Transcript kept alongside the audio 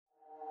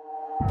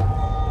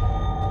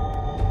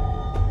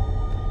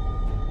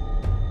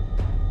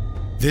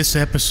This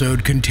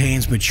episode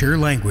contains mature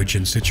language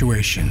and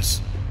situations.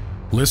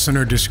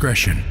 Listener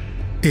discretion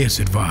is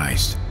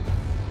advised.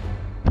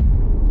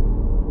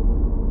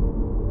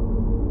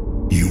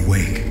 You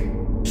wake,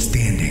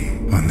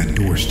 standing on the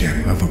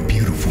doorstep of a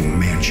beautiful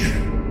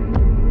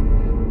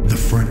mansion. The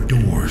front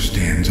door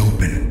stands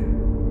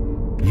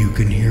open. You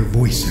can hear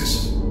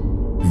voices,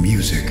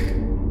 music,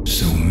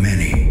 so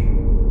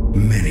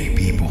many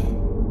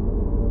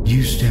people.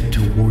 You step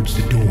towards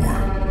the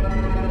door.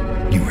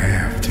 You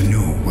have to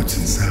know what's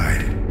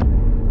inside.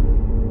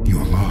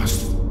 You're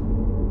lost.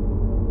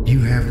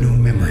 You have no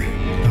memory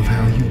of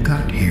how you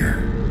got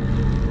here.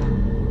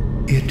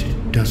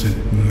 It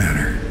doesn't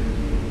matter.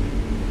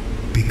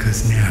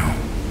 Because now,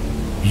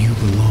 you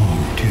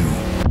belong to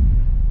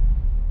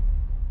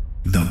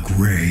the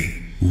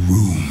Grey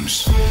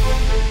Rooms.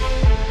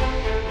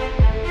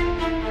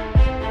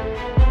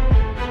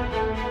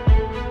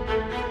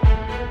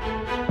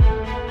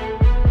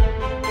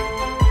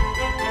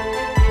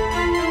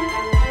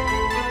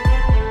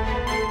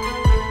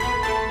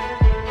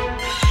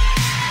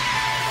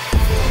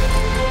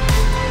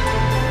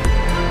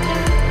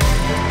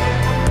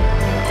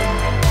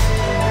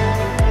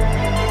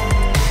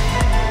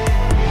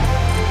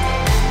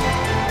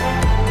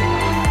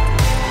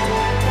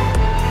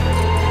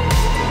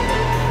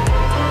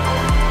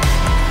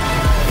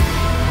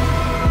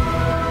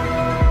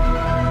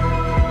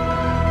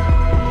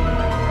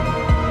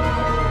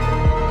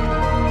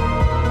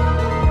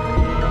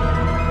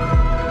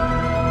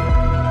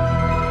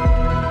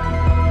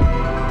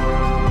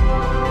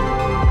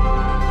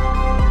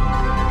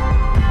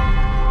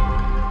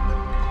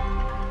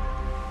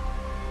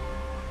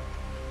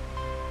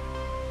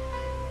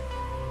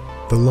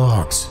 The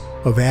Logs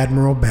of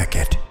Admiral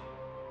Beckett,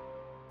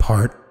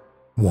 Part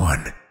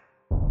 1.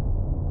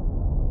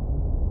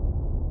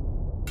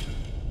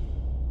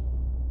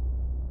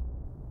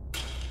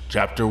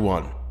 Chapter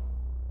 1.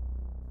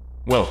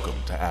 Welcome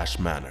to Ash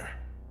Manor.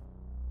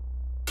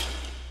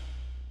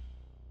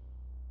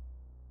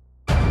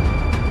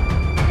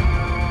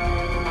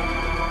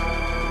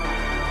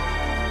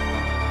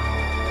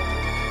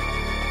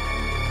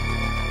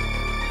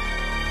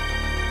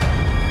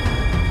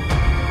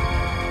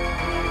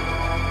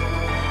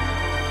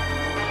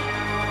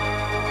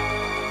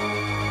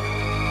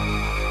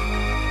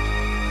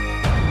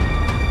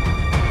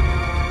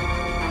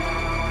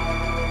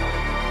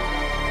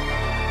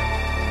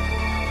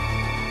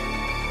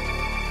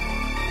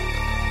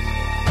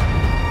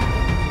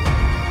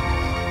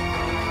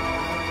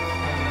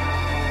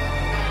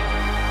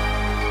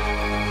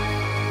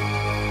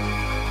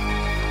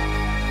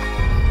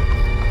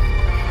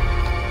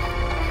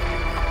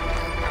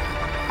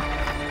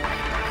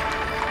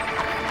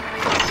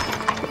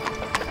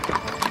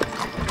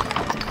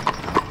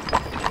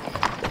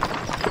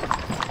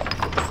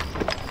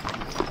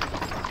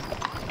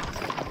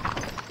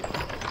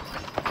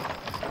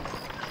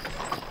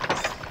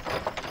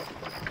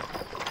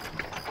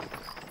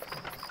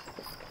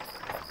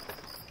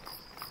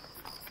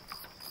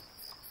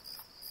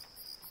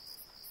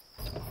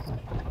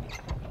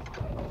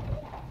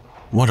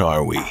 What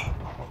are we?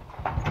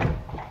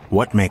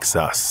 What makes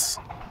us,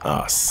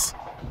 us?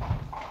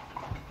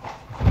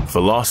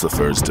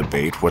 Philosophers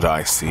debate what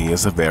I see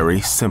as a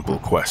very simple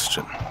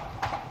question.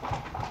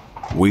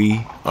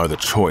 We are the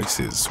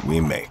choices we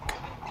make.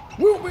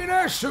 We'll be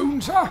there soon,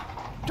 sir.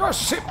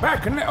 Just sit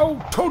back and let old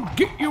Todd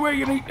get you where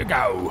you need to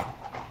go.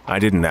 I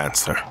didn't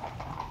answer.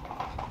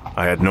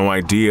 I had no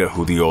idea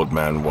who the old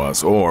man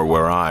was or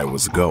where I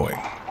was going.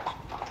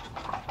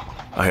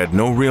 I had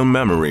no real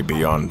memory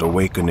beyond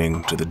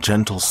awakening to the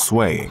gentle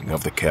swaying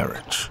of the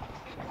carriage.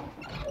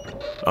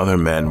 Other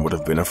men would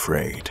have been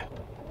afraid.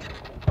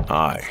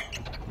 I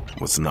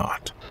was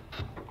not.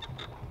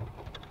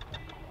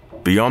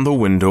 Beyond the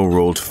window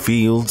rolled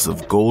fields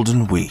of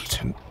golden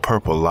wheat and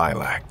purple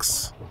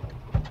lilacs.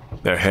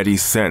 Their heady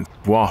scent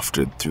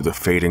wafted through the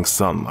fading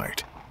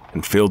sunlight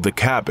and filled the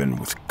cabin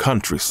with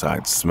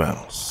countryside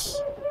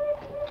smells.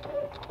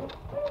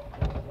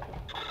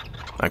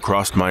 I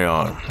crossed my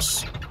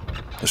arms,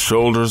 the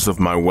shoulders of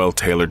my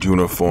well-tailored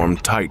uniform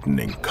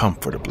tightening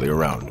comfortably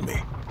around me.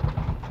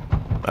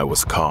 I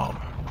was calm.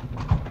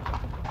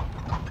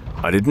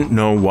 I didn't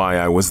know why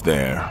I was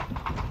there,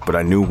 but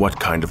I knew what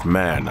kind of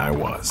man I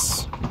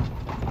was.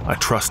 I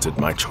trusted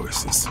my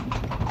choices.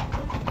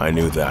 I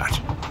knew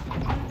that.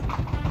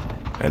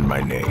 And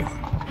my name.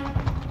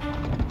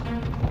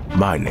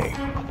 My name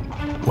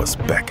was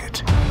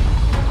Beckett.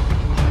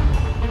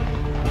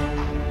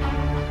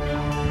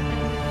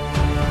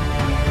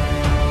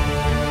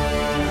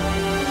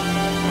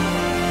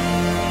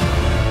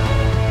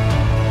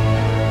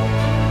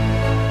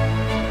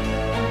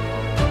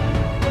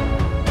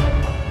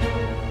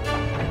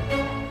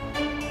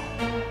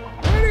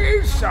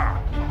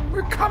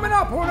 We're coming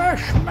up on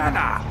Ash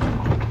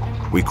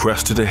Manor. We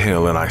crested a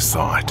hill and I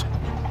saw it.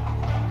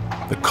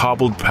 The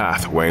cobbled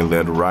pathway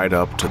led right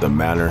up to the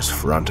manor's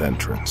front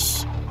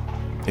entrance.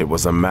 It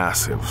was a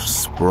massive,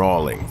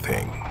 sprawling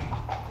thing.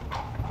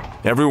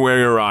 Everywhere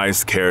your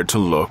eyes cared to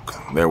look,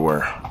 there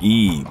were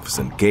eaves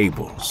and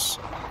gables,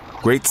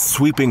 great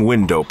sweeping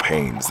window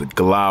panes that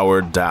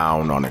glowered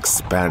down on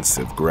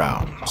expansive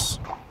grounds.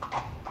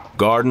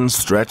 Gardens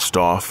stretched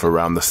off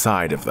around the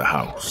side of the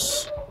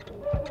house.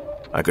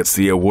 I could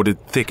see a wooded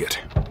thicket,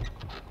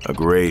 a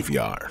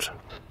graveyard,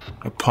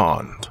 a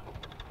pond.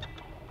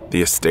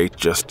 The estate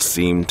just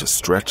seemed to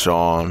stretch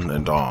on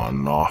and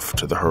on off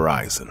to the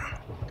horizon.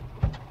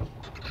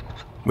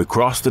 We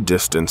crossed the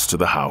distance to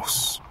the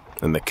house,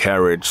 and the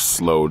carriage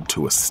slowed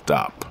to a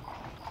stop.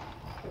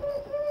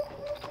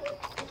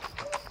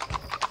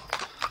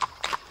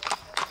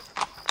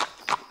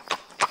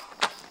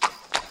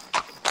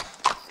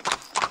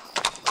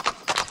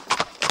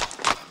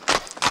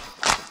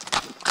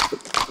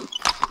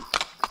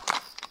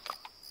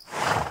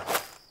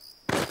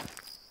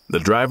 The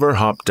driver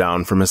hopped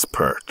down from his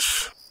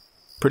perch,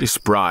 pretty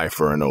spry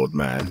for an old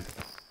man,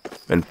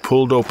 and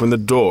pulled open the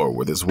door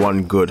with his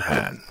one good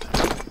hand.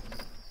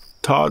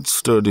 Todd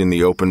stood in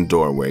the open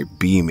doorway,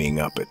 beaming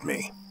up at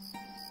me.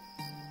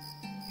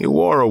 He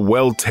wore a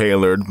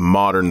well-tailored,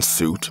 modern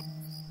suit.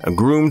 A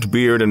groomed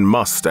beard and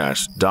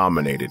mustache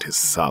dominated his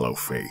sallow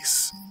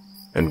face,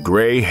 and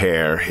gray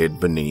hair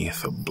hid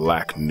beneath a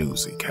black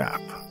newsy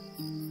cap.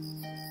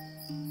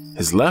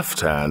 His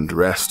left hand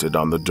rested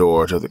on the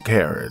door to the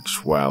carriage,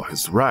 while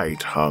his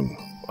right hung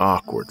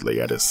awkwardly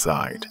at his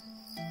side.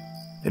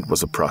 It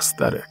was a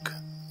prosthetic,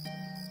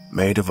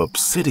 made of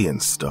obsidian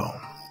stone,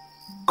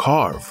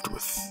 carved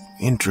with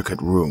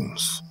intricate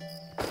runes.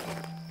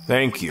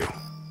 "Thank you.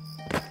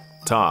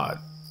 Todd,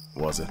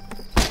 was it?"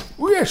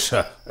 Yes,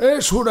 sir.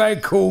 That's what they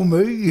call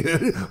me.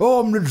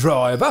 I'm the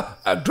driver,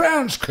 a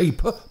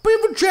groundskeeper,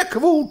 bit of a jack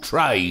of all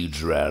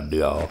trades round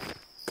here.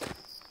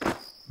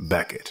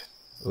 Beckett.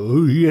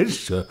 Oh, yes,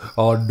 sir,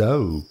 I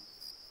know.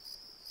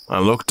 I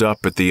looked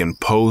up at the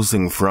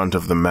imposing front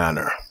of the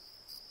manor,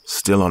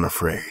 still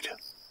unafraid.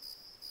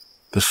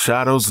 The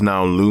shadows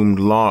now loomed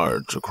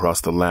large across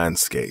the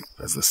landscape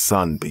as the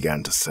sun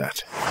began to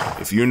set.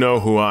 If you know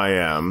who I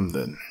am,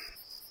 then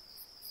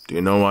do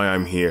you know why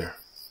I'm here?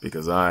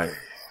 Because I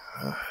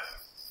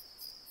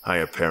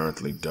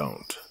apparently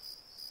don't.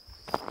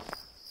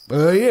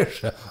 Yes,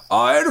 sir.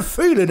 I had a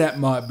feeling that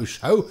might be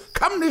so.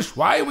 Come this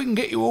way, we can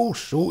get you all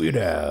sorted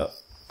out.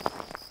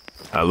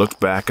 I looked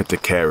back at the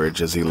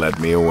carriage as he led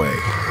me away.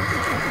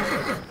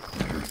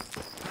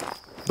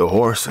 The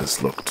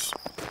horses looked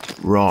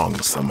wrong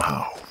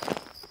somehow,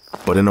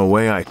 but in a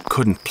way I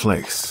couldn't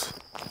place,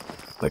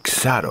 like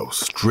shadows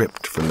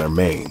stripped from their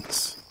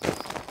manes.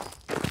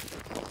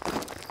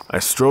 I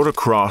strode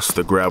across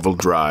the gravel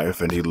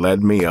drive, and he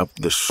led me up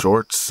the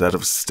short set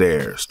of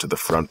stairs to the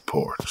front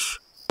porch.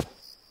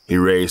 He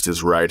raised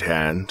his right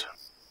hand,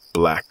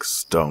 black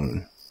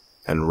stone,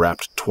 and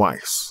rapped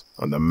twice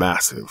on the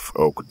massive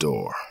oak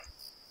door.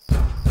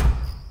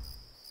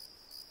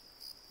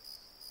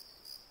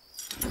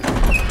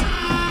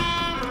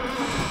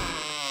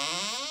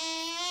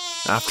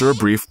 After a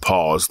brief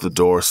pause, the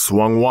door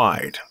swung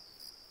wide,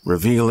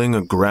 revealing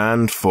a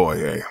grand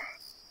foyer,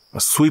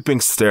 a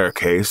sweeping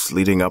staircase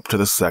leading up to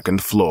the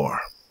second floor,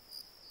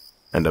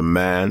 and a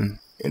man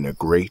in a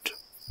great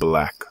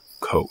black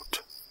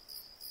coat.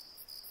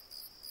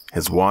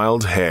 His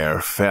wild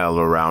hair fell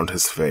around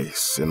his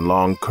face in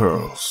long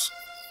curls,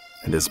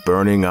 and his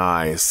burning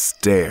eyes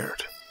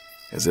stared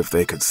as if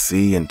they could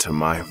see into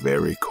my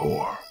very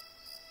core.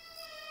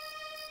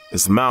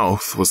 His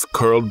mouth was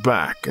curled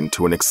back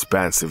into an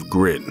expansive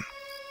grin,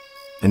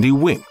 and he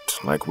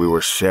winked like we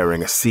were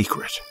sharing a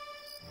secret.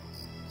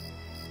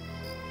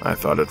 I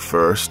thought at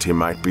first he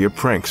might be a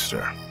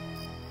prankster,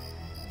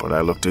 but I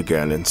looked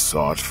again and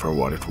saw it for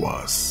what it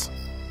was.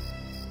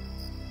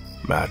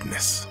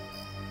 Madness.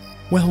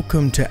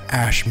 Welcome to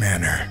Ash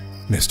Manor,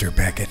 Mr.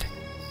 Beckett.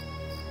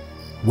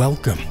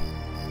 Welcome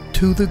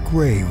to the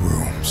Grey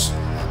Rooms.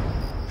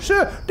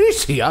 Sir,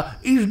 this here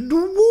is the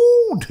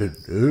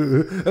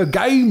warden, a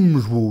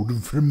games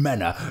warden for the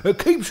manor.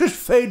 Keeps us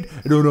fed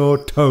and on our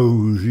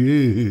toes.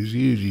 Yes,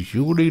 he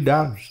surely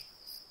does.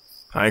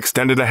 I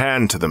extended a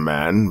hand to the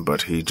man,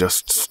 but he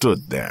just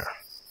stood there,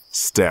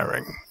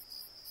 staring.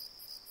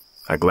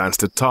 I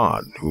glanced at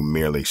Todd, who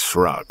merely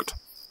shrugged.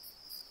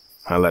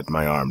 I let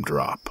my arm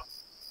drop.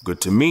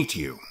 "Good to meet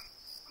you,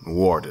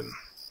 Warden.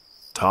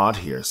 Todd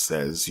here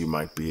says you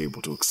might be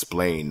able to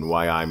explain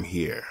why I'm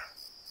here."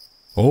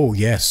 Oh,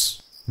 yes.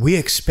 We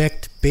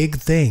expect big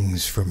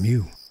things from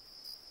you.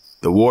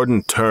 The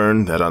warden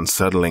turned that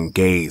unsettling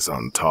gaze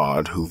on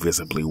Todd, who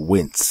visibly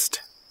winced.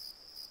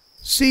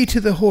 See to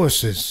the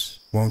horses,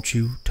 won't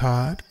you,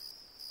 Todd?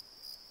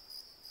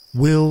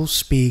 We'll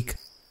speak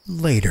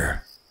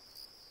later.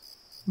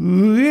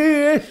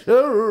 Yes,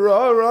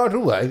 sir, right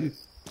away.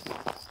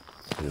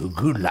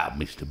 Good luck,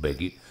 Mr.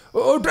 Beckett.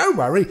 Oh, don't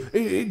worry,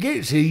 it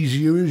gets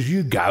easier as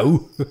you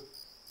go.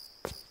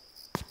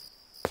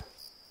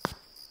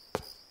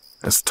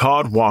 As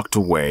Todd walked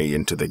away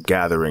into the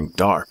gathering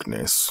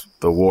darkness,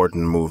 the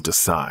warden moved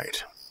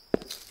aside.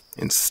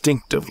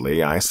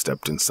 Instinctively, I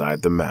stepped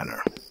inside the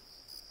manor,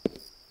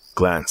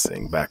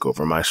 glancing back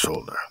over my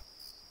shoulder.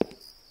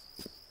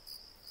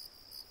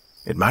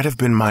 It might have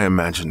been my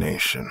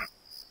imagination,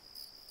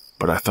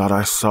 but I thought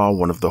I saw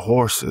one of the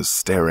horses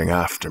staring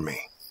after me.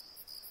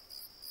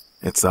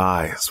 Its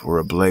eyes were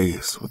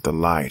ablaze with the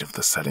light of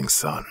the setting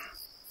sun.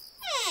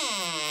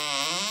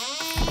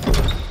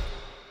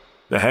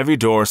 The heavy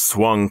door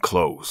swung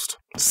closed,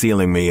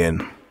 sealing me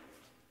in.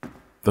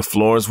 The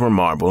floors were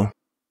marble,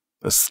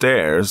 the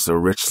stairs a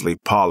richly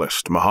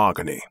polished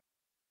mahogany,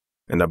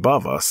 and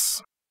above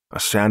us, a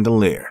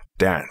chandelier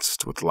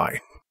danced with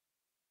light.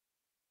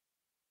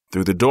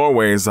 Through the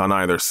doorways on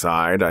either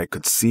side, I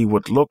could see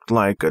what looked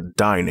like a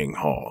dining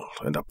hall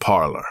and a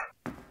parlor.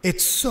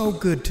 It's so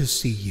good to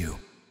see you.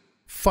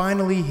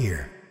 Finally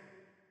here.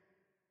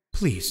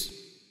 Please,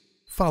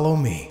 follow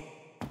me.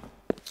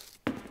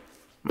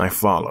 I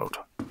followed.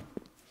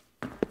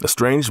 The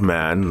strange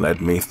man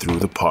led me through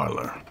the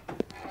parlor,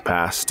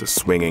 past a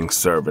swinging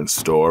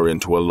servant's door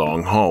into a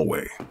long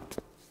hallway.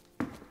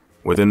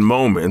 Within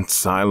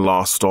moments, I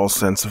lost all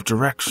sense of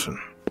direction.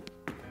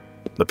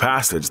 The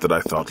passage that I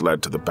thought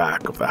led to the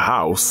back of the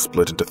house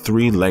split into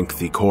 3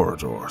 lengthy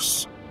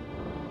corridors.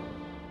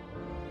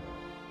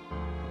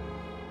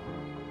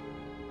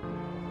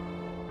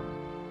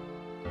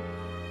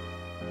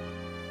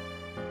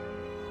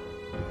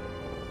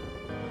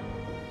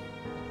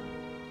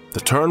 The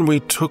turn we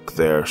took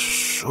there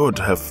should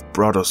have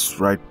brought us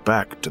right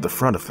back to the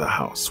front of the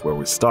house where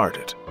we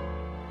started.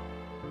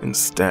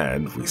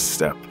 Instead, we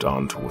stepped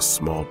onto a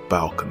small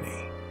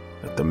balcony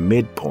at the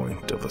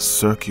midpoint of a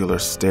circular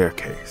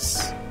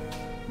staircase.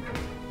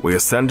 We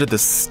ascended the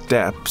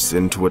steps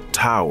into a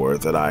tower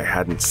that I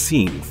hadn't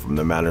seen from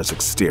the manor's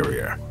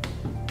exterior.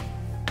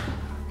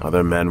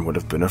 Other men would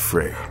have been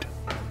afraid.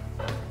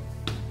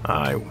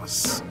 I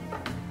was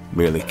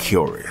merely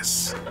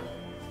curious.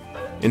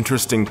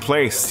 Interesting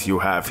place you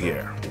have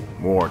here,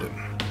 Warden.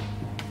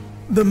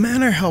 The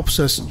manor helps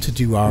us to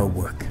do our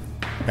work.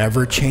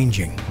 Ever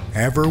changing,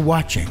 ever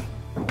watching.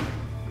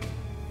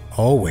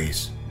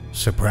 Always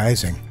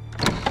surprising.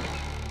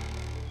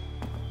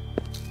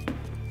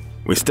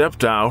 We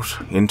stepped out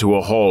into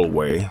a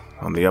hallway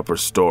on the upper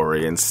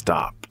story and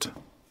stopped.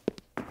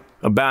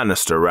 A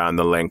banister ran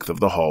the length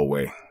of the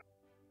hallway.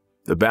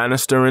 The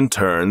banister in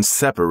turn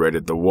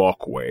separated the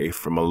walkway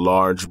from a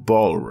large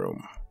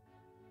ballroom.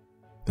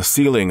 The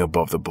ceiling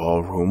above the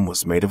ballroom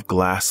was made of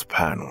glass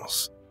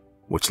panels,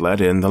 which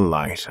let in the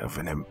light of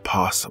an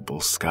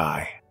impossible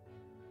sky.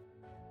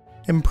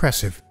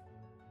 Impressive,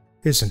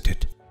 isn't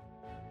it?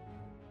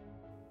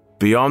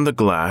 Beyond the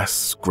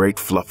glass, great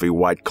fluffy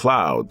white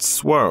clouds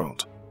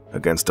swirled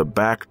against a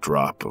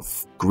backdrop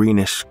of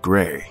greenish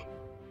gray.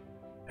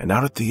 And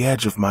out at the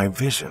edge of my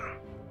vision,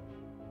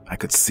 I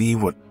could see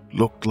what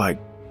looked like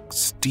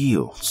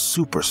steel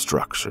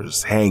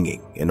superstructures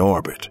hanging in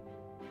orbit.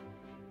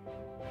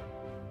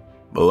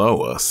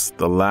 Below us,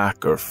 the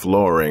lacquer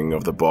flooring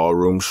of the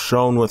ballroom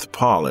shone with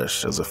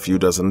polish as a few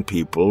dozen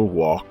people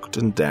walked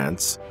and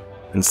danced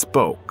and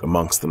spoke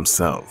amongst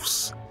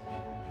themselves.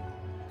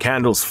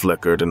 Candles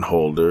flickered in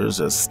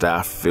holders as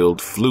staff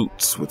filled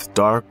flutes with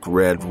dark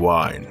red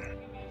wine.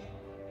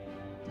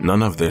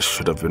 None of this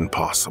should have been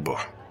possible.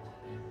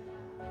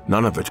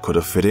 None of it could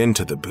have fit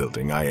into the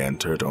building I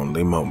entered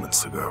only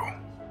moments ago.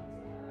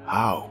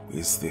 How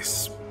is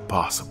this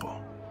possible?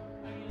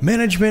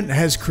 Management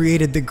has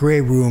created the Grey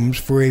Rooms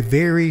for a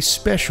very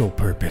special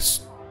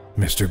purpose,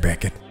 Mr.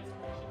 Beckett.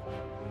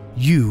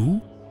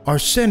 You are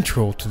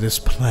central to this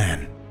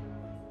plan.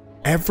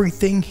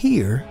 Everything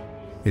here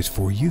is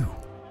for you.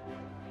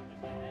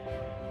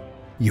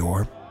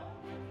 You're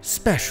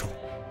special.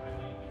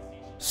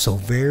 So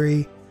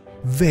very,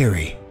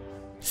 very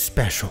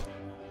special.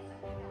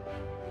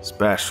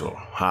 Special?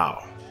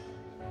 How?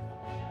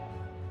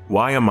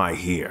 Why am I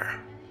here?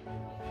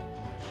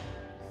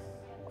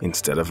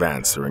 Instead of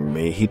answering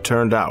me, he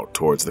turned out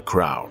towards the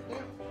crowd.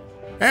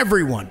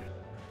 Everyone,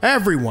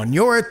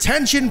 your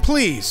attention,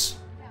 please.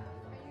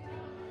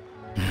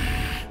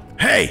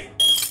 Hey!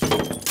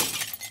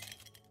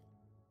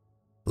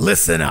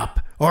 Listen up,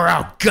 or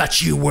I'll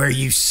gut you where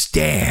you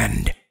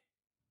stand.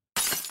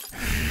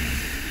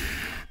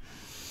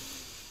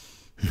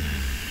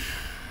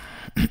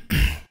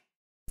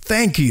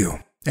 Thank you,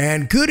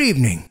 and good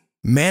evening,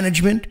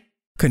 management,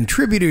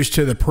 contributors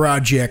to the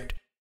project,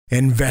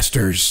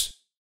 investors,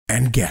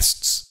 and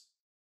guests.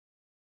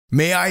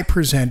 May I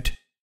present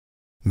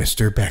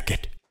Mr.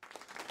 Beckett.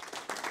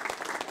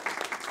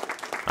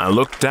 I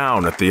looked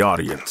down at the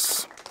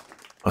audience.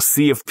 A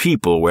sea of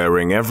people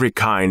wearing every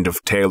kind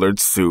of tailored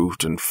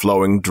suit and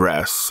flowing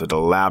dress and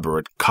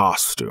elaborate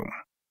costume.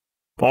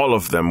 All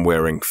of them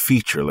wearing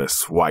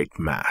featureless white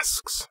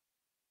masks.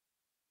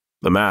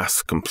 The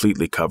masks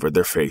completely covered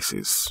their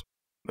faces,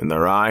 and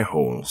their eye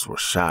holes were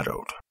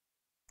shadowed,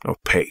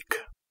 opaque.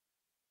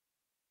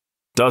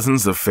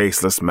 Dozens of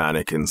faceless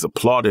mannequins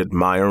applauded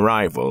my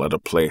arrival at a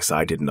place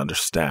I didn't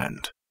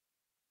understand,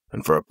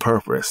 and for a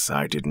purpose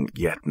I didn't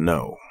yet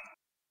know.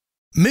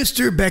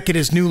 Mr. Beckett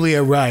is newly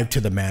arrived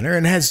to the manor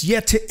and has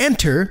yet to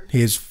enter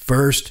his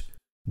first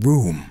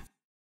room.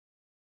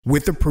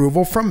 With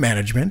approval from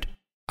management,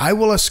 I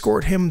will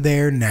escort him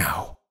there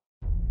now.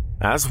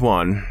 As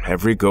one,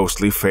 every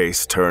ghostly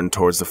face turned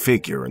towards the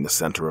figure in the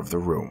center of the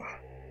room.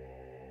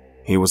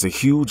 He was a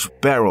huge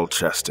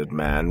barrel-chested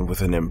man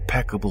with an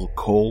impeccable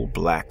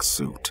coal-black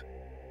suit.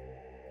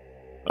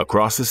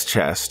 Across his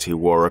chest he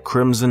wore a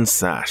crimson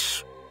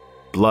sash,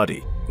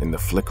 bloody in the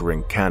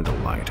flickering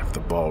candlelight of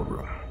the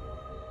ballroom.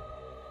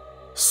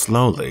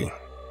 Slowly,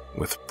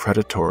 with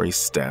predatory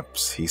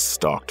steps, he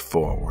stalked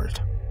forward.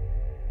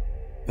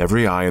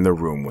 Every eye in the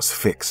room was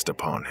fixed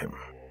upon him.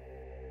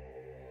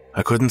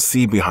 I couldn't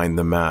see behind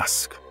the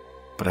mask,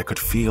 but I could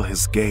feel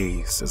his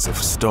gaze as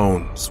if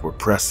stones were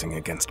pressing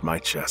against my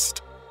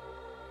chest.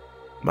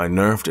 My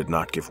nerve did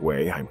not give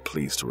way, I'm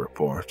pleased to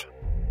report.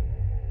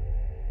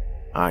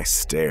 I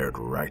stared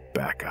right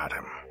back at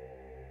him.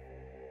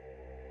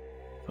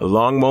 A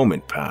long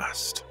moment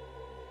passed.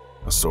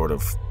 A sort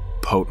of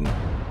potent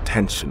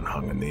tension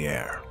hung in the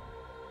air,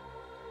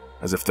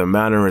 as if the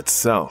manor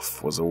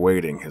itself was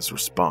awaiting his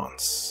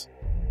response.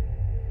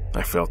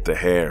 I felt the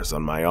hairs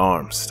on my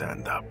arms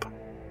stand up.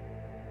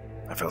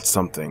 I felt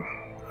something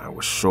I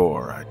was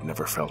sure I'd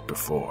never felt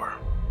before.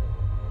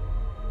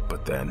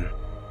 But then,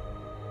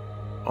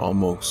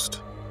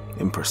 almost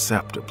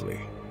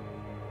imperceptibly,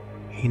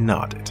 he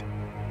nodded.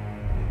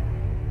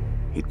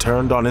 He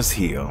turned on his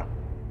heel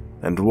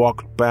and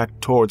walked back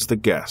towards the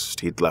guest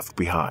he'd left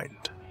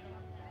behind.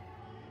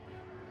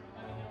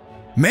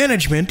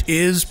 Management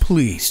is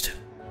pleased.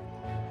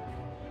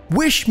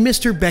 Wish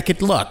Mr.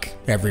 Beckett luck,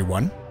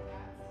 everyone.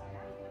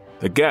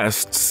 The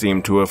guests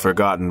seemed to have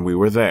forgotten we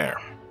were there,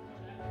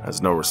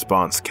 as no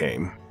response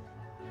came,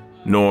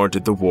 nor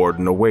did the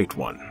warden await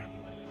one.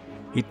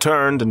 He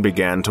turned and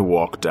began to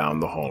walk down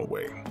the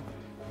hallway,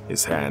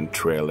 his hand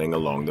trailing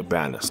along the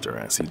banister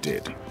as he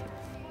did.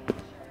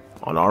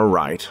 On our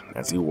right,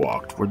 as he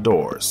walked, were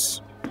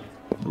doors,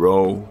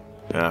 row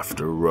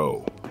after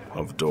row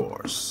of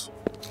doors.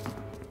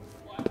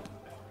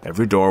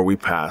 Every door we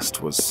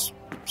passed was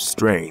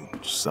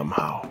strange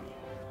somehow,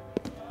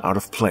 out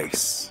of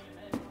place.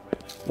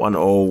 One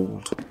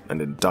old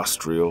and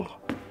industrial,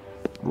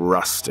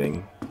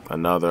 rusting,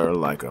 another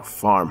like a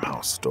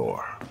farmhouse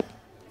door.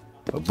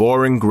 A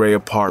boring gray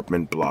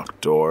apartment block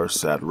door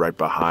sat right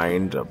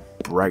behind a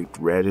bright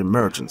red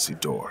emergency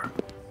door,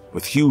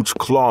 with huge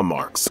claw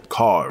marks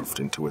carved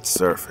into its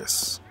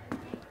surface.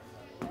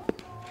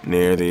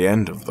 Near the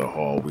end of the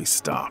hall we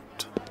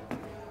stopped.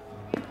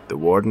 The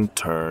warden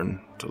turned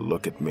to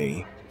look at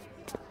me,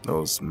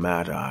 those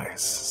mad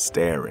eyes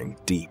staring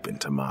deep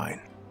into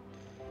mine.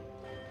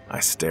 I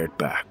stared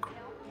back,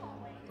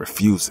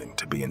 refusing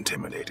to be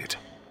intimidated.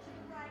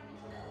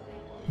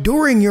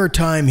 During your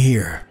time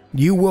here,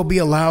 you will be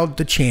allowed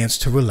the chance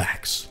to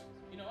relax,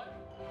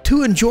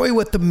 to enjoy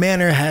what the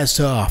manor has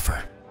to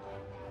offer.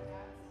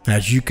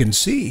 As you can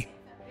see,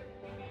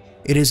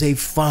 it is a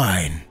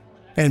fine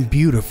and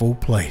beautiful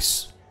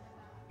place.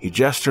 He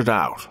gestured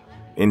out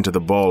into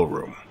the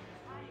ballroom.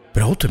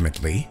 But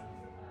ultimately,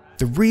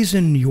 the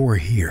reason you're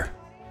here,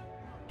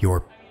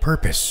 your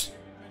purpose,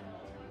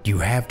 you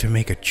have to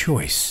make a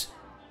choice.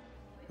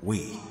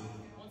 We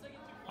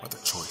are the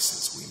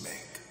choices we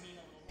make.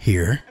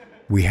 Here,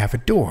 we have a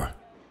door.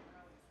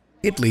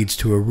 It leads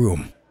to a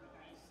room.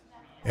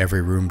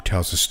 Every room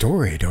tells a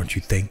story, don't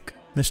you think,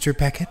 Mr.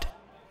 Beckett?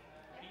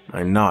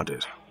 I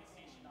nodded,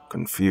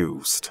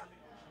 confused.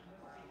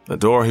 The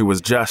door he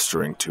was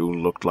gesturing to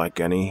looked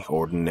like any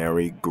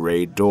ordinary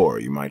gray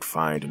door you might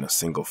find in a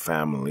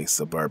single-family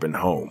suburban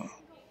home.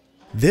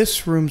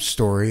 This room's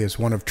story is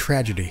one of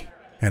tragedy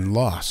and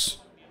loss.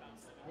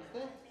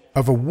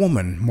 Of a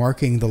woman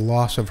marking the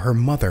loss of her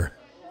mother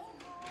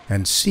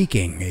and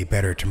seeking a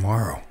better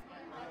tomorrow.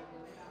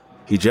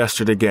 He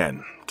gestured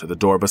again to the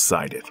door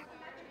beside it.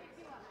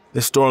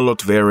 This door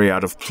looked very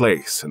out of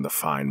place in the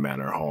fine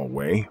manor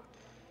hallway.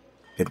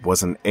 It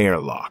was an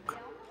airlock,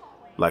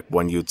 like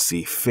one you'd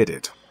see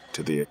fitted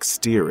to the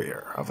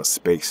exterior of a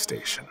space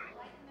station.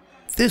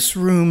 This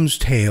room's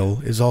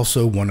tale is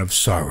also one of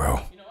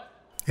sorrow.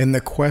 In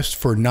the quest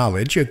for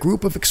knowledge, a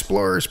group of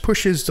explorers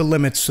pushes the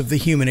limits of the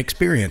human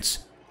experience,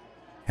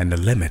 and the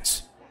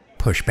limits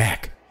push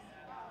back.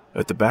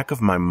 At the back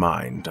of my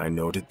mind, I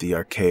noted the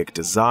archaic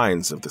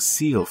designs of the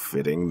seal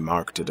fitting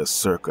marked it as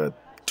circa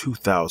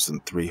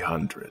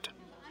 2300.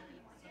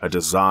 A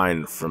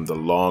design from the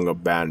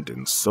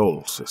long-abandoned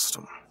Sol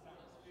system.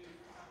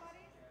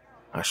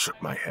 I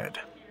shook my head,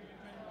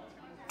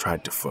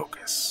 tried to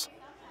focus.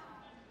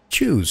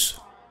 Choose.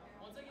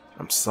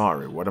 I'm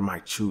sorry, what am I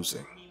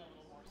choosing?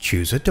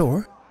 Choose a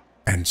door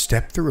and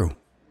step through.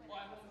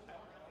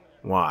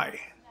 Why?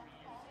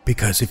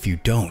 Because if you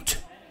don't,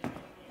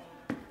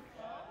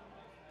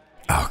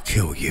 I'll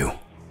kill you.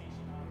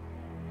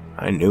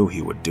 I knew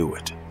he would do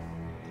it.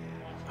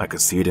 I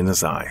could see it in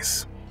his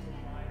eyes.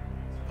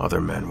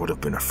 Other men would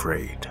have been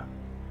afraid.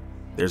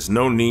 There's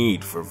no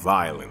need for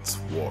violence,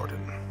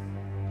 Warden.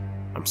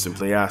 I'm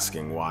simply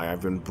asking why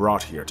I've been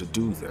brought here to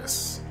do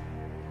this.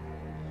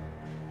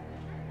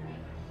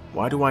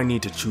 Why do I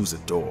need to choose a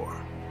door?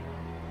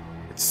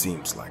 It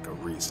seems like a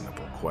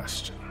reasonable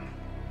question.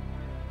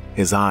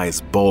 His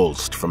eyes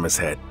bulged from his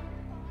head.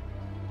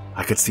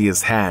 I could see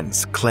his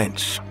hands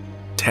clench,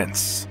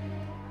 tense.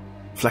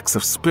 Flecks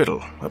of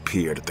spittle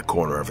appeared at the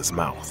corner of his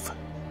mouth.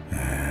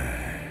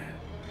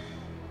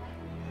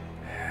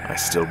 I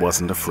still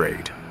wasn't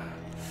afraid,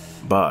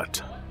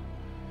 but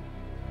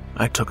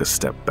I took a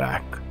step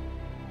back.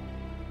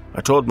 I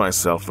told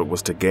myself it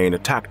was to gain a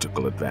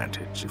tactical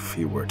advantage if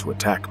he were to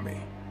attack me,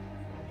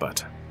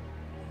 but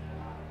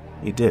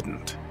he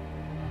didn't.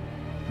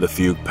 The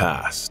fugue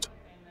passed,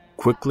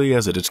 quickly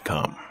as it had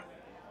come.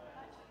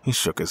 He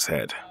shook his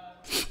head.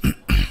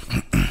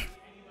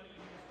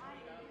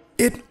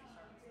 It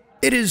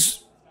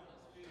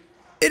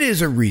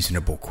is a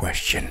reasonable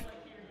question,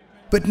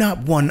 but not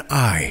one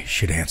I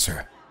should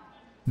answer.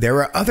 There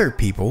are other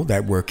people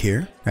that work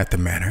here at the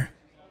manor.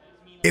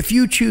 If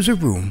you choose a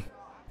room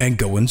and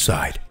go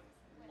inside,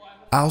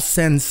 I'll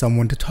send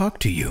someone to talk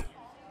to you.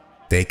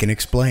 They can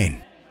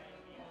explain.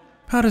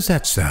 How does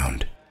that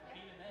sound?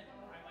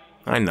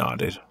 I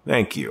nodded.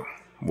 Thank you,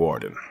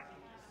 Warden.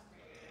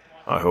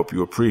 I hope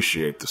you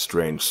appreciate the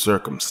strange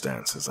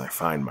circumstances I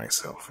find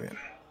myself in.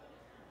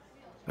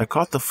 I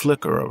caught the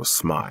flicker of a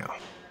smile,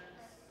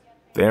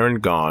 there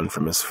and gone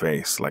from his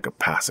face like a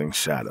passing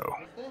shadow.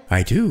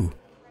 I do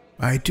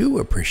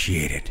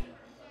appreciate it.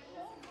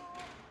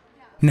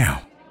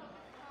 Now,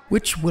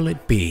 which will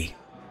it be?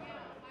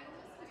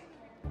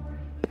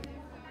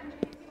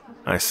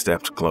 I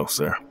stepped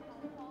closer,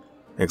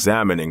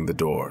 examining the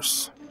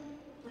doors.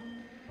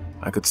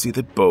 I could see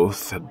that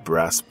both had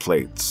brass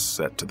plates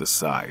set to the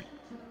side,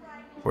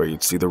 where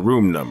you'd see the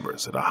room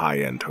numbers at a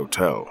high-end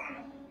hotel.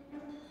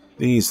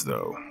 These,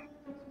 though,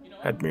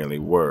 had merely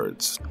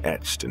words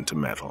etched into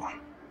metal.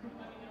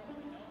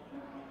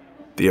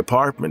 The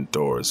apartment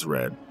doors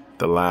read,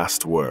 "The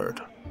Last Word."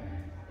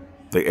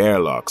 The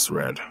airlocks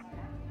read,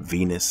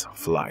 "Venus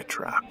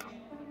Flytrap."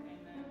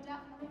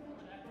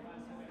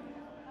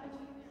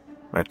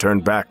 I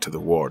turned back to the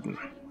warden.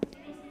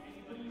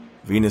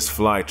 Venus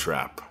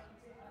Flytrap.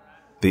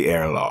 The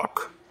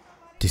airlock.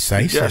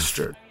 Decisive. He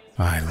gestured.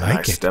 I like I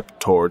it. stepped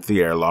toward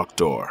the airlock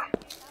door.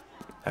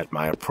 At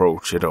my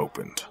approach, it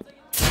opened.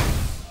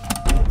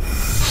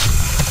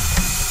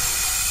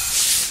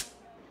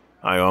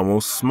 I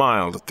almost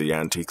smiled at the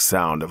antique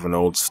sound of an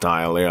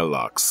old-style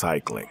airlock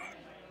cycling.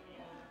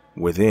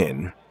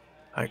 Within,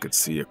 I could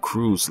see a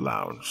cruise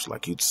lounge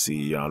like you'd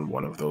see on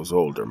one of those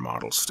older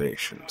model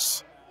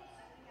stations.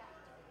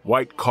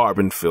 White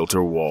carbon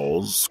filter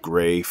walls,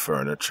 gray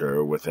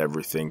furniture with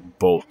everything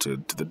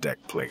bolted to the deck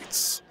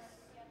plates.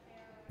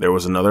 There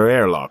was another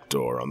airlock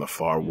door on the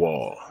far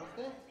wall.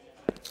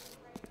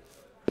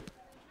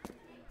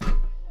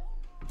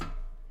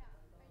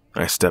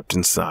 I stepped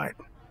inside,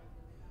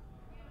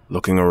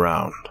 looking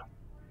around.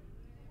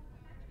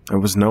 There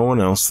was no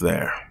one else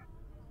there.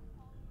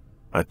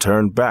 I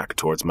turned back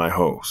towards my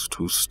host,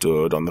 who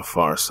stood on the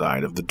far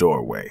side of the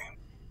doorway.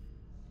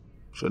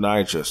 Should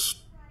I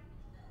just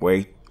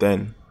wait,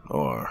 then,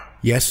 or...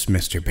 Yes,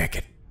 Mr.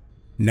 Beckett.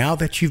 Now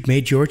that you've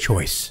made your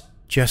choice,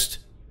 just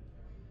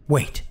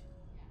wait.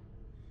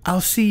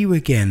 I'll see you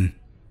again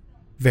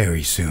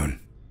very soon.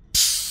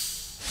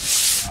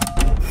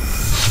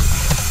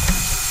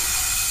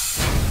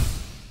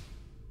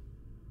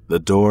 The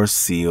door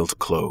sealed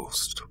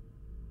closed.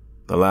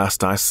 The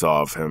last I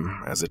saw of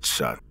him as it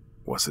shut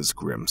was his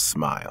grim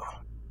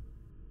smile.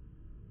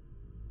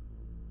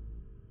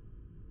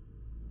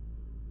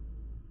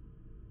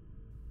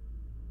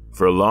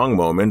 For a long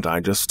moment, I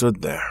just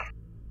stood there.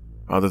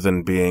 Other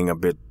than being a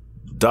bit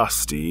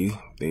dusty,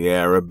 the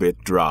air a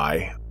bit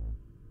dry,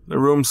 the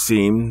room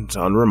seemed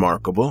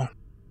unremarkable.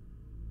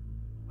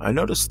 I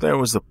noticed there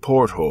was a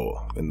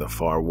porthole in the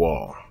far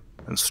wall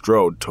and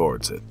strode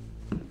towards it.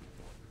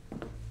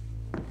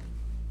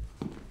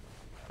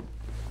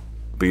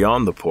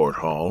 Beyond the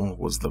porthole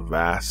was the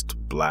vast,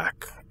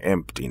 black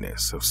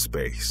emptiness of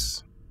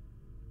space.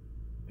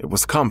 It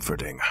was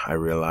comforting, I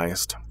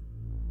realized,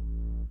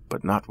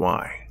 but not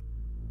why.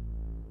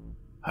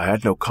 I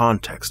had no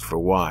context for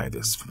why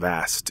this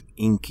vast,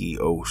 inky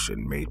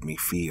ocean made me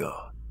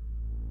feel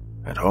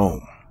at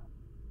home.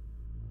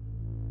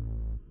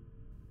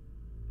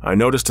 I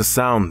noticed a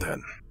sound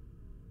then,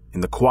 in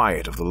the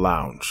quiet of the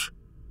lounge,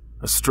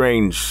 a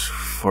strange,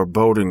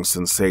 foreboding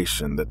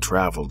sensation that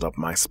traveled up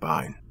my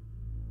spine.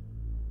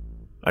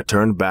 I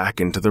turned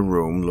back into the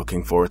room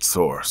looking for its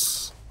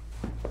source.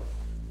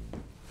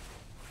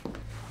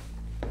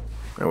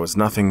 There was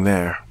nothing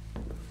there.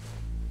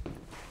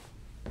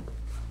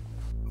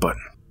 But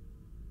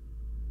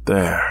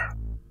there,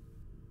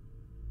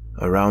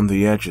 around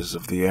the edges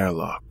of the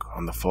airlock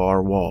on the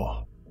far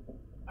wall,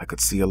 I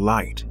could see a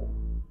light,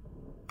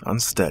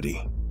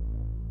 unsteady,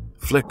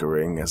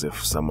 flickering as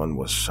if someone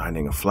was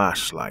shining a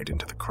flashlight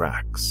into the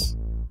cracks.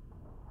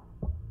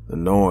 The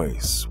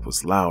noise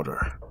was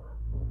louder,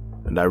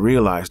 and I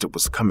realized it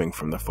was coming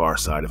from the far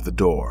side of the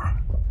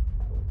door.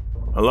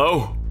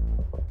 "Hello?"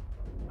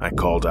 I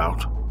called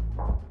out.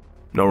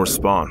 No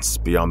response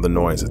beyond the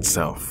noise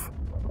itself.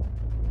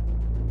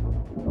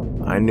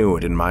 I knew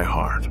it in my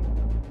heart.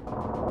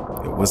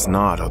 It was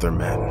not other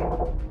men.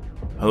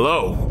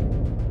 "Hello?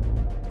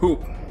 Who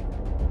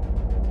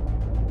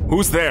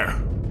Who's there?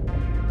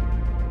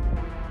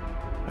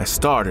 I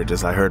started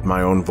as I heard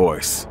my own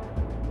voice.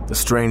 The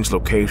strange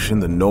location,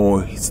 the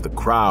noise, the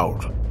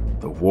crowd,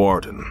 the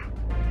warden.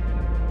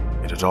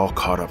 It had all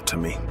caught up to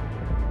me.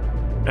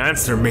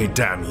 Answer me,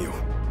 damn you!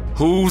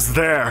 Who's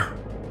there?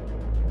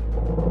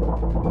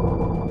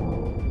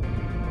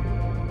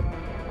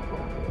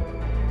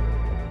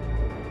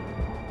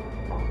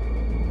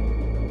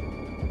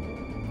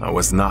 I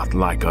was not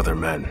like other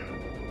men.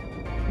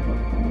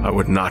 I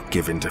would not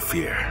give in to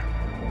fear.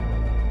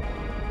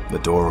 The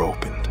door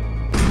opened.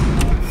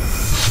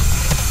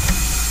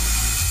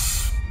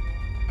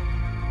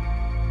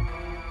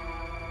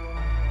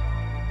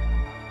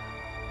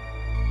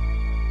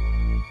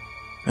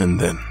 And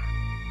then,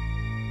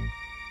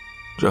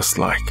 just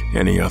like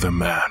any other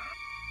man,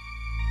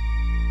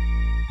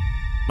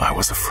 I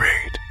was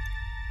afraid.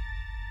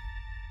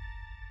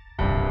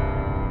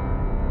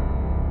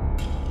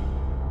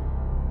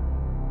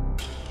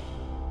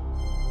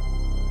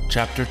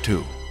 Chapter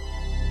 2.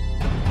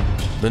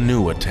 The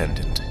New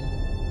Attendant.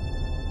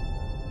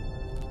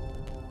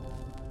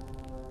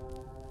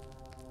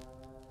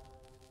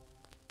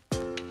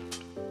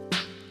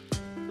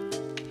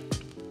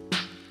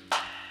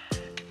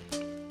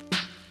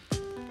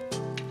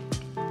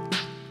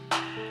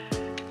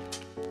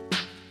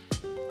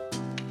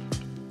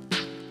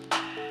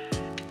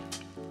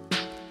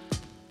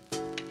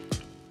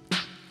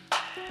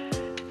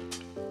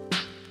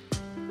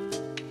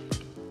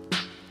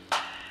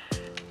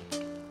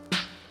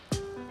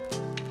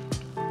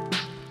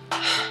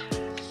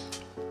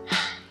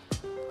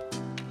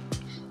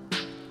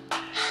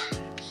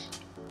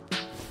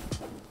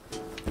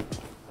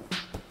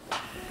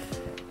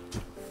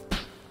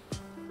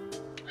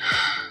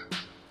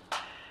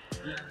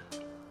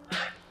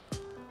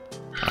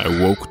 I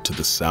woke to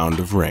the sound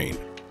of rain.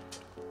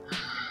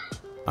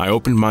 I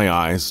opened my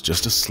eyes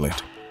just a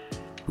slit,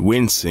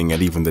 wincing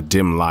at even the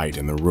dim light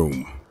in the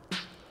room.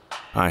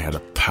 I had a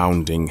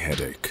pounding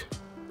headache.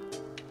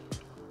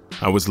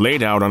 I was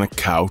laid out on a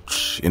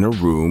couch in a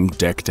room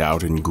decked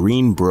out in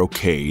green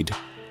brocade,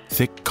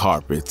 thick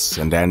carpets,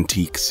 and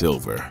antique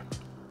silver.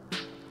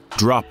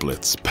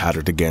 Droplets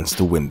pattered against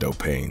the window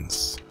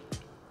panes.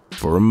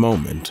 For a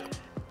moment,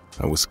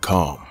 I was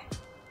calm,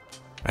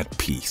 at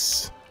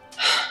peace.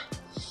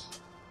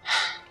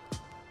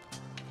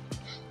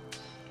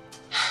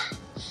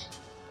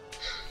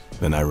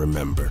 Then I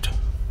remembered.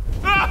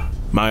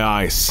 My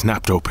eyes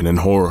snapped open in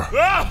horror.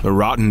 The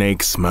rotten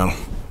egg smell.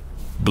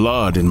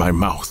 Blood in my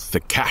mouth.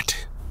 The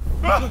cat.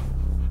 I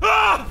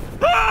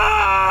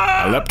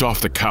leapt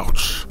off the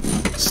couch,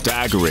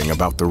 staggering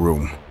about the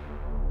room.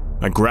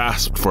 I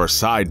grasped for a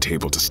side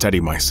table to steady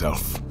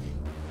myself.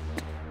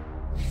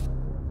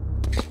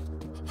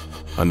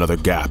 Another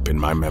gap in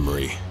my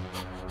memory.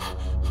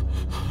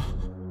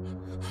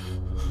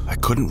 I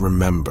couldn't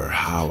remember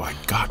how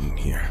I'd gotten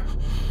here.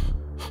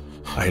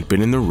 I had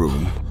been in the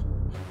room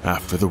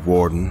after the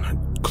warden had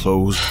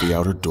closed the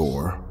outer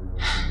door.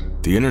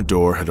 The inner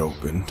door had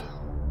opened,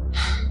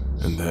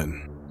 and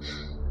then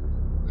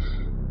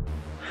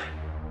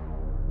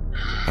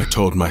I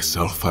told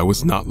myself I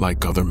was not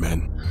like other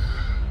men,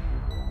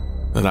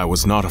 that I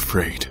was not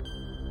afraid.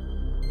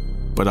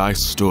 But I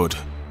stood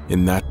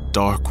in that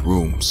dark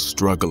room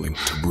struggling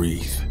to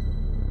breathe.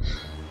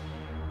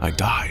 I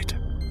died.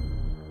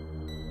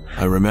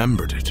 I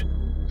remembered it.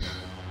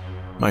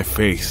 My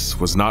face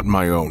was not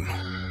my own.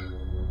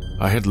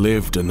 I had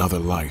lived another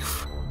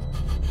life.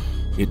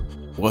 It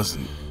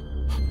wasn't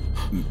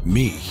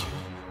me.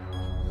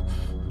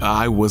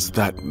 I was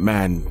that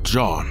man,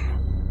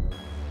 John.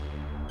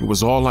 It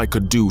was all I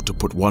could do to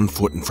put one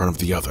foot in front of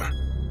the other.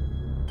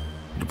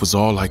 It was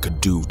all I could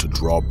do to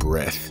draw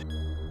breath.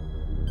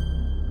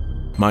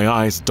 My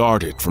eyes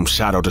darted from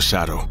shadow to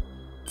shadow,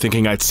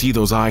 thinking I'd see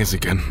those eyes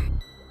again.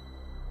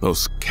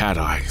 Those cat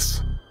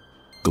eyes,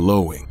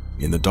 glowing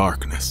in the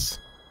darkness.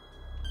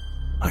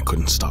 I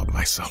couldn't stop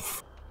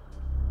myself.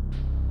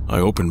 I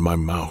opened my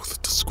mouth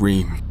to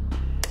scream.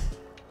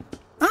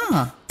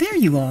 Ah, there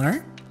you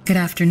are. Good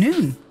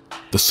afternoon.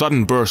 The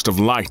sudden burst of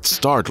light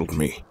startled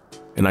me,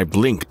 and I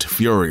blinked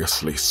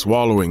furiously,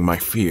 swallowing my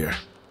fear.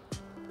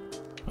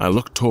 I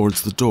looked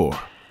towards the door,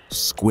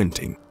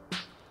 squinting.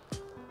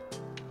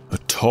 A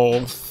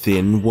tall,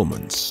 thin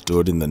woman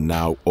stood in the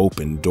now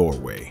open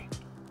doorway.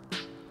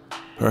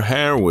 Her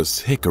hair was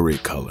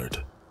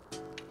hickory-colored,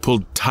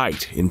 pulled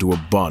tight into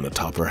a bun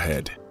atop her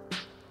head.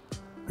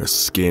 Her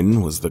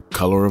skin was the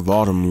color of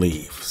autumn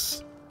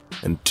leaves,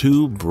 and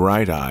two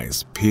bright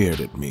eyes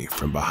peered at me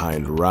from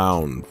behind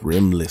round,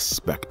 rimless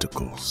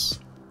spectacles.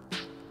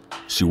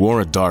 She wore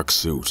a dark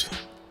suit,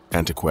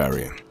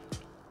 antiquarian,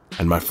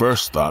 and my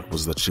first thought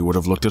was that she would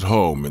have looked at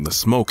home in the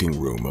smoking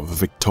room of a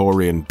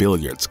Victorian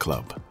billiards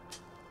club.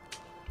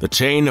 The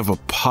chain of a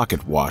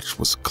pocket watch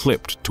was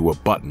clipped to a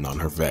button on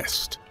her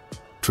vest,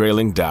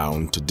 trailing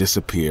down to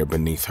disappear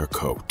beneath her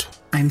coat.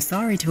 I'm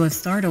sorry to have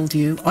startled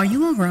you. Are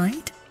you all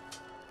right?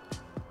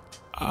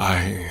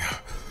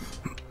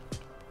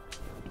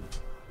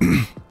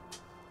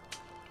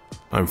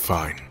 I'm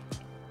fine.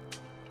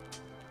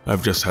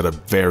 I've just had a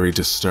very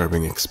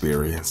disturbing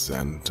experience,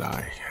 and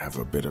I have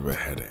a bit of a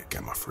headache,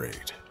 I'm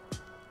afraid.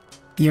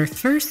 Your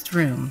first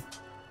room.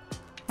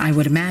 I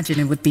would imagine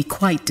it would be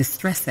quite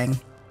distressing.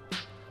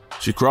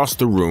 She crossed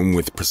the room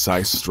with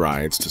precise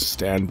strides to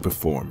stand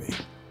before me.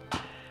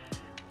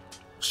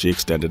 She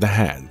extended a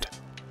hand,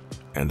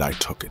 and I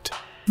took it.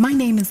 My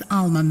name is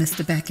Alma,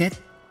 Mr. Beckett.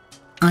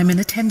 I'm an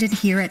attendant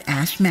here at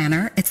Ash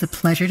Manor. It's a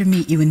pleasure to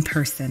meet you in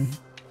person.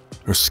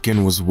 Her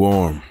skin was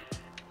warm,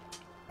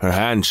 her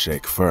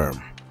handshake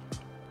firm.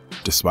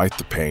 Despite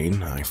the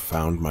pain, I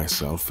found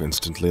myself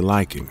instantly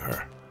liking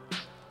her.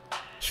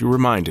 She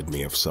reminded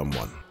me of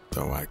someone,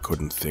 though I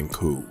couldn't think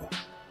who.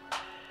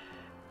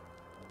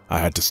 I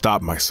had to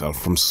stop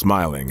myself from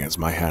smiling as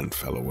my hand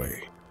fell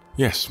away.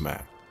 Yes,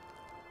 ma'am.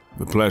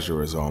 The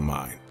pleasure is all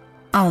mine.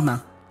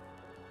 Alma.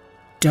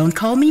 Don't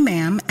call me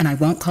ma'am, and I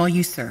won't call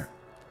you sir.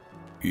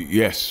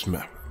 Yes,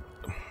 ma'am.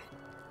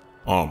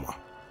 Alma.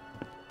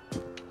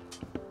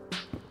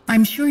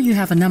 I'm sure you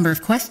have a number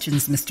of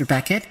questions, Mr.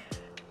 Beckett.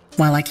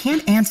 While I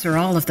can't answer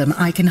all of them,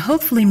 I can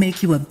hopefully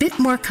make you a bit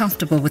more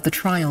comfortable with the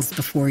trials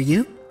before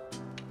you.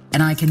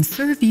 And I can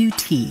serve you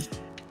tea.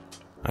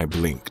 I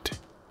blinked.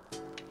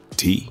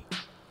 Tea?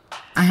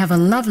 I have a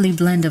lovely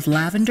blend of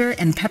lavender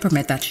and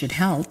peppermint that should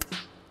help.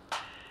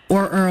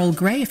 Or Earl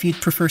Grey if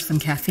you'd prefer some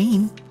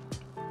caffeine.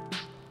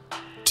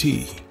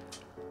 Tea.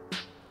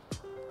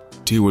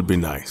 Tea would be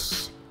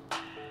nice.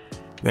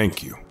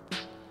 Thank you.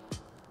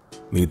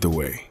 Lead the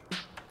way.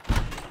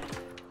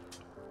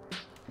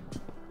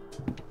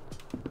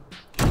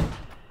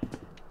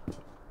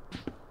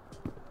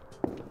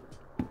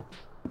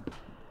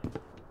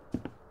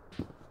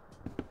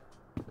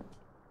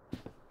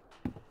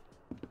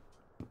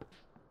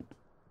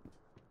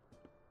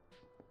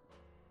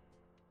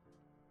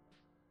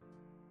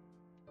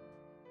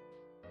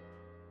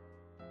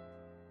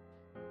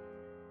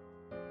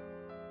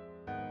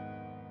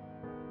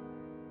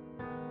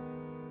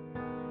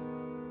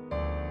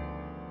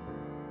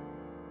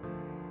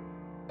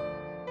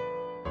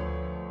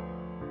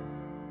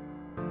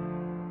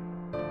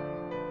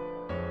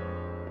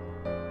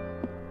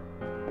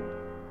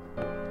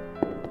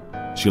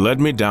 She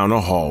led me down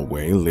a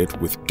hallway lit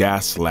with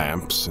gas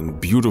lamps and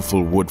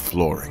beautiful wood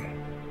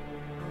flooring.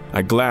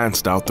 I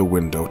glanced out the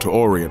window to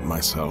orient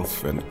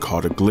myself and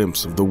caught a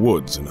glimpse of the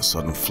woods in a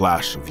sudden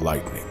flash of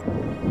lightning.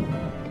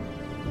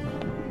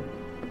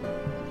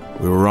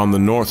 We were on the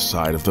north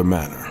side of the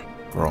manor,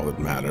 for all it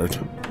mattered.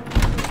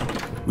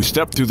 We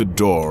stepped through the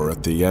door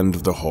at the end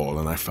of the hall,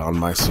 and I found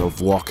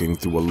myself walking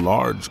through a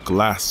large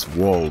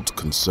glass-walled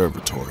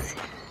conservatory.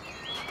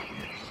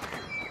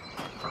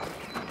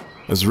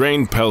 As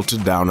rain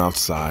pelted down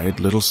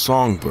outside, little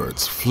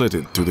songbirds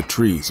flitted through the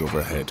trees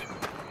overhead.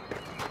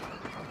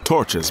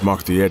 Torches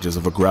marked the edges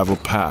of a gravel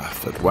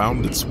path that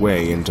wound its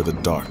way into the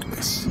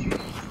darkness.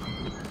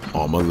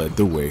 Alma led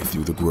the way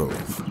through the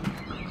grove.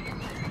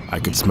 I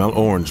could smell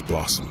orange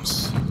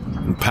blossoms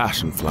and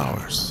passion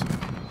flowers,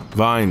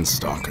 vine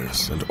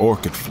stalkers and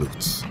orchid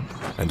flutes,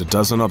 and a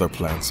dozen other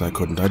plants I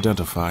couldn't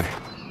identify.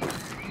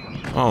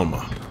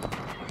 Alma,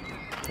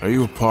 are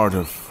you a part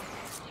of...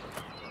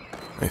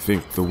 I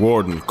think the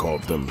warden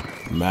called them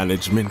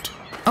management?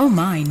 Oh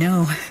my,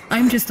 no.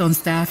 I'm just on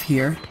staff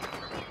here.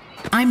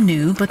 I'm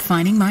new, but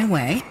finding my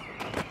way.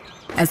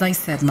 As I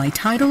said, my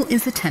title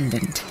is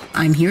attendant.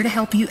 I'm here to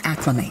help you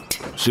acclimate.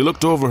 She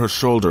looked over her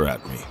shoulder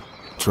at me,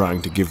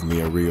 trying to give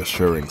me a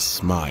reassuring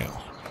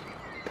smile.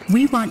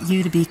 We want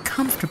you to be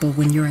comfortable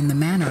when you're in the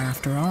manor,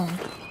 after all.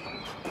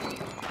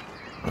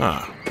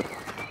 Ah.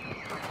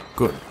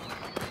 Good.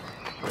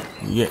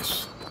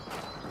 Yes.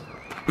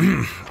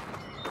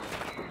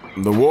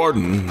 The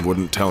warden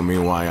wouldn't tell me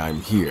why I'm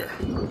here.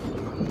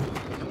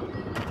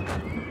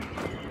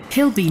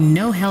 He'll be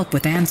no help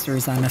with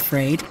answers, I'm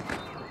afraid.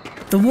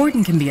 The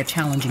warden can be a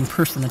challenging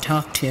person to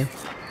talk to.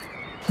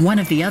 One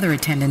of the other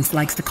attendants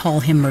likes to call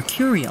him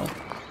mercurial.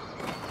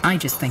 I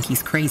just think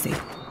he's crazy.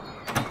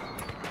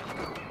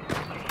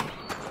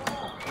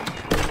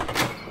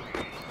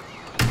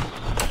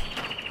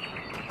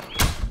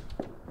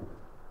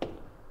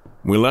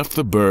 We left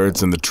the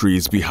birds and the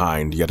trees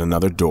behind yet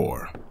another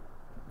door,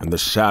 and the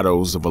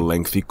shadows of a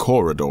lengthy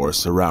corridor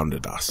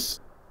surrounded us.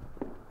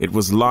 It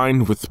was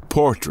lined with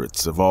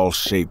portraits of all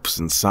shapes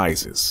and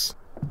sizes.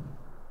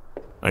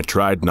 I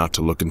tried not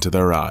to look into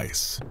their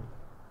eyes,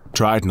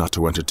 tried not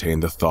to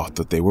entertain the thought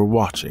that they were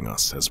watching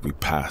us as we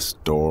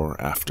passed door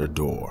after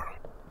door.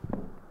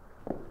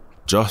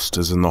 Just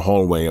as in the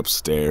hallway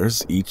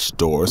upstairs, each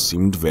door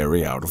seemed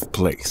very out of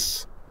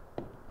place.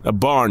 A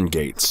barn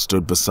gate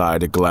stood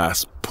beside a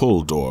glass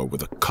pull door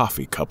with a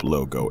coffee cup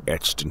logo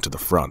etched into the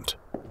front.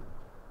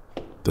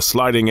 The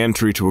sliding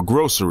entry to a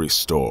grocery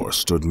store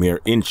stood mere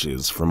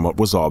inches from what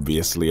was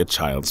obviously a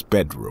child's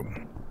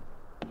bedroom.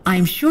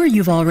 I'm sure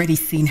you've already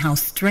seen how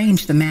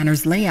strange the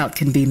manor's layout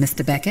can be,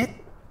 Mr. Beckett.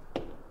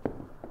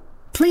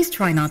 Please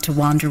try not to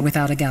wander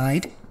without a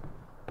guide.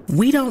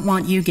 We don't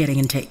want you getting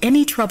into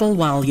any trouble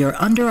while you're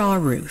under our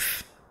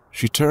roof.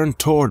 She turned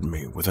toward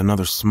me with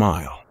another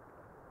smile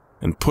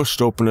and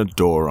pushed open a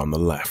door on the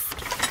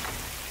left.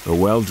 The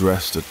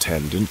well-dressed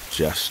attendant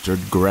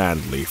gestured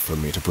grandly for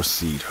me to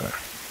precede her.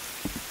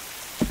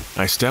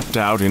 I stepped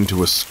out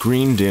into a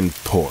screened-in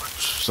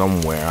porch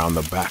somewhere on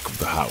the back of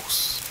the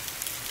house.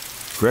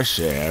 Fresh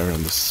air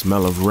and the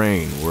smell of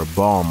rain were a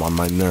balm on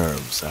my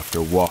nerves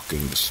after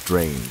walking the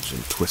strange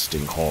and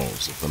twisting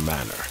halls of the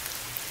manor.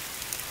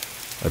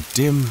 A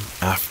dim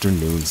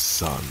afternoon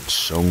sun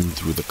shone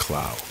through the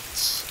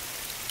clouds.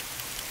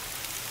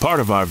 Part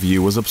of our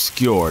view was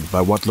obscured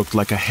by what looked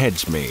like a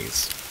hedge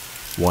maze,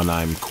 one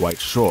I'm quite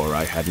sure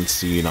I hadn't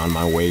seen on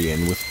my way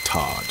in with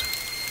Todd.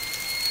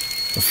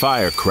 A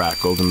fire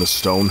crackled and the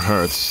stone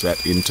hearth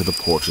set into the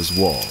porch's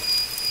wall,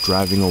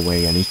 driving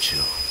away any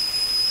chill.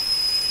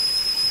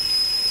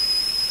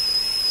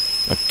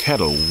 A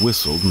kettle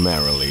whistled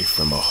merrily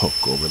from a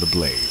hook over the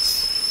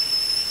blaze.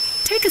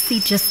 Take a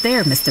seat just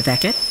there, Mr.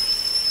 Beckett.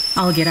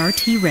 I'll get our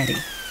tea ready.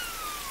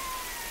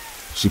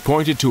 She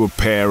pointed to a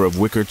pair of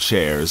wicker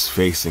chairs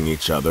facing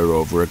each other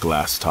over a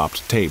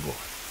glass-topped table.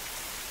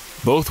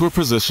 Both were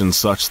positioned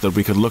such that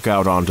we could look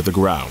out onto the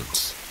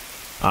grounds.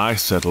 I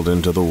settled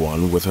into the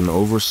one with an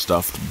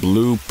overstuffed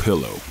blue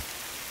pillow,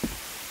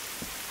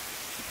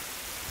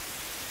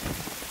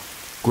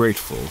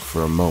 grateful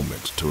for a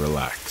moment to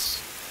relax.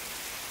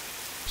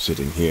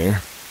 Sitting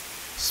here,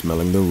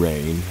 smelling the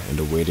rain and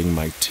awaiting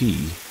my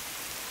tea,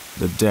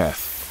 the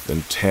death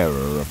and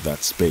terror of that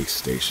space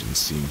station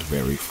seemed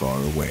very far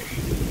away.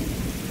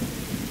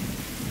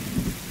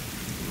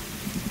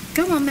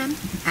 Go on then,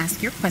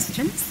 ask your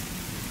questions.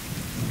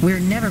 We're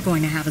never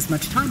going to have as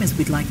much time as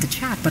we'd like to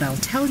chat, but I'll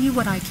tell you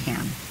what I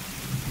can.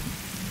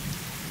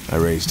 I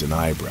raised an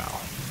eyebrow.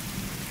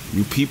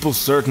 You people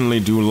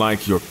certainly do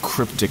like your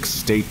cryptic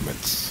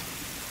statements.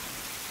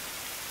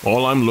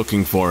 All I'm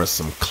looking for is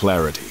some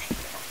clarity.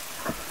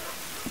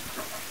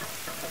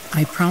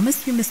 I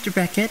promise you, Mr.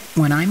 Beckett,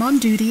 when I'm on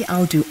duty,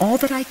 I'll do all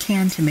that I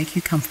can to make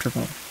you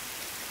comfortable.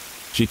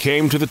 She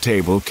came to the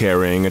table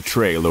carrying a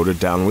tray loaded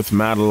down with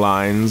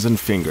madeleines and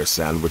finger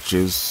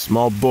sandwiches,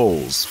 small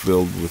bowls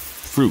filled with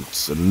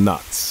fruits and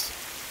nuts.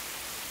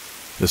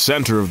 The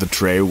center of the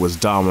tray was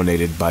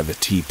dominated by the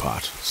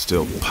teapot,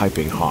 still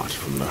piping hot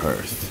from the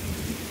hearth.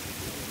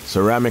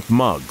 Ceramic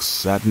mugs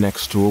sat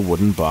next to a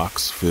wooden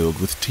box filled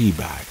with tea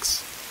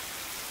bags.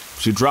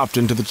 She dropped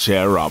into the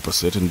chair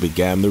opposite and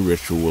began the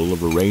ritual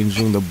of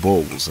arranging the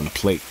bowls and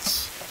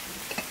plates.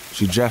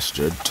 She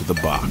gestured to the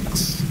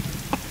box.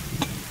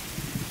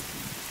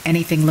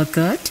 Anything look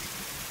good?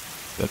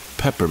 That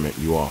peppermint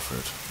you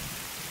offered.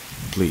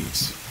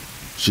 Please.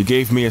 She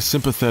gave me a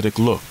sympathetic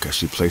look as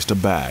she placed a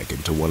bag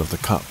into one of the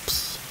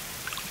cups.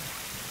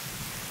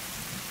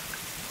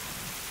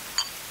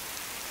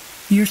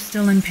 You're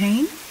still in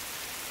pain?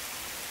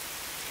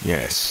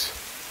 Yes.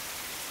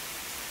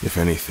 If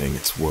anything,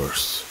 it's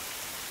worse.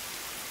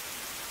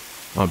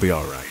 I'll be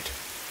all right.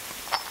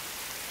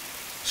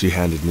 She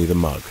handed me the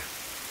mug,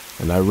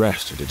 and I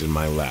rested it in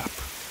my lap.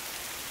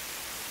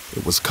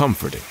 It was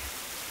comforting,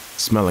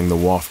 smelling the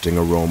wafting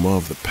aroma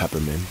of the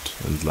peppermint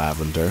and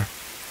lavender,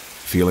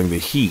 feeling the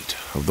heat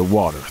of the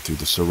water through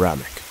the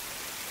ceramic.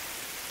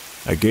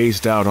 I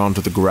gazed out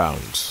onto the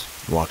grounds,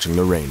 watching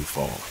the rain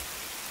fall.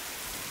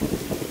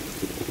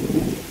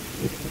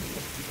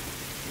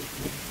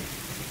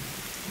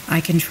 I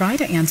can try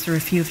to answer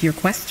a few of your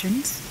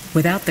questions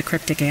without the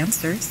cryptic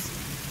answers.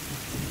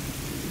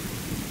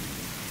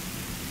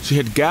 She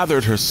had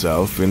gathered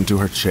herself into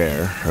her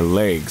chair, her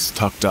legs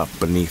tucked up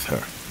beneath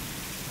her.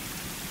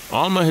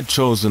 Alma had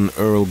chosen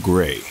Earl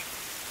Grey,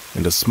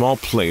 and a small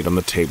plate on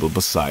the table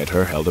beside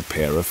her held a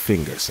pair of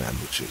finger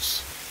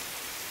sandwiches.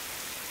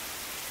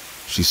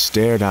 She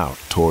stared out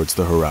towards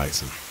the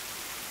horizon,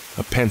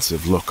 a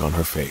pensive look on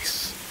her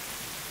face.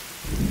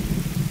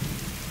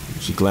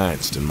 She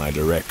glanced in my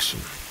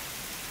direction.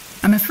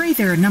 I'm afraid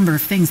there are a number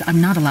of things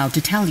I'm not allowed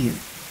to tell you.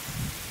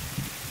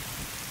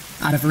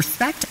 Out of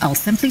respect, I'll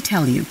simply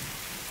tell you.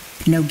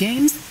 No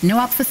games, no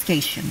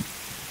obfuscation.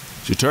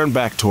 She turned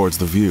back towards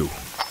the view,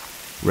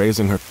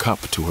 raising her cup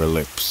to her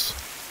lips.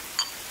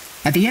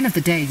 At the end of the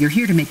day, you're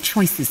here to make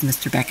choices,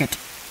 Mr. Beckett.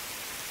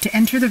 To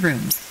enter the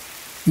rooms,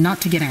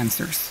 not to get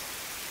answers.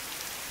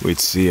 We'd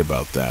see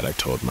about that, I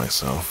told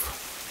myself.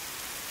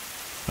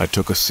 I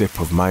took a sip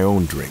of my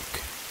own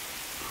drink.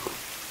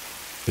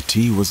 The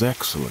tea was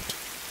excellent,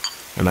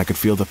 and I could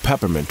feel the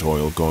peppermint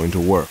oil going to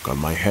work on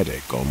my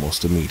headache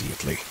almost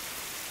immediately.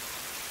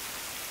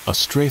 A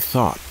stray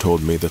thought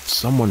told me that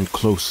someone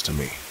close to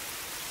me,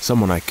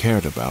 someone I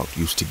cared about,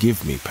 used to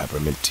give me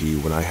peppermint tea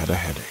when I had a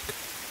headache.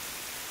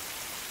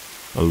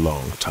 A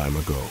long time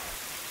ago.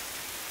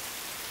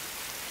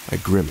 I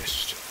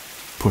grimaced,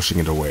 pushing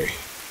it away.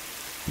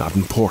 Not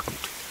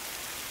important.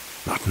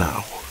 Not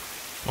now.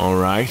 All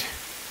right.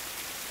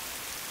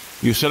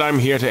 You said I'm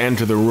here to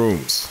enter the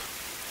rooms.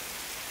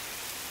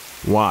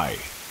 Why?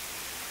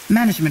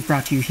 Management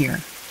brought you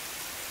here.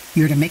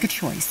 You're to make a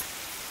choice.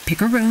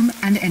 Pick a room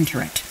and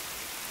enter it.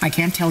 I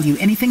can't tell you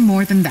anything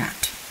more than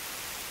that.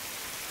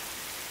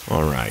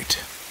 All right.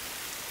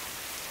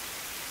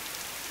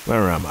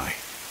 Where am I?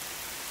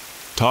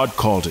 Todd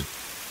called it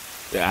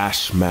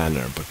Ash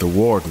Manor, but the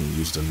warden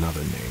used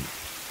another name.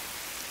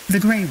 The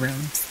Grey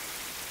Rooms.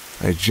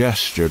 I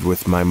gestured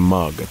with my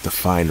mug at the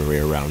finery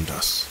around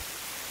us,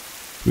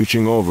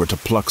 reaching over to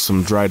pluck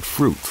some dried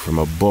fruit from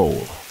a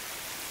bowl.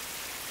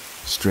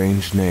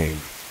 Strange name.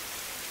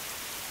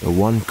 The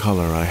one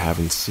color I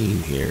haven't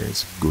seen here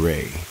is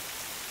gray.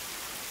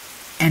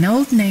 An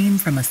old name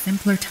from a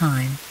simpler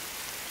time.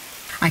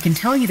 I can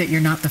tell you that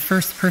you're not the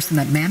first person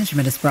that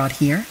management has brought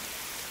here.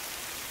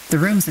 The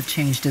rooms have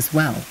changed as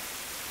well.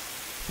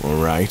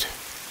 All right.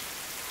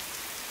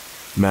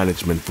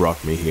 Management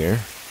brought me here.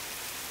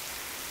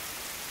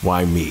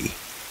 Why me?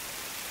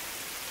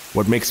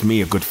 What makes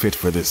me a good fit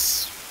for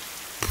this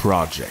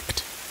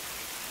project?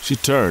 She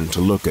turned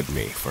to look at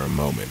me for a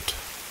moment.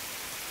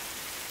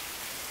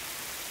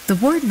 The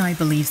warden, I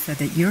believe, said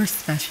that you're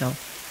special.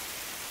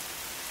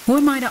 Who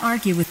am I to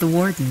argue with the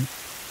warden?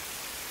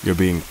 You're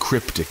being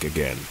cryptic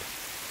again.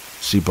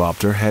 She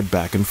bobbed her head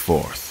back and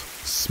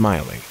forth,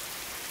 smiling.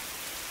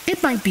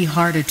 It might be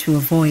harder to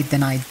avoid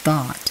than I'd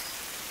thought.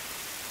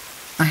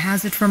 A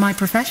hazard for my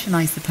profession,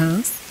 I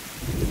suppose.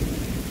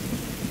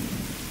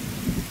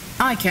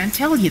 I can't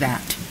tell you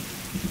that.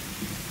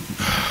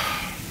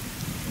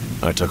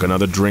 I took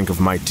another drink of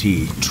my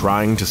tea,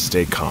 trying to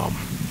stay calm.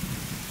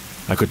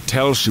 I could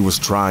tell she was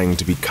trying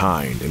to be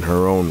kind in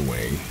her own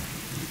way,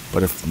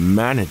 but if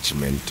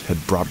management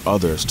had brought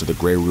others to the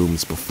Grey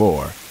Rooms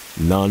before,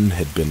 none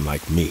had been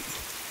like me.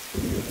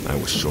 I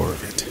was sure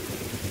of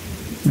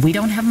it. We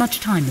don't have much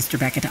time, Mr.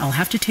 Beckett. I'll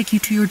have to take you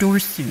to your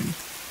doors soon.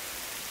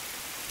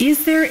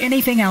 Is there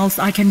anything else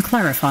I can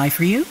clarify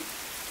for you?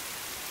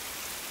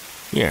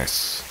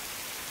 Yes.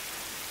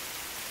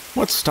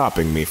 What's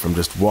stopping me from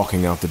just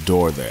walking out the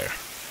door there?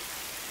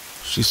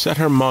 She set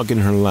her mug in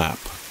her lap.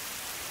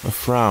 A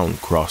frown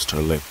crossed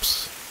her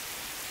lips.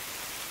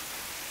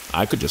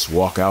 I could just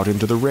walk out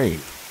into the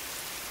rain.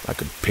 I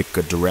could pick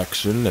a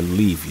direction and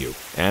leave you,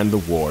 and the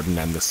warden,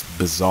 and this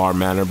bizarre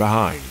manor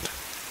behind.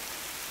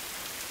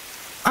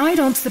 I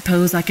don't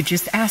suppose I could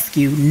just ask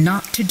you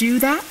not to do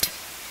that?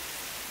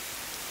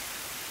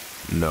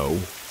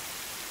 No.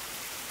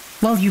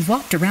 Well, you've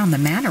walked around the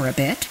manor a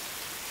bit.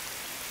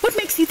 What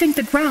makes you think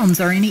the grounds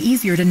are any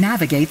easier to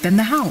navigate than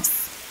the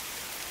house?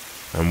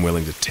 I'm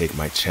willing to take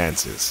my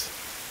chances.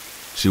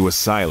 She was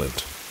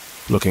silent,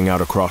 looking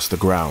out across the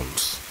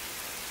grounds.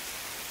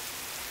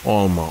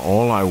 Alma,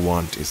 all I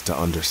want is to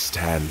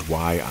understand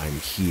why I'm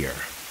here.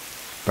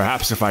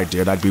 Perhaps if I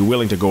did, I'd be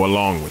willing to go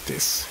along with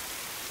this.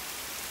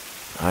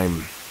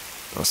 I'm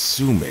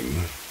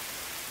assuming...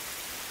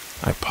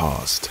 I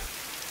paused.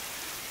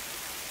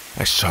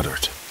 I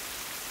shuddered.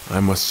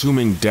 I'm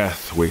assuming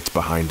death waits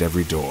behind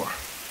every door.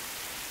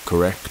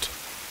 Correct?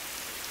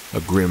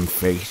 A grim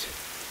fate?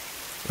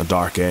 A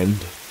dark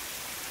end?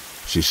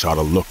 She shot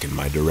a look in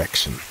my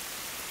direction.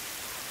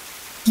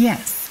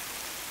 Yes.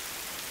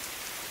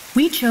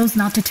 We chose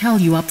not to tell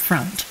you up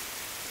front.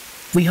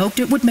 We hoped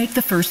it would make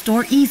the first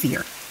door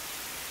easier.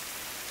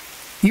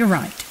 You're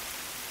right.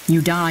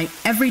 You die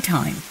every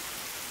time.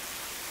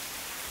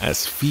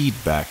 As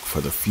feedback for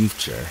the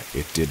future,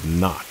 it did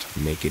not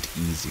make it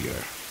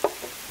easier.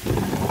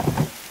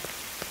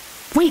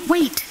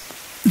 Wait.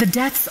 The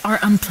deaths are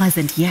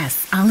unpleasant,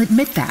 yes, I'll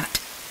admit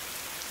that.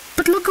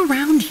 But look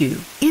around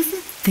you.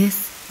 Isn't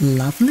this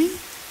lovely?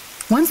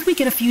 Once we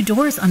get a few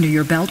doors under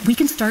your belt, we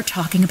can start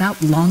talking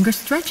about longer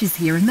stretches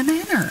here in the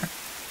manor.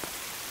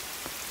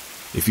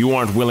 If you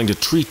aren't willing to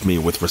treat me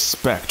with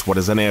respect, what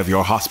is any of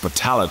your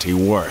hospitality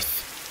worth?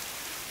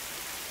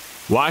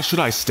 Why should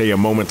I stay a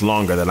moment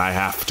longer than I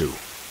have to?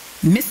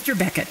 Mr.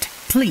 Beckett,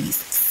 please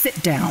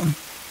sit down.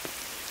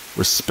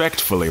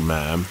 Respectfully,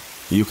 ma'am,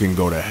 you can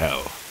go to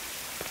hell.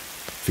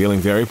 Feeling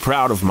very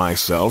proud of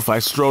myself, I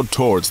strode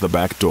towards the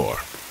back door.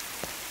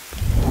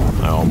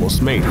 I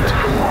almost made it.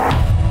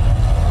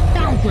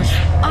 Downpush,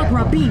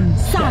 Agra beam,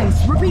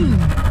 size, ravine.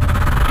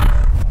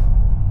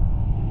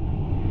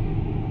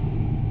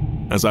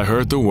 As I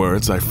heard the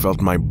words, I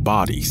felt my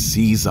body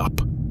seize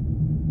up.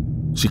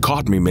 She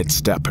caught me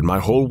mid-step, and my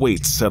whole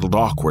weight settled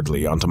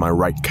awkwardly onto my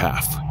right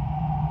calf.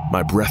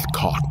 My breath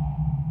caught,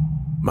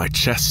 my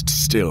chest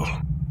still.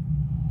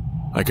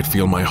 I could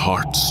feel my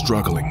heart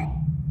struggling,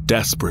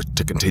 desperate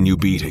to continue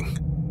beating.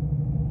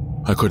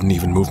 I couldn't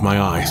even move my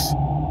eyes.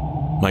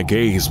 My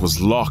gaze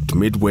was locked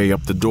midway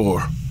up the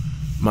door,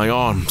 my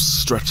arms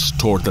stretched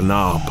toward the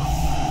knob.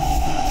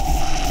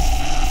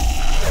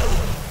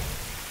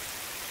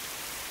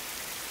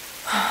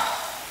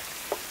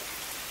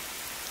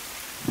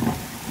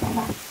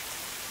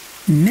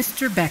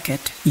 Mr.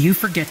 Beckett, you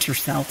forget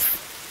yourself.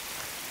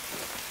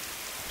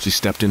 She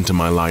stepped into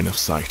my line of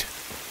sight,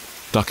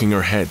 ducking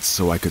her head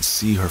so I could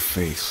see her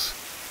face.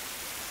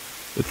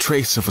 The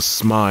trace of a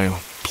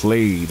smile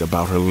played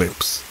about her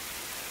lips.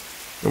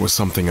 There was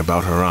something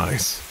about her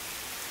eyes,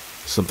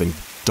 something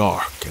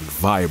dark and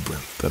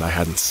vibrant that I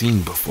hadn't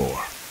seen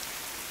before.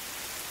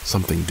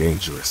 Something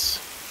dangerous.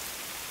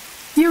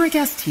 You're a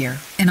guest here,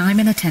 and I'm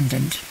an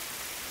attendant.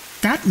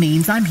 That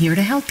means I'm here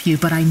to help you,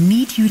 but I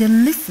need you to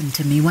listen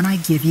to me when I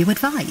give you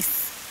advice.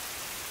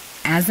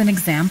 As an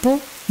example,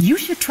 you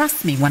should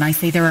trust me when I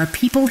say there are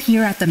people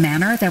here at the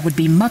manor that would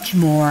be much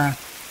more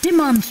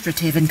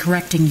demonstrative in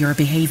correcting your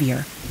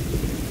behavior.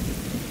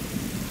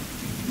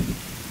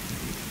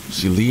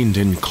 She leaned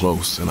in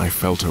close, and I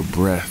felt her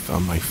breath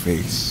on my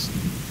face.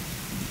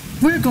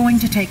 We're going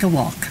to take a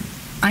walk.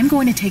 I'm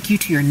going to take you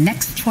to your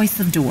next choice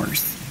of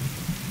doors.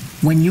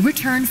 When you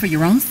return, for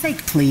your own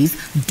sake, please,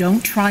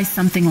 don't try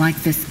something like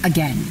this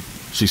again.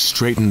 She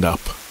straightened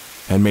up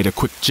and made a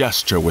quick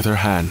gesture with her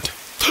hand.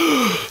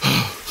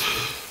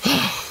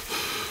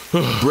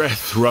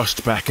 Breath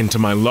rushed back into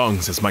my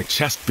lungs as my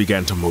chest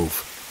began to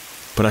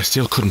move, but I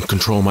still couldn't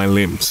control my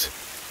limbs.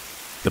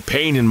 The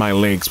pain in my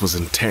legs was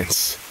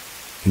intense,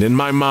 and in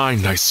my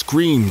mind I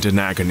screamed in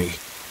agony.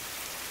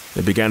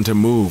 They began to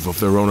move of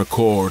their own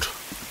accord.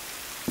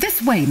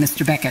 This way,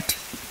 Mr. Beckett.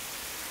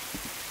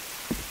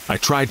 I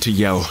tried to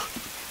yell,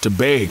 to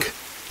beg,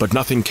 but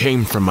nothing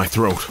came from my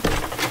throat.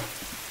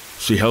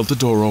 She held the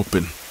door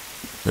open,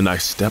 and I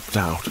stepped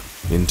out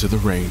into the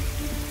rain.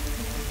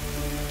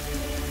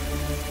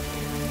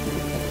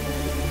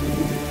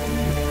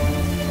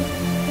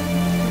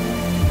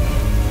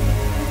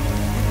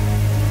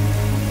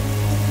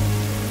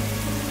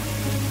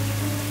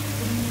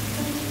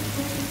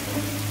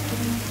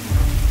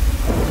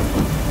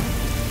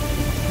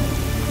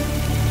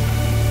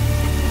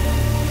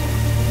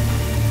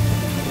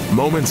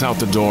 Moments out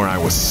the door, I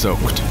was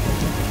soaked.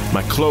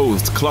 My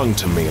clothes clung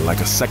to me like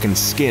a second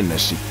skin as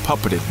she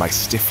puppeted my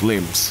stiff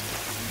limbs.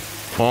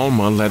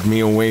 Alma led me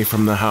away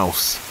from the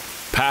house,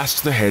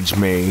 past the hedge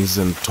maze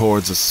and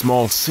towards a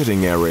small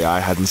sitting area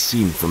I hadn't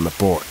seen from the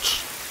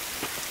porch.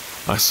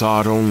 I saw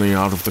it only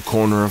out of the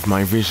corner of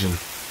my vision,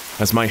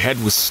 as my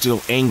head was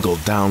still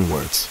angled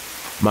downwards.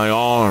 My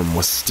arm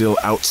was still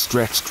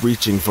outstretched,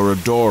 reaching for a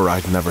door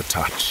I'd never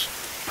touch.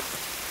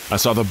 I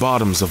saw the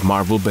bottoms of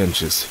marble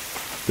benches,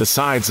 the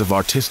sides of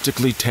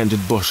artistically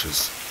tended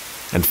bushes,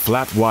 and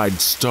flat, wide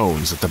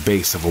stones at the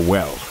base of a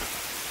well.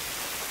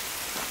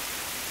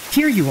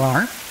 Here you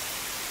are.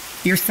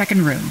 Your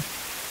second room.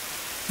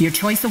 Your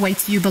choice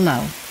awaits you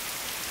below.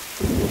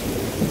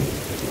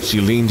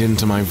 She leaned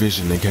into my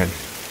vision again.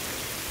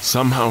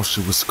 Somehow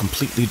she was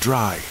completely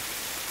dry.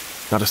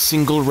 Not a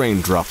single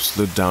raindrop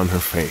slid down her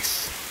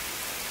face.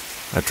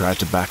 I tried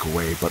to back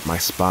away, but my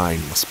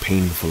spine was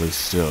painfully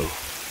still.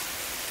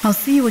 I'll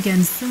see you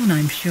again soon,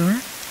 I'm sure.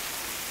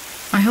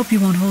 I hope you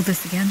won't hold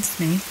this against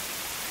me.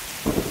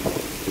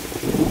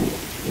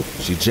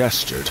 She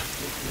gestured,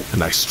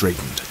 and I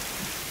straightened.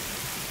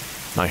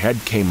 My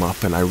head came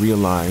up, and I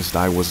realized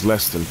I was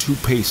less than 2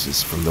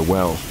 paces from the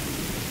well.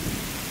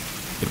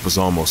 It was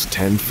almost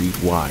 10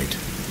 feet wide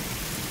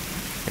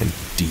and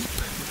deep.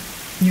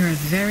 You're a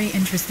very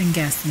interesting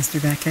guest,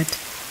 Mr. Beckett.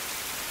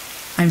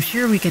 I'm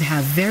sure we could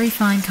have very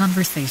fine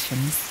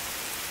conversations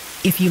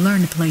if you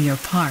learn to play your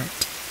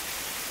part.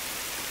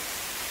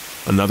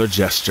 Another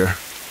gesture,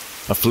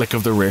 a flick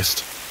of the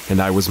wrist, and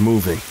I was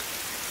moving.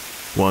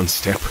 1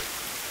 step,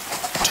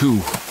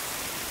 2,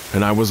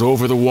 and I was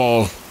over the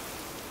wall,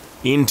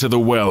 into the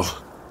well,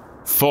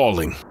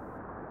 falling.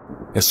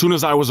 As soon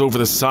as I was over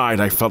the side,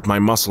 I felt my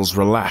muscles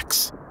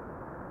relax,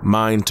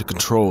 mine to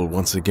control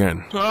once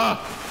again.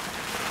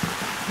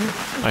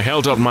 I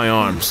held out my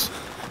arms,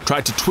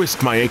 tried to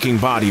twist my aching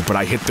body, but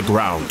I hit the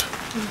ground,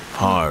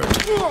 hard.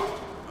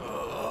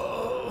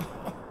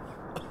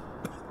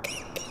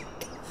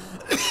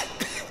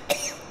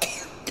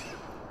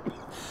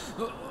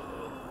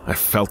 I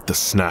felt the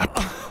snap.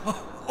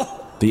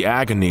 The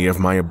agony of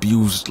my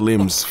abused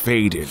limbs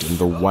faded in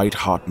the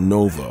white-hot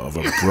nova of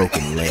a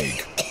broken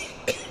leg.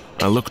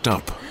 I looked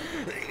up,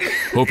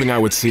 hoping I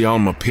would see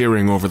Alma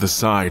peering over the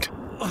side,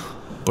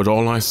 but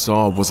all I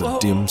saw was a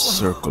dim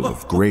circle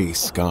of gray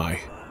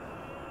sky.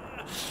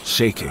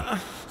 Shaking,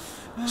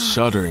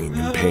 shuddering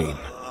in pain,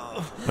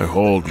 I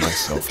hauled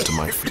myself to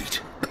my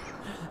feet.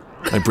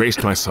 I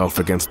braced myself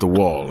against the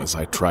wall as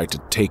I tried to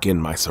take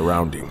in my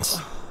surroundings.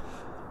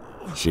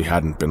 She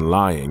hadn't been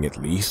lying, at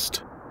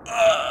least.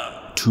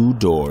 2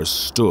 doors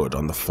stood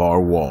on the far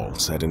wall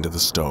set into the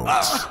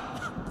stones.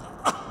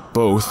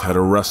 Both had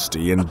a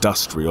rusty,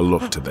 industrial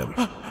look to them.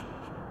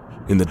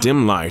 In the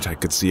dim light, I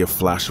could see a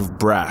flash of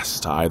brass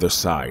to either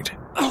side.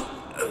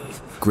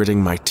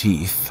 Gritting my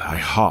teeth, I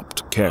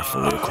hopped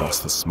carefully across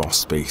the small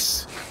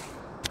space.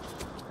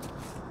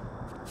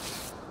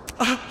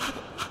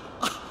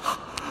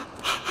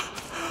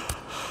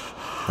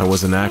 I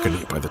was in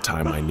agony by the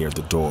time I neared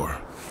the door.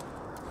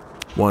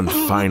 1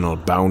 final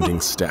bounding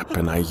step,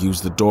 and I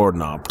used the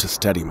doorknob to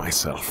steady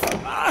myself.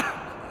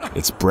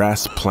 Its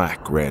brass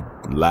plaque read,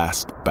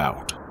 "Last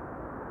Bout."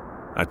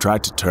 I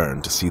tried to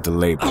turn to see the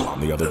label on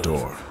the other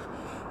door,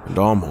 and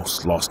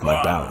almost lost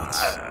my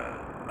balance.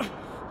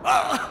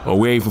 A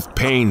wave of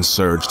pain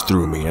surged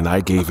through me, and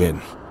I gave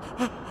in.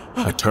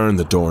 I turned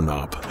the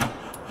doorknob.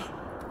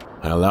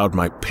 I allowed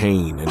my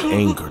pain and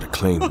anger to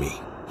claim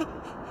me.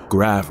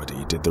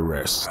 Gravity did the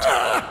rest.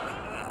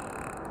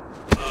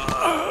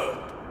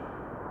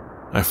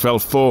 I fell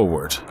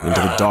forward into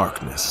the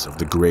darkness of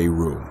the gray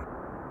room.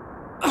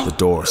 The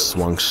door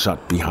swung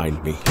shut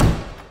behind me.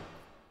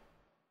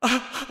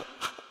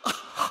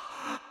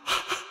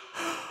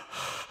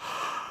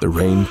 The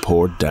rain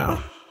poured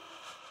down,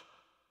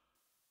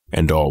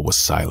 and all was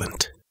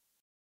silent.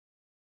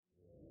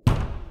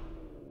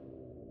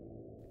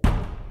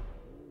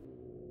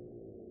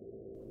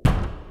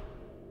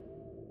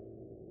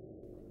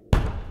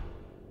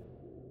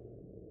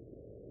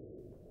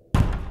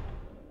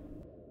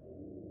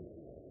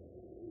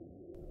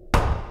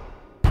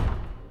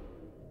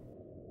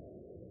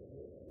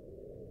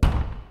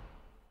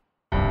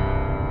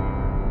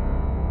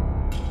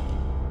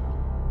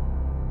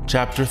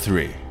 Chapter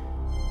 3.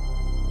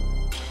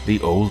 The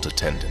Old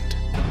Attendant.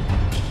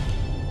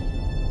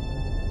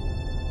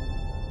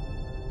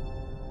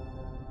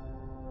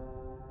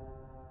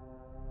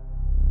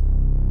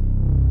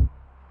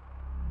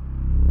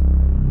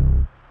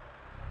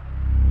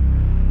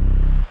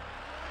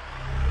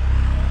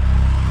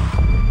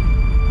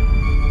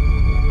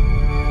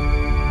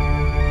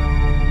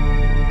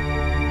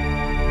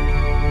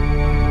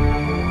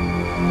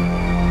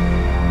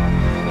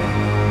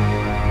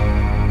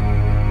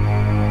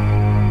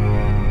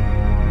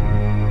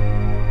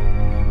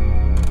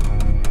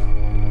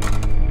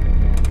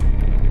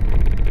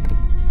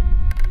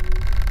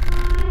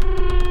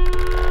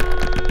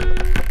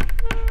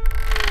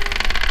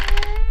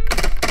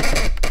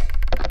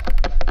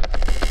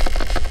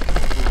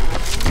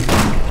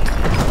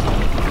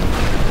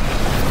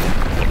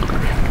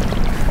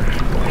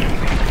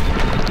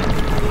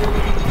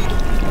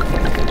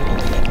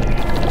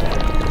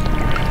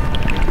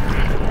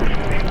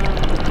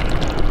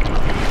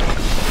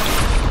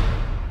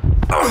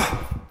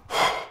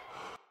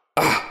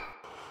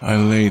 I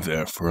lay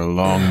there for a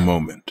long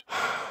moment,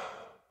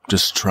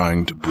 just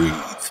trying to breathe.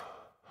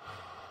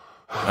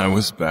 I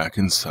was back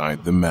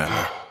inside the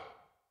manor.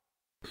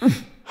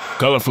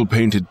 Colorful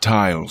painted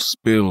tiles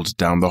spilled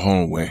down the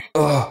hallway.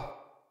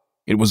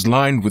 It was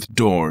lined with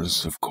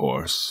doors, of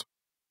course.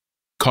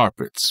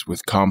 Carpets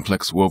with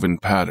complex woven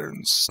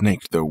patterns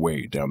snaked their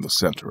way down the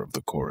center of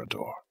the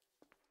corridor.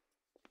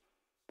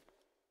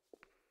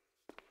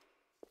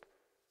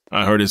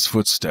 I heard his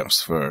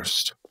footsteps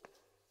first.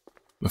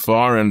 The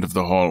far end of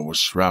the hall was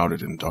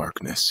shrouded in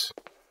darkness.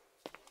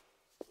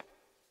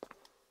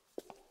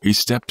 He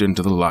stepped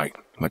into the light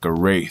like a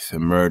wraith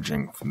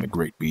emerging from the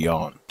great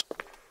beyond.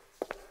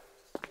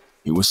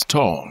 He was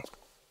tall,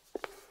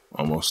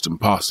 almost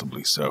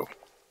impossibly so.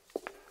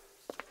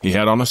 He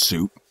had on a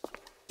suit,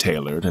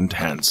 tailored and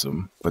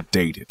handsome, but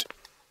dated.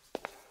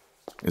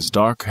 His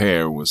dark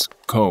hair was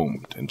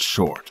combed and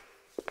short,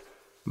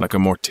 like a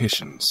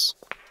mortician's.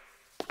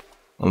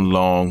 A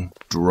long,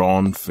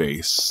 drawn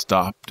face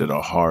stopped at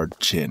a hard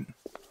chin,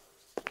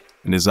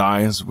 and his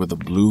eyes were the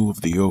blue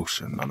of the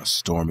ocean on a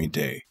stormy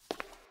day.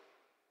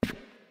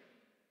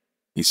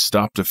 He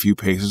stopped a few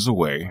paces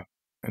away,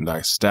 and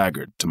I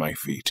staggered to my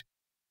feet.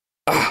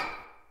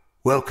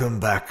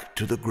 Welcome back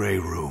to the Grey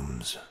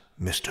Rooms,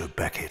 Mr.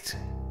 Beckett.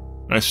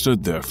 I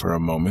stood there for a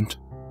moment,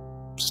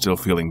 still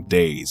feeling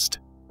dazed.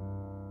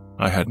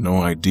 I had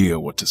no idea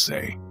what to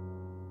say.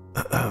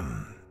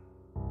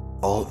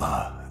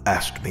 Alma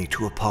asked me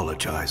to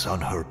apologize on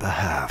her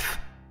behalf.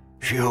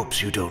 She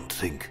hopes you don't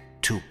think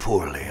too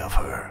poorly of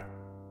her.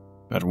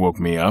 That woke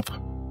me up.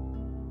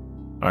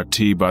 Our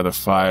tea by the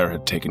fire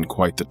had taken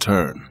quite the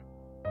turn.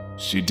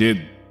 She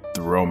did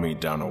throw me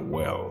down a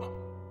well.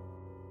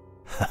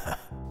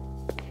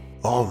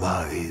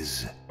 Alma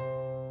is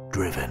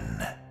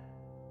driven.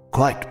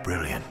 Quite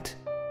brilliant.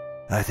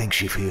 I think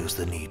she feels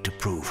the need to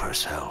prove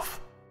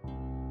herself.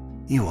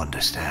 You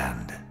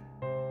understand.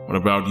 What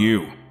about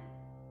you?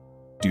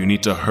 Do you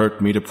need to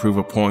hurt me to prove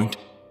a point?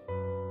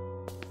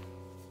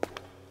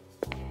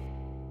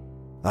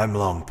 I'm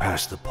long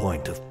past the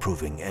point of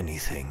proving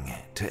anything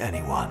to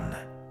anyone.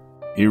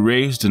 He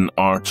raised an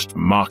arched,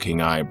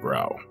 mocking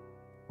eyebrow.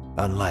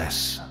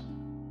 Unless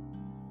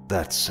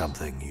that's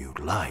something you'd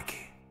like.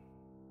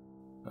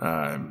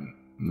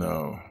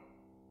 No.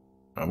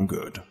 I'm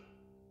good.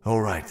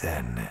 All right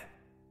then.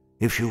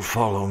 If you'll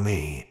follow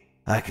me,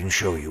 I can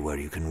show you where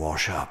you can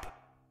wash up.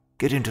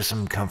 Get into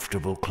some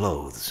comfortable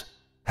clothes.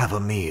 Have a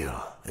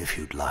meal, if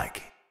you'd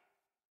like.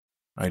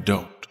 I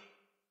don't.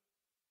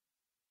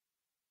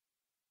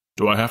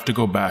 Do I have to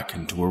go back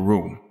into a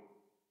room?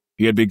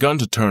 He had begun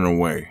to turn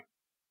away.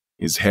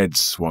 His head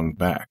swung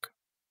back.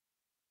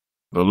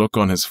 The look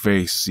on his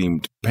face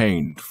seemed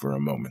pained for a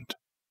moment.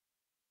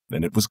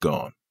 Then it was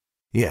gone.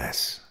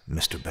 Yes,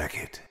 Mr.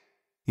 Beckett.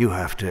 You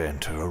have to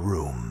enter a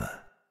room.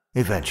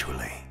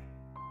 Eventually.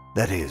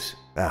 That is,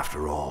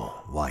 after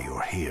all, why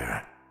you're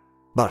here.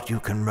 But you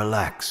can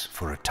relax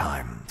for a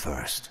time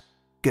first.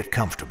 Get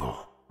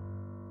comfortable.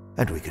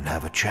 And we can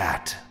have a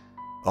chat.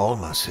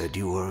 Alma said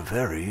you were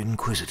very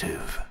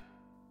inquisitive.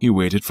 He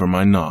waited for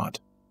my nod.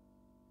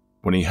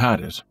 When he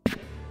had it,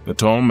 the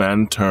tall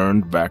man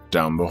turned back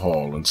down the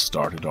hall and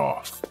started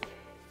off.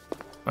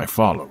 I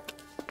followed.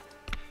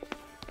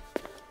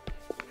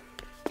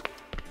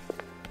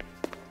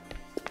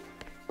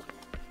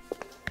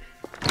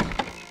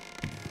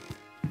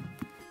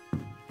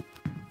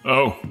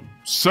 Oh,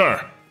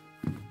 sir.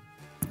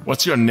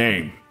 What's your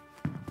name?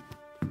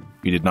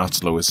 He did not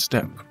slow his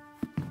step.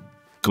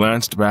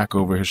 Glanced back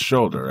over his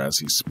shoulder as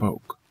he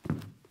spoke.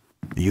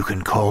 You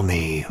can call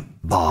me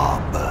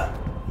Bob,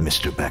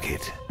 Mr.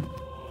 Beckett.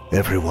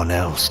 Everyone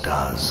else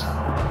does.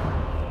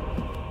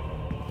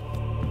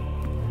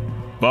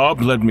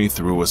 Bob led me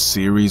through a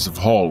series of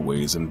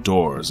hallways and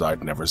doors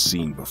I'd never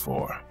seen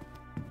before.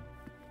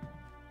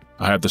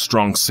 I had the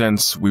strong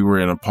sense we were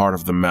in a part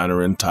of the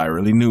manor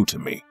entirely new to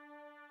me.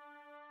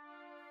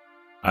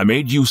 I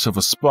made use of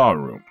a spa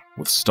room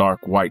with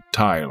stark white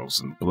tiles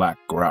and black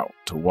grout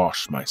to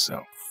wash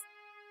myself.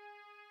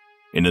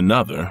 In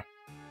another,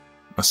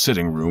 a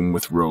sitting room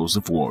with rows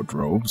of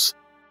wardrobes,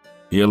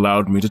 he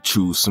allowed me to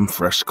choose some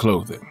fresh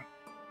clothing.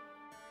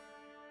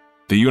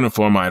 The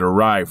uniform I'd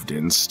arrived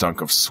in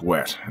stunk of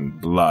sweat and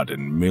blood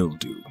and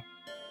mildew,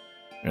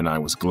 and I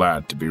was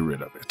glad to be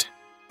rid of it.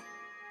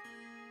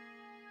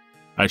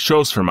 I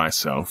chose for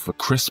myself a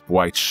crisp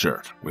white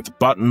shirt with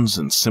buttons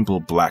and simple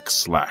black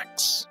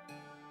slacks.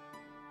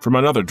 From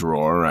another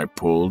drawer, I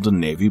pulled a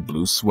navy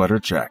blue sweater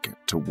jacket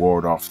to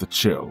ward off the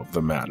chill of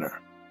the manor.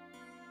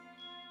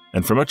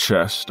 And from a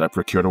chest, I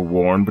procured a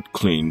worn but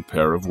clean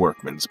pair of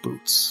workman's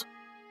boots.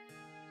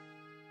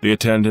 The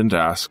attendant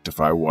asked if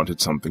I wanted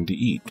something to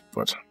eat,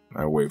 but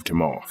I waved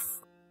him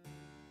off.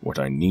 What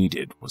I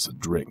needed was a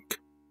drink.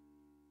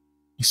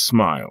 He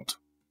smiled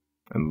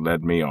and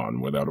led me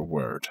on without a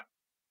word.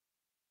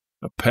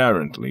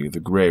 Apparently, the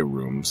Grey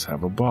Rooms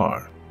have a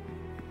bar.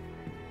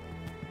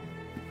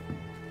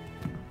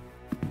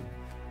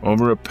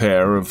 Over a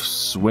pair of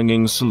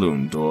swinging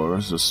saloon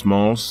doors, a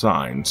small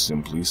sign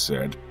simply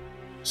said,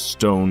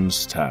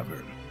 Stone's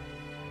Tavern.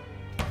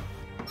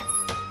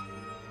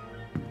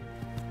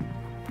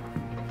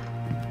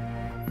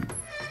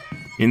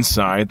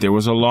 Inside, there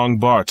was a long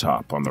bar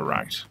top on the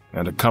right,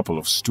 and a couple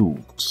of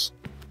stools.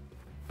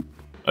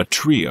 A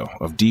trio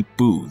of deep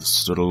booths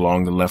stood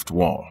along the left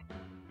wall,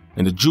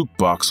 and a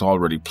jukebox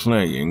already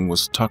playing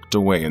was tucked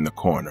away in the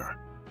corner.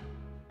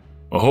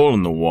 A hole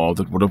in the wall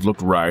that would have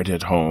looked right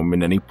at home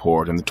in any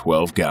port in the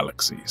 12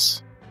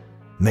 galaxies.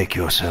 Make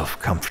yourself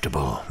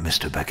comfortable,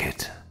 Mr.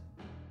 Beckett.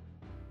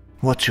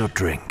 What's your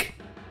drink?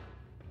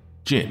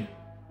 Gin.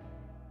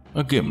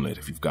 A gimlet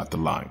if you've got the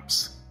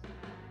limes.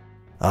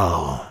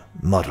 I'll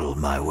muddle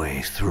my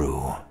way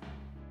through.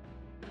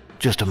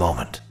 Just a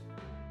moment.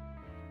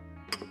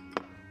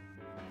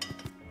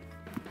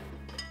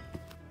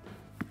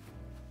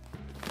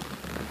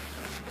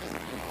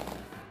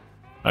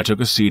 I took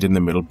a seat in the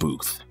middle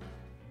booth.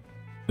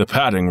 The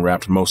padding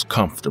wrapped most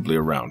comfortably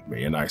around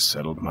me, and I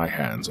settled my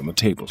hands on the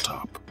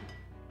tabletop.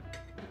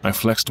 I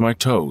flexed my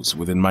toes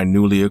within my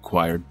newly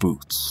acquired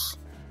boots.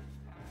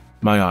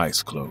 My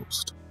eyes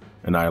closed,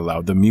 and I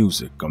allowed the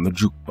music on the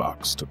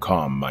jukebox to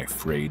calm my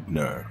frayed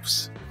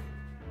nerves.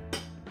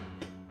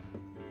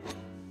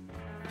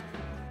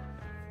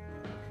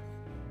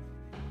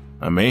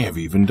 I may have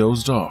even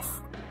dozed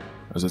off,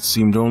 as it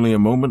seemed only a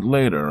moment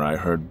later I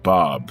heard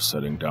Bob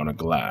setting down a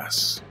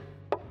glass.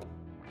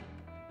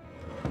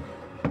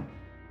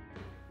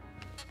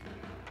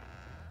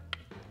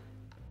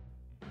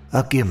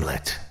 A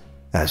gimlet,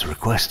 as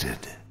requested.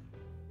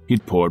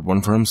 He'd poured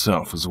one for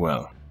himself as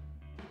well.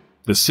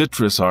 The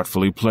citrus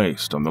artfully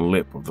placed on the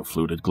lip of the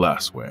fluted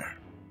glassware.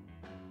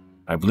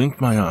 I blinked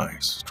my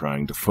eyes,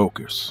 trying to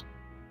focus,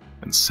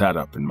 and sat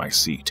up in my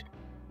seat.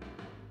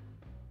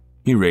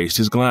 He raised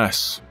his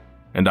glass,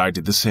 and I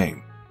did the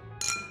same.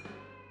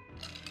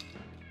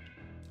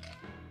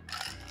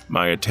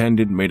 My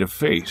attendant made a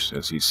face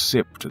as he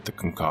sipped at the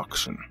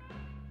concoction.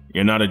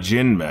 "You're not a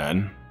gin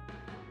man."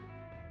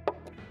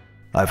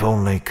 I've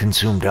only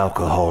consumed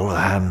alcohol a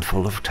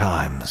handful of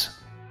times.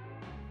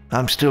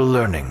 I'm still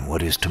learning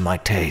what is to my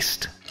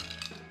taste.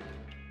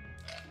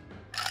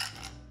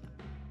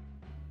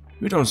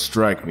 You don't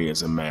strike me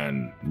as a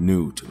man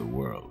new to the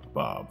world,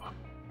 Bob.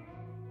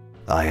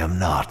 I am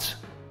not.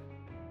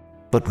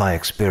 But my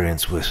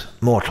experience with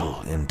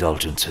mortal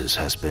indulgences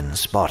has been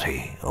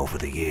spotty over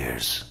the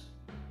years.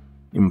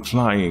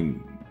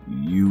 Implying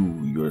you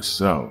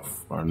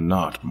yourself are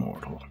not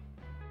mortal.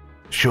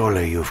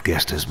 Surely you've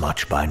guessed as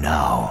much by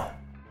now.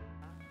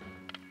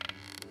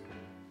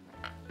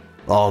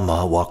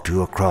 Alma walked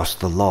you across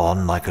the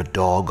lawn like a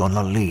dog on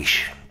a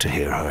leash to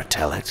hear her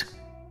tell it.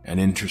 An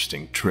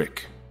interesting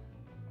trick.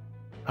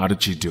 How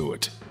did she do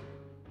it?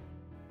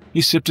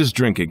 He sipped his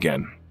drink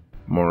again,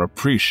 more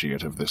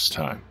appreciative this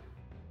time.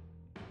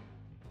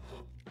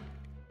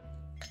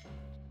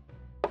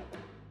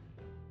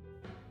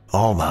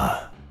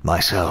 Alma,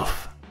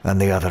 myself,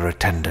 and the other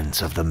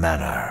attendants of the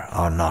manor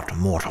are not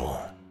mortal.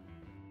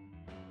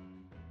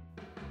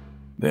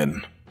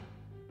 Then,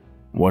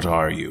 what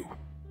are you?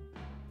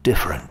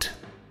 Different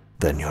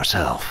than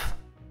yourself.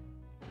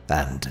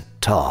 And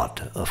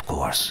Todd, of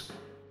course.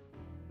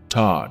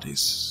 Todd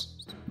is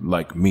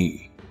like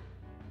me.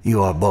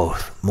 You are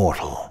both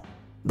mortal,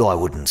 though I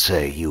wouldn't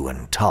say you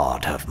and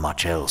Todd have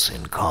much else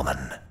in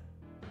common.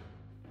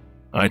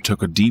 I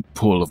took a deep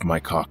pull of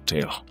my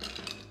cocktail.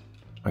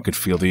 I could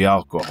feel the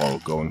alcohol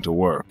going to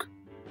work,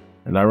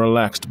 and I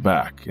relaxed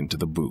back into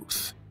the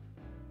booth.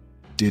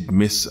 Did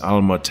Miss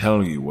Alma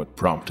tell you what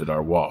prompted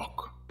our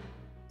walk?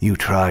 You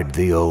tried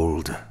the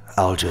old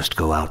I'll just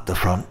go out the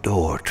front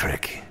door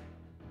trick.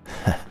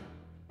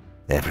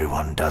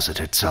 Everyone does it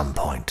at some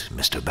point,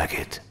 Mr.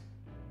 Beckett.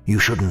 You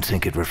shouldn't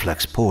think it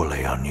reflects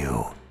poorly on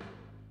you.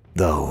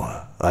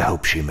 Though, I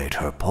hope she made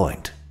her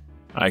point.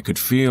 I could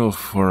feel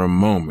for a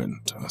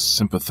moment a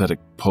sympathetic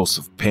pulse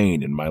of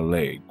pain in my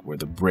leg where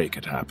the break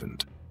had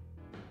happened,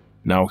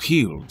 now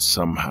healed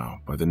somehow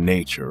by the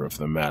nature of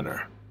the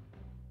manor.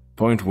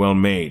 Point well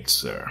made,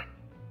 sir.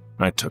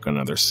 I took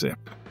another sip.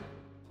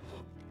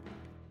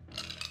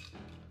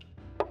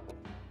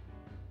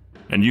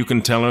 And you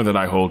can tell her that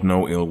I hold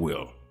no ill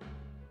will.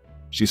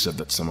 She said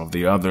that some of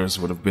the others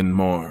would have been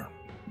more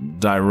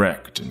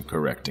direct in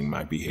correcting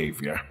my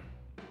behavior.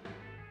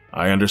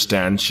 I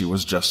understand she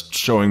was just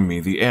showing me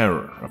the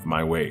error of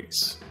my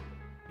ways.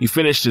 He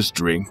finished his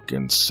drink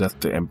and set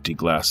the empty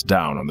glass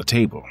down on the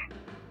table.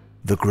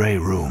 The Grey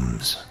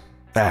Rooms,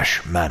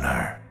 Ash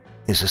Manor,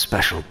 is a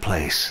special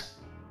place.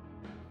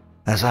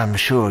 As I'm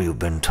sure you've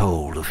been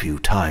told a few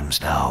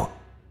times now,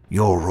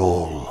 your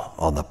role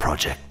on the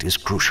project is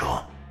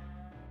crucial.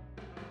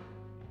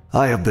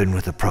 I have been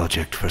with the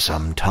project for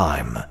some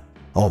time,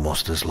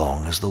 almost as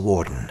long as the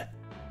Warden,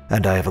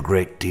 and I have a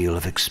great deal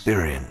of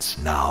experience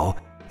now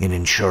in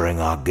ensuring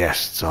our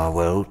guests are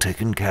well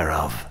taken care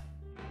of.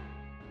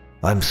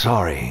 I'm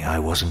sorry I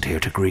wasn't here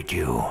to greet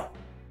you.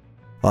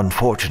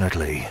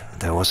 Unfortunately,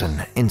 there was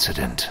an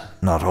incident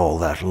not all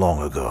that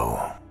long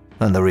ago,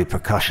 and the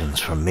repercussions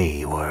for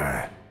me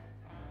were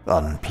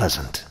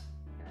unpleasant.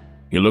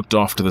 He looked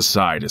off to the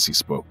side as he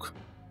spoke,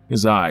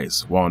 his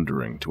eyes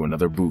wandering to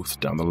another booth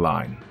down the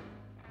line.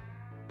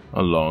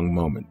 A long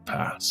moment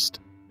passed.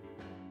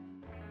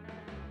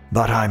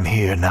 But I'm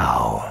here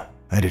now,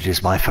 and it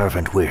is my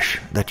fervent wish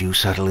that you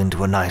settle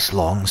into a nice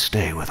long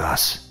stay with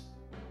us.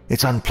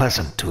 It's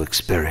unpleasant to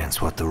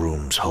experience what the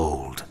rooms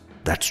hold,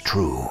 that's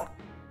true,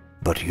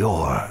 but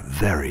you're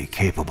very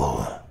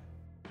capable.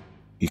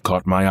 He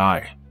caught my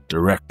eye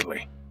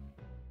directly.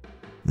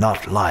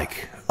 Not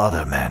like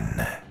other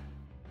men,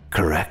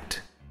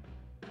 correct?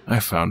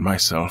 I found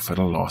myself at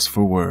a loss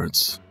for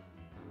words,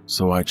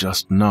 so I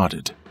just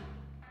nodded.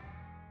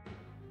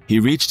 He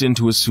reached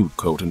into his suit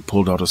coat and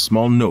pulled out a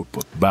small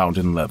notebook bound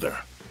in leather.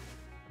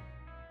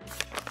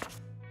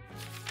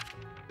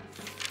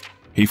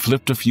 He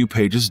flipped a few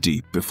pages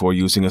deep before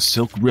using a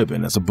silk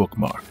ribbon as a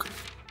bookmark.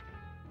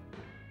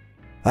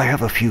 I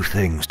have a few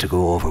things to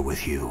go over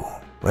with you,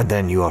 and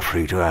then you are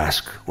free to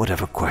ask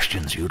whatever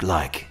questions you'd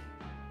like.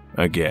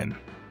 Again,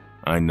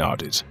 I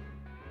nodded.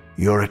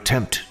 Your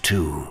attempt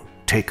to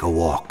take a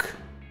walk.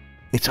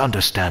 It's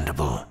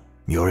understandable.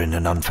 You're in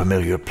an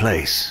unfamiliar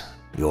place.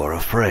 You're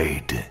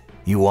afraid.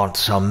 You want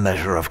some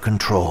measure of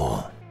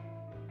control.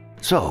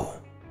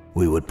 So,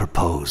 we would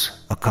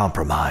propose a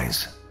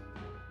compromise.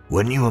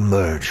 When you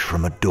emerge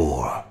from a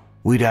door,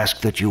 we'd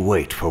ask that you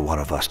wait for one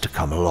of us to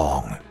come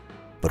along.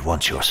 But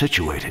once you're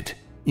situated,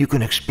 you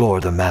can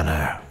explore the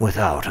manor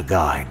without a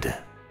guide.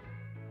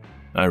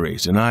 I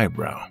raised an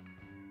eyebrow.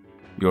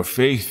 Your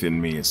faith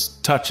in me is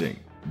touching,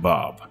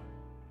 Bob.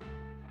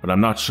 But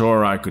I'm not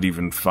sure I could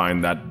even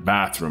find that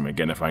bathroom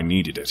again if I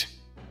needed it.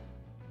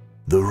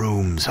 The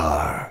rooms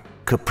are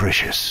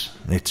capricious,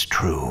 it's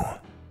true.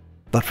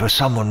 But for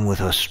someone with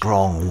a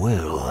strong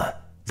will,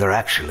 they're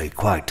actually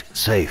quite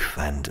safe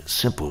and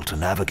simple to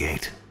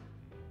navigate.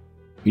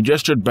 He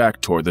gestured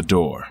back toward the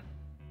door.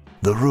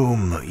 The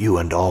room you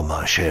and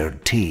Alma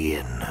shared tea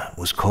in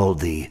was called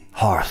the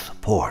Hearth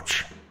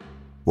Porch.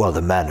 While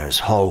the manor's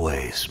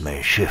hallways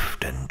may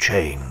shift and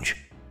change,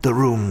 the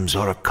rooms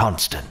are a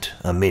constant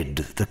amid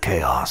the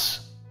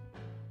chaos.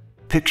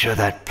 Picture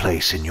that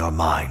place in your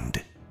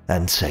mind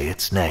and say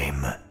its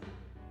name.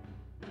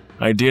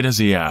 I did as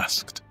he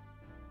asked.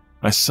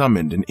 I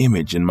summoned an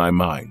image in my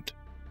mind.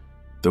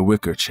 The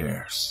wicker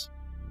chairs,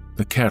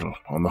 the kettle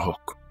on the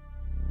hook,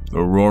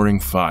 the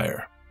roaring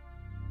fire,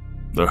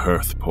 the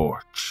hearth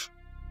porch.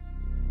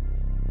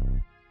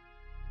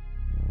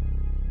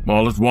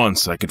 All at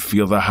once, I could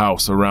feel the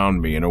house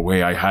around me in a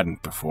way I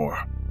hadn't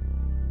before.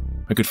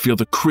 I could feel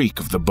the creak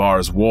of the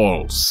bar's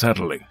walls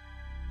settling.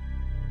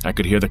 I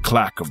could hear the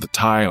clack of the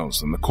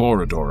tiles in the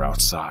corridor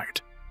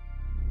outside.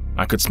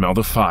 I could smell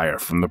the fire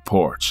from the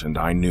porch, and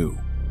I knew.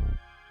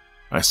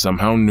 I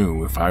somehow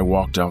knew if I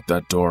walked out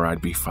that door,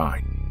 I'd be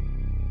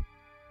fine.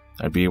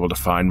 I'd be able to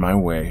find my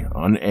way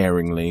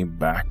unerringly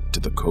back to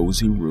the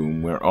cozy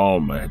room where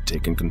Alma had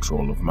taken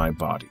control of my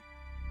body.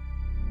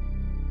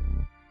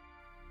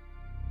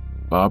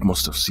 Bob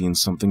must have seen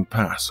something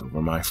pass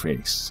over my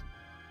face.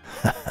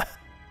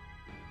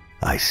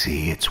 I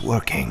see it's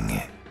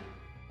working.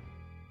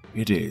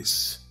 It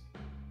is.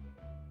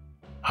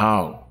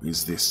 How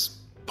is this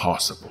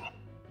possible?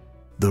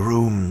 The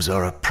rooms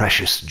are a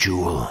precious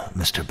jewel,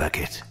 Mr.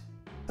 Beckett.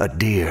 A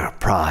dear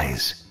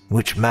prize,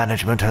 which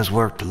management has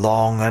worked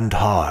long and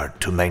hard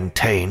to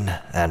maintain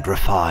and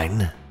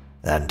refine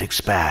and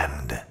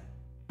expand.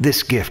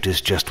 This gift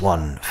is just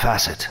one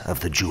facet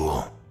of the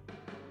jewel.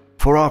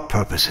 For our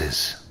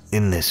purposes,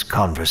 in this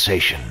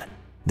conversation,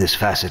 this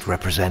facet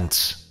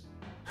represents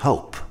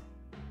hope.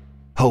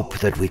 Hope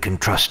that we can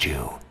trust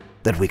you,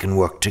 that we can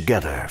work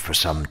together for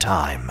some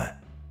time.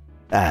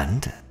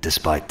 And,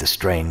 despite the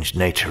strange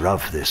nature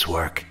of this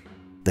work,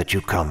 that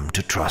you come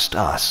to trust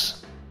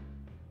us.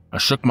 I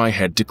shook my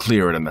head to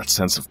clear it, and that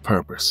sense of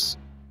purpose,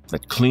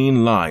 that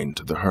clean line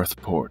to the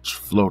hearth porch,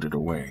 floated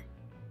away.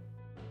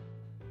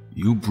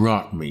 You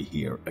brought me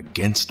here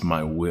against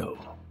my will.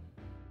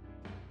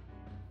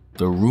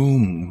 The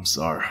rooms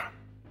are...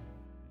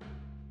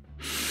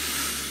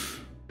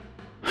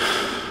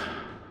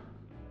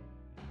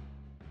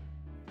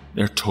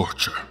 They're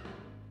torture.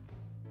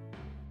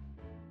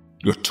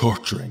 You're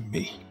torturing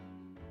me.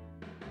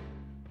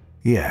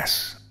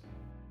 Yes,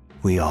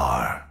 we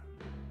are.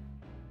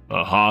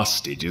 A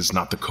hostage is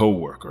not the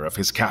co-worker of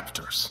his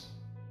captors.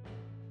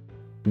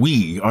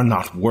 We are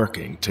not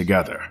working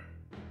together.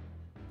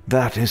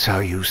 That is how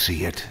you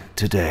see it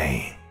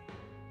today.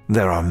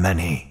 There are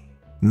many,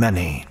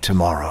 many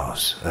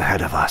tomorrows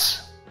ahead of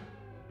us.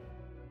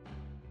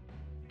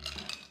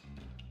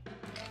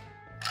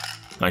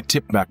 I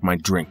tipped back my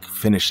drink,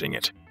 finishing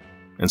it,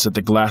 and set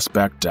the glass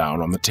back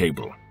down on the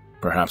table,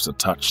 perhaps a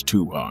touch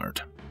too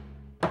hard.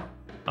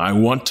 I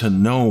want to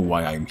know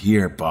why I'm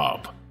here,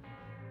 Bob.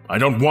 I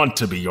don't want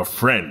to be your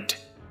friend.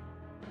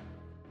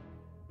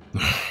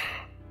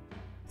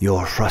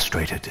 You're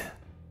frustrated.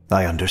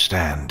 I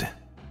understand.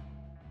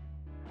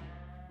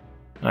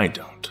 I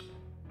don't.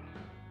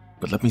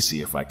 But let me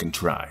see if I can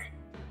try.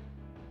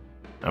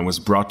 I was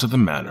brought to the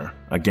manor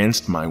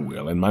against my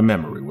will, and my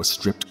memory was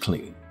stripped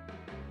clean.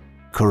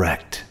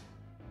 Correct.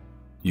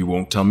 You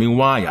won't tell me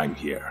why I'm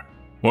here,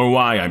 or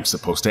why I'm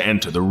supposed to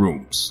enter the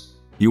rooms.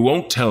 You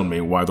won't tell me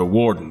why the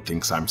warden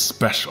thinks I'm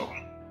special.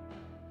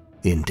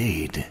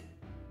 Indeed.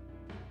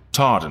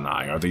 Todd and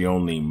I are the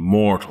only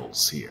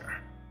mortals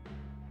here.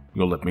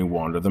 You'll let me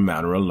wander the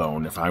manor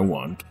alone if I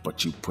want,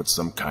 but you put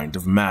some kind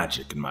of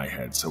magic in my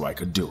head so I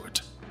could do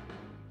it.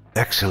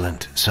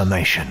 Excellent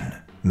summation,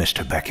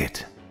 Mr.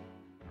 Beckett.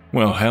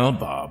 Well, hell,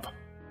 Bob.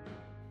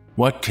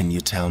 What can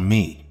you tell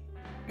me?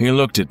 He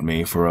looked at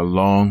me for a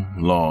long,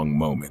 long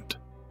moment,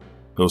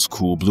 those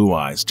cool blue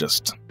eyes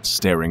just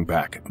staring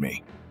back at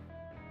me.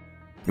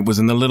 It was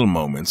in the little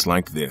moments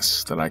like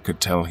this that I could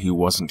tell he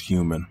wasn't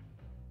human,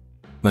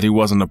 that he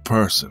wasn't a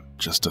person,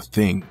 just a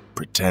thing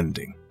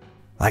pretending.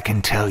 I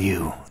can tell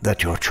you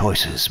that your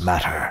choices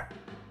matter,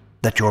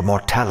 that your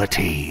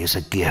mortality is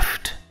a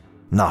gift,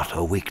 not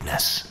a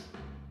weakness.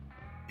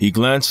 He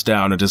glanced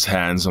down at his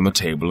hands on the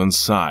table and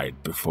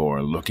sighed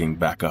before looking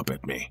back up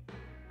at me.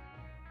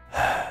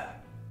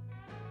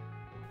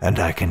 And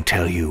I can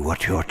tell you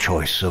what your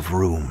choice of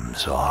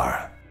rooms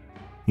are.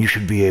 You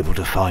should be able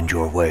to find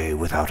your way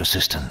without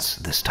assistance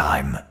this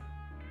time.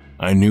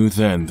 I knew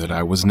then that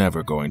I was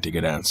never going to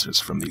get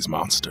answers from these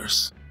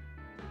monsters.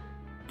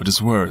 But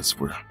his words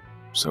were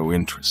so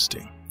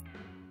interesting.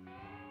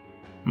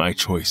 My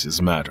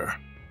choices matter.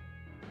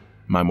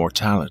 My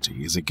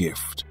mortality is a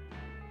gift.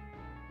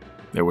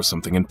 There was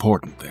something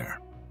important there.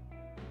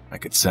 I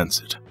could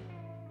sense it.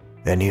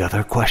 Any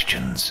other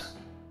questions?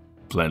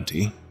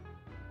 Plenty.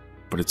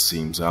 But it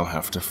seems I'll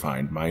have to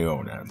find my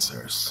own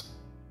answers.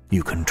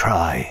 You can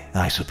try,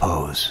 I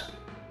suppose,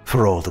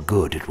 for all the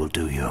good it will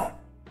do you.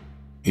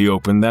 He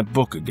opened that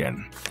book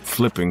again,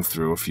 flipping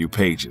through a few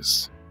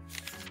pages.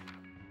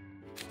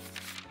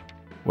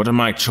 What are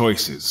my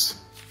choices?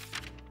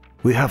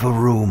 We have a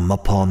room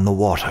upon the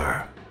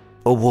water,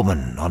 a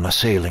woman on a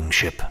sailing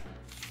ship,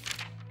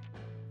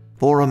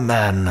 or a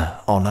man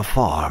on a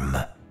farm,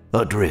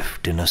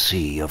 adrift in a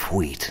sea of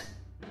wheat.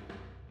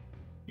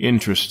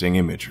 Interesting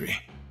imagery.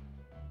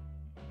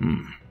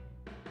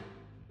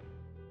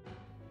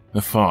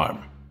 The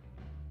farm.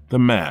 The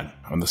man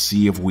on the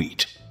sea of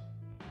wheat.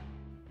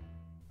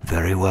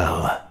 Very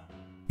well.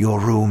 Your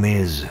room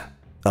is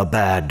a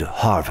bad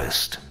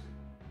harvest.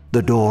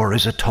 The door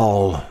is a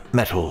tall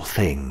metal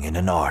thing in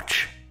an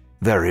arch,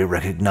 very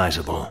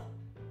recognizable.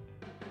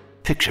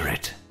 Picture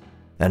it,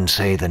 and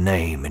say the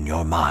name in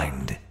your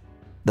mind.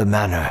 The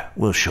manor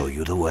will show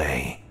you the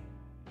way.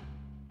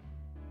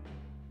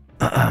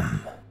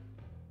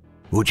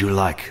 Would you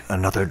like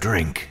another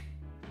drink?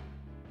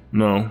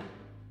 No.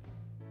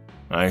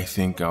 I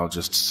think I'll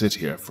just sit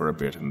here for a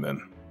bit and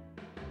then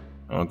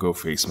I'll go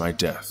face my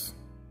death.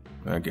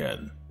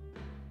 Again.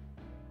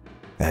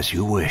 As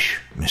you wish,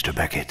 Mr.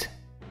 Beckett.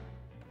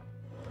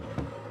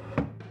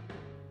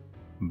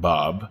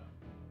 Bob?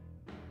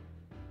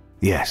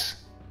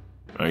 Yes.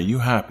 Are you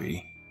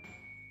happy?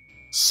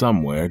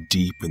 Somewhere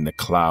deep in the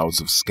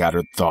clouds of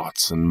scattered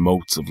thoughts and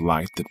motes of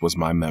light that was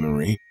my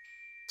memory,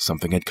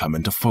 something had come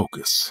into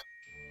focus.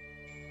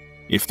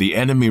 If the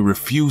enemy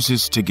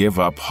refuses to give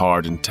up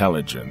hard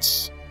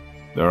intelligence,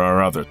 there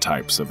are other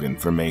types of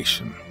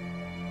information.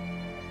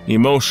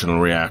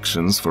 Emotional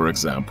reactions, for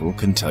example,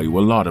 can tell you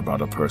a lot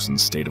about a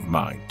person's state of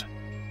mind,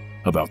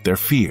 about their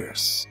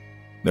fears,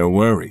 their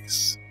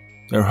worries,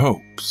 their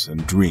hopes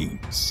and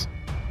dreams.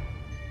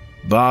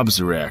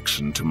 Bob's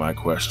reaction to my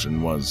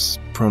question was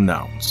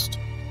pronounced.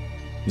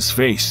 His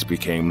face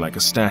became like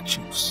a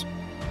statue's,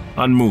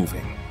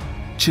 unmoving,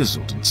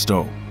 chiseled in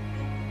stone.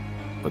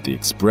 But the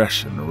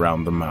expression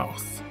around the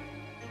mouth,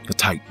 the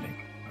tightening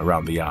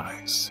around the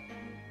eyes.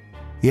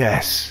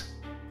 Yes,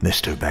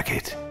 Mr.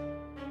 Beckett.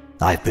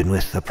 I've been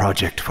with the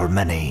project for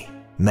many,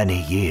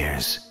 many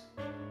years,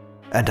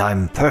 and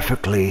I'm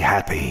perfectly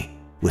happy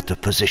with the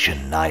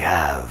position I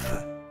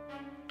have.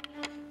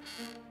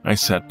 I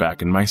sat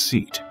back in my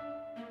seat.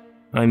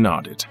 I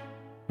nodded.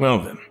 Well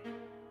then,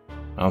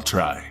 I'll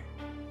try.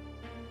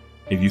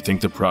 If you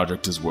think the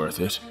project is worth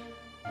it,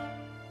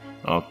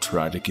 I'll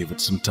try to give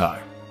it some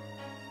time.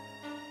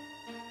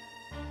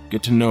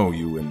 Get to know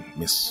you and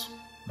Miss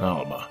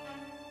Alma.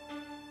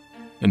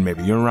 And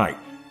maybe you're right.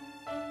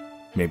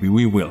 Maybe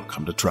we will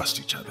come to trust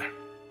each other.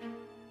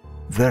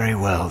 Very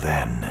well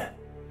then.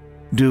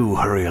 Do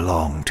hurry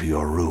along to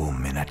your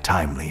room in a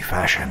timely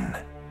fashion.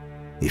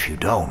 If you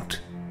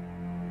don't,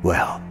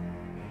 well,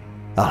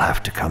 I'll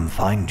have to come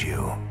find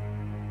you.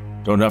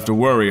 Don't have to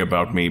worry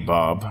about me,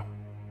 Bob.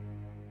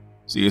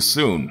 See you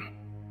soon.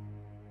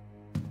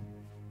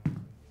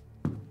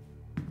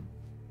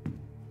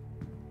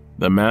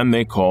 The man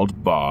they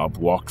called Bob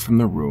walked from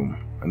the room,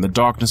 and the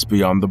darkness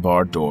beyond the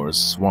barred doors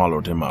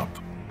swallowed him up.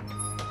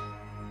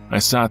 I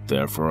sat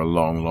there for a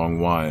long, long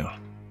while,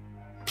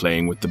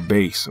 playing with the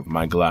base of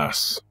my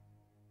glass,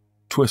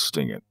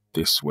 twisting it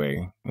this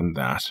way and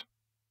that.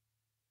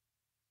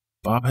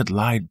 Bob had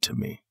lied to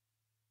me.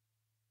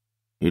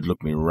 He'd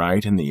looked me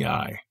right in the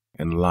eye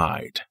and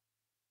lied,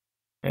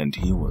 and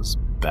he was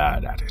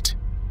bad at it.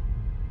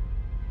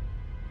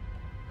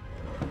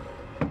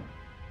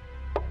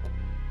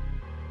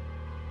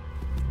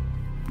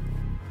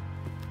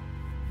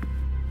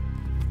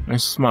 I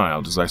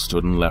smiled as I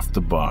stood and left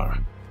the bar.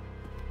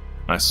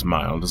 I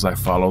smiled as I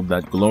followed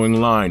that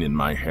glowing line in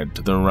my head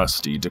to the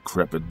rusty,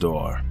 decrepit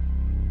door.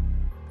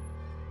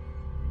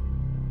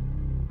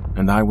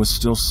 And I was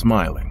still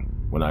smiling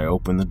when I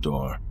opened the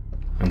door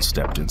and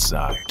stepped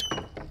inside.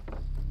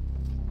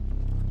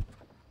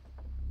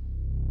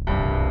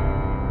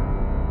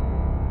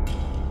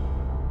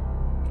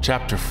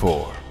 Chapter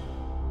 4.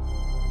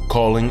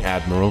 Calling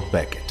Admiral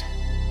Beckett.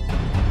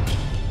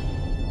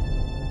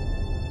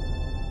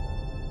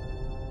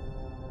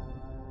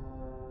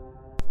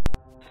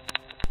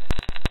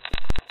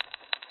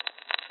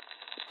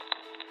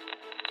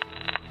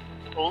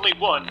 Only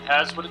one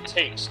has what it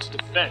takes to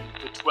defend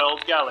the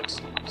 12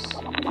 galaxies.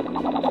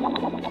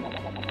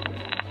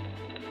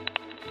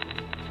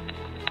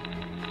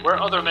 Where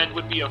other men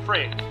would be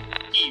afraid,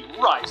 he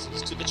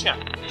rises to the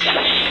challenge.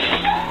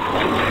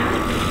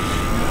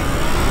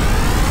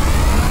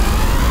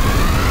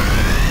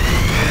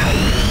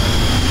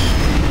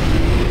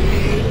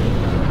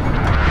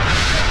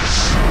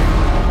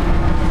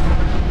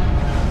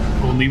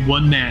 Only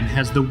one man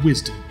has the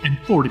wisdom and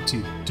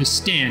fortitude to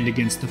stand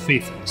against the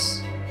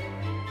faithless.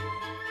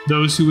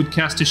 Those who would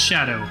cast a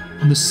shadow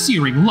on the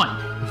searing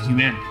light of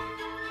humanity.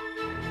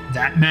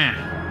 That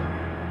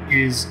man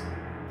is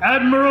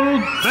Admiral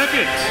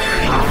Beckett!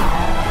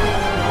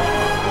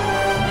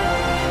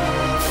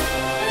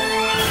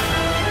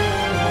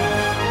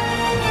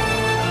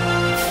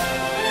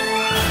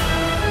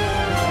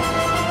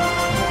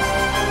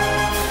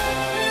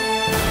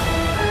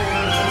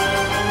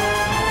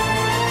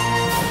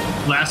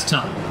 Last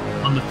time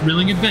on the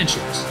thrilling adventures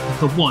of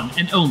the one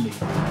and only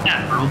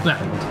Admiral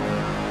Beckett.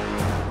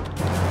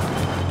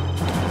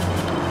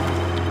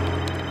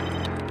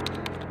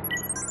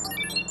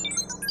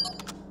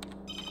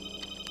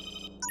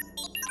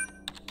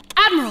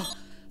 Admiral!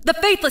 The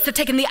Faithless have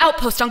taken the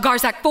outpost on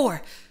Garzak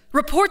 4.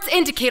 Reports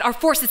indicate our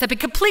forces have been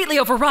completely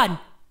overrun.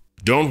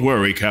 Don't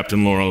worry,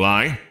 Captain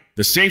Lorelei.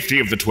 The safety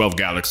of the 12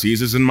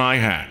 galaxies is in my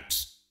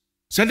hands.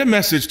 Send a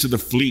message to the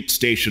fleet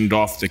stationed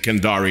off the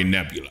Kendari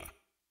Nebula.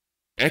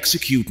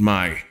 Execute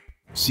my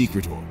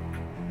secret order.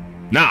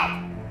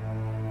 Now!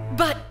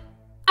 But,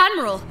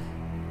 Admiral,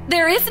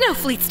 there is no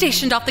fleet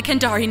stationed off the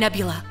Kendari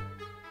Nebula.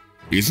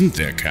 Isn't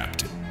there,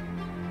 Captain?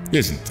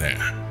 Isn't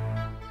there?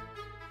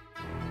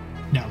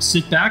 Now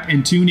sit back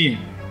and tune in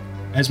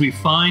as we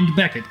find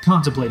Beckett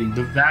contemplating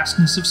the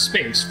vastness of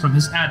space from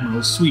his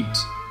Admiral's suite,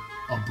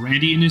 a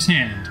brandy in his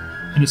hand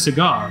and a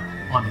cigar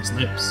on his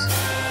lips.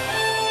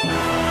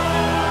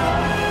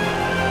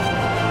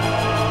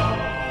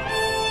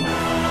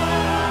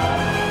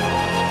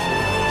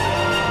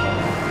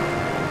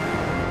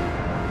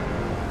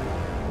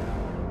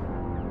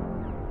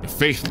 The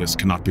Faithless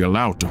cannot be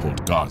allowed to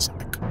hold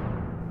Garzak.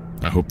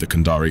 I hope the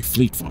Kendari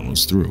fleet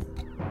follows through.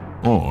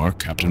 Or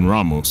Captain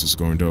Ramos is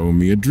going to owe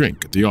me a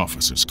drink at the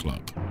Officers'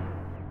 Club.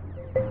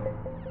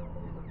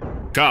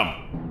 Come!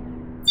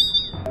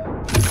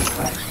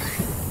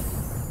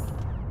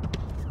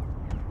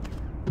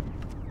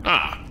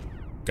 Ah,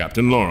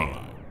 Captain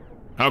Lorelei.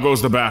 How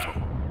goes the battle?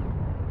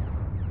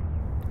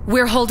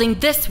 We're holding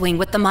this wing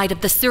with the might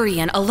of the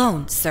Surian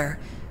alone, sir.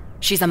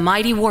 She's a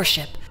mighty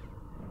warship,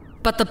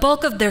 but the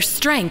bulk of their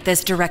strength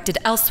is directed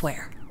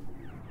elsewhere.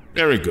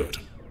 Very good.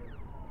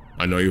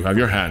 I know you have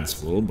your hands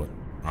full, but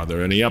are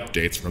there any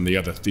updates from the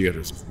other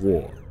theaters of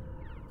war?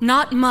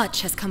 Not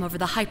much has come over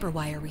the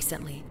hyperwire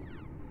recently.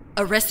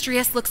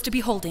 Aristrius looks to be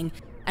holding,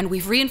 and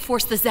we've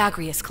reinforced the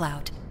Zagreus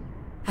cloud.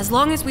 As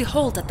long as we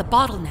hold at the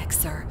bottleneck,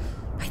 sir,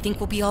 I think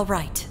we'll be all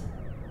right.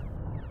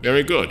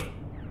 Very good.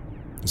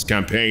 This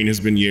campaign has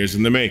been years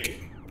in the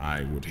making.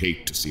 I would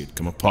hate to see it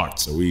come apart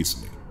so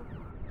easily.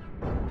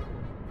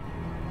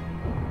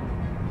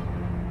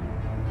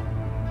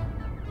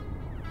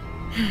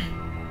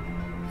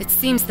 It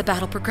seems the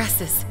battle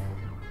progresses.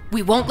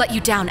 We won't let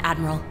you down,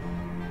 Admiral.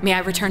 May I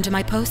return to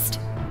my post?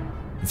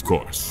 Of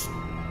course.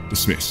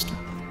 Dismissed.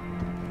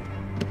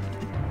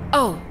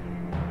 Oh,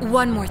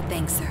 one more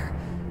thing, sir.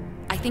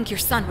 I think your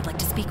son would like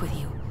to speak with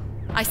you.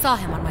 I saw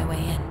him on my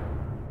way in.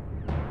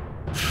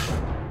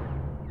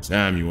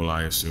 Samuel,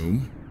 I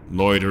assume.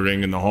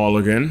 Loitering in the hall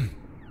again?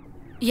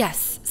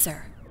 Yes,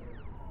 sir.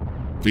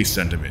 Please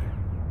send him in.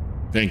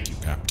 Thank you,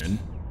 Captain.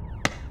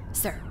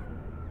 Sir.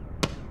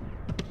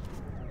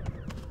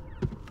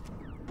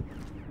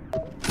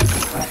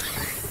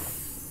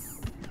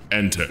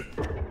 Enter.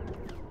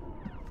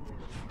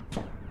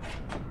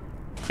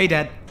 Hey,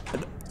 Dad.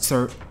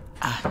 Sir.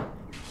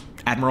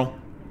 Admiral.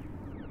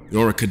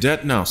 You're a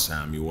cadet now,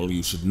 Samuel.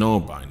 You should know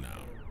by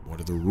now.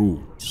 What are the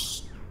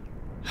rules?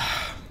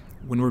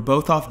 When we're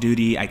both off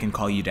duty, I can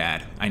call you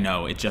Dad. I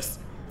know, it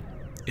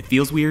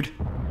feels weird.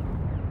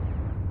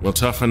 Well,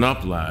 toughen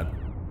up, lad.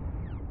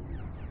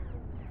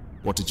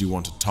 What did you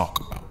want to talk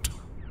about?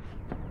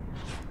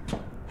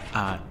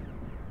 I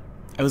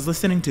was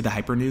listening to the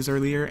Hyper News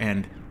earlier,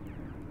 and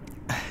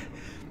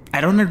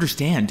I don't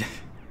understand.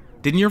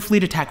 Didn't your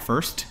fleet attack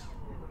first?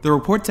 The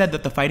report said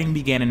that the fighting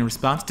began in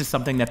response to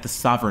something that the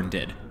Sovereign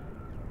did.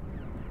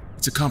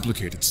 It's a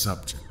complicated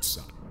subject,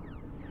 son.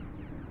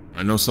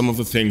 I know some of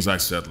the things I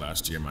said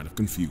last year might have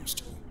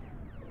confused you.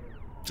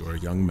 But you're a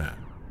young man.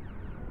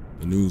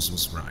 The news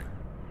was right.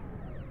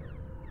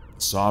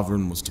 The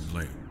Sovereign was to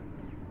blame.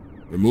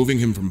 Removing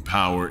him from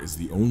power is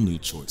the only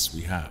choice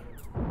we have.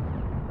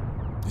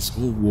 This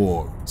whole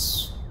war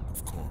is,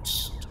 of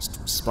course, just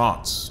a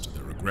response to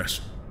their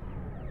aggression.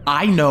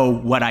 I know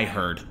what I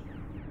heard.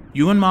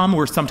 You and Mom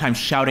were sometimes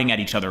shouting at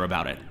each other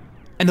about it.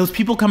 And those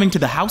people coming to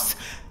the house?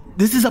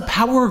 This is a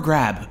power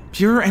grab,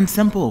 pure and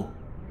simple.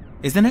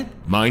 Isn't it?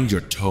 Mind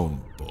your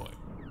tone, boy.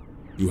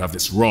 You have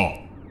this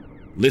wrong.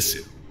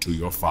 Listen to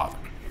your father.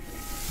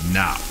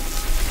 Now.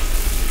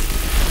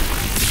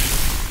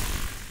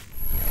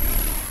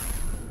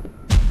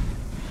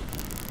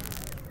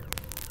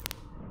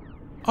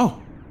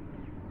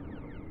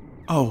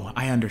 Oh,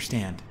 I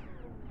understand.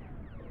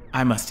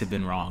 I must have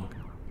been wrong.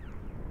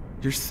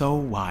 You're so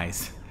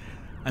wise.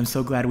 I'm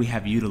so glad we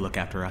have you to look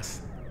after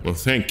us. Well,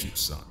 thank you,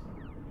 son.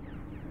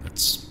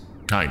 That's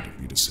kind of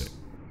you to say.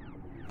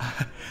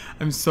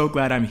 I'm so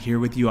glad I'm here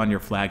with you on your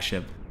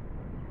flagship.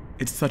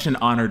 It's such an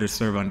honor to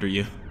serve under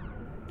you.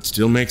 It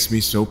still makes me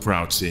so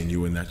proud seeing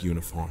you in that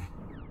uniform.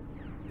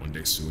 One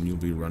day soon you'll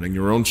be running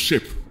your own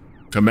ship,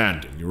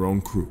 commanding your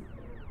own crew.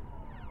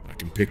 I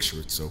can picture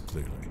it so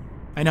clearly.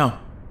 I know.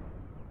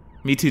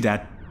 Me too,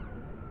 Dad.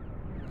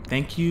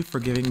 Thank you for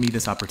giving me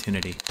this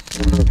opportunity.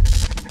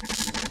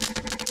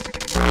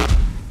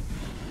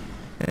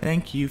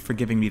 Thank you for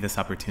giving me this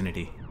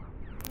opportunity.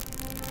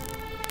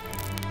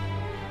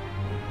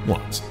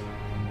 What?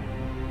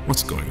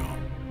 What's going on?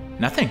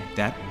 Nothing,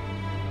 Dad.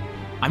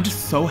 I'm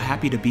just so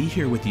happy to be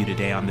here with you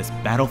today on this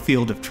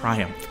battlefield of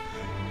triumph.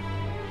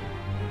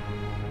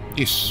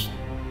 Ish.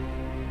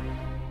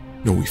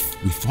 No, we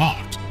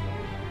fought.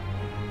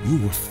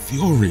 You were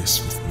furious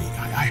with me.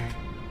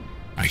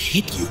 I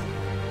hit you.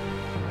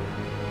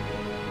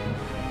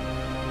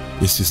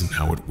 This isn't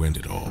how it went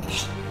at all.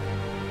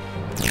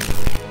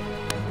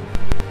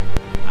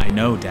 I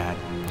know, Dad.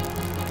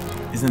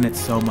 Isn't it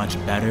so much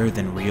better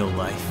than real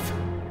life?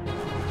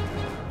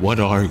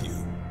 What are you?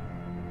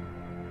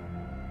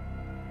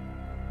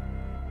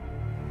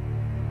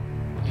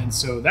 And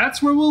so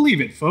that's where we'll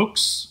leave it,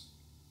 folks.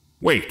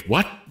 Wait,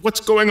 what? What's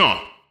going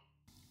on?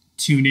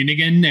 Tune in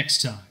again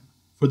next time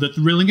for the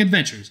thrilling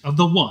adventures of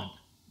the one,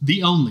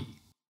 the only,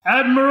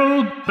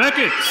 Admiral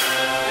Beckett!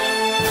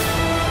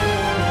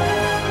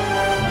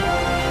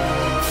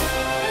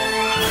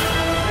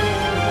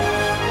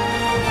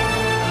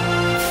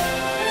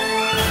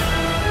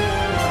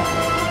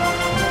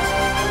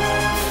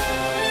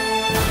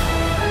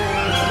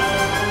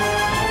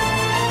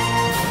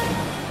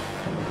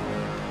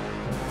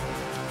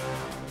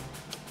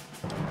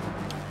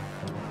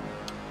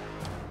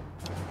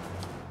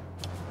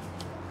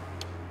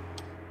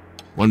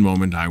 One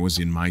moment I was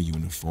in my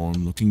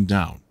uniform looking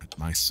down at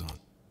my son.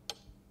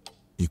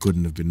 He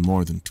couldn't have been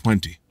more than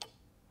 20.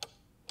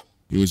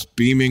 He was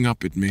beaming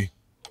up at me.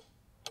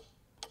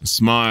 A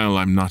smile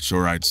I'm not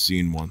sure I'd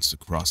seen once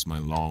across my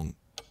long,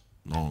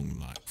 long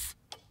life.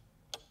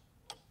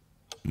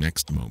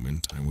 Next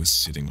moment I was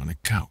sitting on a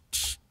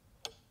couch,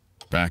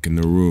 back in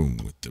the room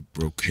with the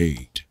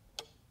brocade,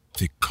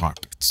 thick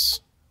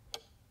carpets,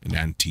 and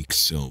antique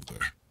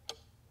silver.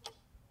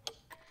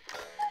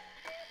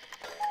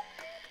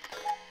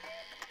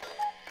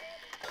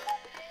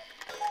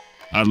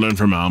 I'd learned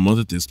from Alma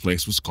that this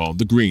place was called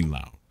the Green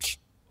Lounge.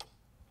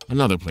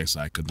 Another place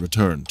I could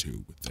return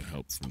to with the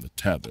help from the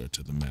tether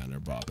to the manor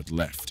Bob had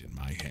left in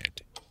my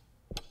head.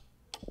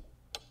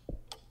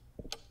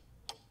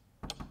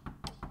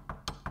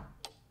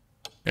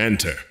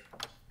 Enter.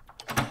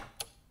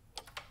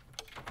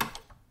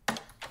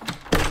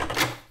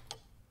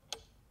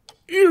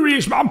 Here he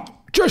is, Mum.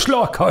 Just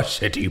like I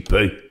said he'd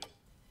be.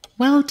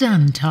 Well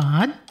done,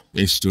 Todd.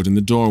 They stood in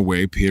the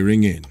doorway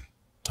peering in,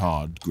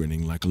 Todd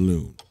grinning like a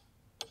loon.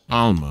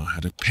 Alma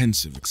had a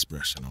pensive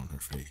expression on her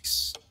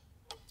face.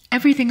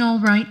 Everything all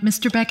right,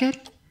 Mr.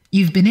 Beckett?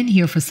 You've been in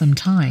here for some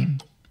time.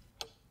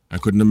 I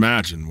couldn't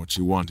imagine what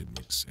she wanted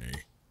me to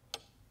say,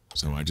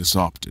 so I just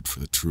opted for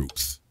the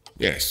truth.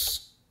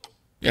 Yes,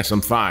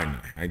 I'm fine.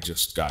 I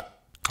just got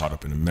caught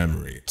up in a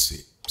memory, it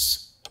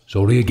seems.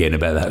 Sorry again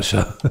about that,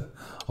 sir.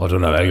 I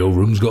don't know how your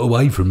room's got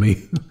away from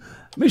me.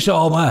 Miss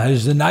Alma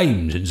has the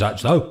names and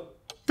such, though.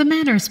 The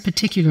manor's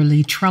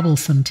particularly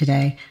troublesome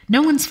today.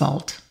 No one's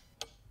fault.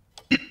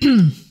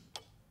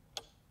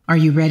 Are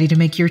you ready to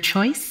make your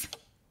choice?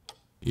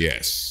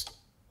 Yes,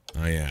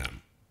 I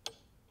am.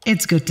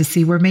 It's good to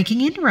see we're making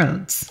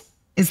inroads.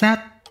 Is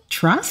that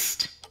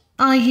trust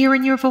I hear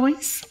in your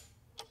voice?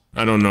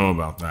 I don't know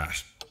about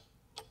that.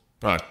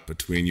 But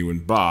between you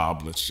and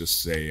Bob, let's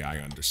just say I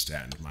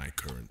understand my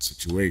current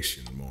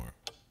situation more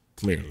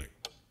clearly.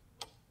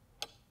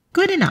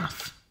 Good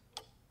enough.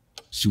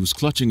 She was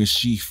clutching a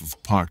sheaf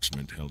of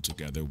parchment held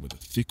together with a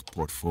thick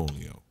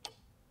portfolio.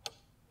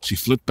 She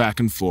flipped back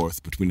and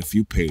forth between a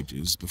few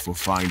pages before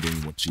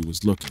finding what she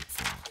was looking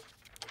for.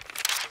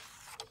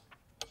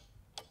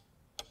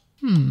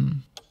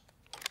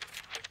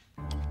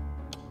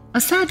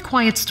 A sad,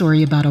 quiet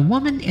story about a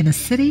woman in a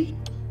city,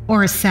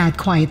 or a sad,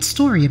 quiet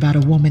story about a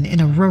woman in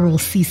a rural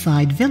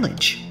seaside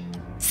village?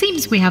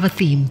 Seems we have a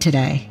theme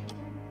today.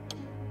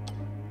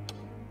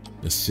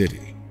 The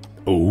city.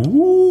 Why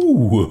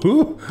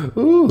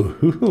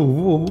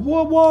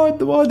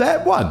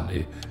that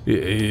one?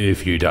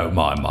 If you don't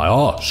mind my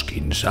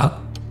asking, sir.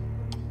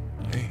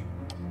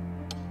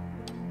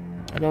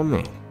 I don't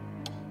know.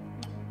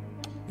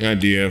 The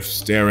idea of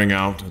staring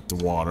out at the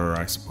water,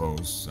 I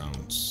suppose,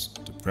 sounds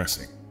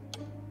depressing.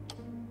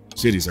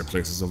 Cities are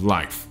places of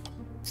life,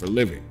 for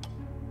living.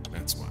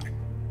 That's why.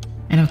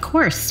 And of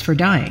course, for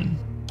dying.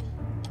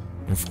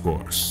 Of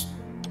course.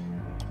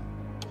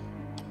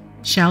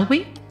 Shall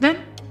we,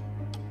 then?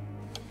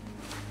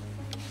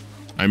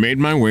 I made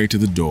my way to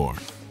the door.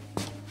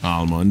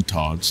 Alma and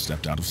Todd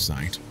stepped out of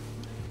sight.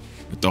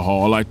 At the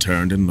hall, I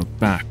turned and looked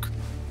back.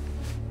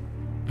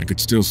 I could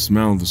still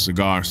smell the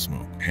cigar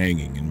smoke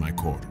hanging in my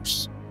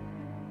quarters.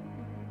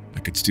 I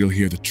could still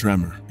hear the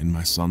tremor in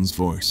my son's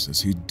voice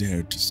as he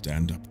dared to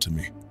stand up to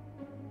me.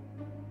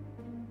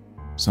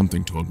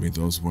 Something told me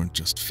those weren't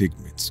just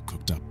figments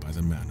cooked up by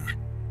the Manor,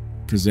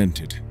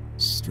 presented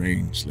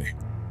strangely,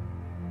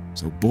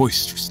 so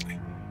boisterously.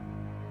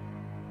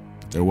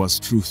 But there was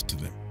truth to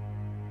them,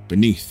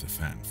 beneath the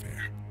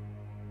fanfare.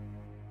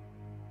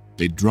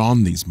 They'd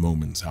drawn these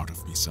moments out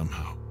of me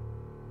somehow,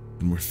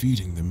 and were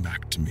feeding them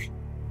back to me,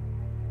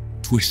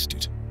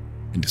 twisted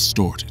and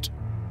distorted.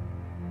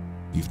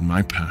 Even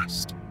my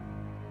past,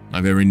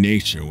 my very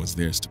nature was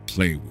theirs to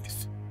play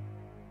with.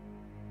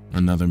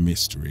 Another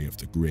mystery of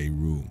the Grey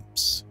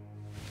Rooms.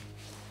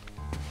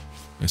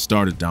 I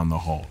started down the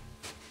hall,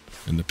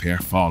 and the pair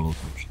followed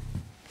me.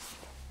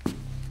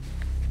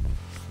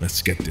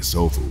 Let's get this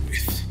over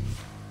with.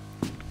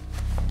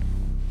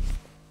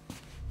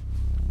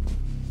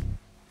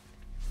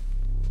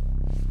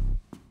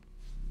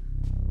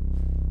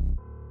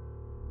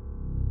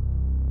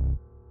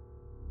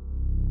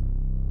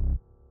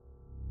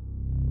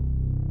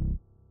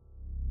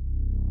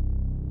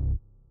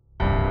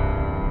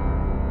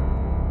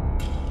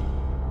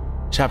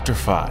 Chapter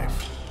 5.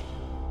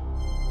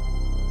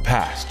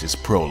 Past is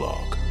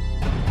Prologue.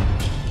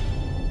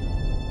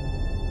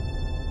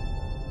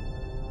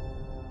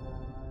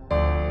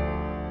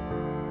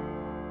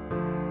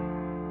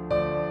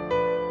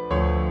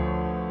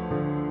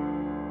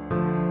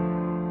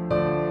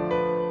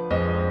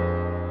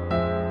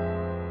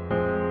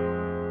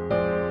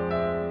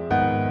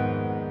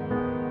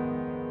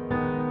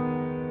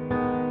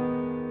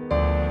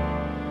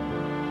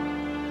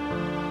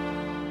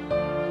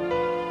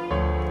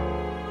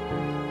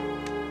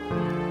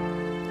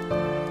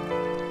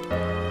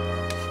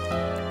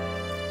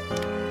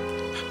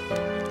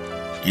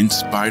 In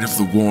spite of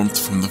the warmth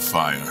from the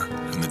fire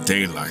and the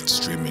daylight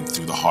streaming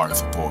through the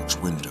hearth porch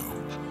window,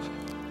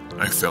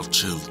 I felt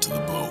chilled to the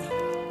bone.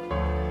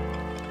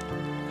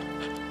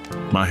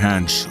 My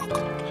hand shook,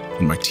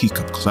 and my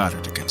teacup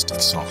clattered against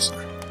its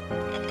saucer.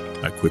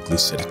 I quickly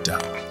set it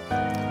down,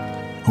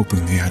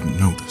 hoping they hadn't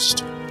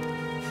noticed.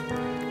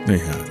 They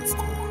had, of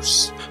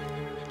course.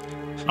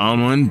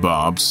 Alma and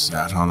Bob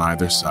sat on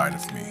either side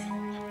of me,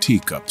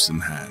 teacups in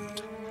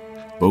hand,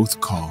 both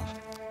calm,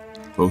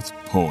 both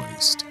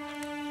poised.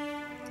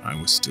 I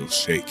was still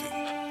shaking,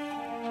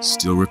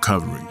 still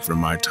recovering from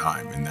my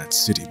time in that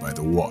city by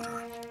the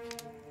water,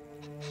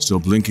 still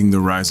blinking the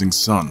rising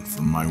sun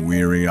from my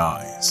weary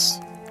eyes.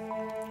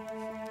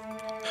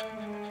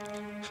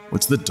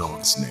 What's the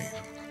dog's name?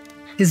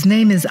 His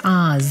name is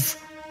Oz.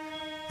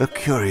 A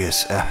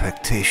curious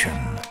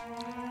affectation.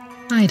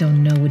 I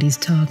don't know what he's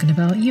talking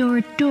about. You're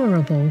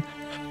adorable.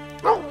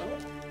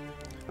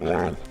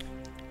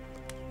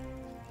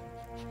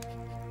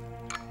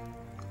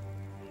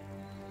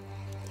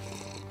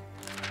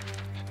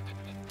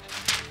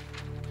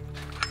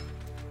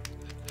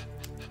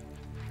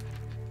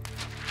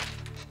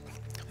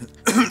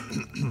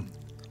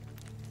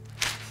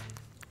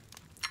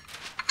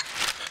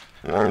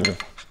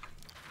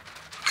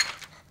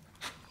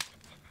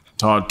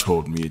 Todd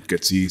told me it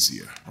gets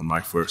easier on my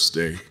first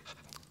day.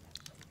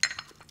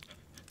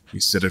 He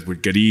said it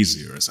would get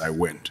easier as I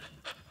went.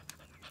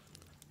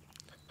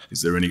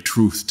 Is there any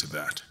truth to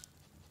that?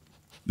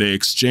 They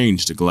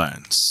exchanged a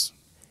glance.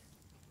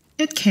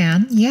 It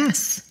can,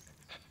 yes.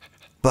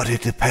 But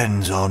it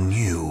depends on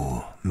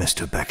you,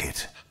 Mr.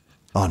 Beckett.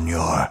 On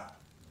your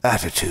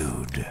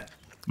attitude.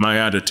 My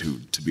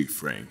attitude, to be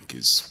frank,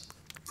 is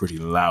pretty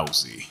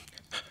lousy.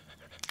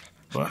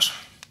 But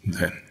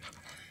then,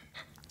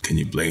 can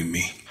you blame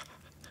me?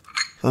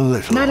 A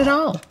little. Not at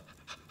all.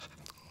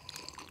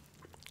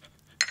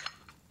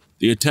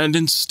 The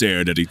attendants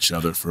stared at each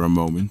other for a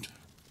moment.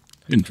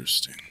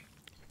 Interesting.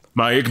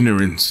 My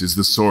ignorance is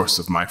the source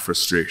of my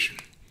frustration.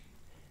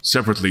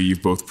 Separately,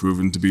 you've both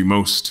proven to be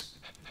most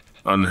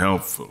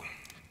unhelpful.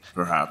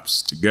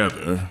 Perhaps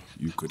together,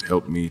 you could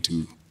help me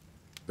to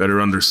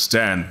better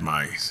understand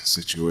my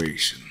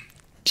situation.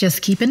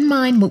 Just keep in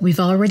mind what we've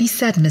already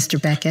said, Mr.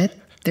 Beckett.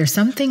 There's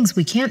some things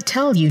we can't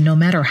tell you no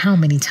matter how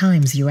many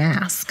times you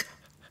ask.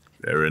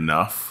 Fair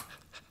enough.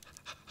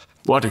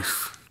 What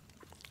if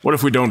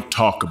we don't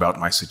talk about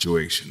my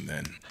situation,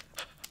 then?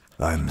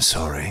 I'm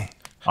sorry.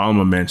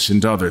 Alma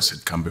mentioned others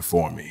had come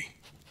before me.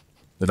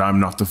 That I'm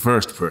not the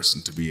first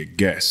person to be a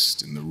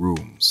guest in the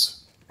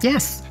rooms.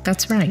 Yes,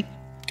 that's right.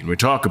 Can we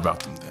talk about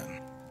them,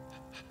 then?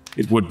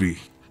 It would be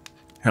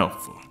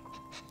helpful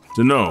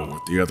to know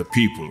what the other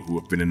people who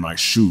have been in my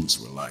shoes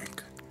were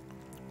like.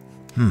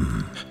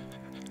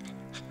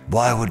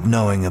 Why would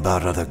knowing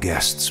about other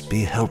guests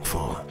be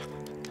helpful?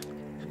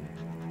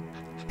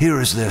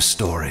 Here is their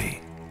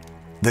story.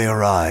 They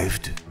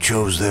arrived,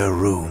 chose their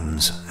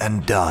rooms,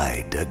 and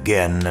died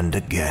again and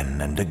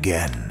again and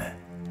again.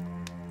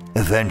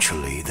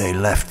 Eventually, they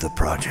left the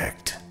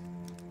project.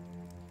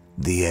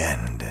 The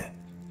end.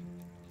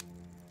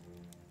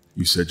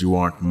 You said you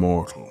aren't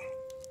mortal.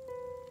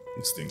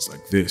 It's things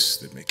like this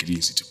that make it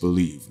easy to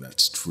believe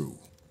that's true.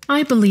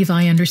 I believe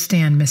I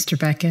understand, Mr.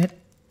 Beckett.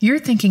 You're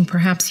thinking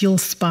perhaps you'll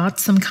spot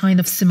some kind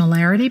of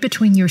similarity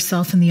between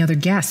yourself and the other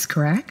guests,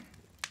 correct?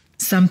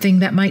 Something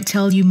that might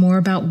tell you more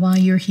about why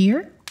you're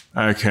here?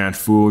 I can't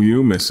fool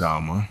you, Miss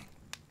Alma.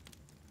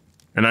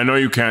 And I know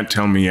you can't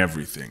tell me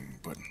everything,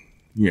 but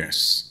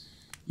yes,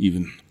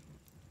 even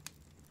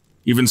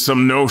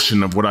some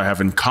notion of what I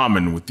have in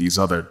common with these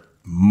other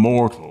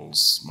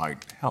mortals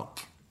might help.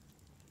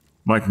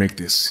 Might make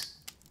this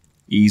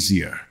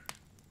easier.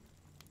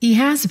 He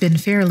has been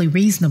fairly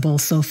reasonable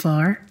so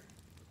far.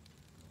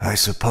 I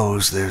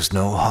suppose there's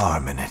no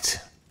harm in it.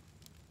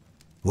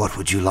 What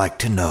would you like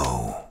to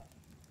know,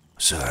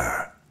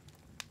 sir?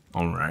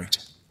 All right.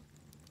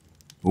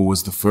 Who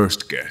was the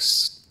first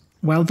guest?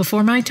 Well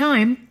before my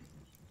time.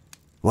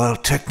 Well,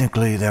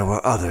 technically there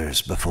were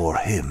others before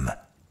him.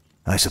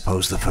 I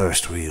suppose the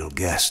first real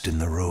guest in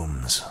the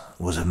rooms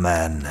was a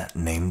man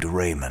named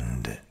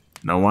Raymond.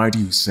 Now why do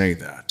you say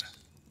that?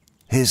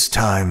 His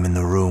time in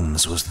the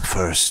rooms was the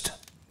first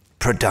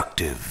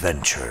productive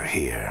venture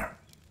here.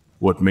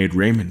 What made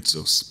Raymond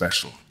so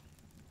special?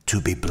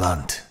 To be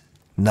blunt,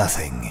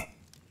 nothing.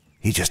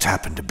 He just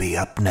happened to be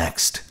up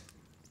next.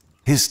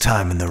 His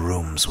time in the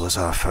rooms was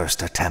our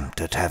first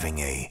attempt at having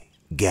a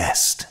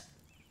guest.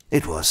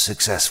 It was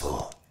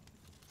successful,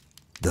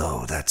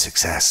 though that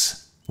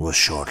success was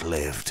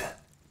short-lived.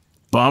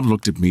 Bob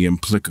looked at me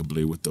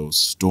implicably with those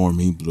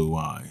stormy blue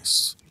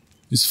eyes.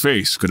 His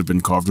face could have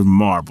been carved of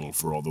marble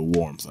for all the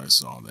warmth I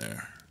saw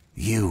there.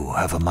 You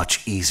have a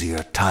much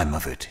easier time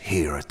of it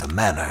here at the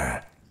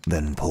Manor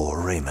than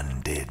poor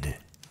Raymond did.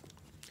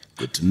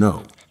 Good to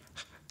know.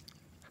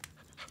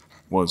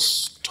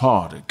 Was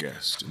Todd a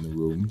guest in the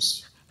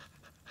rooms?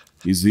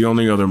 He's the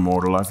only other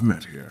mortal I've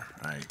met here,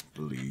 I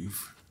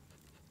believe.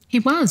 He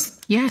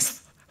was,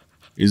 yes.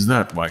 Is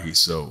that why he's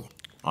so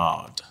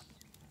odd?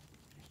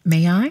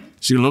 May I?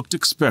 She looked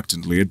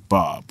expectantly at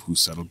Bob, who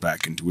settled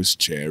back into his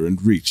chair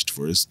and reached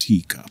for his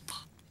teacup.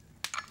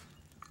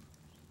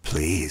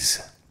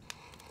 Please.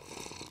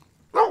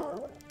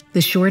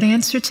 The short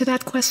answer to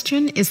that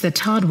question is that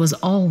Todd was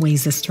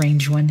always a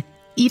strange one,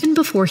 even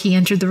before he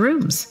entered the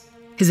rooms.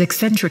 His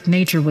eccentric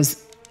nature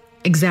was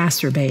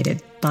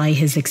exacerbated by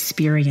his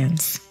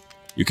experience.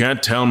 You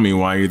can't tell me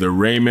why either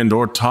Raymond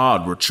or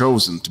Todd were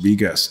chosen to be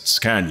guests,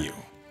 can you?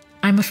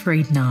 I'm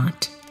afraid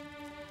not.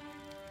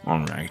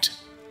 All right.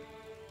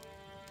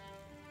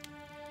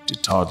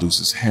 Did Todd lose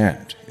his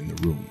hand in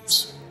the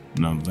rooms?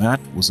 Now that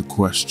was a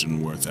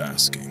question worth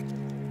asking.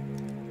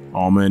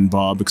 Alma and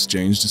Bob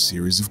exchanged a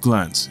series of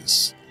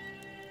glances.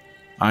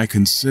 I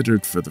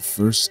considered for the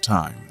first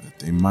time that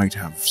they might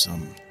have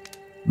some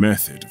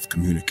method of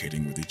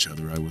communicating with each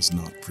other I was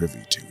not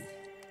privy to.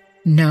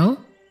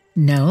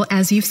 No,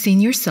 as you've seen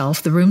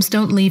yourself, the rooms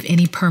don't leave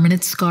any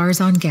permanent scars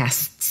on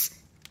guests.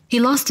 He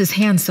lost his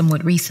hand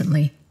somewhat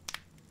recently.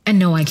 And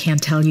no, I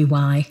can't tell you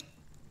why.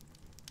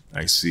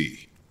 I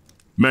see.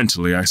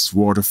 Mentally, I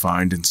swore to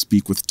find and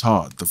speak with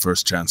Todd the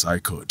first chance I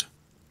could.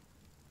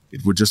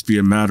 It would just be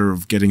a matter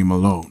of getting him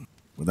alone,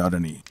 without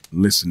any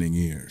listening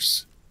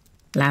ears.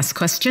 Last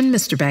question,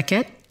 Mr.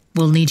 Beckett.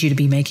 We'll need you to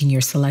be making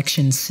your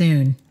selection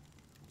soon.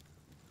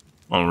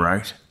 All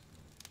right.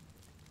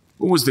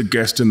 Who was the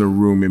guest in the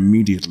room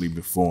immediately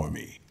before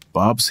me?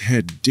 Bob's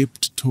head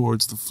dipped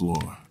towards the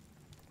floor.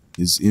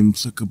 His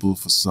implacable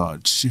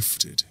facade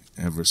shifted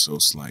ever so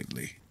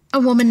slightly. A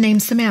woman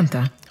named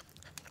Samantha.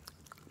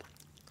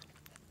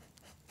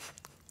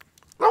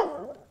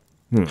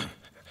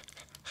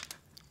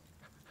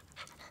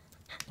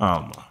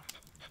 Alma,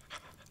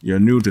 you're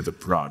new to the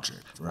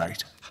project,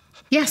 right?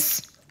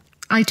 Yes,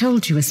 I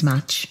told you as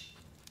much.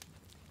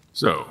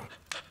 So,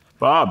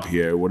 Bob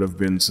here would have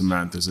been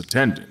Samantha's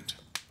attendant.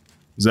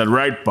 Is that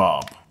right,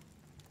 Bob?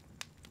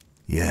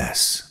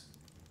 Yes.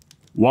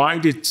 Why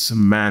did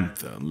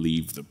Samantha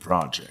leave the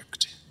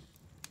project?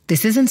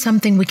 This isn't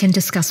something we can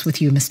discuss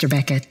with you, Mr.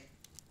 Beckett.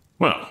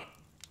 Well,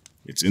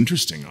 it's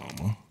interesting,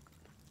 Alma.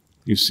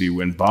 You see,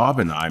 when Bob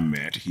and I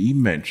met, he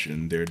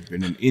mentioned there'd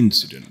been an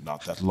incident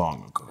not that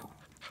long ago.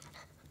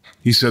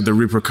 He said the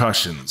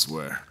repercussions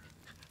were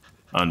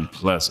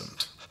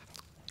unpleasant.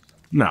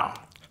 Now,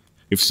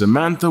 if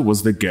Samantha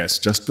was the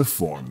guest just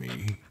before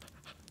me,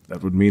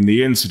 that would mean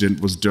the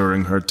incident was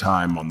during her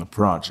time on the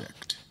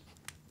project.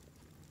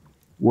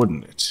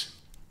 Wouldn't it?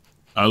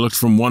 I looked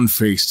from one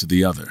face to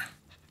the other.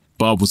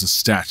 Bob was a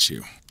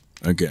statue,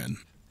 again.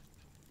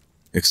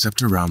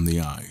 Except around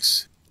the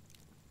eyes.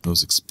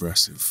 Those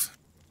expressive,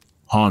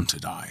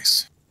 haunted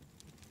eyes.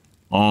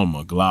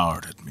 Alma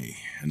glowered at me,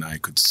 and I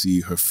could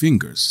see her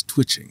fingers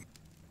twitching.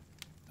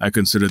 I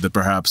considered that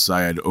perhaps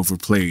I had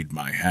overplayed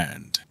my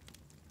hand.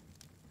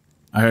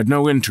 I had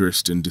no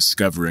interest in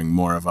discovering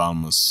more of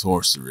Alma's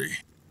sorcery.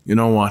 You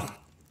know what?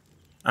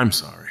 I'm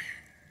sorry.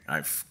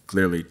 I've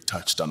clearly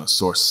touched on a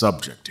sore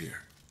subject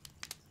here.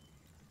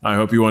 I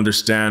hope you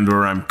understand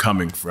where I'm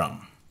coming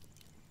from.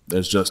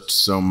 There's just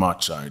so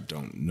much I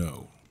don't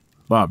know.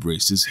 Bob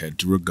raised his head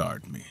to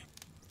regard me.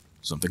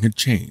 Something had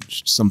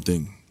changed,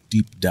 something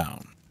deep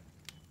down.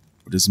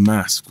 But his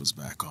mask was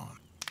back on.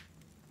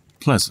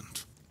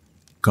 Pleasant.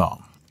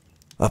 Calm.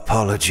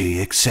 Apology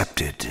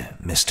accepted,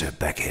 Mr.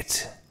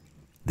 Beckett.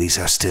 These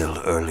are still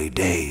early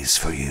days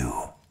for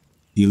you.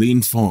 He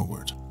leaned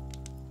forward,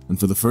 and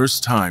for the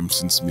first time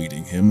since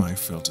meeting him, I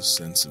felt a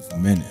sense of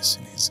menace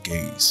in his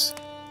gaze.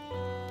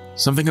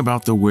 Something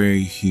about the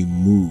way he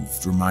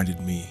moved reminded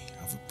me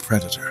of a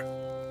predator.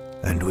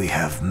 And we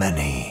have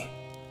many,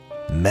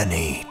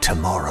 many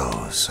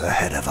tomorrows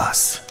ahead of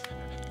us.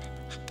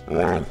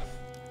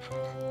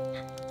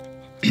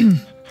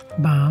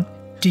 Bob,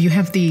 do you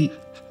have the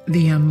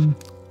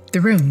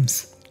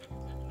rooms?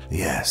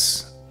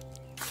 Yes.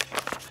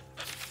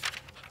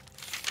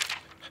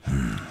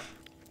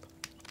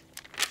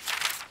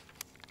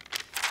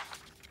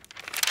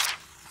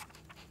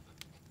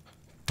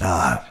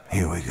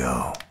 Here we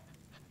go.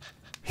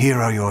 Here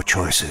are your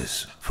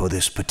choices for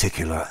this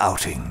particular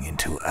outing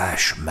into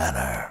Ash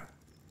Manor.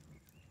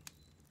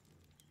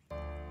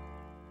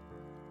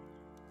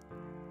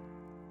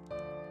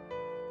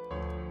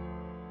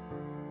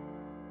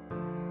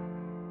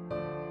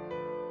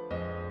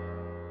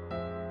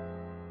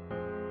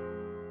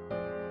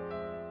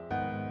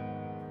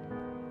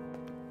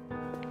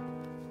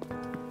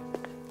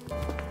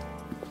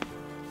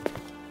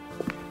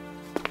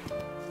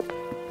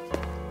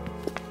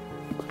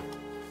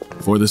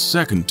 For the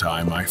second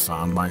time, I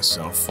found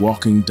myself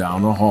walking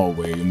down a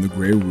hallway in the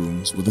gray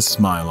rooms with a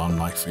smile on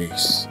my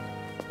face.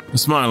 A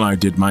smile I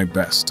did my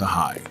best to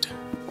hide.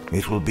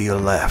 It will be a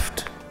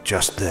left,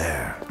 just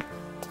there.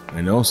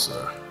 I know,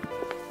 sir.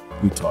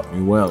 You taught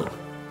me well.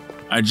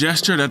 I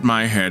gestured at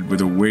my head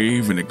with a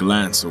wave and a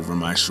glance over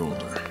my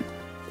shoulder.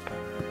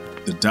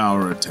 The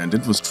dour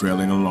attendant was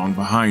trailing along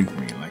behind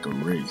me like a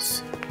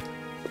wraith.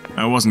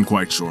 I wasn't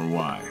quite sure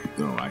why,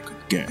 though I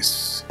could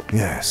guess.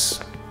 Yes,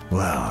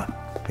 well,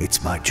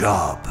 it's my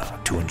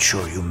job to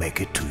ensure you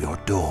make it to your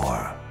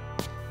door.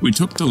 We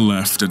took the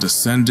left and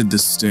ascended the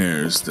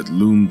stairs that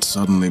loomed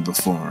suddenly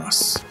before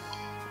us.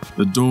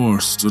 The door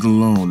stood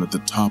alone at the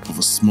top of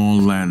a small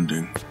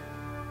landing.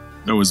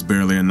 There was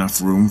barely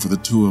enough room for the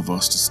two of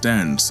us to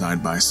stand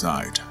side by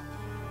side.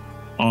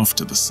 Off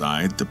to the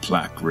side, the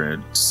plaque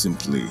read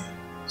simply,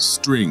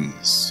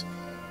 "Strings."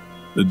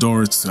 The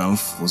door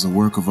itself was a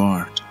work of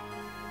art.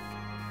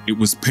 It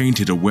was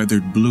painted a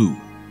weathered blue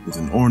with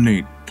an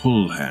ornate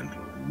pull handle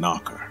and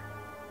knocker.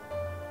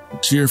 A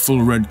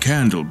cheerful red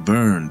candle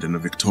burned in a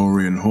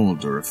Victorian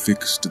holder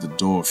affixed to the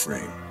door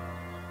frame.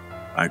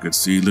 I could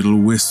see little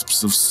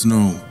wisps of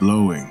snow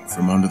blowing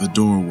from under the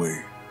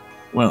doorway.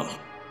 Well,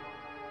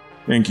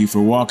 thank you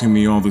for walking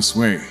me all this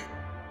way.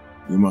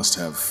 You must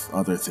have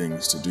other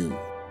things to do.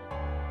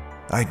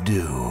 I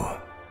do.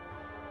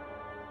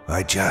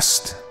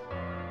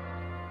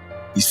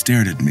 He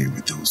stared at me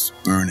with those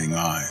burning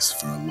eyes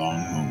for a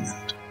long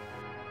moment.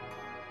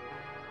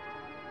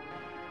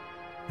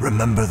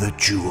 Remember the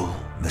jewel,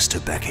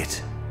 Mr.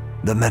 Beckett.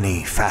 The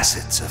many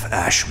facets of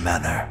Ash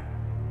Manor.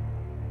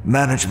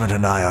 Management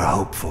and I are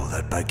hopeful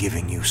that by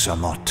giving you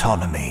some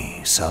autonomy,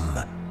 some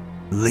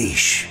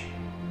leash,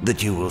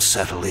 that you will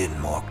settle in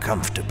more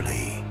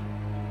comfortably.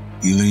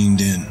 He leaned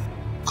in,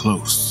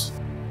 close.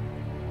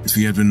 If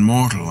he had been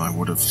mortal, I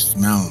would have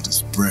smelled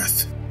his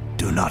breath.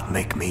 Do not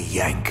make me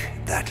yank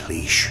that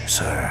leash,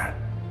 sir.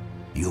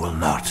 You will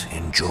not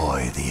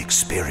enjoy the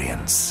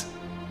experience.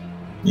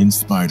 In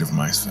spite of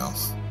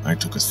myself, I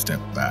took a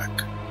step back.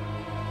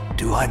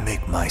 Do I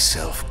make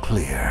myself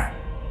clear?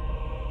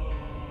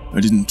 I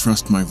didn't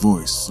trust my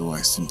voice, so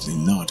I simply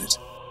nodded.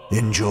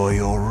 Enjoy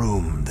your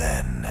room,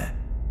 then,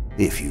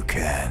 if you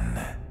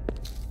can.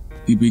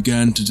 He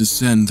began to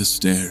descend the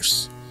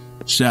stairs,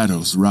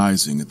 shadows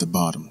rising at the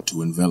bottom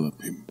to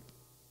envelop him.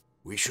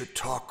 We should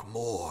talk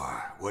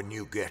more when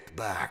you get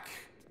back.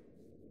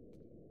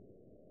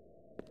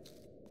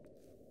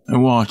 I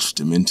watched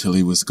him until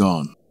he was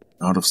gone,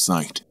 out of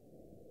sight.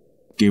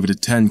 Gave it a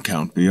 10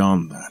 count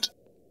beyond that,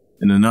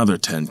 and another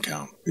 10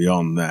 count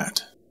beyond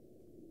that.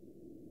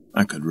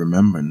 I could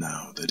remember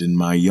now that in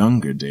my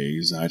younger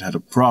days I'd had a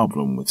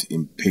problem with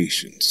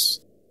impatience.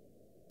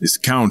 This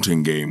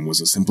counting game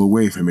was a simple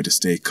way for me to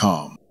stay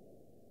calm,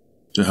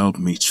 to help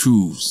me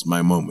choose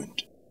my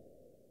moment.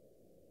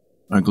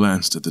 I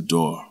glanced at the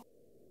door,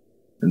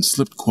 and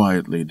slipped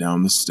quietly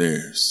down the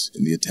stairs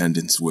in the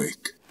attendant's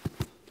wake.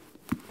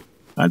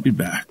 I'd be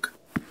back.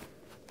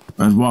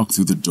 I'd walk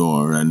through the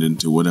door and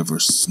into whatever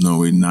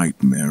snowy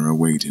nightmare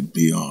awaited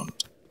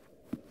beyond.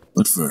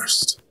 But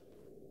first,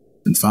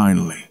 and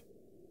finally,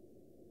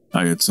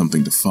 I had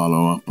something to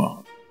follow up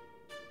on.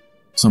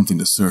 Something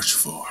to search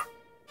for.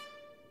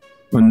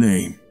 A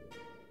name.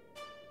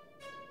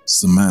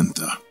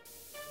 Samantha.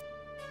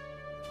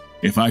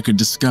 If I could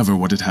discover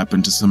what had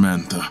happened to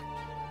Samantha,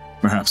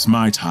 perhaps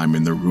my time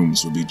in the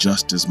rooms would be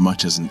just as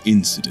much as an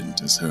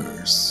incident as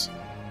hers.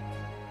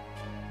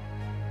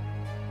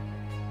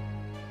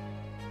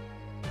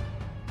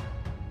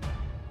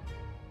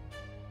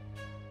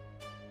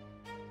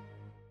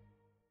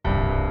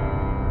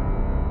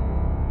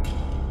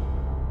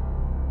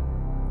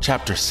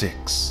 Chapter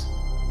 6.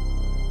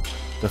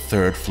 The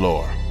Third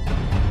Floor.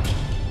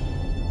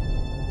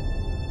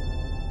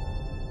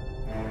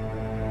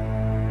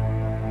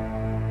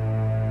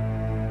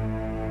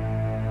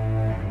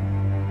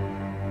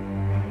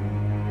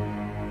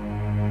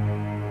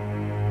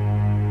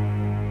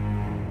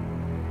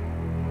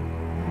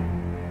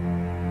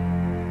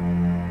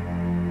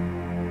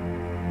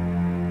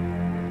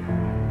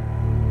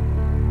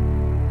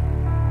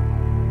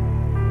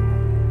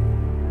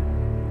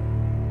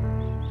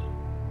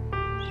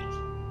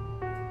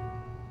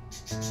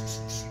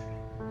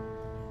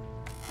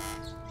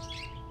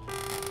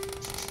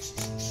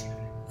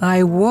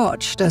 I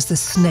watched as the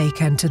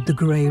snake entered the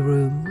grey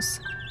rooms.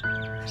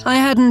 I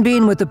hadn't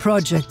been with the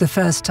project the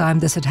first time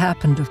this had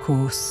happened, of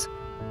course.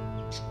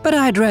 But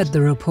I'd read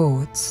the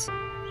reports,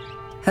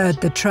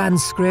 heard the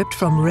transcript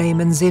from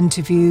Raymond's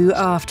interview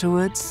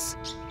afterwards.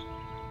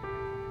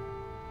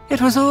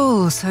 It was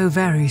all so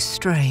very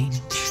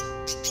strange.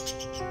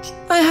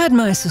 I had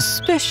my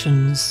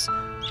suspicions,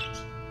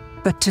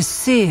 but to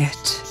see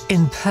it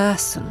in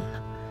person,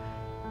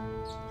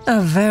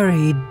 a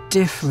very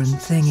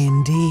different thing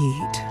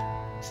indeed.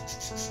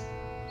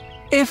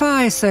 If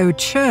I so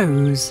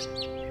chose,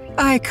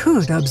 I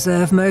could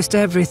observe most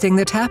everything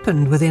that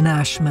happened within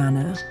Ash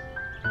Manor.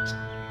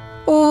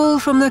 All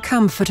from the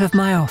comfort of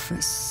my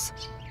office.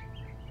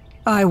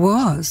 I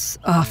was,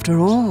 after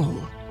all,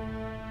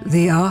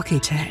 the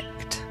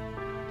architect.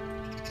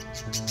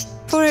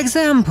 For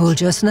example,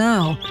 just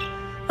now,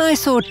 I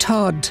saw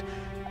Todd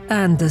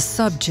and the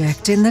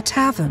subject in the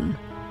tavern,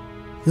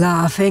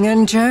 laughing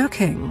and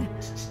joking.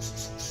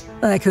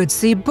 I could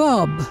see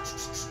Bob,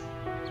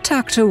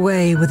 tucked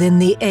away within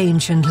the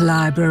ancient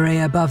library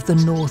above the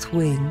north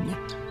wing,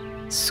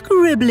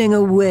 scribbling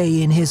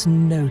away in his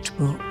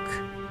notebook.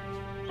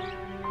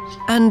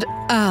 And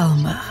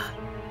Alma,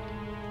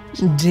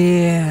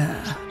 dear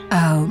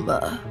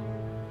Alma,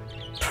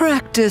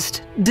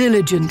 practiced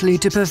diligently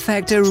to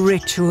perfect a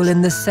ritual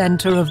in the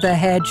center of the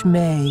hedge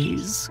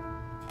maze.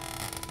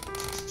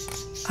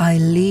 I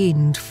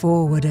leaned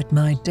forward at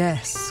my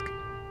desk,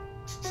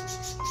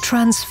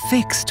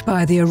 transfixed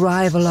by the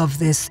arrival of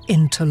this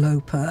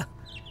interloper.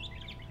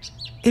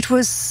 It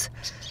was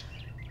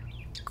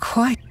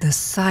quite the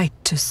sight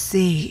to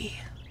see.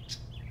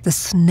 The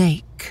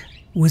snake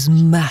was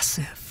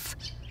massive,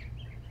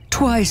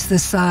 twice the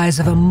size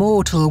of a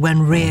mortal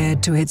when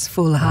reared to its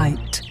full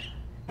height.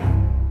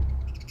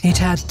 It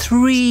had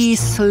 3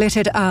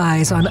 slitted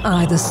eyes on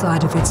either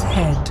side of its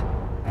head,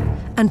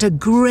 and a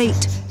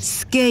great,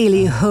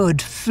 scaly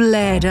hood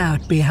flared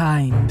out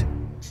behind.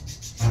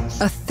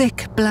 A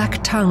thick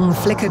black tongue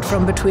flickered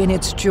from between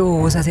its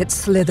jaws as it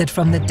slithered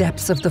from the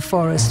depths of the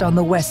forest on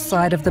the west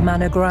side of the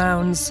manor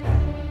grounds.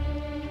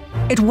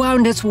 It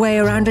wound its way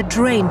around a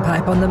drain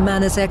pipe on the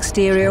manor's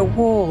exterior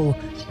wall,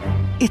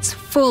 its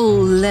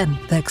full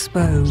length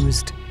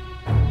exposed.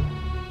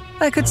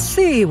 I could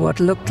see what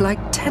looked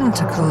like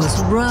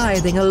tentacles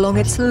writhing along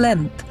its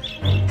length,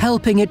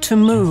 helping it to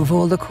move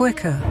all the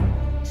quicker.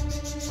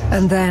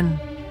 And then,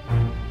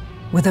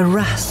 with a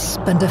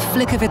rasp and a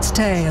flick of its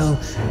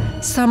tail,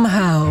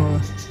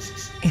 somehow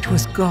it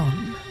was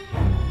gone.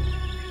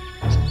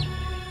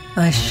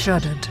 I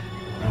shuddered,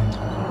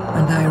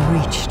 and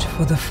I reached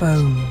for the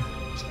phone.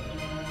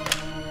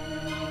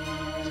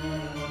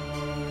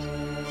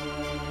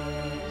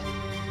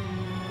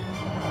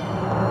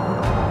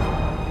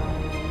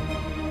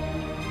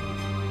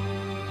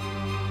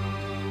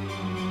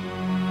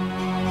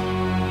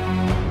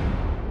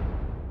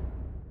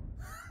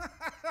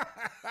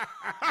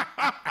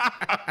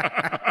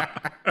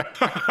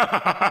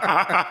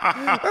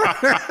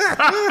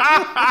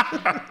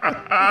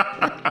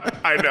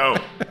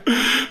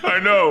 I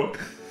know.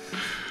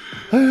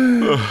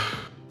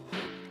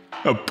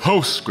 A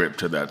postscript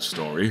to that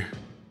story.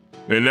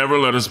 They never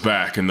let us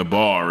back in the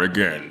bar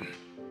again.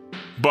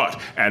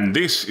 But, and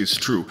this is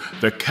true,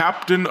 the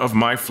captain of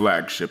my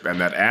flagship and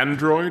that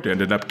android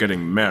ended up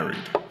getting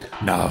married.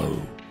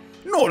 No,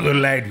 not the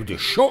lad with the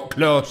shot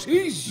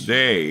glasses.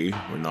 They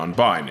were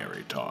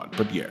non-binary, Todd,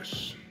 but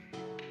yes.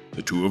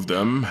 The two of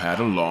them had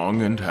a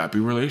long and happy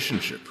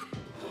relationship.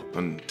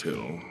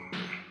 Until...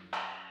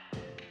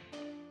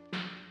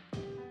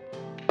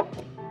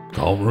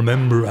 Can't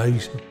remember,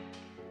 Ace.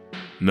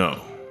 No,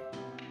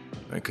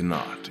 I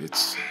cannot.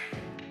 It's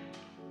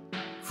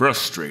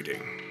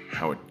frustrating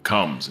how it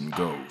comes and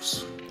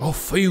goes. I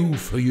feel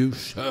for you,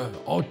 sir.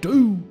 I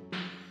do.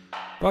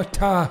 But,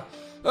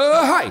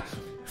 hey,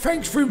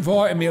 thanks for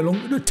inviting me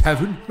along to the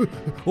tavern.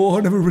 I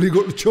never really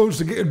got the chance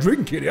to get a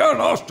drink in here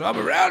last time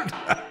around.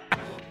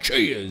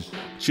 Cheers.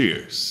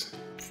 Cheers.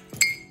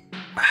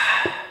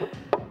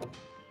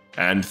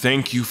 And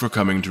thank you for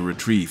coming to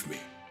retrieve me.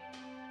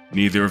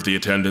 Neither of the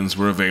attendants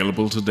were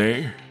available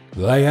today?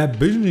 They have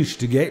business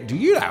to get to.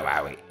 You know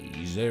how it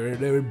is.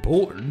 They're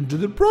important to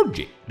the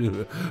project.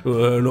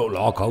 Not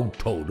like old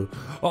Todd.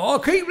 I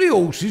keep the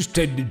horses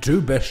tended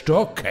to best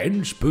I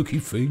can. Spooky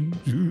things.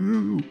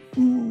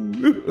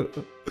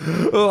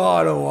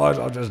 Otherwise,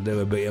 I'll just do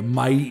a bit of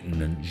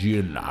maintenance,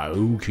 you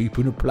know,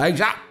 keeping the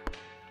place up.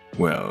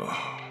 Well,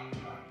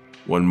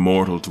 one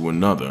mortal to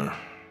another,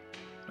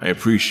 I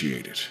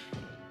appreciate it.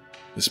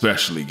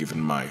 Especially given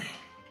my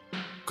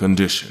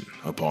condition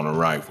upon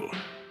arrival.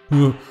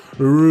 The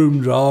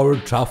rooms are a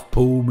tough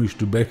pull,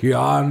 Mr. Beckett,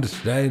 I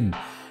understand.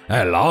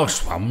 That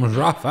last one was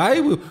rough, eh?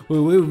 With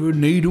a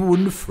needle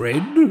and a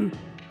thread.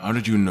 How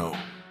did you know?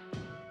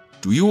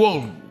 Do you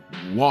all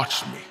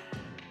watch me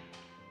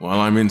while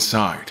I'm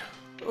inside?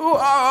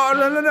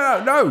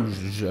 No.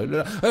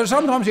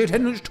 Sometimes the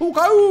attendants talk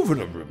over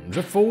the rooms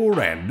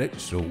beforehand,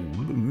 that's all.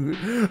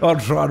 I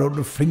try not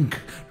to think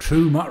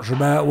too much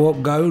about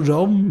what goes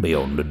on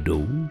beyond the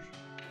doors.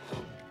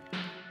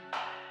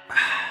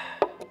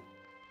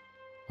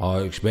 I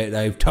expect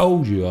they've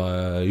told you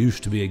I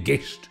used to be a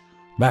guest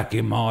back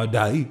in my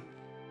day.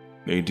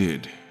 They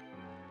did.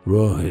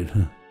 Right.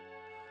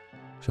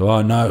 So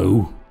I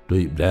know,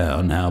 deep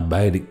down, how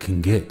bad it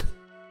can get.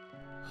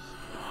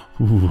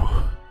 Ooh.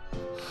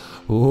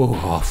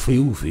 Oh, I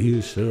feel for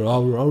you, sir. I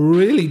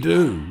really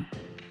do.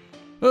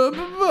 But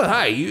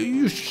hey,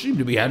 you seem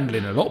to be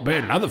handling a lot better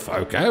than other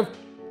folk have.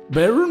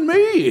 Better than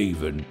me,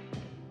 even.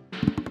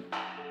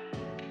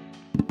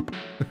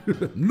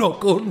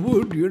 Knock on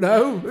wood, you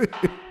know.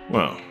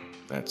 Well,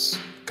 that's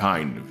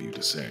kind of you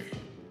to say.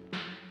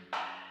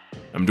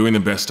 I'm doing the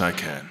best I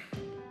can.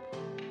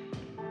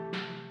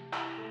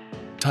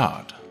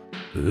 Todd.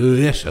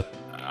 Yes, sir.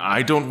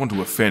 I don't want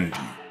to offend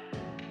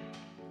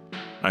you.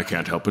 I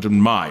can't help but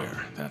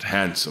admire that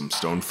handsome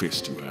stone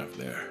fist you have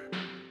there.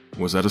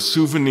 Was that a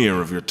souvenir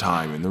of your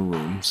time in the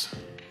rooms?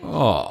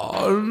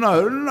 Oh,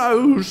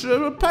 no,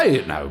 sir. Pay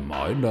it no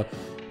mind.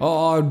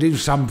 I did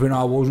something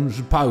I wasn't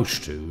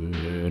supposed to.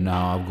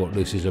 Now I've got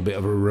this as a bit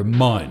of a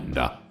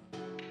reminder.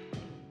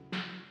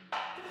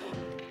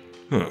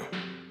 Huh.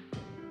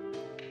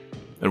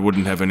 That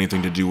wouldn't have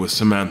anything to do with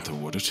Samantha,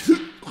 would it?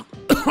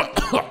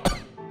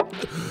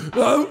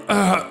 No,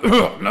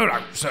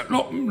 sir.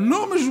 Not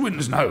Mrs.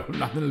 Winters, no.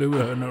 Nothing to do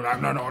with her. No,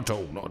 not at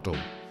all.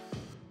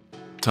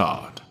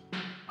 Todd,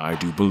 I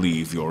do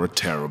believe you're a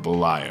terrible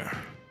liar.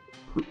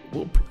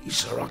 Well, please,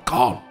 sir, I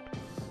can't.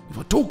 If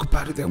I talk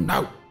about it, they'll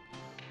know.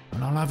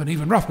 And I'll have an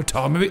even rougher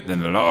time of it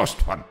than the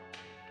last one.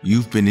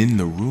 You've been in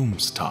the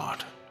rooms,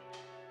 Todd.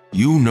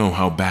 You know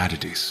how bad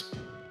it is.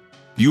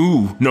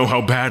 You know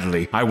how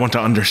badly I want to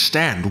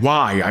understand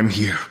why I'm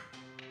here.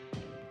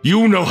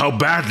 You know how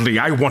badly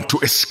I want to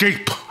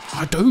escape.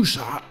 I do,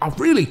 sir. I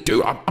really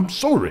do. I'm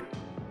sorry.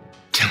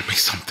 Tell me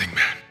something,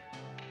 man.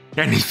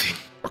 Anything.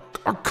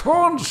 I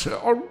can't, sir.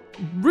 I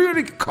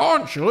really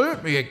can't. She'll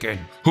hurt me again.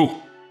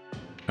 Who?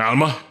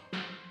 Alma?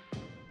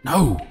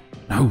 No,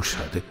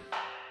 sir.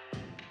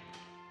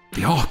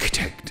 The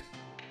architect.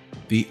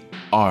 The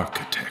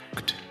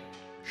architect?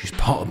 She's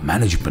part of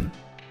management,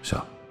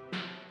 sir.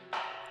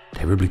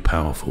 Terribly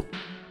powerful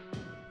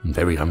and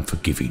very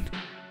unforgiving.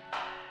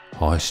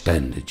 High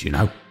standards, you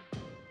know.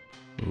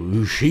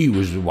 She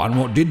was the one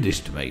what did this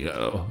to me,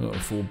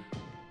 for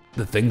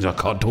the things I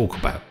can't talk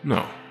about.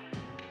 No,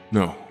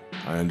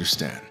 I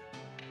understand.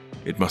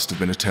 It must have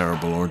been a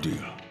terrible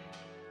ordeal.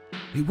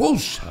 It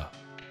was, sir.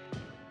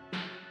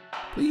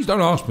 Please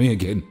don't ask me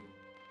again.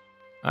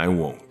 I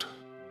won't.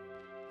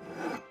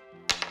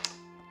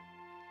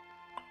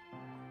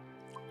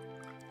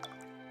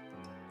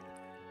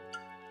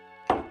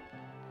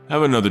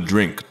 Have another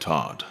drink,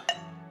 Todd.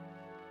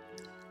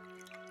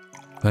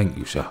 Thank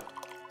you, sir.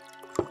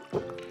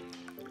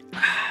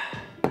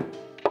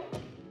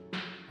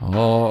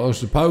 I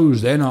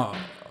suppose then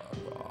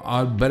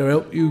I'd better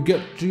help you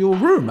get to your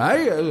room,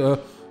 eh?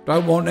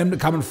 Don't want them to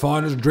come and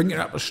find us drinking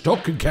up the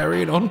stock and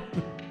carry it on.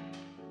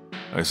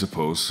 I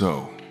suppose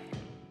so.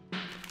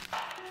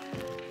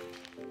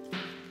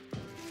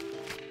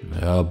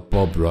 I'll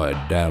bob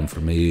right down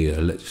from here.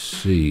 Let's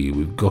see.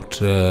 We've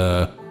got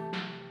a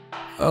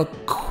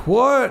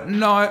quiet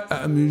night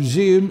at a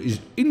museum is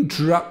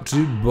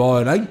interrupted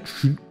by an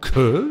ancient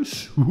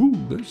curse. Ooh,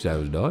 that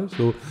sounds nice.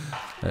 Or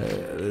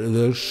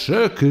the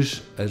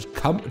circus has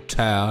come to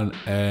town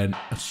and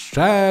a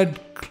sad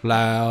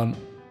clown.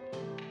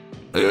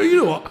 You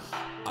know what?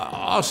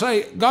 I'll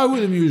say go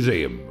with the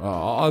museum.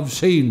 I've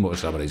seen what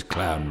some of these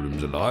clown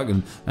rooms are like,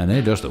 and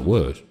they're just the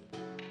worst.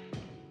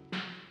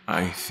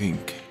 I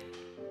think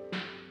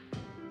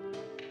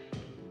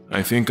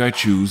I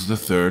choose the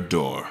third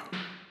door.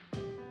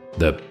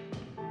 The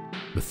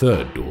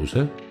third door,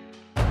 sir?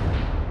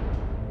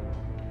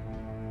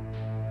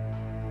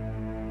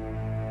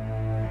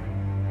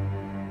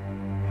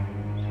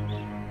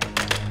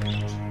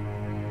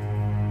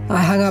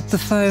 I hung up the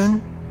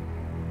phone.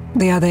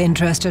 The other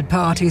interested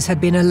parties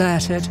had been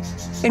alerted.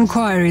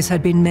 Inquiries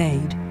had been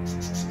made.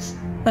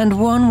 And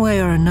one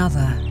way or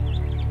another,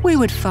 we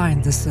would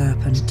find the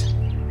serpent.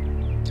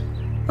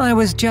 I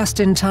was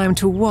just in time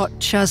to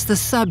watch as the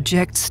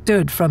subject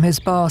stood from his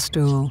bar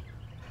stool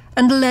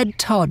and led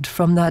Todd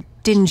from that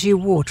dingy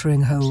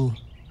watering hole.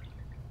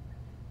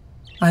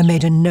 I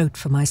made a note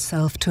for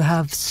myself to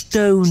have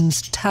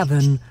Stone's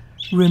Tavern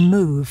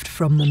removed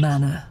from the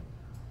manor.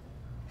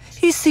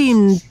 He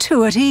seemed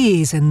too at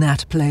ease in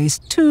that place,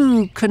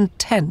 too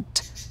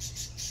content.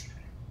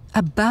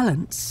 A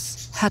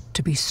balance had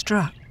to be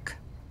struck.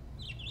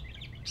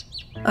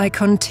 I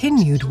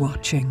continued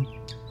watching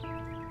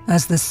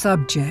as the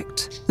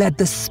subject led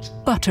the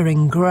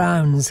sputtering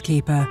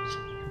groundskeeper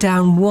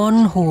down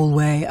one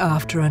hallway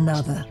after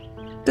another.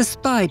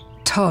 Despite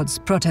Todd's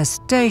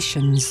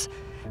protestations,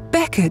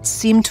 Beckett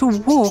seemed to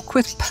walk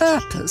with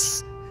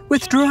purpose,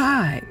 with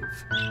drive.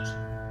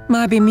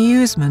 My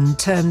bemusement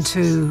turned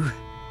to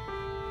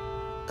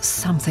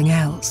something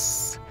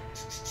else.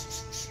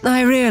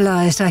 I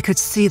realized I could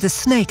see the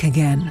snake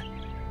again.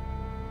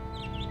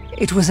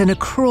 It was in a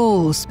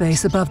crawl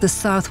space above the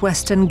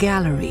southwestern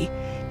gallery,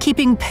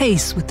 keeping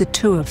pace with the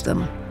two of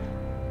them.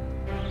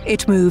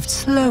 It moved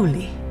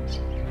slowly,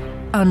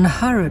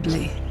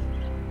 unhurriedly.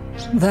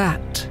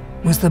 That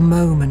was the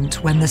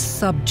moment when the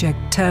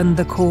subject turned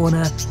the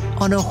corner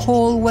on a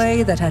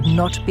hallway that had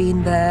not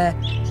been there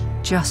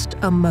just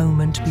a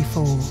moment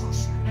before.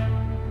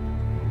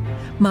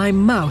 My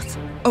mouth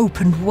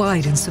opened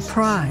wide in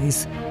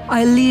surprise.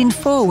 I leaned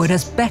forward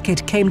as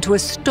Beckett came to a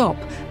stop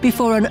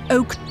before an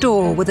oak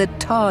door with a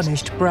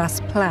tarnished brass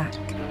plaque.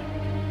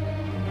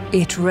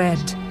 It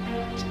read,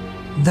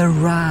 "The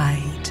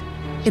Ride,"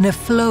 in a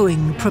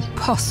flowing,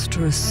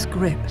 preposterous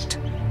script.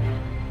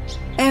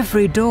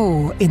 Every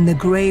door in the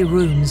grey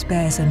rooms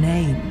bears a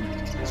name,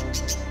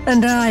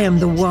 and I am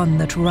the one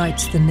that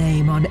writes the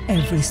name on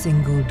every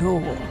single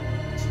door.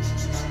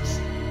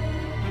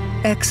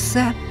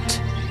 Except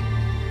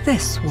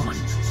this one.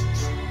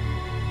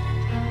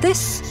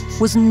 This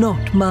was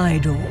not my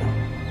door,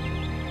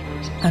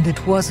 and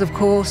it was, of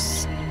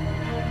course,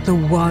 the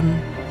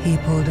one he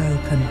pulled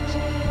open.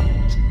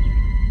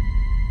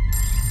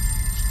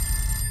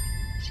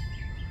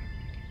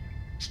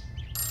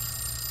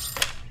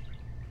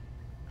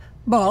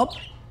 Bob?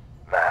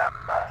 Ma'am.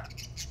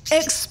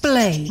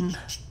 Explain,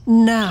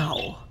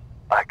 now.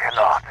 I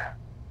cannot.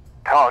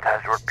 Todd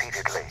has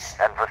repeatedly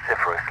and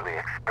vociferously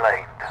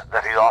explained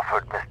that he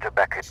offered Mr.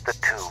 Beckett the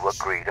two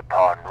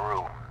agreed-upon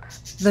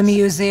rooms. The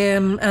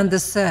museum and the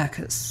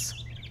circus.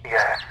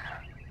 Yes.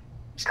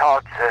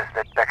 Todd says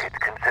that Beckett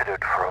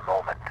considered for a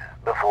moment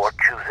before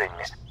choosing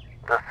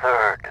the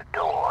third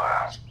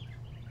door.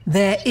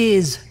 There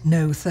is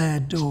no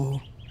third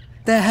door.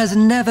 There has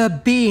never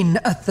been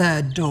a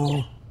third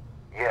door.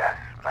 Yes,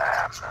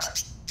 ma'am.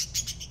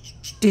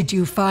 Did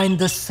you find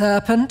the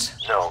serpent?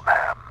 No,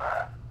 ma'am.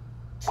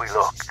 We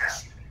looked.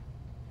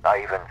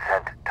 I even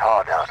sent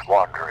Todd out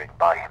wandering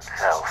by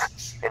himself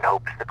in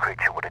hopes the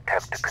creature would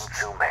attempt to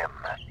consume him.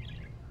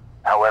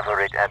 However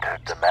it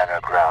entered the manor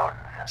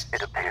grounds,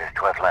 it appears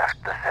to have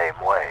left the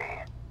same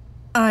way.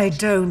 I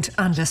don't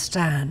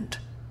understand.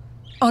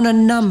 On a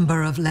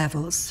number of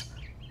levels.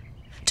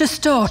 To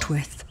start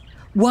with,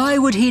 why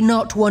would he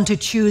not want to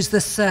choose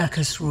the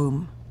circus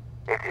room?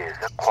 It is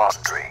a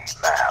quandary,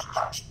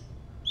 ma'am.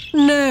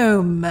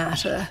 No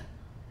matter.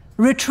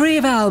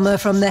 Retrieve Alma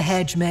from the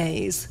hedge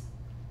maze.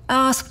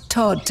 Ask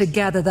Todd to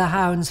gather the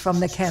hounds from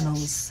the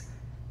kennels.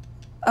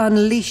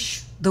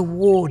 Unleash the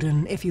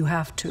warden if you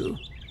have to.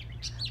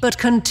 But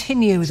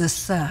continue the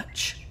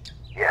search.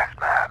 Yes,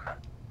 ma'am.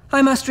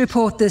 I must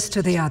report this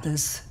to the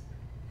others.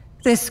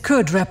 This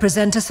could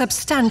represent a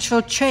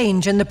substantial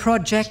change in the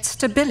project's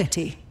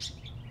stability.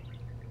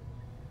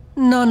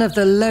 None of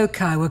the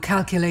loci were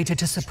calculated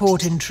to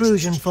support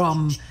intrusion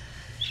from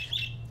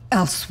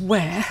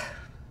elsewhere.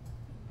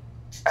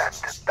 And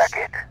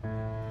Beckett?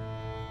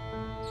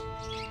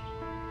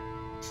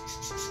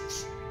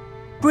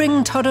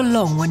 Bring Todd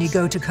along when you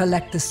go to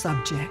collect the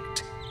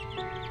subject.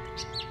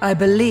 I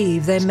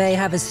believe they may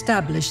have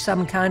established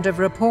some kind of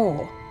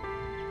rapport.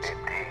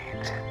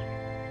 Indeed.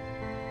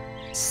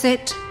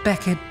 Sit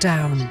Beckett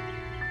down.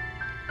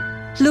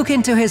 Look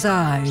into his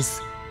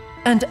eyes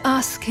and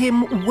ask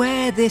him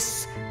where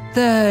this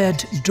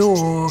third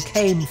door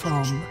came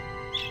from.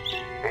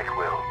 It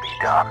will be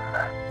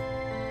done.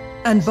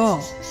 And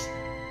Bob,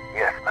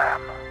 Yes,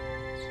 ma'am.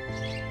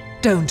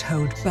 don't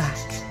hold back.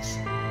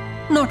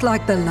 Not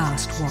like the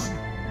last one.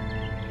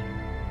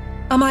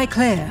 Am I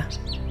clear?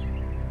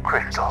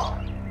 Crystal,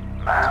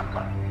 ma'am.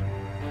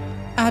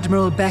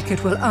 Admiral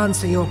Beckett will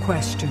answer your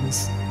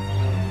questions.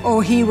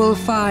 Or he will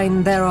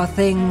find there are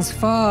things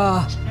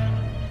far,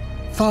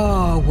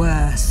 far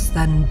worse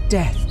than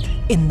death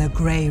in the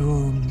Grey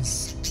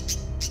Rooms.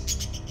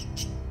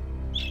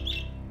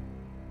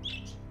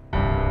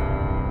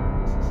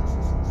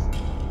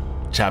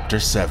 Chapter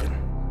 7.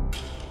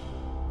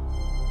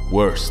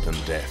 Worse than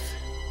death.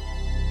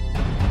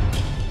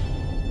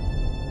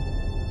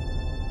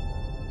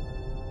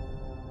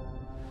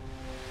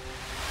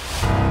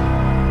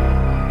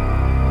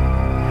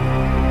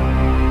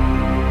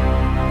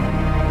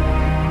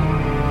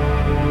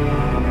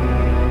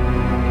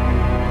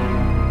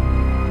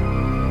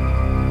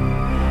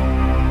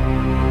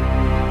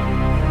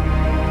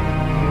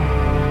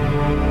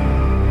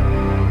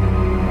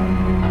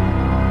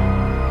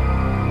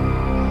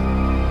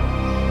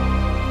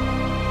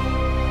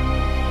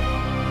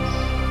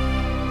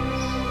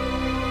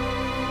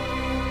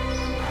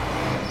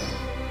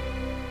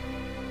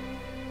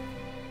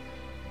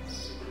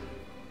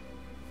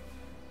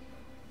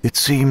 It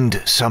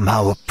seemed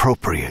somehow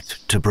appropriate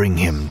to bring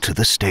him to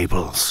the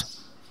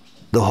stables.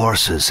 The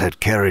horses had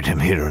carried him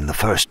here in the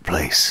first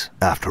place,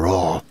 after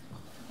all.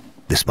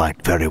 This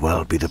might very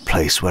well be the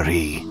place where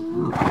he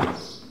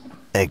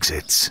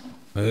exits.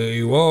 There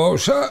you are,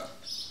 sir.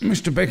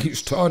 Mr.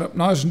 Beckett's tied up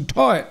nice and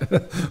tight.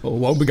 Or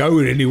won't be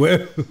going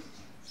anywhere.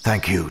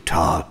 Thank you,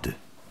 Todd.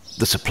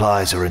 The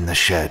supplies are in the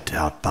shed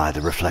out by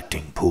the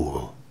reflecting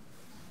pool.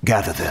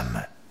 Gather them,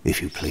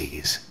 if you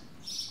please.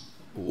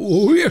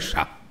 Oh, yes,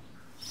 sir.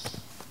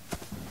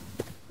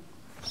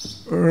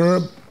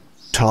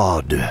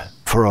 Todd,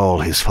 for all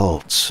his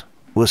faults,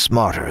 was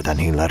smarter than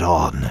he let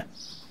on.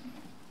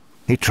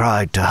 He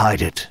tried to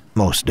hide it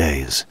most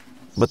days,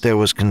 but there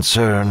was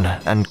concern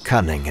and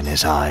cunning in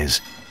his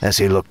eyes as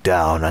he looked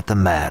down at the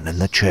man in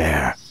the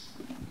chair.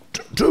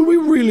 Do we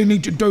really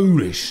need to do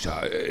this,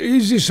 sir?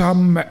 Is this,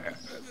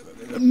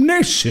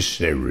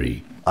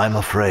 necessary? I'm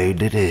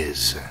afraid it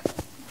is.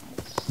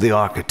 The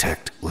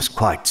architect was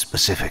quite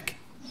specific.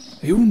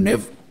 He'll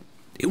never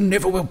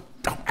will.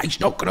 He's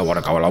not going to want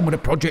to go along with the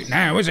project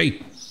now, is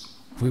he?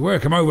 If we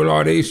work him over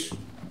like this.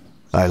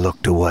 I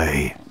looked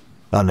away,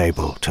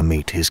 unable to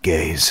meet his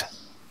gaze.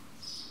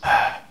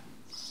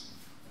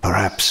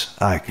 Perhaps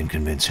I can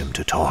convince him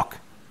to talk.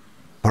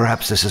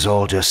 Perhaps this is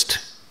all just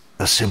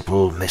a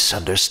simple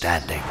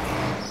misunderstanding.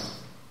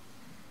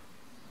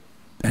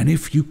 And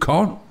if you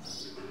can't,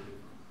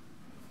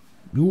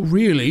 you're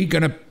really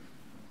gonna...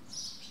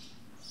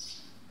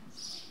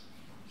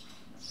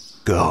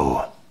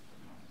 Go.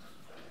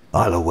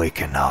 I'll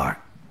awaken our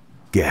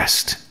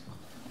guest.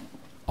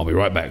 I'll be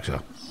right back, sir.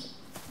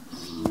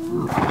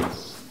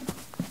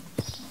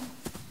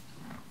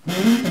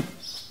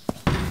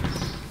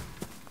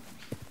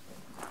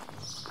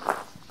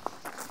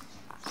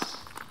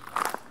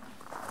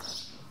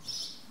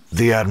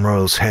 The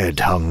Admiral's head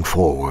hung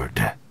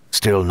forward,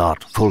 still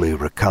not fully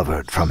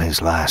recovered from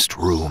his last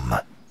room.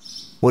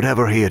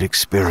 Whatever he had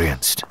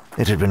experienced,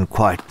 it had been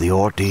quite the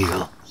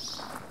ordeal.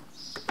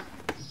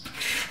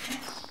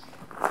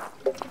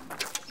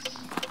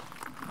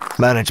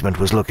 Management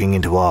was looking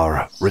into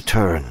our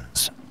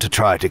returns to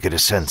try to get a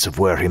sense of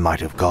where he might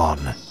have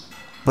gone.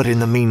 But in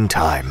the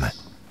meantime,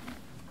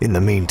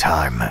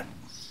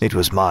 it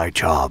was my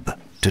job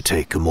to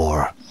take a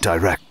more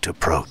direct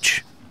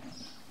approach.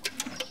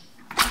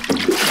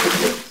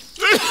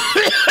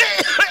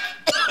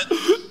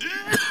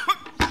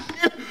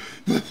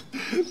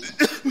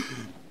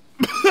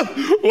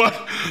 What?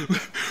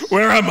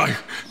 Where am I?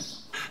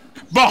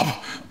 Bob!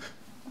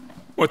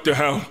 What the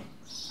hell?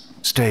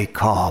 Stay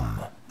calm,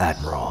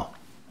 Admiral.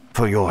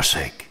 For your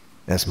sake,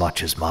 as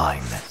much as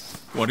mine.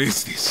 What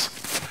is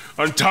this?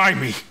 Untie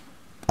me!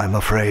 I'm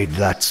afraid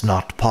that's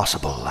not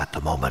possible at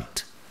the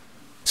moment.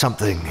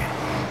 Something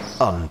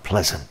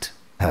unpleasant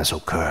has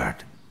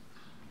occurred.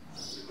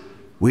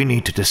 We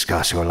need to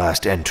discuss your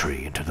last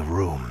entry into the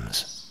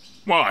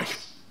rooms. Why?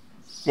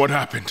 What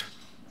happened?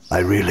 I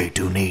really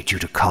do need you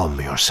to calm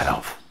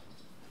yourself.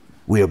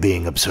 We are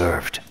being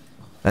observed,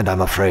 and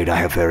I'm afraid I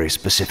have very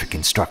specific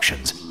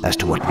instructions as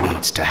to what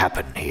needs to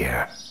happen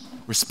here.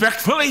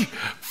 Respectfully,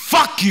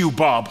 fuck you,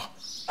 Bob!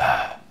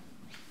 I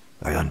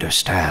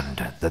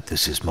understand that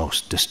this is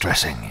most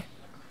distressing.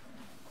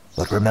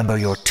 But remember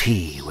your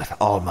tea with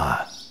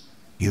Alma.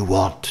 You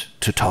want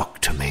to talk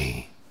to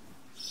me.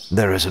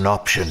 There is an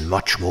option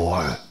much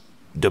more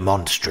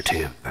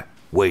demonstrative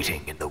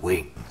waiting in the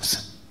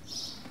wings.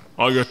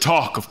 All your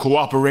talk of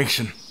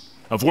cooperation,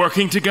 of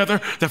working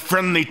together, the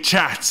friendly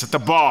chats at the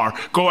bar,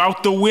 go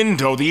out the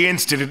window the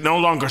instant it no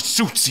longer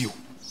suits you.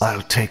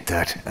 I'll take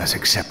that as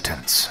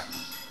acceptance.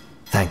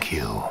 Thank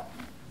you.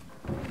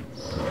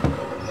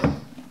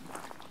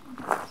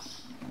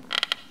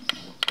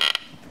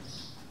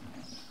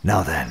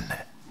 Now then,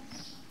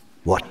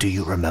 what do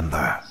you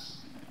remember?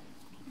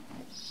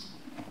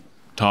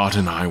 Todd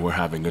and I were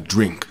having a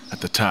drink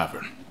at the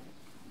tavern.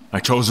 I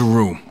chose a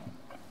room,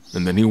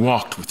 and then he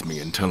walked with me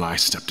until I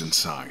stepped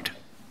inside.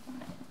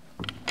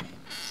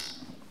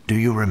 Do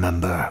you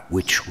remember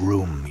which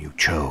room you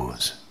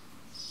chose?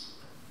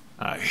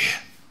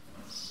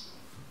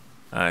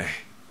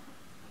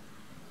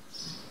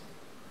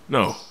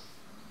 No.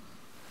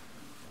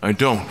 I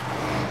don't.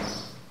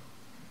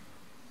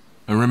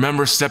 I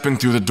remember stepping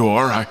through the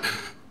door. I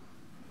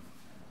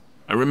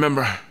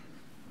remember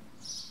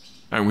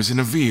I was in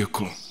a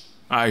vehicle.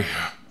 I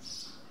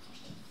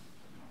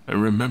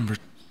remember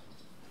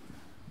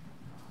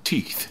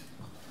teeth.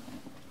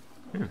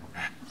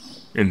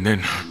 And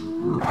then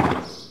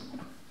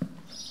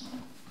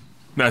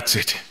that's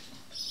it.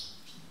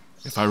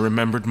 If I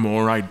remembered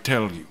more, I'd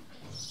tell you.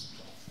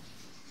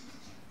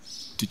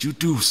 Did you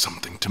do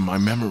something to my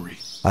memory?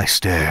 I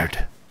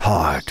stared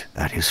hard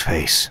at his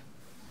face.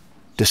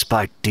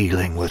 Despite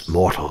dealing with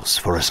mortals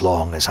for as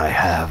long as I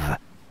have,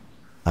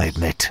 I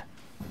admit,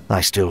 I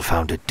still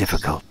found it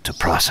difficult to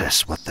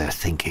process what they're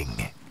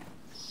thinking,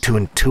 to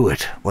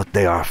intuit what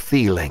they are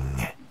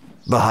feeling.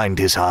 Behind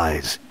his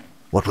eyes,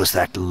 what was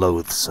that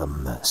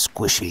loathsome,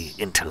 squishy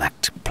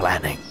intellect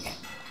planning?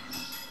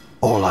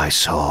 All I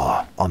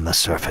saw on the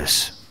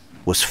surface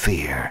was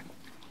fear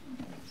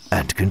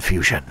and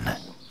confusion.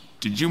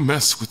 Did you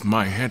mess with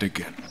my head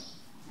again,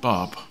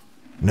 Bob?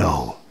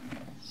 No.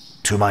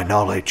 To my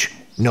knowledge,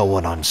 no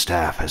one on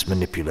staff has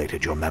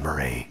manipulated your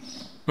memory.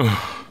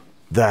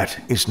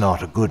 That is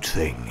not a good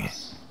thing,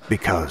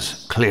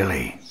 because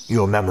clearly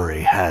your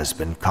memory has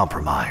been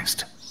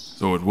compromised.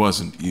 So it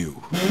wasn't you.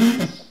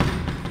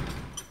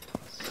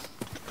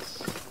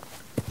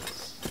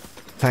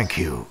 Thank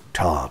you,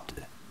 Todd.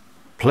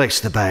 Place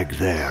the bag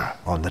there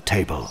on the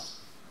table.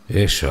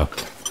 Yes, sir.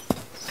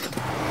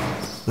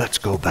 Let's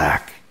go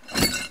back.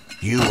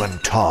 You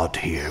and Todd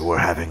here were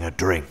having a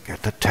drink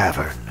at the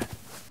tavern.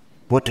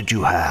 What did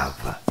you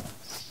have?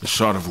 A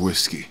shot of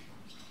whiskey.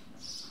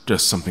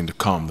 Just something to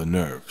calm the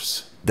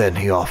nerves. Then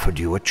he offered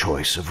you a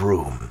choice of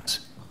rooms.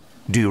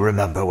 Do you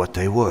remember what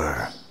they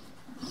were?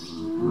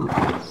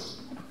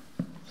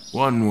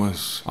 One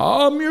was...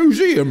 a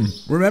museum,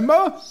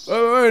 remember?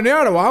 And the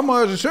other one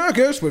was a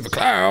circus with a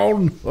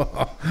clown.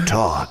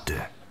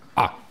 Todd.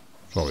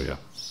 Sorry, yeah.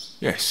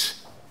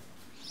 Yes.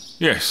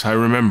 Yes, I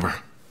remember.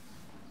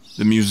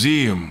 The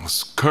museum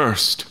was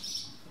cursed.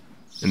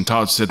 And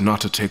Todd said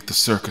not to take the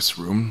circus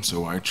room,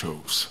 so I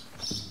chose.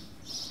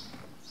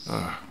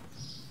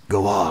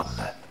 Go on.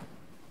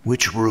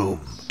 Which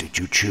room did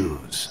you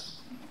choose?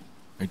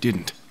 I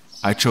didn't.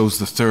 I chose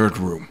the third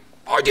room.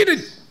 I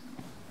didn't!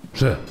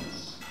 Sir,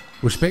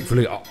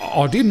 respectfully,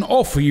 I didn't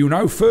offer you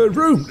no third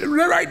room.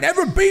 There ain't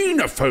never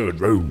been a third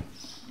room.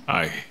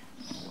 I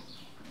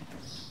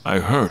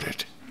heard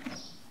it.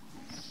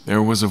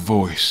 There was a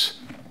voice.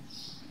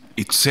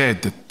 It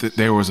said that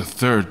there was a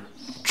third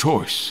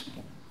choice.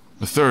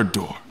 A third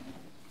door.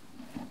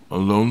 A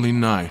lonely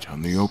night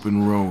on the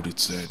open road, it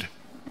said.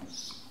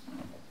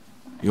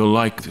 You'll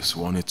like this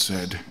one, it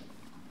said.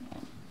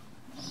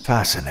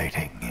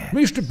 Fascinating.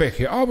 Mr.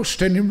 Beckett, I was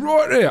standing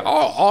right there.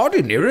 I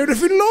didn't hear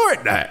anything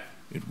like that.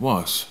 It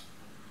was.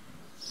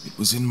 It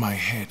was in my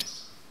head,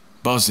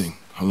 buzzing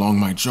along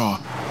my jaw.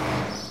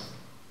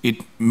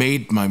 It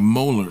made my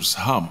molars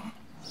hum.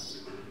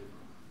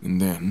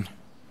 And then,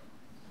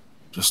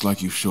 just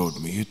like you showed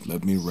me, it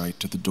led me right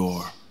to the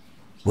door.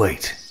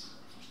 Wait.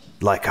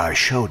 Like I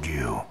showed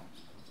you?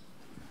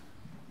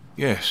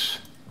 Yes.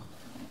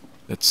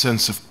 That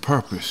sense of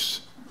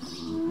purpose.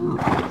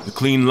 The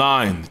clean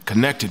line that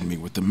connected me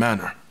with the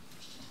manor.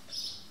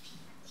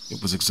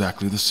 It was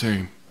exactly the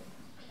same.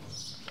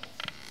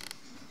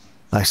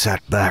 I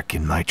sat back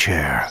in my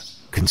chair,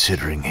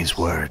 considering his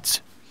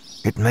words.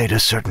 It made a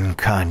certain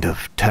kind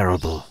of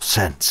terrible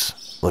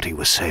sense, what he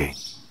was saying.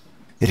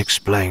 It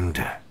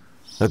explained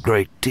a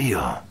great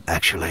deal,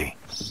 actually.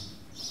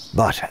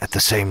 But at the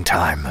same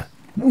time...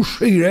 Well,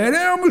 see there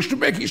now, Mr.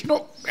 Beckett's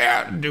not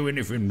out to do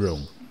anything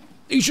wrong.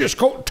 He's just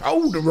got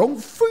told the wrong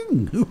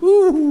thing.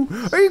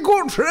 He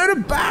got to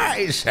the bat,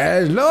 it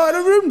says. Like, the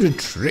rooms are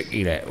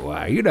tricky that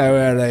way. You know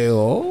how they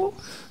are.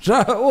 So,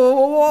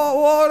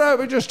 why don't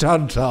we just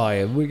untie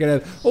him? We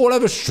can all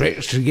have a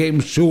stretch to get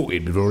him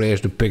sorted before he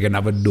has to pick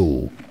another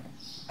door.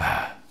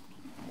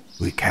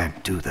 We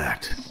can't do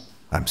that,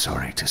 I'm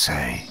sorry to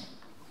say.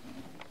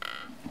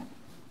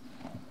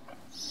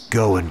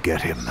 Go and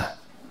get him.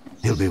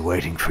 He'll be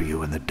waiting for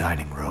you in the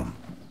dining room.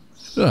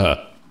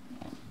 Sir?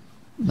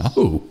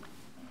 No.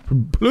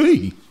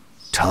 Please.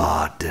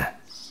 Todd.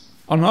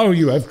 I know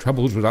you have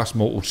troubles with us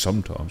mortals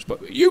sometimes,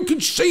 but you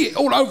can see it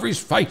all over his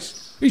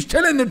face. He's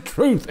telling the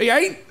truth. He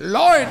ain't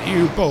lying to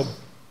you, Bob.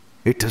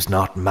 It does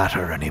not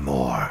matter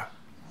anymore.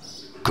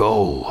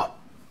 Go.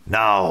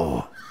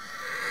 Now.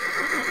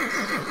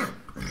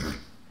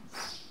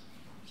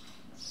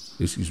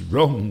 This is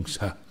wrong,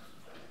 sir.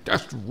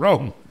 Just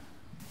wrong.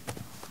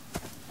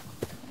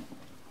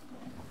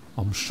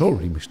 I'm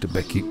sorry, Mr.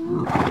 Beckett.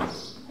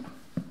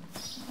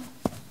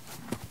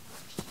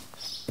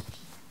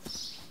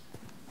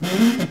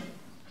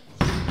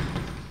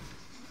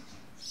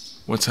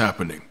 What's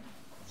happening?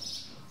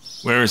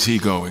 Where is he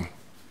going?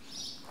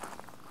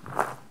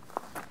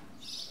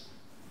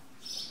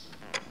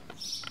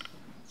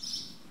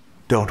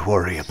 Don't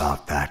worry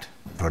about that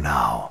for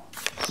now.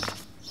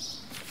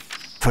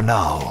 For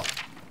now,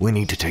 we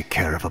need to take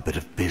care of a bit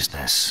of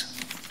business.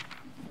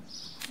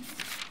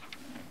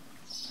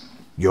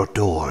 Your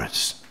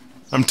doors.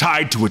 I'm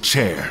tied to a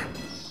chair.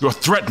 You're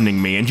threatening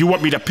me and you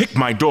want me to pick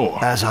my door.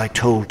 As I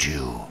told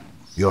you,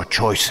 your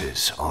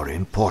choices are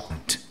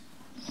important.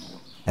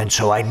 And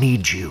so I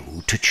need you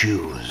to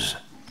choose.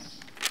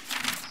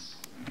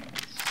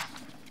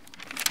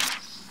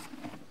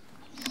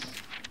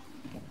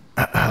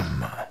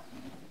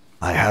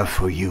 I have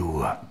for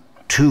you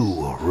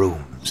 2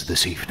 rooms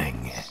this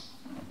evening.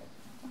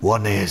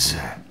 One is...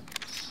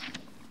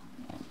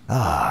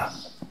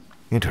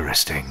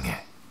 interesting.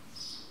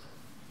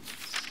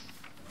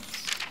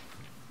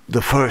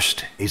 The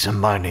first is a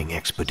mining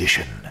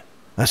expedition.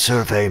 A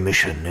survey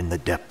mission in the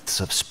depths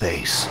of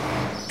space.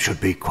 Should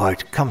be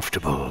quite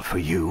comfortable for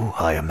you,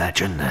 I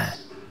imagine.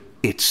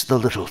 It's the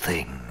little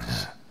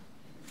things.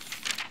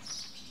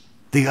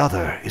 The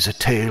other is a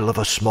tale of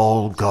a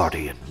small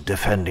guardian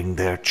defending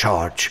their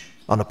charge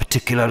on a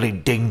particularly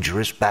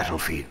dangerous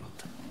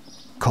battlefield,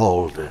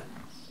 called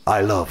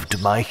I Loved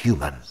My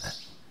Human.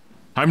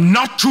 I'm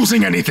not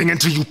choosing anything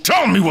until you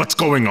tell me what's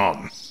going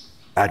on!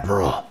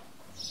 Admiral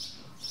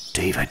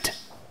David,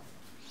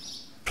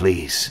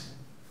 please.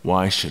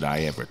 Why should I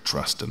ever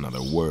trust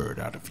another word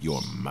out of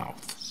your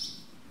mouth?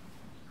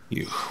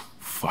 You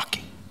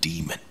fucking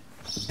demon.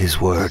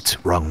 His words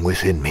rung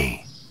within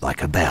me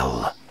like a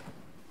bell.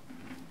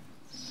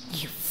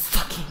 You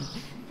fucking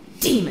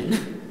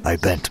demon. I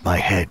bent my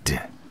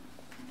head.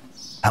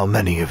 How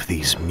many of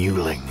these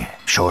mewling,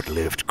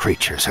 short-lived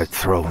creatures had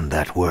thrown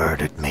that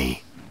word at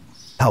me?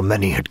 How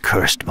many had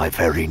cursed my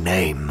very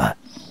name?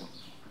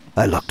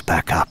 I looked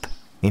back up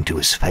into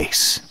his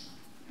face.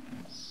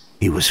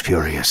 He was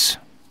furious.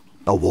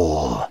 A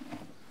wall.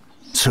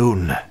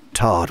 Soon,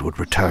 Todd would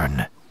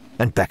return,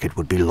 and Beckett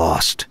would be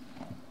lost.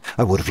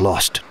 I would have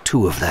lost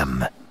 2 of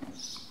them.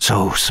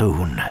 So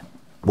soon,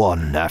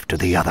 one after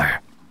the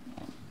other.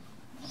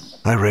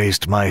 I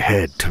raised my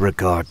head to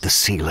regard the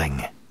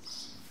ceiling,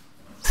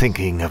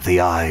 thinking of the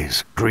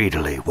eyes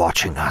greedily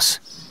watching us,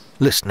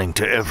 listening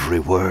to every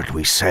word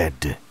we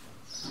said.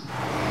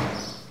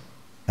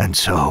 And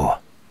so,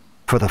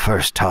 for the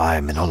first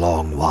time in a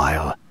long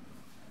while,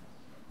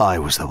 I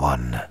was the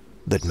one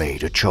that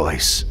made a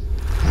choice.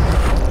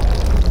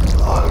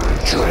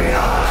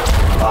 Arjaya,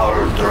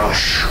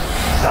 Aldrush,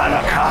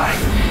 Thanakai.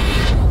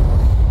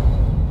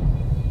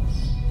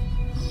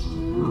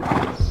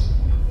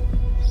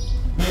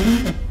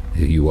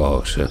 Here you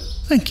are, sir.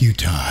 Thank you,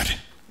 Todd.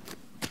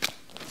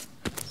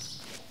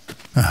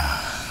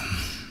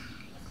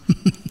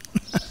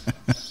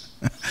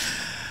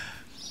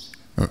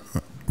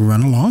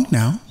 Run along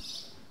now.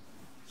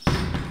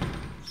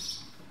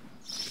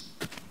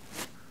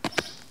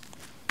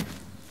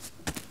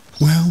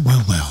 Well.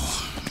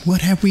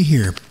 What have we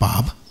here,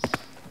 Bob?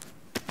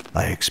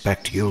 I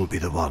expect you'll be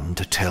the one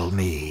to tell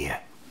me.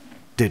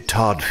 Did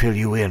Todd fill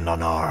you in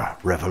on our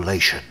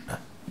revelation?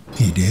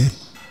 He did.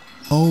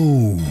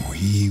 Oh,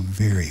 he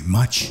very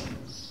much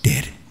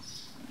did.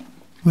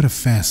 What a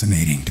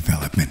fascinating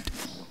development.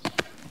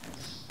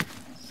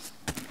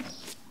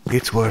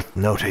 It's worth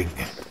noting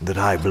that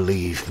I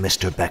believe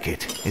Mr.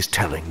 Beckett is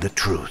telling the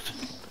truth.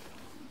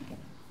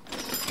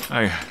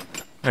 I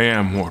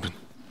am, Warden.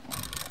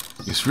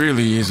 This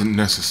really isn't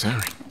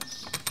necessary.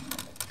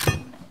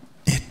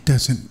 It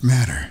doesn't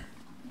matter,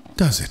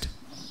 does it?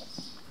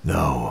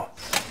 No,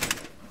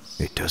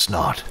 it does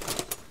not.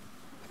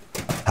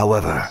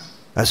 However,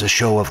 as a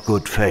show of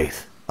good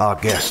faith, our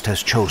guest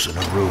has chosen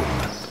a room.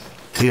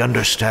 He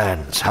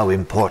understands how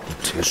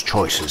important his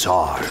choices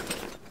are.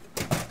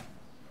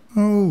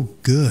 Oh,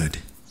 good.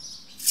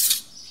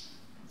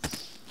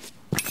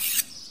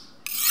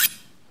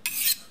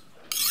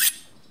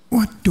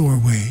 What What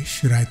doorway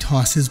should I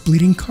toss his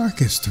bleeding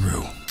carcass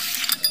through?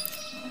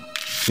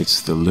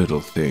 It's the little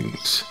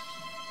things,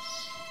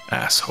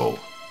 asshole.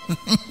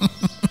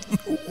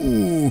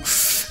 Ooh.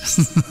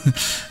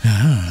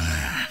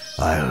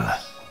 I'll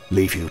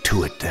leave you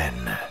to it then,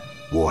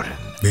 Warden.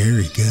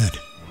 Very good.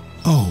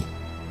 Oh,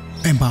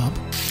 and Bob?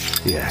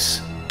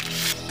 Yes?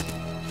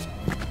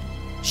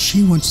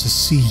 She wants to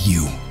see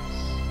you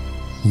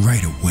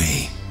right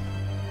away.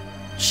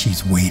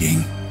 She's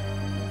waiting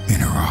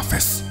in her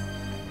office.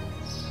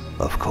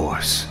 Of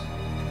course.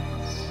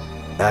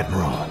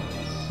 Admiral,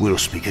 we'll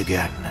speak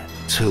again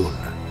soon.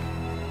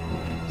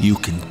 You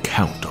can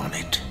count on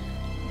it.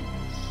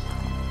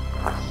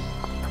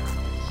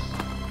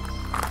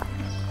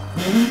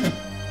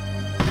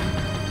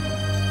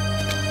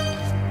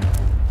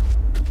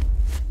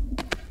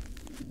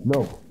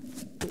 No.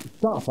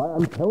 Stop.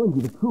 I'm telling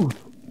you the truth.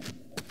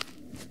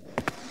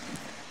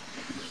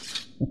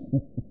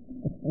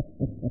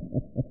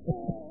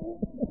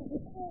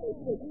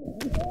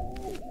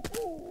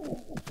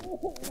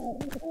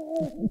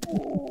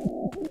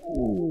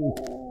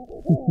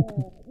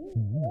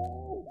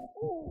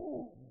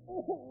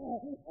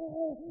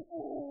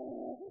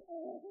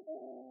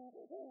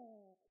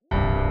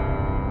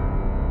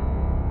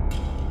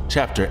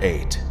 Chapter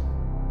 8.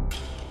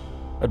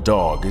 A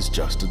dog is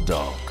just a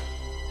dog.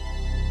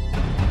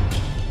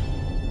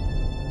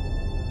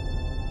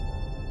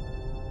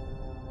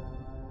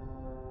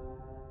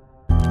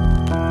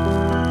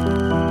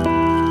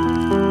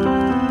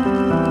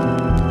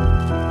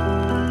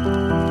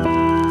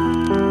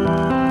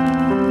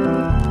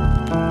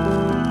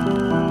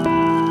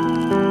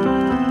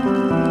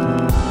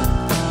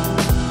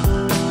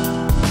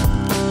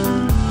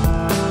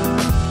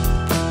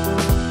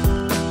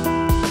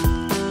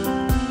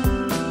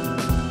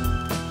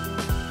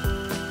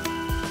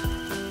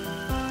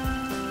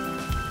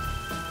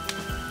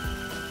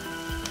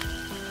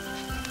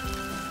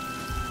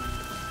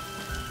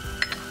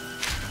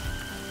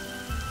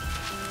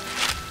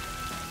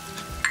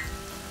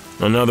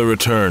 Another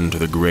return to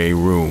the gray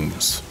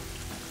rooms.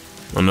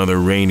 Another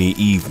rainy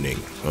evening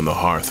on the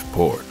hearth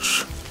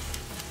porch.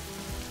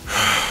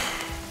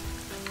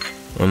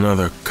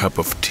 Another cup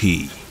of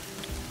tea.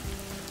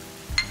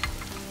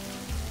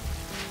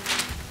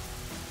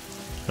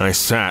 I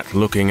sat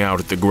looking out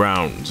at the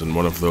grounds in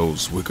one of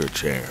those wicker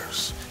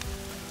chairs.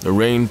 The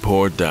rain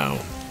poured down,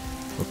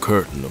 a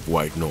curtain of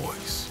white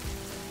noise,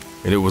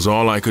 and it was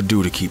all I could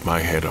do to keep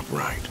my head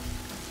upright.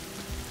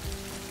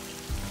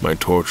 My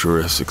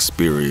torturous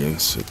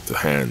experience at the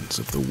hands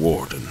of the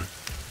warden,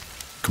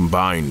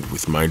 combined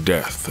with my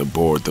death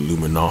aboard the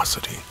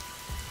Luminosity.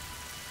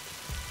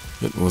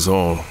 It was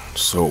all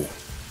so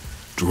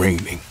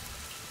draining.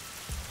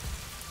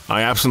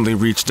 I absently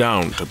reached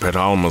down to pet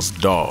Alma's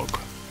dog.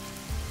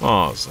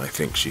 Oz, I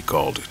think she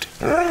called it.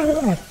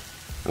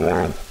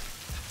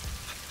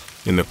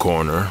 In the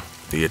corner,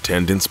 the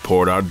attendants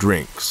poured our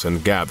drinks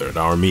and gathered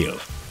our meal.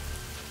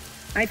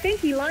 I think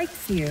he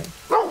likes you.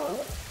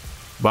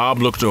 Bob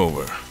looked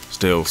over,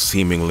 still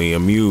seemingly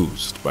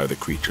amused by the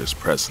creature's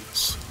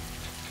presence.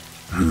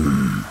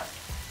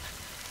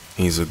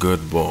 He's a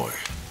good boy,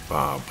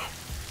 Bob.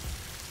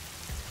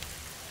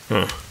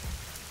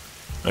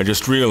 I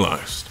just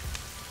realized.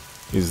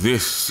 Is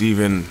this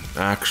even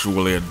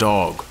actually a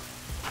dog?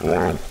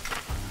 Do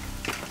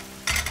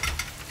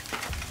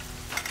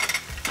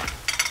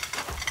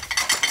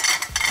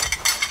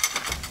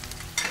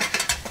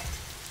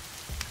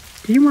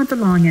you want the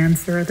long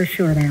answer or the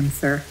short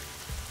answer?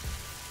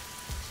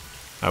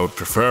 I would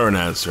prefer an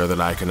answer that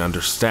I can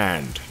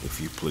understand,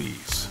 if you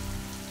please.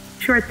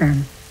 Short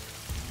then.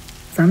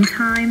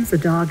 Sometimes a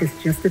dog is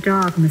just a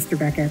dog, Mr.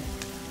 Beckett.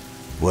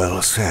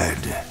 Well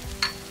said.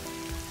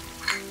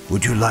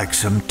 Would you like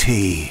some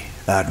tea,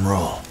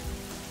 Admiral?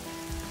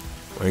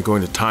 Are you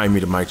going to tie me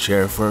to my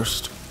chair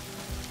first?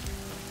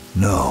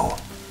 No,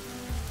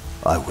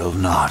 I will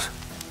not.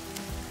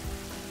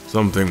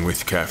 Something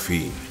with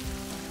caffeine.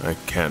 I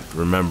can't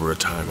remember a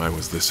time I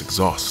was this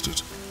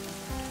exhausted.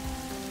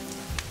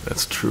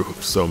 That's true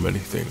of so many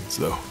things,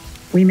 though.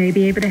 We may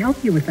be able to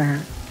help you with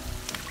that.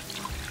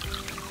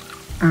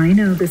 I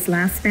know this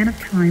last span of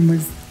time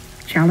was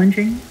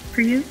challenging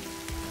for you.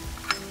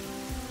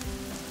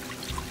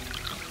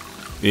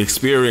 The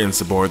experience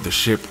aboard the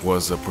ship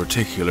was a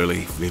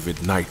particularly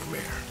vivid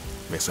nightmare,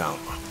 Miss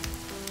Alma.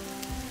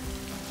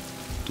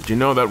 Did you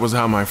know that was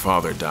how my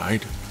father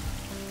died?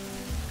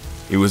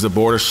 He was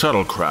aboard a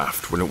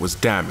shuttlecraft when it was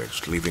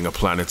damaged, leaving a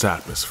planet's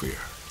atmosphere.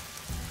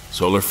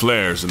 Solar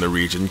flares in the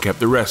region kept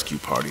the rescue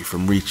party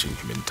from reaching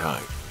him in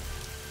time.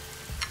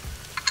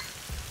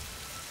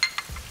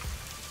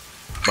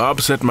 Bob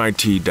set my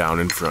tea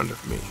down in front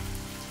of me,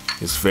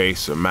 his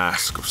face a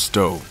mask of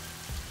stone.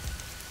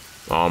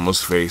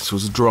 Alma's face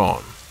was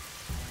drawn,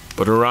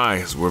 but her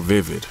eyes were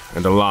vivid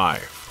and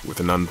alive with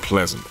an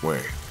unpleasant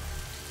way.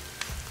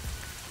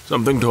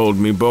 Something told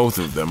me both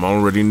of them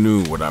already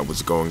knew what I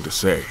was going to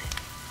say.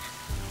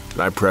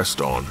 I pressed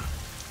on.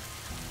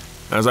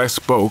 As I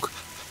spoke,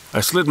 I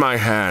slid my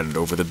hand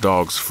over the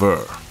dog's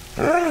fur,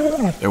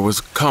 There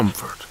was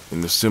comfort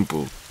in the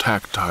simple,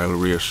 tactile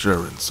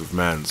reassurance of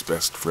man's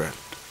best friend.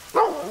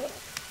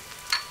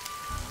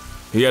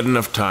 He had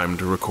enough time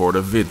to record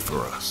a vid for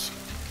us.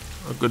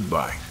 A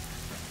goodbye.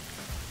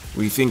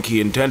 We think he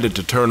intended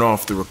to turn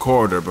off the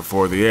recorder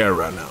before the air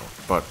ran out,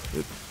 but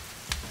it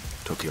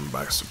took him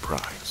by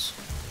surprise.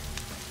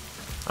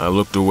 I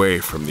looked away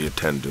from the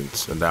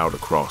attendants and out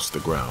across the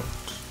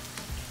grounds.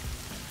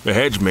 The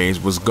hedge maze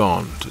was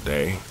gone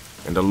today,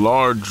 and a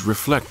large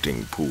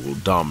reflecting pool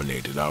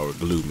dominated our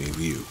gloomy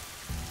view.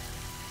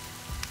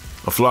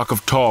 A flock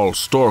of tall,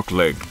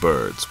 stork-legged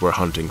birds were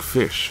hunting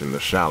fish in the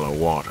shallow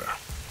water.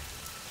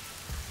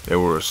 They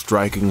were a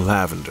striking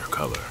lavender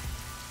color,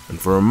 and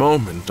for a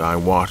moment I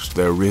watched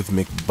their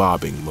rhythmic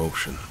bobbing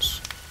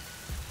motions.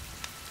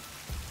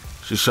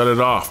 She shut it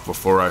off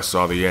before I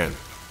saw the end,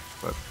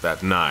 but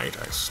that night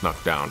I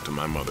snuck down to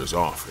my mother's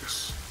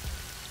office.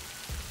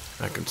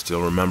 I can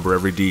still remember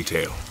every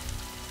detail.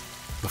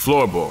 The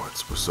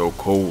floorboards were so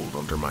cold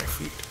under my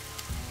feet.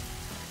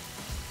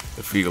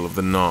 The feel of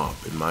the knob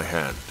in my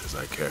hand as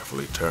I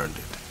carefully turned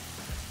it.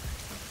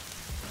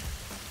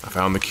 I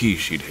found the key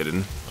she'd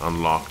hidden,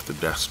 unlocked the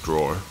desk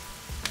drawer,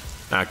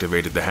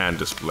 activated the hand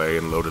display,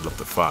 and loaded up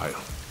the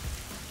file.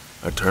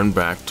 I turned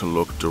back to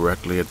look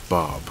directly at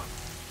Bob,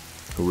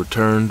 who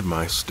returned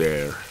my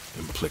stare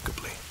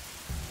implacably.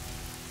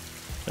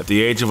 At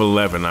the age of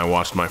 11, I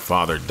watched my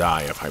father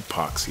die of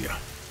hypoxia,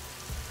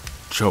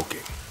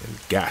 choking and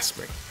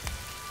gasping,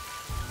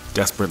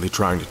 desperately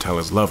trying to tell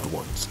his loved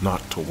ones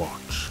not to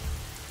watch.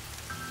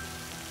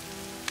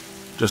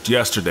 Just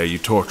yesterday, you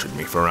tortured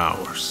me for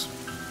hours.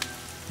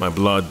 My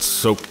blood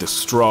soaked the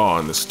straw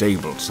in the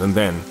stables, and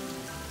then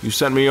you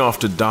sent me off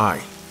to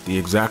die the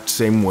exact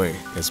same way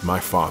as my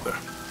father.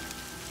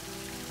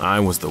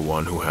 I was the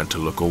one who had to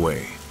look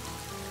away.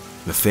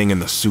 The thing in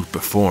the suit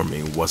before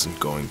me wasn't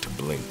going to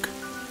blink.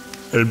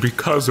 And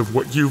because of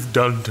what you've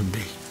done to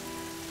me,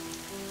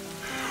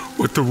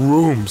 what the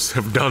rooms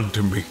have done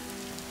to me,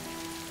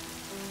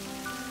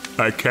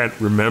 I can't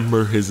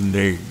remember his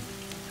name.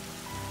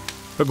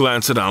 A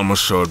glance at Alma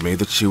showed me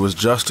that she was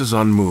just as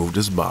unmoved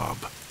as Bob.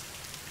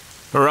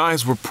 Her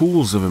eyes were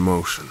pools of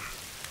emotion,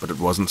 but it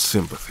wasn't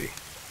sympathy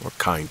or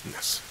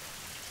kindness.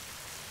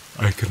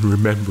 I can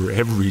remember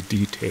every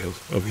detail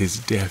of his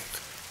death,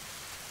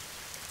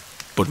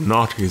 but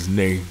not his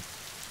name.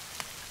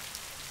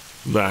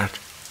 That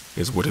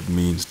is what it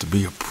means to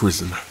be a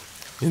prisoner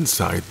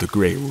inside the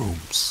Grey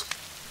Rooms.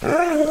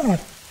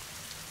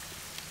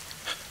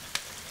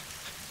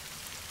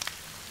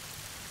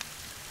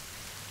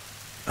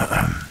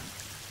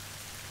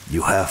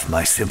 You have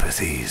my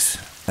sympathies,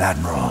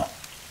 Admiral.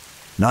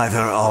 Neither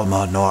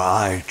Alma nor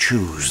I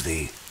choose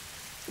the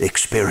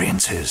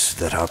experiences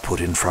that are put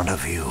in front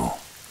of you.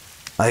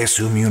 I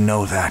assume you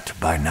know that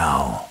by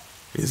now.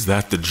 Is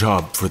that the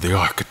job for the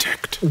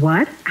architect?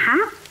 What?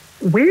 How?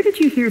 Where did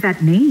you hear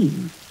that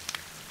name?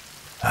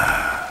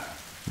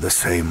 The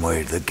same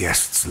way the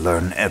guests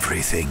learn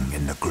everything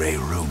in the Grey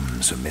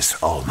Rooms,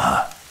 Miss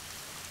Alma.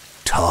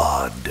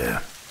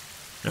 Todd.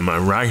 Am I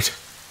right?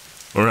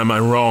 Or am I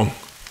wrong?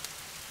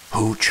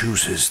 Who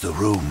chooses the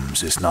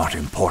rooms is not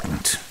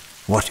important.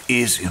 What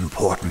is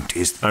important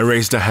is... I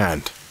raised a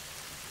hand,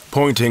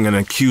 pointing an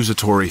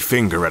accusatory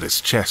finger at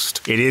his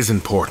chest. It is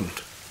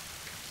important.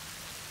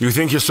 You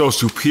think you're so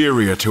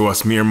superior to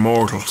us mere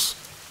mortals,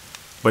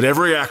 but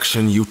every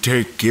action you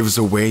take gives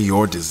away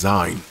your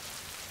design.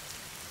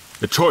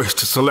 The choice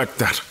to select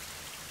that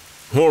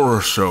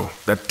horror show,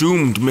 that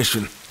doomed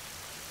mission,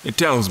 it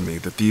tells me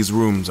that these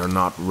rooms are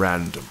not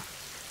random.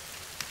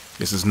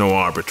 This is no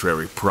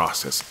arbitrary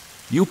process.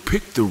 You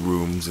pick the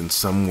rooms in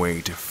some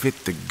way to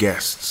fit the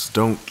guests,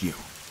 don't you?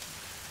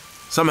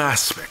 Some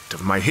aspect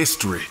of my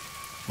history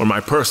or my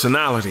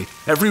personality.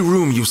 Every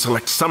room you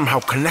select somehow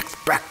connects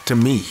back to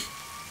me.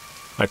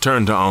 I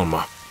turned to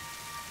Alma,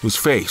 whose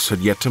face had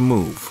yet to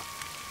move.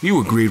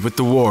 You agreed with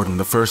the warden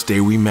the first day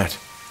we met.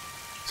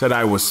 Said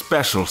I was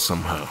special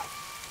somehow.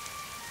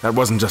 That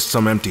wasn't just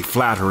some empty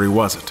flattery,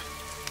 was it?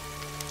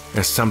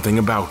 There's something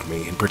about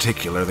me in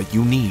particular that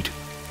you need.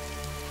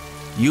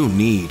 You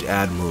need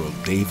Admiral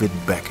David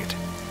Beckett,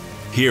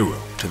 hero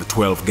to the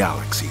 12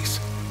 galaxies.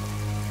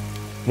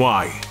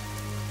 Why?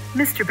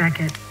 Mr.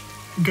 Beckett,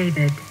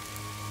 David,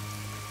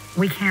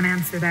 we can't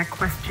answer that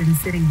question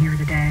sitting here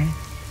today.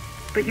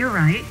 But you're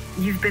right,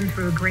 you've been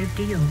through a great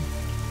deal.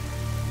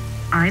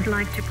 I'd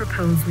like to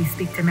propose we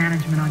speak to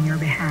management on your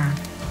behalf,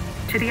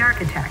 to the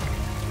architect.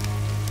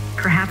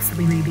 Perhaps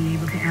we may be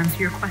able to answer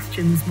your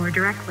questions more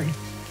directly.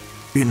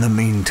 In the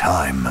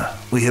meantime,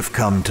 we have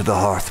come to the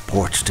hearth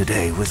porch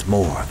today with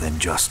more than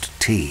just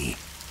tea.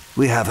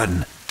 We have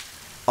an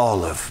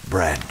olive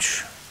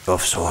branch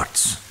of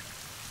sorts.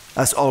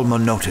 As Alma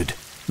noted,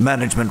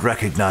 management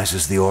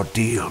recognizes the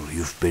ordeal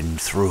you've been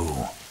through.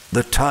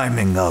 The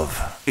timing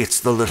of it's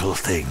the little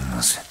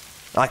things.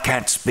 I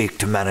can't speak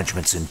to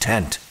management's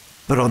intent,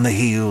 but on the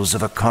heels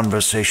of a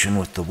conversation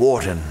with the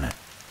warden,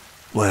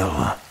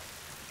 well,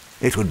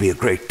 it would be a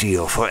great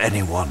deal for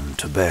anyone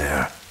to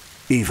bear.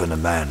 Even a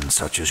man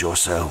such as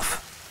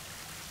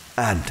yourself.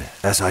 And,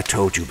 as I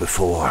told you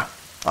before,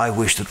 I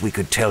wish that we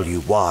could tell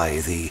you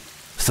why the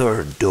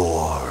third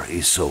door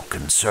is so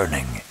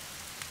concerning.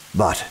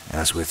 But,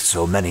 as with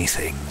so many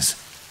things,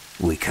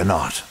 we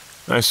cannot.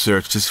 I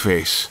searched his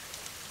face,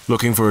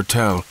 looking for a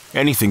tell,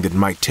 anything that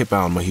might tip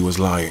Alma he was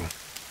lying.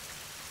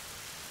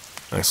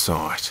 I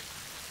saw it.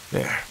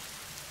 There.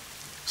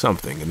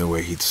 Something in the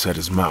way he'd set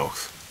his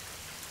mouth.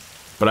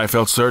 But I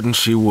felt certain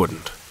she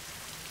wouldn't.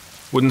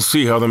 Wouldn't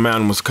see how the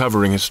man was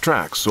covering his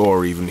tracks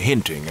or even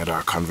hinting at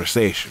our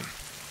conversation.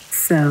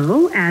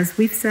 So, as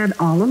we've said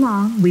all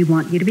along, we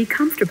want you to be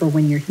comfortable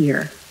when you're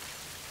here.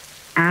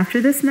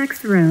 After this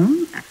next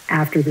room,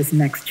 after this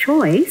next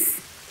choice,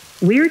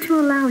 we're to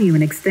allow you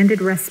an extended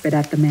respite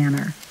at the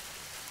Manor.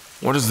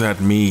 What does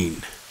that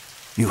mean?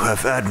 You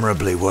have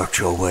admirably worked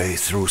your way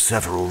through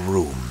several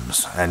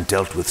rooms and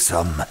dealt with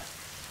some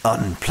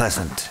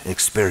unpleasant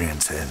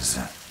experiences.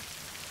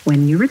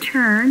 When you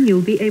return,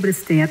 you'll be able to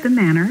stay at the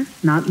Manor,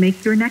 not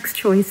make your next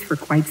choice for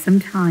quite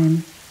some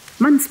time.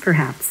 Months,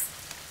 perhaps.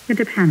 It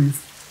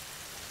depends.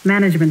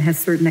 Management has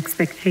certain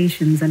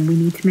expectations, and we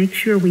need to make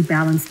sure we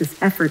balance this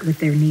effort with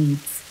their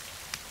needs.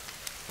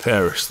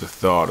 Perish the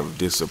thought of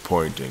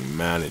disappointing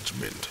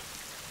management.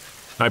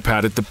 I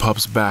patted the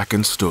pup's back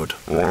and stood,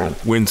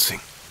 wincing.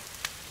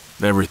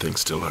 Everything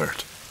still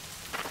hurt.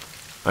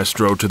 I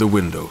strode to the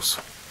windows,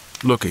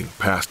 looking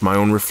past my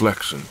own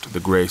reflection to the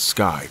gray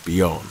sky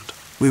beyond.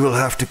 We will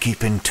have to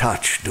keep in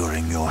touch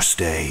during your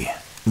stay,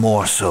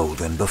 more so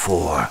than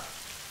before.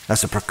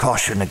 As a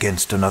precaution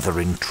against another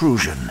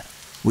intrusion,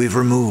 we've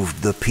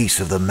removed the piece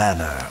of the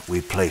manor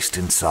we placed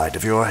inside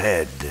of your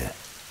head.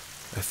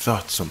 I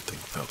thought something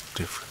felt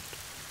different.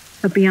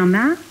 But beyond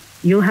that,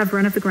 you'll have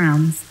run of the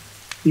grounds.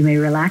 You may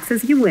relax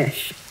as you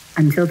wish,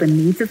 until the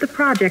needs of the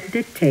project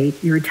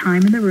dictate your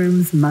time in the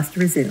rooms must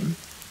resume.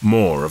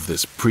 More of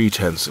this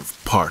pretense of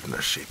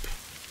partnership.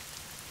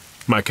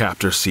 My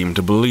captor seemed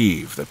to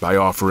believe that by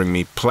offering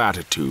me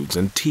platitudes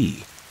and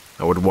tea,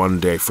 I would one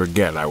day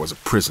forget I was a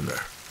prisoner.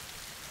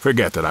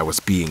 Forget that I was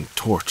being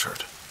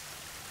tortured.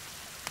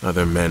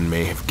 Other men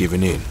may have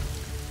given in,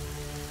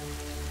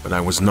 but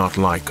I was not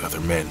like other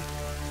men.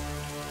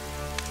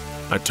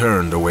 I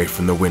turned away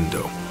from the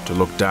window to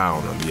look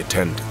down on the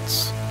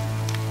attendants.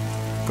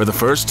 For the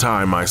first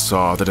time I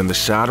saw that in the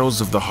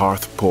shadows of the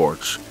hearth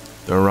porch,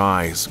 their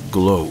eyes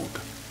glowed,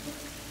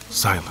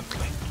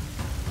 silently.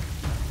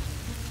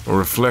 A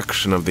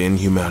reflection of the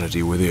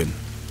inhumanity within.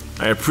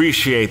 I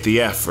appreciate the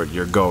effort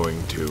you're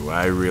going to,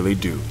 I really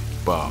do,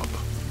 Bob,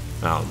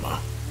 Alma.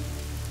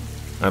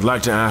 I'd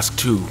like to ask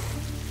too.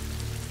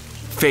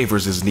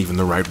 Favors isn't even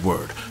the right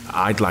word.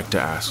 I'd like to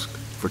ask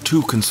for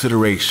 2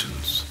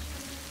 considerations,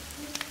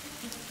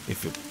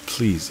 if it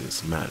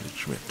pleases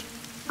management.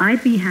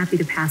 I'd be happy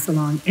to pass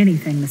along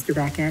anything, Mr.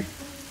 Beckett.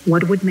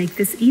 What would make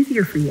this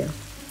easier for you?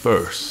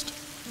 First,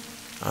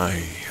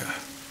 I'd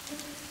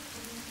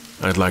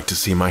like to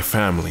see my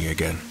family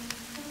again.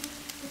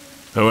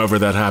 However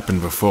that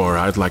happened before,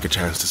 I'd like a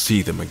chance to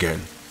see them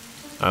again.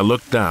 I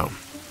looked down,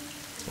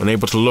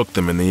 unable to look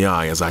them in the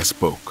eye as I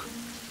spoke.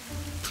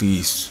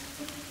 Please,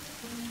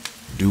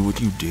 do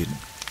what you did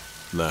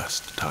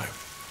last time.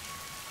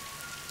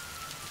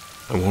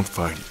 I won't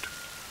fight it.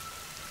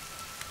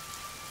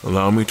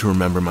 Allow me to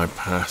remember my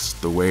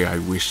past the way I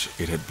wish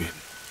it had been,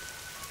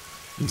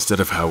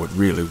 instead of how it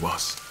really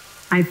was.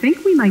 I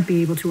think we might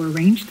be able to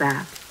arrange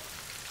that.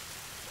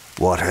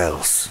 What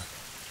else?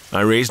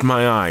 I raised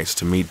my eyes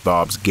to meet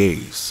Bob's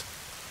gaze,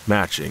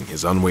 matching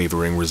his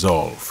unwavering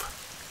resolve.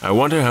 I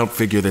want to help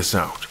figure this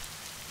out.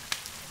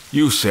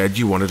 You said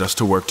you wanted us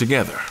to work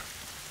together.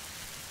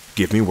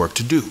 Give me work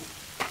to do.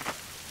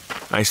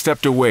 I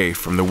stepped away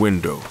from the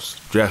windows,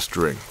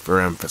 gesturing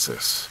for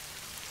emphasis.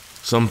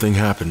 Something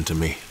happened to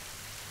me.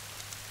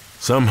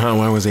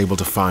 Somehow I was able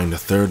to find a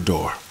third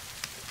door.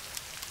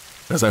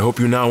 As I hope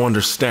you now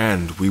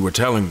understand, we were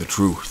telling the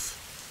truth.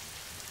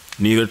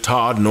 Neither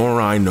Todd nor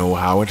I know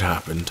how it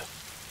happened,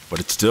 but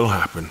it still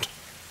happened.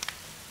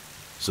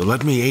 So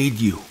let me aid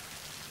you.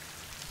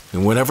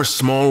 In whatever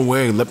small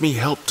way, let me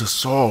help to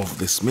solve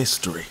this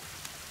mystery.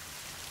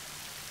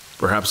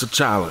 Perhaps a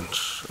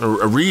challenge,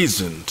 or a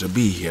reason to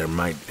be here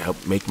might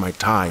help make my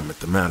time at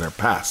the Manor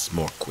pass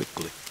more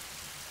quickly.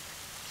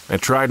 I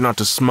tried not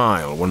to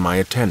smile when my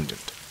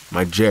attendant,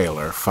 my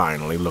jailer,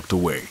 finally looked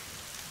away.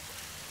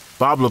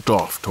 Bob looked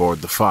off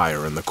toward the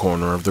fire in the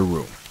corner of the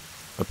room,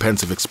 a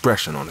pensive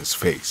expression on his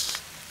face.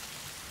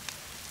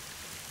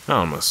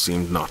 Alma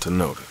seemed not to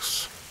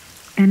notice.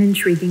 An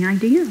intriguing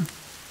idea,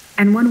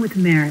 and one with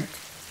merit.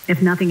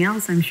 If nothing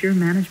else, I'm sure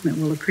management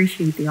will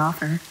appreciate the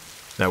offer.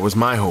 That was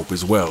my hope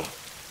as well.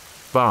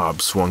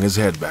 Bob swung his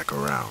head back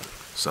around,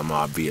 some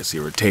obvious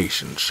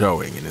irritation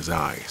showing in his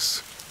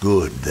eyes.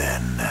 Good,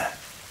 then.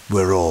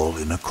 We're all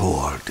in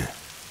accord.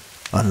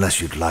 Unless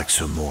you'd like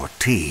some more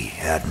tea,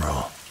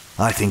 Admiral.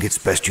 I think it's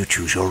best you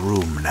choose your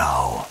room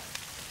now.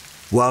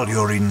 While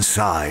you're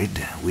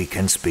inside, we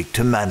can speak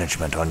to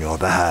management on your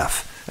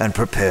behalf and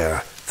prepare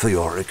for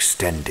your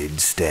extended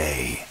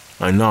stay.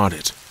 I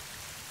nodded.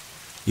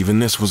 Even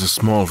this was a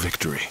small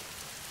victory.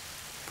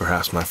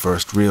 Perhaps my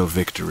first real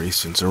victory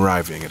since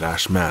arriving at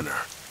Ash Manor.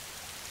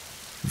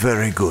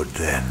 Very good,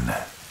 then.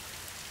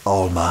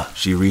 Alma.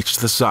 She reached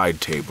the side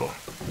table,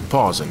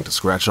 pausing to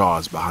scratch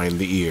Oz behind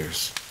the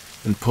ears,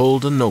 and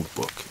pulled a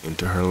notebook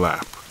into her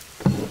lap.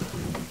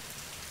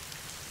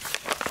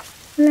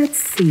 Let's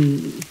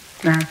see.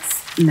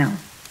 That's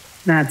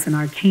an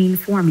arcane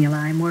formula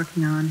I'm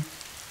working on.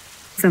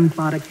 Some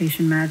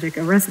claudication magic,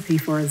 a recipe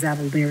for a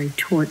zavelberry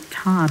tort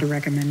Todd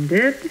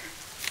recommended.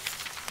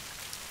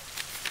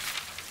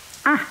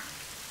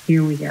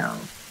 Here we go.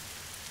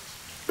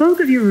 Both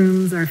of your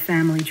rooms are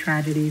family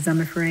tragedies, I'm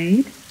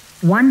afraid.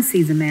 One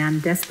sees a man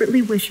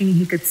desperately wishing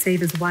he could save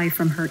his wife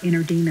from her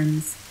inner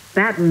demons.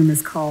 That room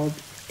is called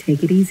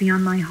Take It Easy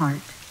on My Heart.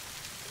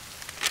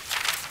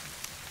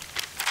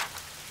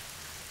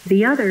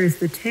 The other is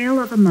the tale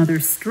of a mother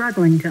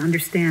struggling to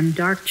understand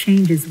dark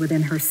changes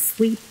within her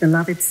sweet,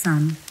 beloved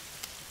son.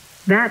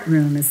 That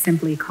room is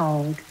simply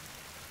called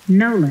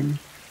Nolan.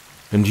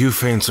 And you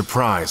feign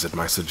surprise at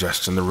my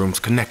suggestion the rooms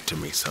connect to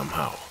me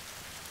somehow.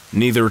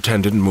 Neither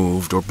attendant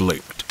moved or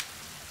blinked.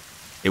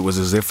 It was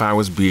as if I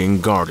was being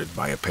guarded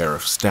by a pair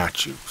of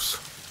statues.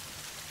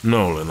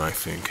 Nolan, I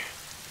think.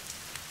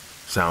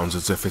 Sounds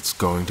as if it's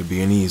going to be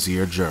an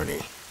easier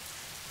journey.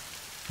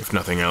 If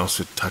nothing else,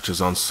 it touches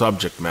on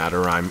subject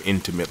matter I'm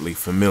intimately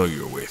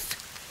familiar with.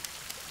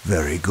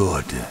 Very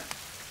good.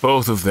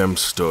 Both of them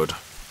stood,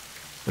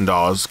 and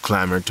Oz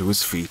clambered to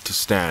his feet to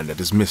stand at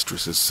his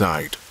mistress's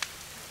side.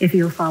 If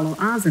you'll follow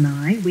Oz and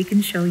I, we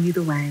can show you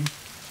the way.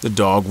 The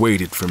dog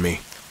waited for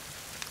me,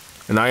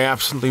 and I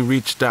absently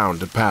reached down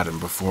to pat him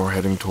before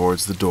heading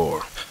towards the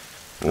door.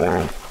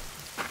 I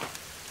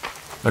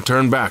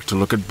turned back to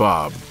look at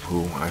Bob,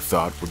 who I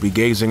thought would be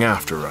gazing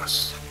after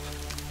us.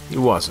 He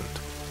wasn't.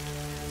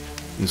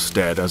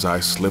 Instead, as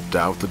I slipped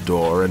out the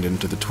door and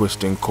into the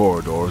twisting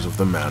corridors of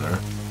the manor,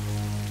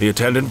 the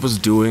attendant was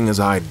doing as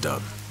I'd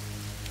done,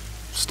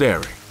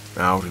 staring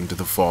out into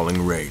the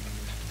falling rain,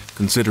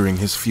 considering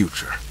his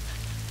future.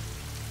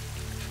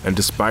 And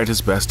despite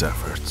his best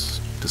efforts,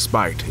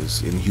 despite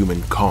his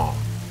inhuman calm,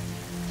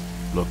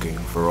 looking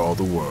for all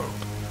the world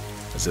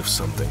as if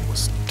something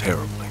was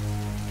terribly,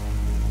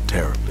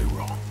 terribly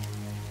wrong.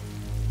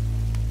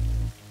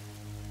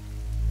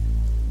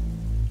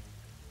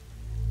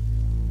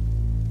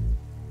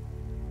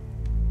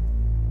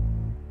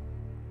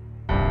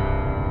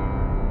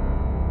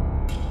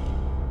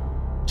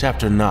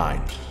 Chapter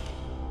 9.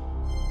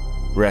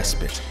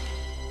 Respite.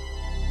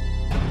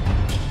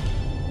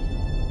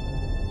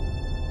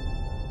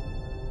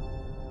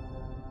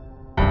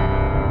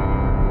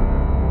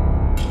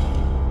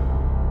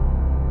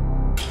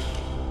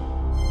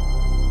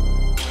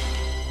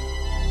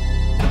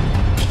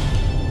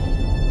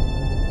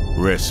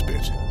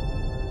 Respite.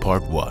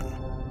 Part 1.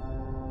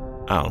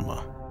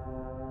 Alma.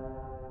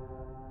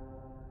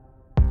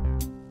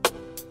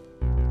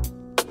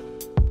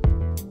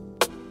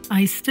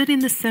 I stood in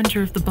the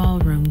center of the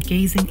ballroom,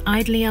 gazing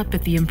idly up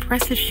at the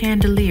impressive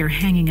chandelier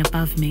hanging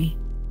above me.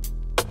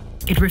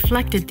 It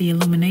reflected the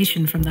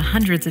illumination from the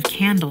hundreds of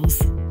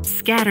candles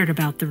scattered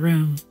about the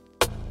room.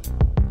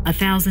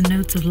 1,000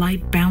 notes of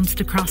light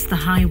bounced across the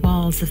high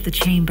walls of the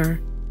chamber.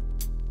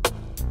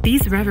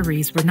 These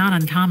reveries were not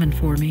uncommon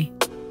for me.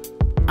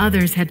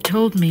 Others had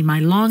told me my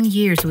long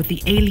years with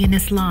the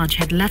Alienist Lodge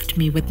had left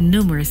me with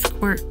numerous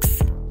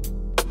quirks.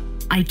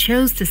 I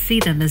chose to see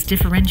them as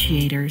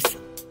differentiators,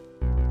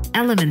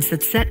 elements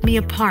that set me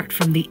apart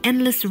from the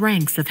endless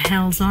ranks of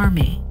Hell's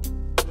army.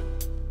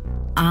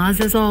 Oz,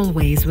 as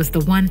always, was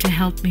the one to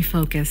help me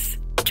focus,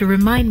 to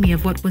remind me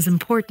of what was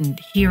important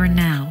here and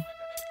now.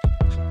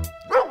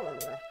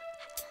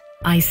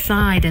 I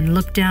sighed and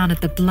looked down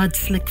at the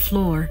blood-slick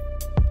floor,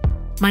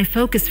 my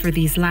focus for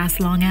these last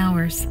long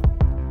hours.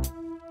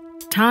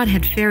 Todd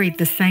had ferried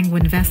the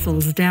sanguine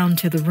vessels down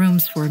to the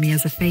rooms for me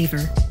as a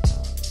favor.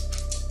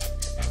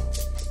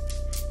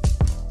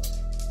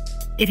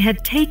 It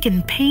had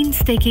taken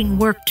painstaking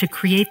work to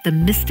create the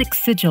mystic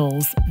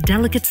sigils,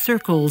 delicate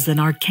circles, and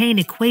arcane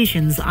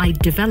equations I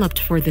developed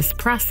for this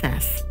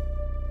process.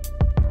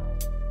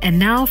 And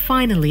now,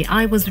 finally,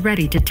 I was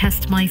ready to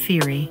test my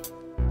theory.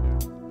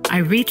 I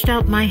reached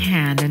out my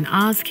hand, and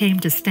Oz came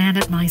to stand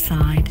at my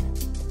side.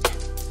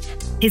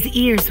 His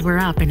ears were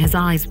up and his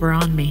eyes were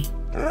on me.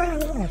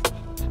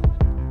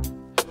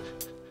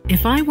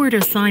 If I were to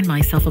assign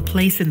myself a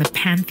place in the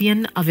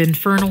pantheon of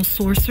infernal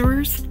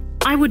sorcerers,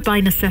 I would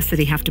by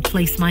necessity have to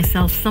place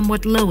myself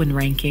somewhat low in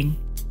ranking.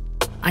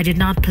 I did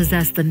not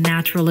possess the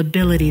natural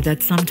ability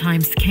that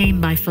sometimes came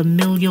by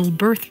familial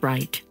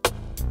birthright.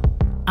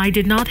 I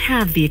did not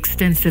have the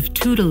extensive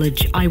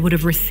tutelage I would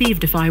have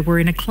received if I were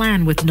in a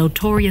clan with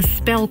notorious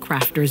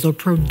spellcrafters or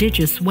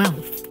prodigious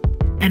wealth.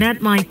 And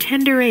at my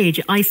tender age,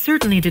 I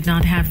certainly did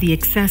not have the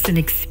access and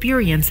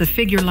experience a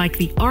figure like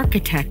the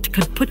architect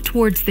could put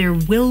towards their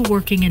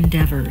will-working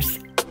endeavors.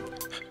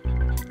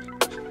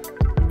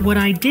 What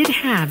I did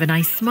have, and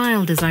I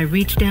smiled as I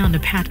reached down to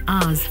pat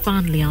Oz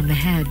fondly on the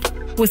head,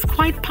 was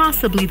quite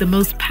possibly the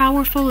most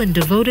powerful and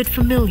devoted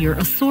familiar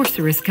a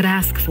sorceress could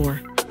ask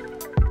for.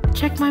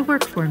 Check my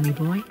work for me,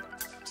 boy.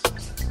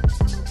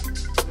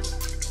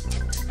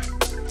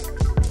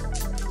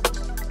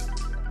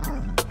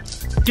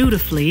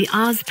 Dutifully,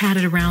 Oz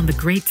padded around the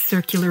great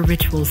circular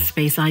ritual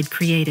space I'd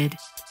created.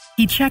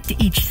 He checked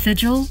each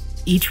sigil,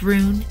 each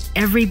rune,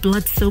 every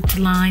blood-soaked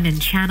line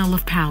and channel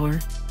of power.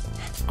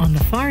 On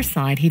the far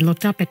side, he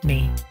looked up at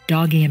me,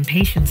 doggy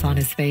impatience on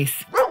his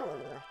face.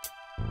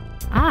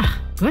 Ah,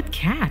 good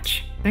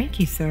catch. Thank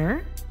you,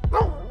 sir.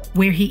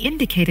 Where he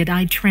indicated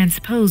I'd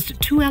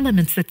transposed 2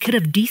 elements that could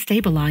have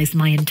destabilized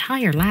my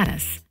entire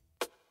lattice.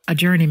 A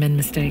journeyman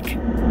mistake.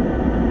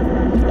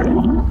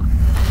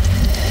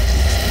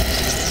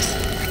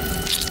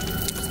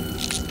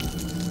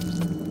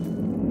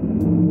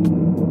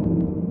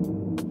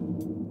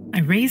 I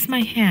raised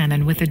my hand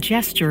and with a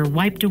gesture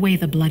wiped away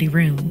the bloody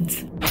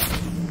runes.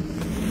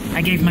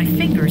 I gave my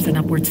fingers an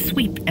upward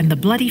sweep and the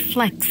bloody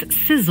flecks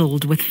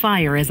sizzled with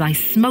fire as I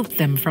smote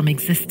them from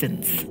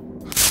existence.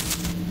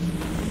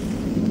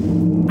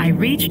 I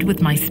reached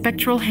with my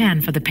spectral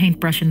hand for the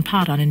paintbrush and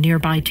pot on a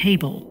nearby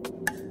table.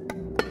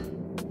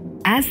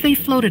 As they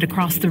floated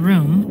across the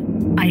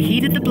room, I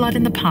heated the blood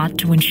in the pot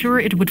to ensure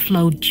it would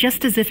flow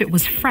just as if it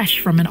was fresh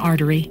from an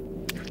artery.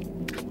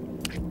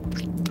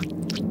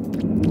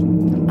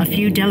 A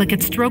few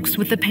delicate strokes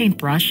with the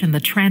paintbrush and the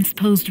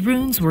transposed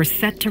runes were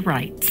set to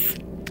rights.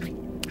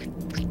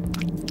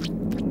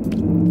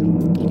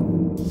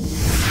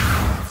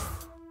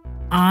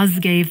 Oz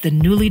gave the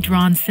newly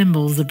drawn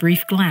symbols a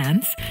brief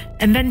glance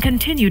and then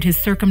continued his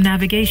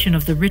circumnavigation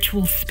of the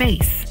ritual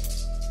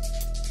space.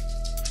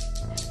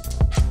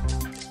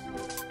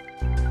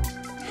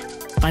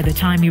 By the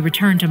time he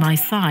returned to my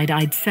side,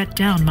 I'd set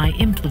down my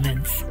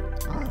implements.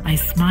 I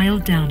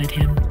smiled down at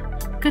him.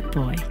 Good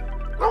boy.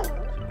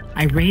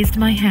 I raised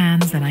my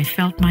hands and I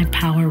felt my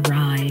power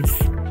rise.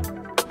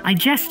 I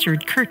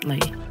gestured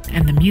curtly,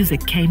 and the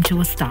music came to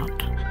a stop.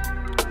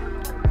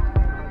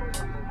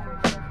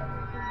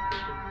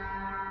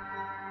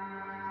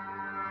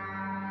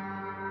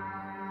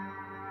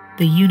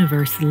 The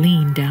universe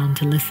leaned down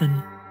to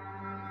listen.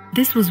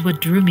 This was what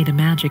drew me to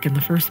magic in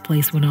the first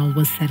place when all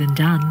was said and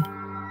done.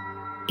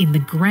 In the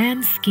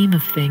grand scheme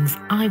of things,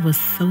 I was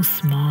so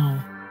small,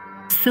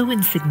 so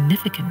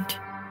insignificant.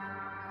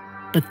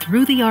 But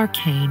through the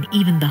arcane,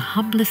 even the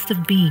humblest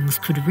of beings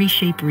could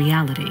reshape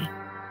reality,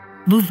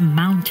 move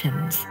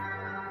mountains,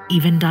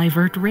 even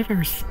divert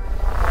rivers.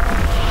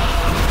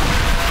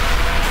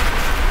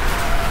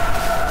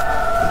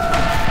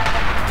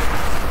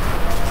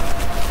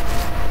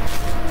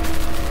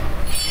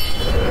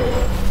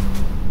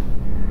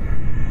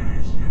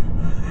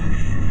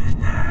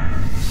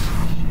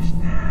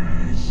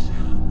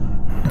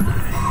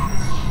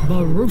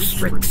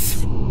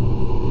 Barustrix.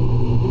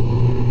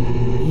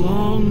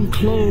 Long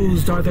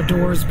closed are the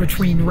doors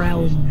between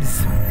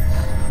realms.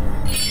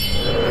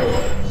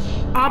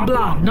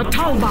 Abla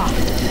Natalba.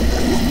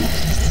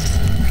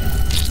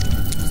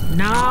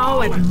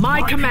 Now at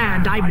my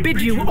command I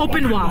bid you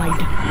open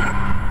wide.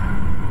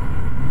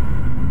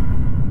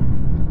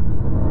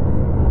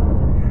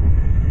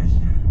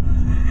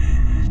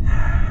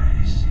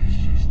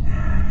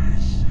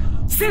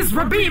 Sis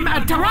Rabim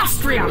at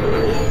Terrastria.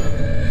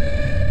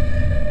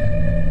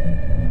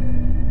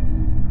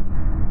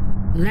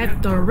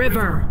 Let the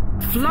river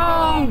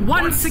flow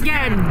once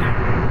again.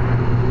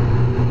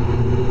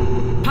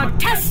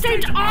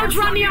 Potestate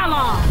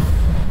Ardraniala!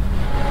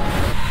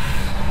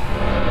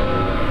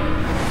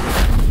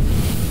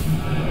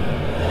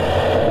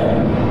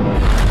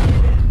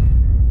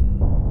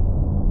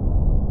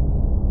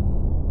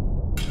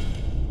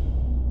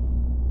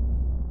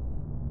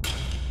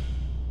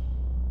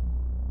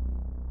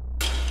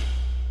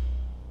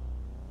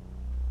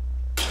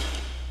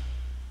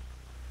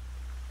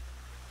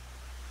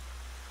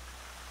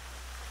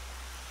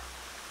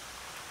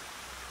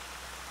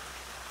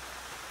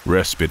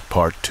 Respite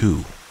Part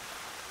 2.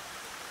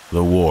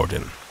 The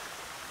Warden.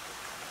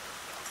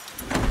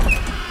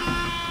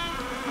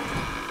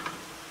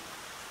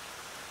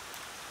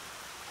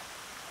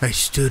 I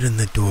stood in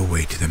the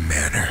doorway to the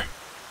manor,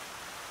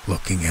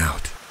 looking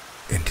out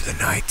into the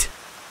night.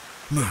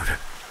 Murder.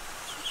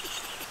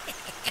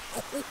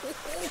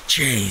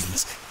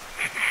 Chains.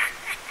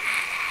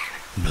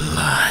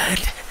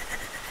 Blood.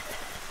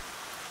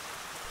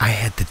 I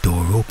had the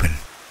door open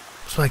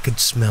so I could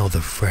smell the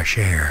fresh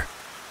air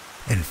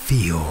and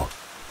feel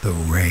the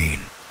rain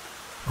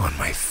on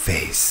my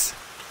face.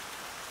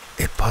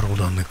 It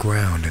puddled on the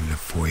ground in the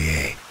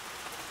foyer.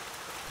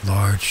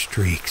 Large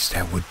streaks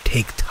that would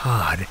take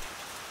Todd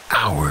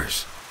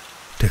hours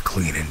to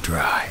clean and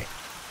dry.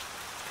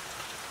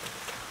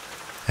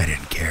 I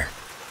didn't care.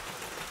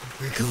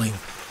 Wriggling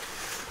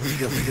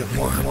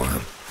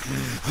warm.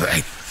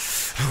 Right.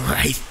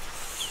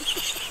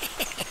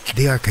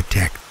 The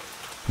architect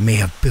may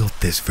have built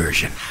this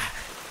version,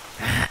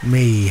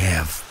 may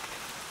have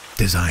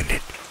designed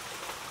it,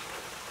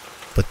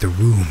 but the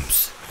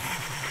rooms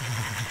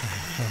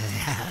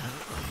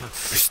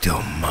are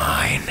still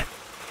mine.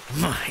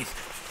 Mine.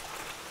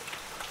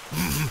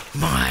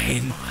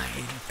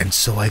 And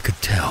so I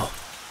could tell.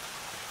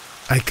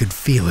 I could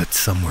feel it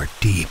somewhere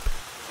deep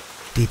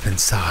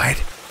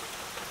inside.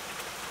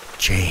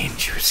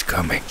 Change was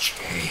coming.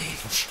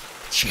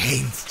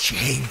 Chains,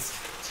 chains.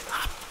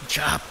 Chop,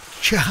 chop,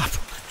 chop.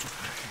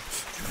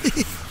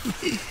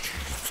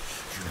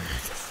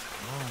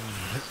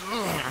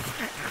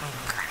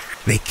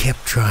 They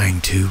kept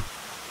trying to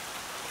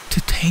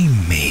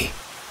tame me.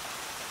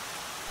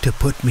 To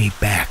put me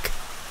back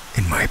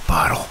in my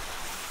bottle.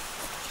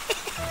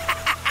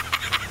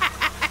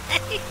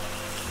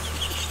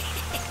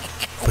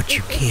 But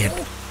you can't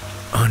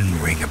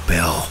unring a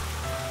bell.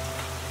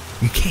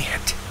 You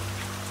can't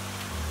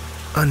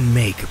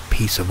unmake a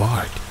piece of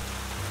art.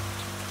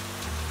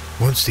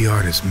 Once the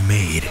art is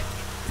made,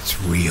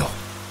 it's real.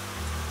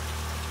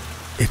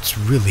 It's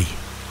really,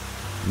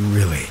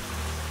 really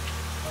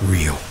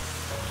real.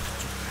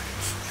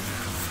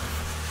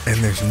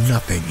 And there's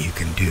nothing you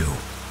can do.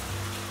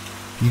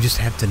 You just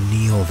have to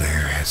kneel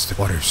there as the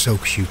water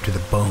soaks you to the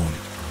bone.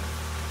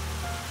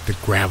 The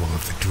gravel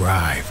of the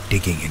drive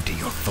digging into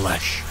your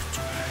flesh.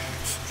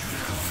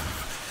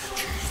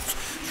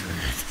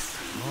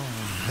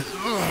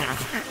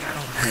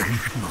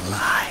 I'm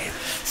alive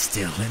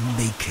still, and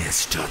they can't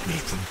stop me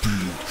from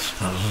being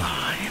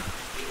alive.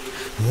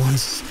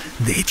 Once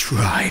they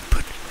tried,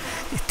 but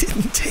it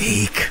didn't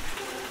take.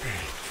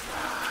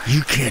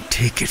 You can't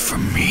take it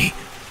from me.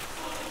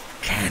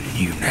 Can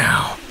you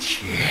now?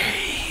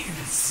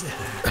 Chains.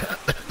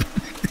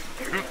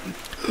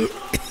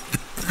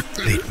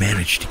 They'd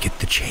managed to get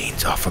the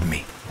chains off of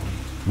me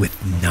with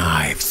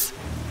knives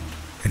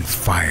and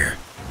fire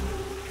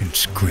and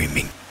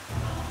screaming.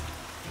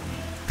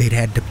 They'd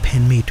had to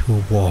pin me to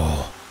a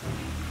wall.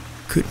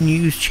 Couldn't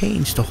use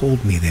chains to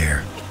hold me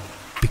there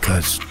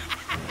because,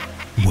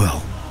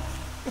 well,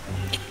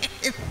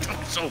 it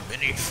took so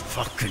many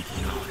fucking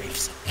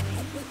knives.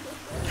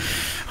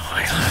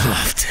 I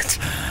loved it.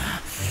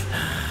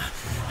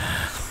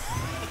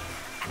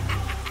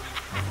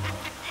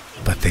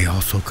 But they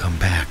also come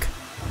back.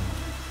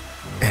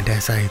 And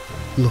as I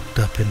looked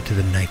up into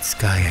the night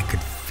sky, I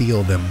could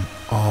feel them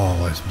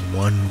all as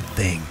one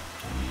thing.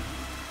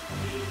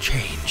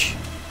 Change.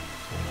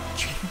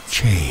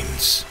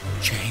 Chains.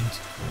 Chains.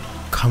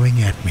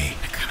 Coming at me.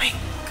 Coming.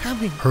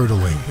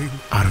 Hurtling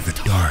out of the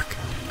dark.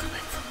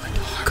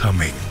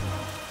 Coming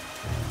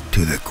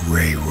to the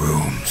gray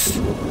rooms.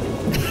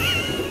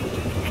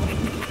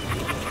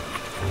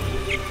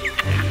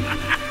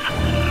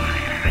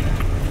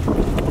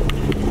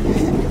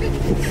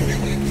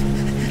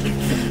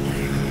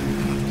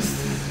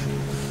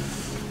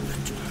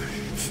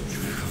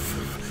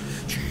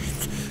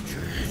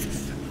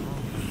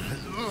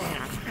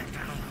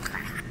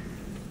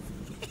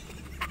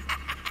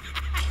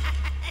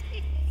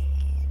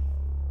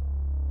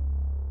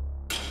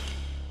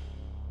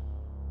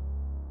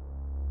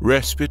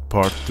 Respite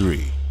Part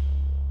 3.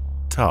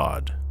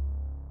 Todd.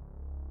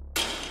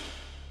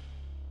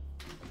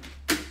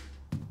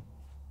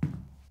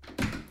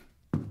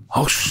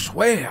 I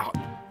swear,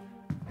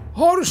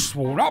 I'd have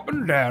sworn up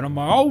and down on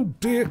my old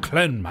dear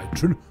clan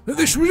matron that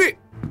this was it.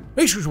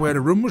 This was where the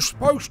room was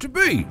supposed to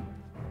be.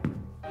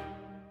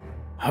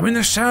 I'm in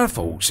the South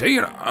Hall, see,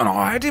 and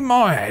I had in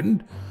my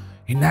hand,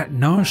 in that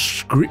nice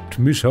script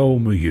Miss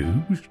Homer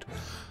used,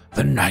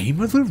 the name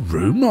of the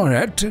room I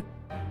had to...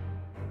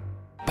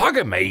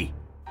 Bugger me!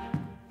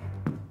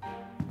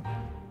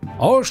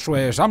 I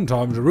swear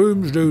sometimes the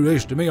rooms do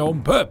this to me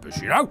on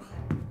purpose, you know.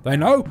 They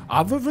know,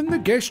 other than the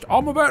guest,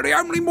 I'm about the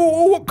only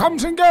mortal what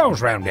comes and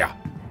goes round here.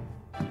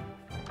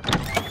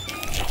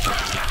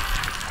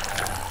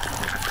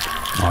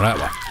 Not that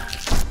one.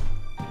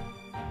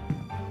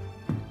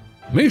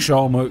 Miss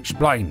Homer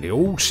explained it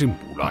all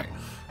simple like.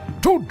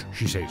 Todd,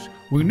 she says,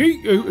 we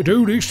need you to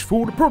do this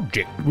for the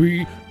project.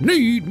 We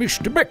need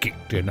Mr.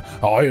 Beckett. And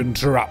I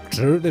interrupt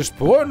her at this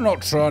point,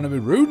 not trying to be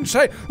rude, and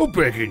say, oh,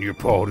 begging your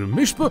pardon,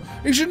 miss, but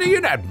isn't he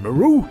an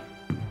admiral?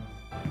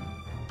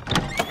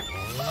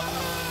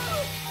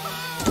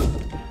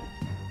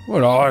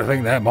 Well, I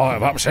think that might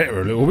have upset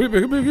her a little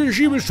bit because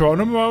she was trying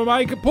to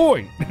make a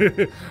point.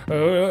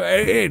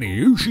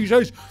 Anywho, she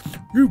says,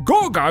 you've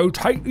got to go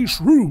take this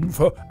room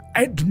for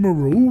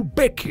Admiral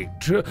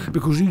Beckett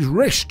because he's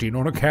resting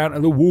on account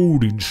of the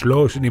warding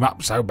slicing him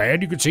up so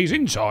bad you could see his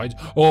insides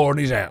or on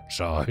his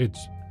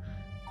outsides.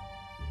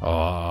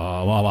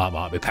 I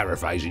might be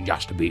paraphrasing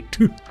just a bit.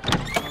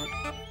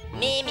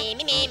 Me.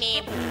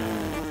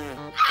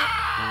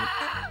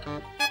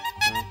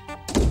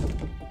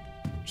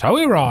 So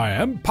here I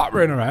am,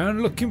 puttering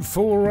around looking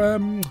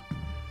for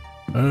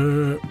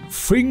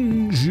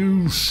things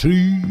you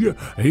see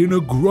in a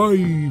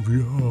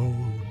graveyard.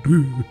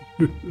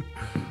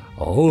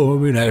 Oh, I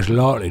mean, that's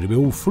likely to be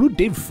all full of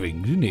dead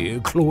things, isn't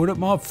it? Clawing at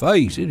my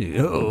face, isn't it?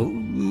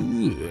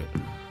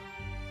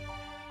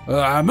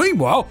 Oh,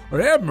 meanwhile,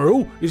 the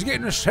Admiral is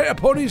getting a set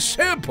upon his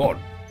set upon.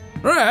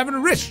 Having a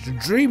rest and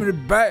dreaming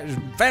about his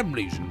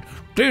families and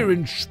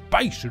daring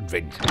space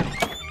adventures.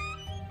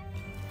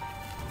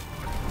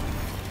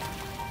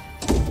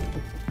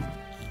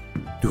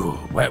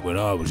 Back when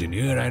I was in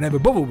here, I never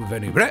bothered with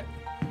any of that.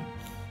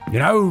 You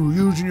know,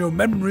 using your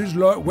memories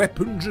like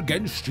weapons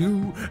against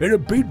you in a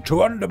bid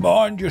to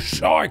undermine your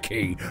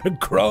psyche and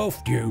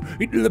craft you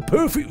into the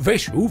perfect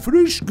vessel for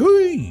their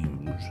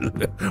schemes.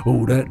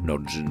 All that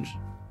nonsense.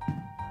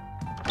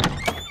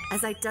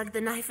 As I dug the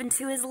knife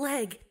into his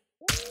leg.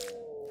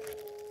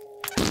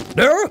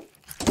 There?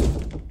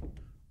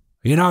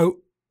 You know,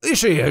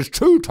 this here has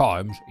 2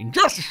 times in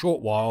just a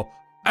short while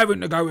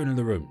having to go into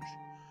the rooms.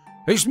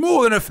 It's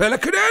more than a fella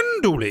can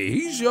handle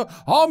these.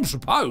 I'm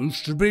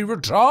supposed to be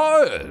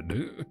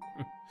retired.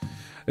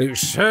 It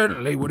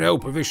certainly would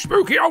help if this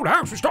spooky old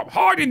house would stop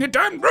hiding the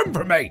damn room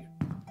from me.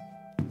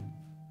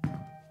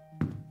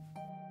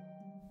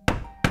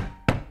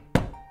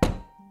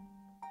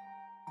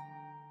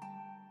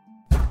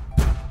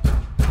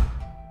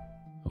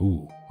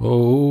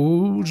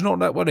 Oh, it's not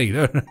that one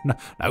either.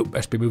 No,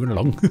 best be moving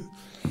along.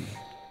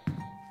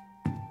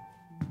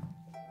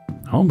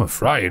 I'm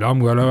afraid I'm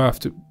going to have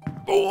to...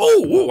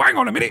 Oh, hang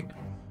on a minute.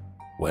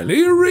 Well,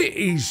 here it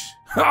is.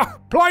 Ha!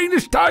 Plain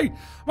as day.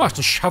 Must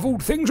have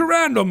shovelled things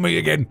around on me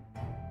again.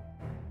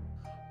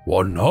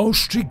 What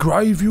nasty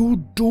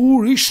graveyard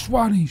door this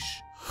one is.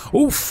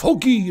 All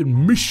foggy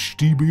and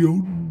misty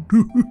beyond.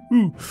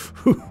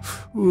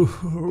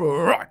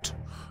 Right.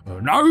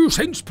 No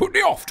sense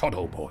putting it off, Todd,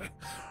 old boy.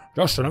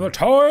 Just another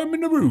time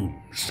in the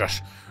rooms.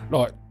 Just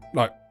like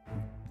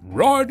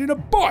riding a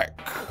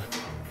bike.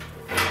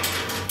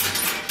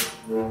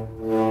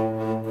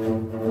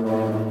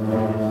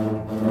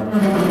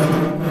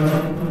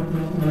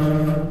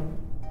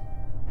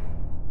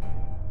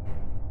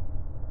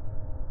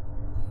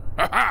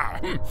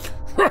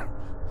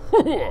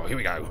 Here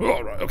we go.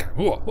 All right,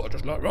 okay.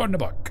 Just like riding a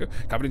bike,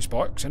 covered in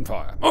spikes and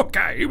fire.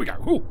 Okay, here we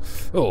go.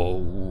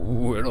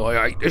 Oh, and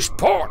I hate this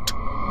pot.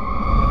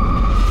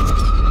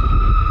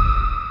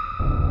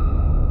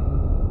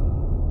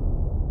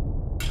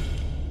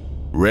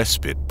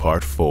 Respite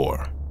Part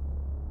 4.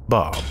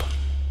 Bob.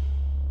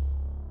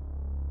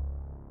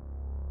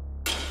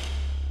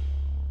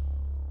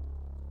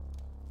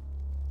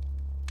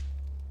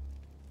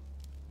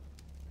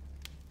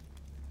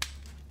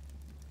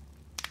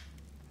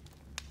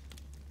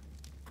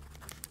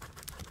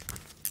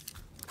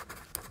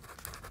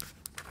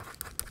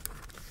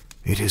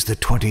 It is the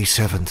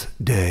 27th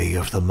day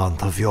of the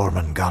month of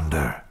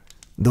Jormungandr.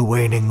 The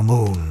waning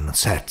moon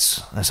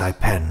sets as I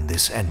pen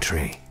this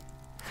entry.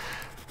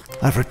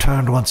 I've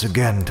returned once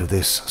again to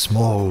this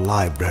small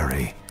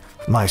library,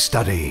 my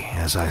study,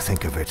 as I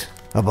think of it,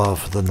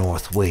 above the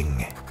north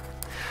wing.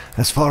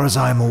 As far as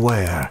I'm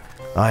aware,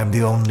 I am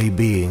the only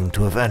being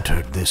to have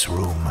entered this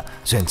room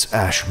since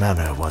Ash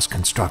Manor was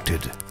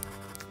constructed.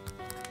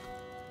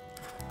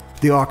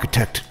 The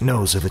architect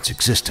knows of its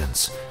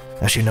existence,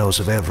 as she knows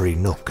of every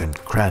nook and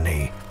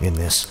cranny in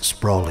this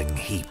sprawling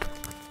heap.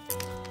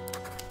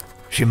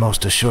 She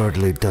most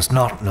assuredly does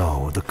not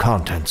know the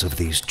contents of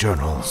these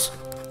journals.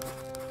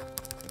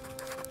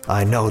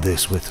 I know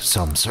this with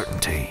some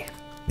certainty.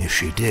 If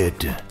she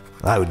did,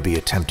 I would be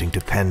attempting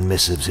to pen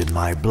missives in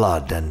my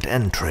blood and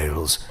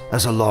entrails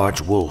as a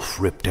large wolf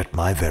ripped at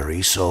my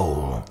very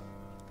soul.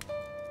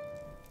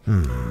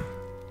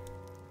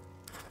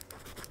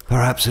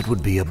 Perhaps it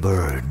would be a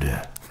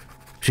bird.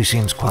 She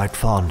seems quite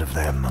fond of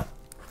them.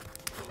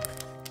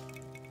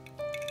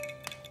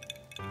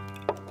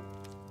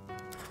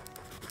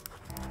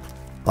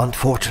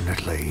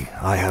 Unfortunately,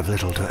 I have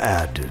little to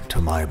add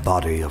to my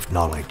body of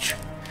knowledge,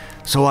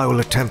 so I will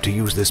attempt to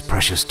use this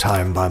precious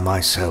time by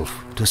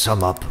myself to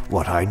sum up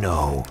what I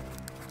know.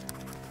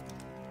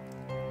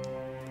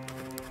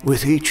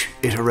 With each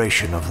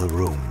iteration of the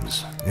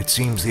rooms, it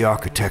seems the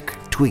architect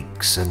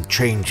tweaks and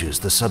changes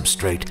the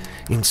substrate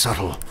in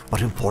subtle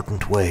but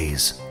important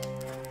ways.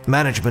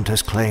 Management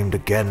has claimed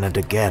again and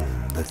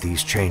again that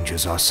these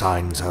changes are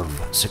signs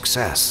of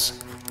success,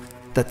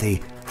 that the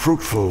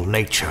fruitful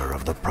nature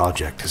of the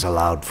project has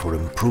allowed for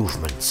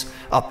improvements,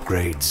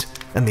 upgrades,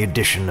 and the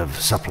addition of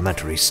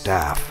supplementary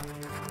staff.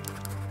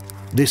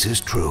 This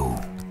is true,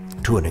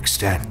 to an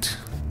extent,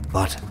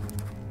 but...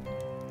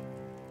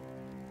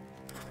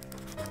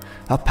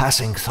 A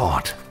passing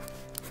thought.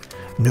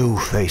 New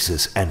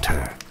faces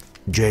enter.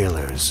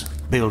 Jailers,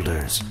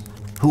 builders.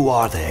 Who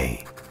are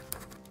they?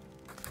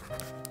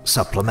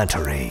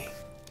 Supplementary.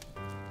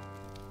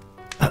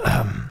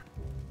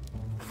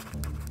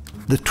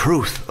 The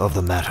truth of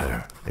the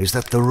matter is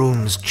that the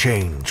runes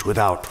change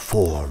without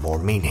form or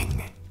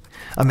meaning.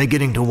 I'm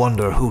beginning to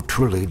wonder who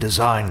truly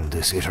designed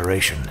this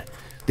iteration,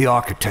 the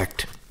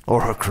architect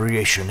or her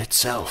creation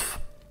itself.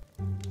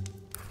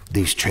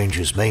 These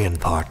changes may in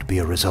part be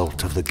a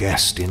result of the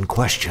guest in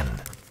question.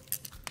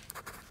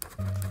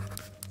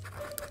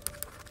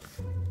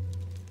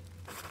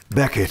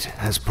 Beckett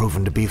has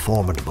proven to be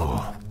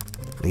formidable,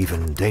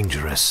 even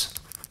dangerous.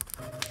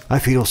 I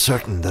feel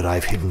certain that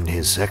I've hidden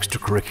his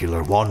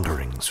extracurricular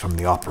wanderings from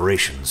the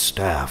operations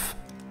staff.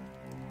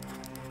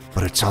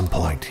 But at some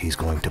point he's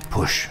going to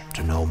push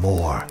to know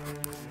more.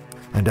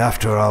 And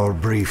after our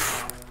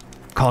brief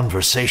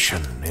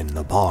conversation in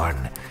the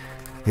barn,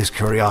 his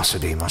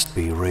curiosity must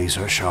be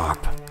razor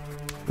sharp.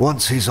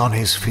 Once he's on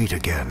his feet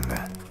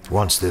again,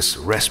 once this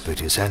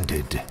respite is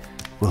ended,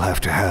 we'll have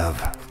to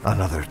have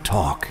another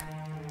talk.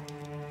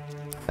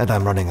 And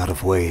I'm running out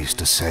of ways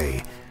to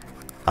say,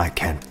 I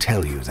can't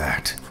tell you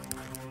that.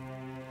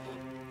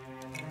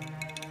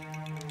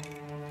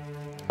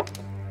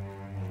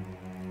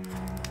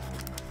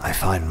 I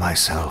find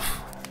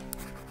myself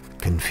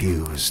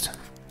confused,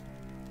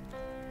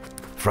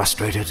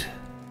 frustrated,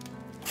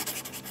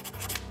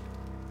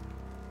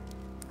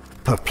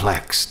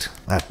 perplexed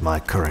at my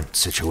current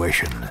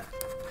situation.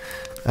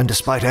 And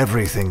despite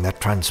everything that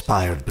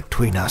transpired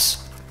between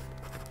us,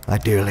 I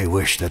dearly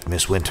wish that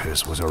Miss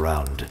Winters was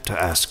around to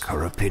ask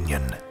her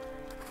opinion.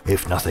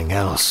 If nothing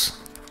else,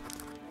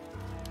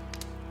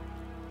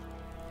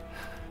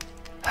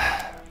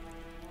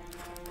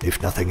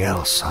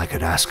 I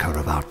could ask her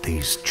about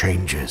these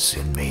changes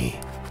in me.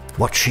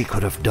 What she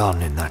could have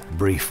done in that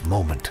brief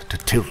moment to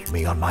tilt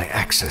me on my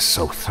axis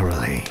so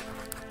thoroughly.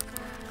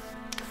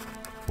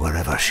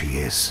 Wherever she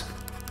is,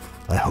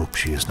 I hope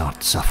she is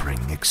not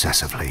suffering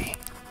excessively.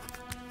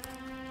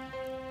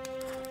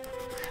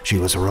 She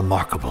was a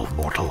remarkable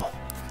mortal,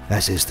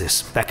 as is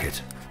this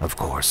Beckett, of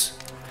course.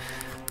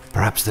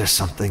 Perhaps there's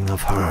something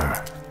of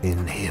her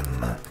in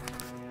him.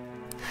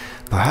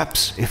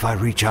 Perhaps if I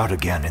reach out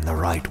again in the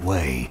right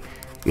way,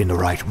 in the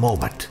right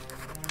moment,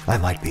 I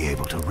might be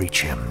able to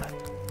reach him.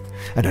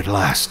 And at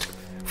last,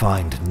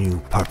 find new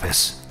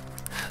purpose.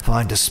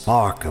 Find a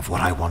spark of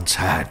what I once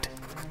had,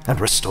 and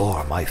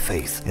restore my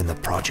faith in the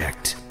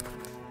project.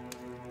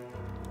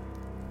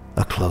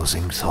 A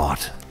closing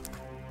thought.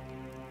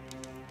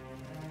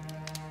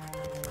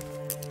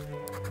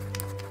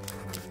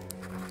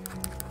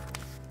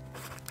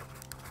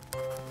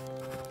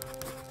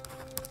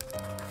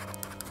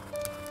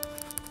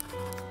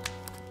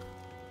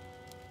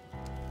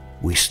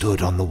 We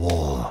stood on the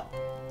wall.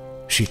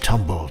 She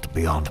tumbled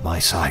beyond my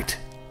sight.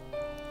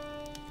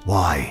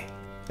 Why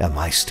am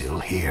I still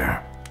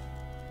here?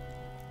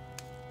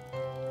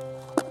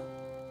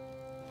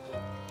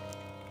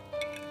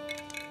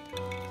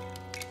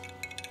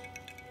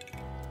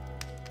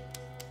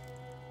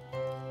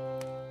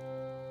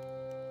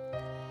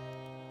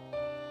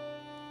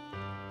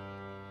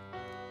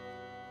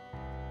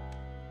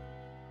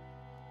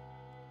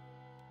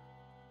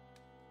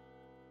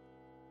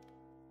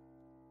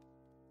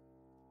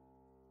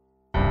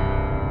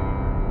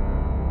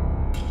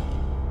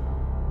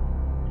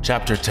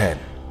 Chapter 10.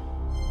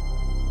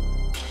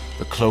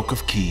 The Cloak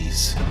of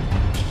Keys.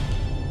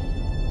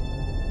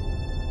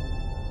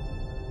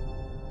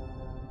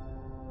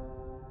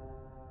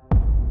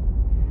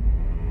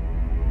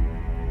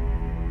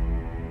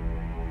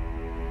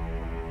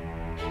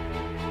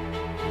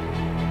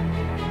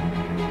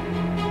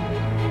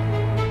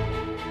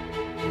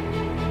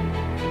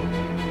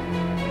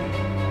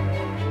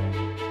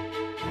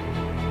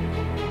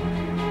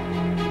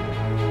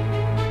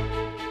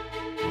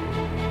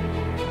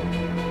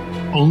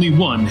 Only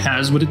one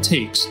has what it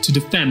takes to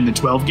defend the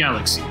 12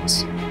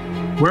 galaxies.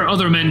 Where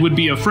other men would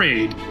be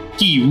afraid,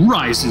 he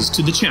rises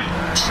to the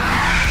challenge.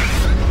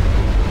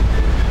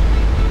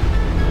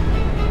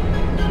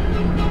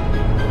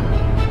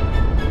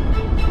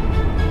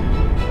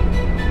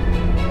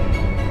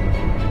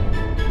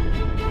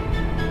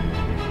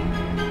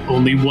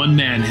 Only one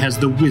man has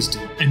the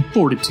wisdom and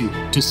fortitude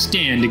to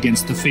stand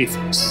against the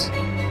faithless.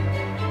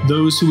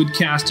 Those who would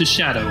cast a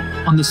shadow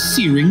on the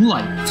searing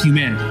light of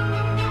humanity.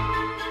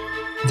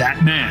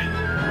 That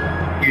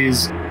man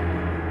is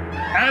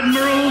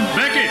Admiral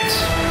Beckett!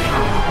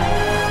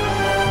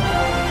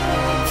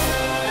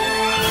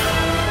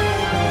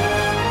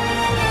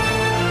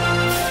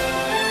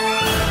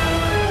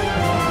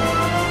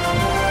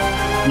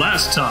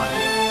 Last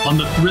time, on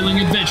the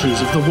thrilling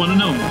adventures of the one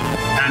and only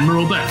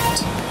Admiral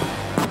Beckett.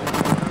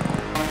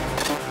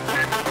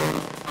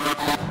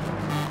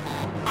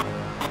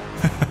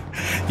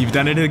 You've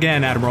done it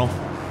again, Admiral.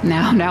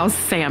 Now,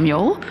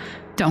 Samuel.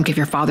 Don't give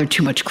your father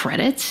too much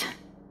credit.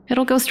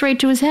 It'll go straight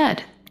to his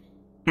head.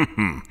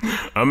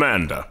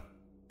 Amanda,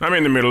 I'm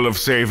in the middle of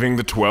saving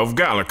the 12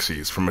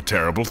 galaxies from a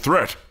terrible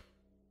threat.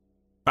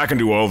 I can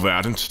do all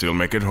that and still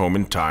make it home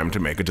in time to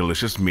make a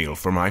delicious meal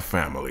for my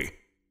family.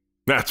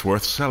 That's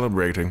worth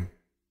celebrating.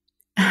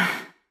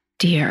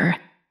 Dear,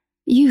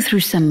 you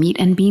threw some meat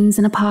and beans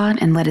in a pot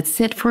and let it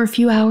sit for a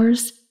few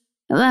hours?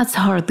 That's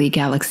hardly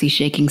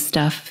galaxy-shaking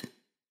stuff.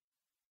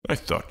 I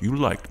thought you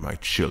liked my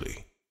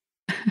chili.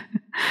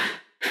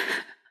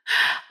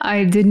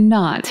 I did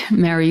not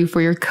marry you for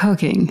your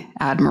cooking,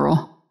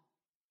 Admiral.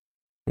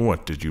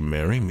 What did you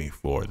marry me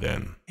for,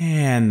 then?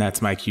 And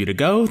that's my cue to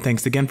go.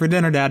 Thanks again for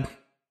dinner, Dad.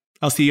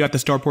 I'll see you at the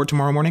starport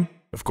tomorrow morning.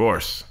 Of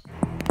course.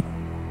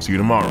 See you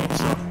tomorrow,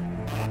 son.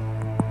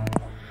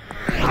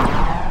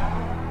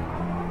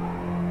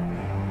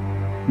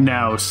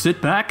 Now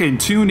sit back and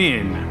tune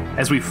in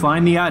as we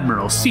find the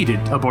Admiral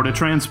seated aboard a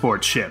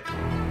transport ship.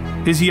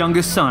 His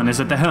youngest son is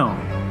at the helm.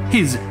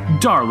 His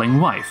darling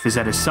wife is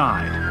at his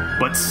side.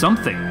 But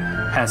something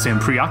has him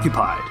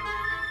preoccupied.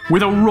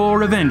 With a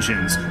roar of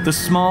engines, the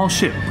small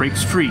ship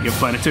breaks free of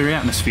planetary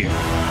atmosphere.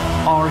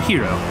 Our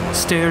hero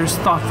stares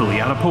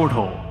thoughtfully out a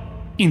porthole.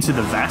 into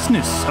the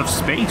vastness of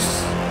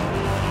space.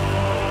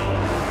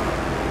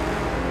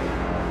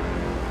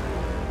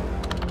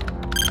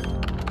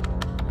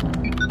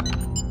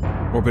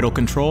 Orbital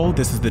control,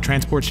 this is the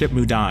transport ship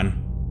Mudan.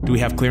 Do we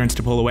have clearance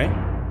to pull away?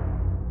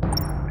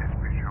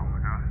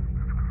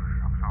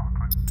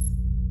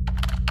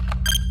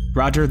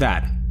 Roger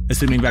that.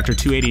 Assuming vector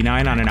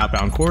 289 on an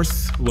outbound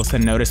course, we'll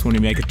send notice when we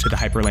make it to the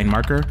hyperlane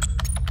marker.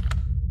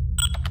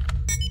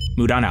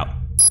 Mudan out.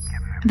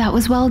 That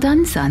was well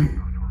done, son.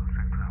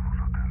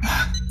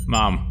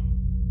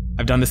 Mom,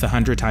 I've done this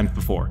 100 times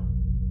before.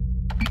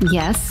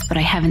 Yes, but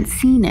I haven't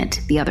seen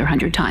it the other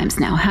 100 times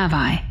now, have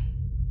I?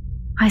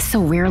 I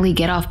so rarely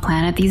get off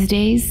planet these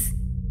days.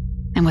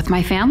 And with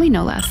my family,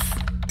 no less.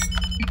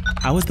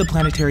 How is the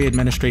planetary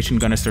administration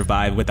gonna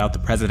survive without the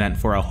president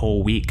for a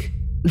whole week?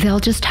 They'll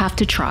just have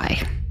to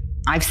try.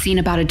 I've seen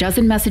about a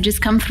dozen messages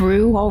come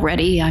through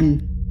already.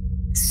 I'm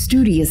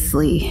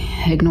studiously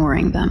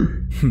ignoring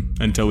them.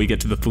 Until we get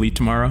to the fleet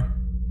tomorrow?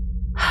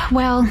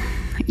 Well,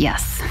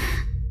 yes.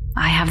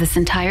 I have this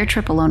entire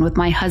trip alone with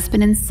my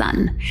husband and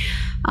son.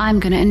 I'm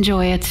gonna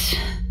enjoy it.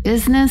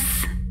 Business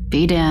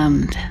be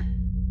damned.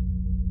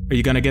 Are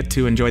you gonna get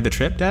to enjoy the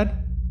trip,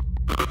 Dad?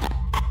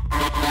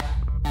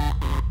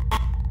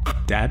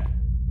 Dad?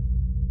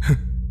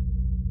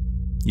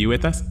 You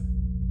with us?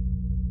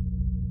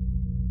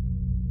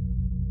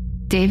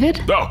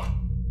 David?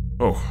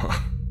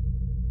 Oh.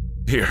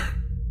 Here.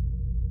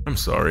 I'm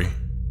sorry.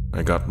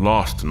 I got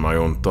lost in my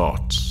own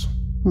thoughts.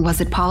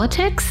 Was it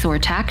politics or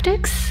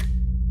tactics?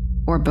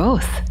 Or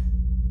both?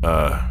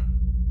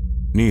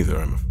 Neither,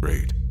 I'm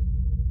afraid.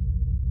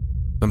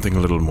 Something a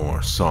little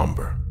more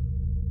somber.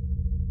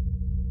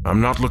 I'm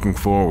not looking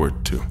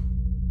forward to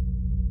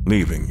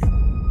leaving you.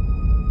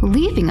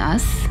 Leaving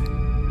us?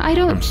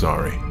 I'm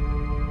sorry.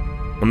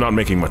 I'm not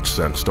making much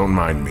sense, don't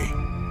mind me.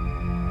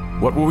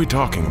 What were we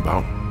talking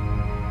about?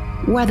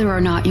 Whether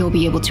or not you'll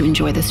be able to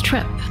enjoy this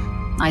trip.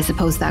 I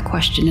suppose that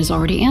question is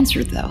already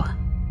answered, though.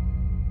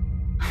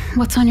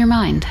 What's on your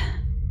mind?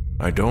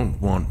 I don't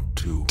want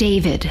to...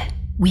 David,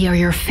 we are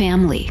your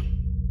family.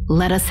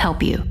 Let us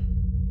help you.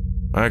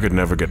 I could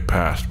never get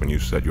past when you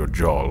set your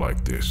jaw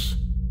like this.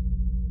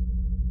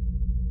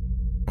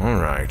 All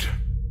right.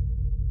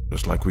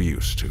 Just like we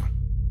used to.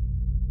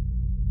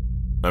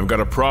 I've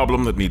got a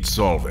problem that needs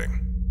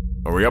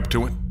solving. Are we up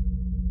to it?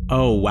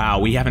 Oh, wow,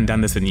 we haven't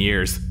done this in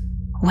years.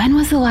 When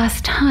was the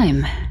last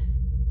time?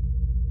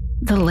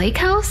 The lake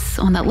house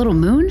on that little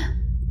moon?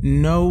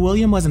 No,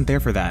 William wasn't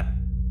there for that.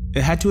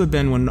 It had to have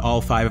been when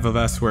all 5 of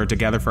us were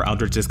together for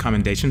Eldridge's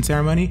commendation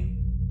ceremony.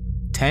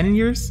 10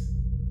 years?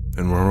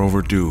 Then we're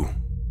overdue.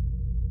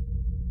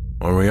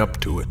 Are we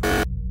up to it?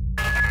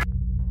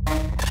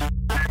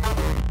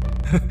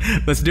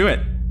 Let's do it.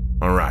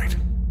 All right.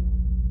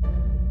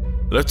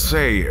 Let's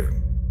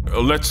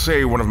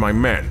say one of my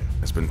men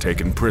has been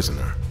taken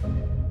prisoner.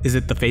 Is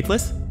it the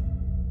Faithless?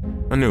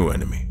 A new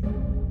enemy.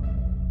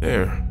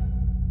 They're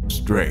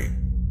strange.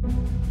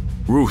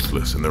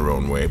 Ruthless in their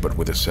own way, but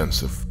with a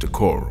sense of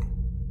decorum.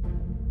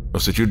 They'll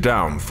sit you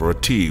down for a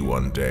tea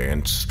one day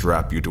and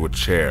strap you to a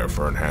chair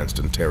for enhanced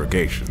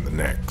interrogation the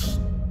next.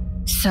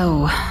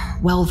 So,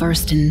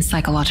 well-versed in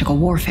psychological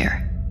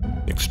warfare.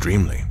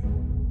 Extremely.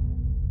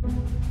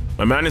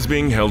 A man is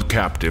being held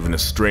captive in a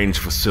strange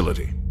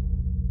facility.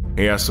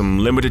 He has some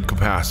limited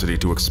capacity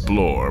to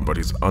explore, but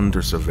he's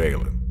under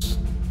surveillance.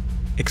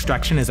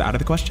 Extraction is out of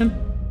the question?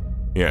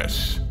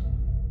 Yes.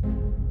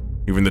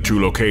 Even the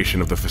true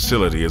location of the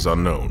facility is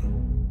unknown.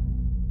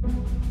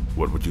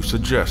 What would you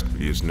suggest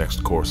be his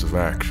next course of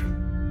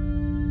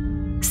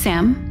action?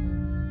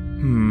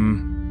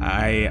 Sam?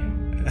 I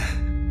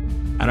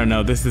don't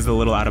know, this is a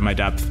little out of my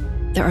depth.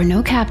 There are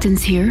no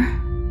captains here,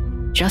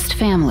 just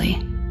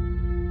family.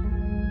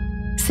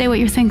 Say what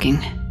you're thinking.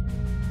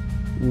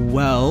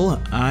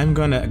 Well, I'm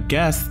gonna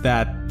guess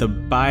that the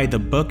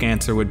by-the-book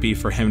answer would be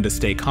for him to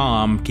stay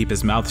calm, keep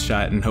his mouth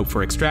shut, and hope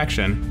for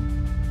extraction.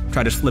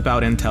 Try to slip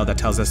out intel that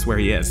tells us where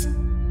he is.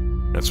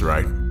 That's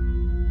right.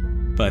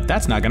 But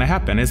that's not gonna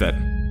happen, is it?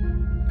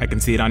 I can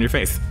see it on your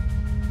face.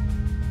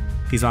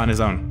 He's on his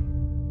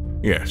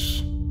own.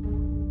 Yes.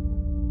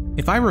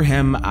 If I were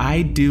him,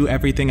 I'd do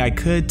everything I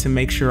could to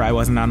make sure I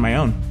wasn't on my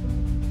own.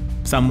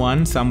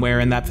 Someone, somewhere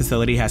in that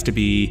facility has to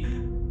be,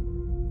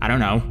 I don't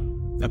know,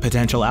 a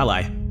potential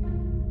ally.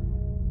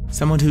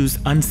 Someone who's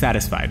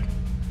unsatisfied.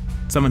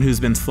 Someone who's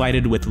been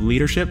slighted with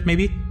leadership,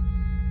 maybe?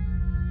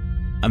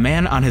 A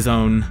man on his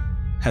own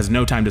has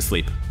no time to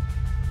sleep.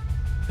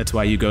 That's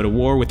why you go to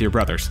war with your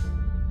brothers.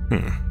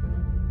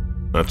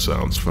 That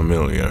sounds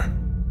familiar.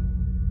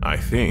 I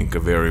think a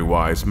very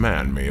wise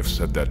man may have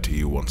said that to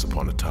you once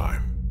upon a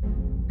time.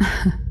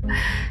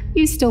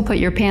 You still put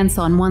your pants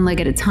on one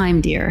leg at a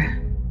time,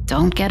 dear.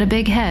 Don't get a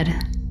big head.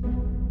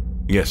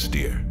 Yes,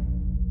 dear.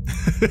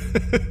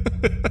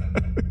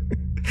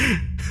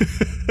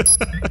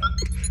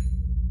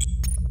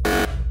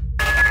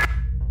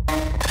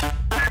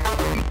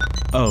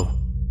 Oh,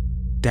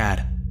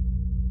 Dad.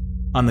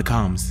 On the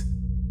comms.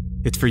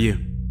 It's for you.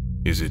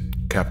 Is it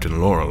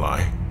Captain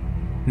Lorelei?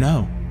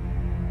 No.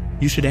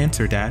 You should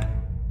answer, Dad.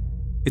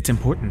 It's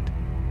important.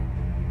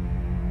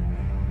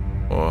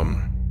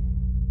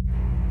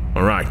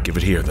 Alright, give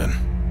it here then.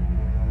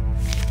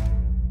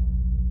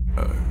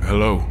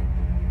 Hello?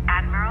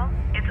 Admiral,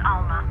 it's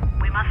Alma.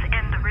 We must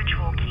end the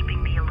ritual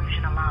keeping the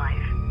illusion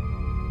alive.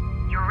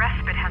 Your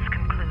respite has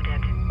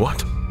concluded.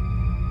 What?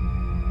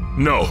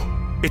 No!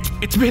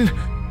 It's been...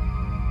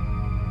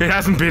 It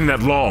hasn't been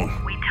that long.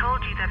 We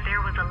told you that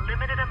there was a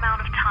limited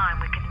amount of time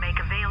we could make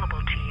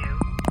available to you.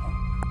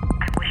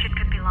 I wish it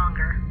could be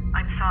longer.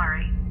 I'm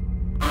sorry.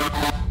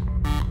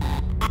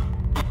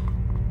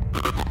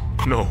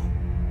 No.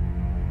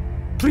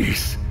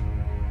 Please.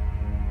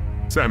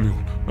 Samuel,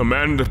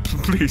 Amanda,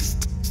 please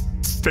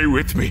stay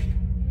with me.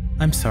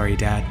 I'm sorry,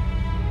 Dad.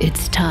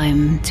 It's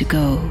time to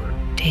go,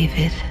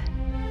 David.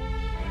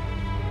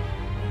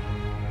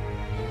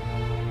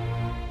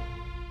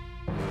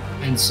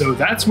 And so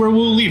that's where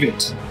we'll leave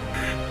it.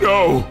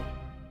 No!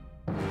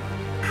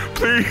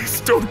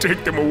 Please don't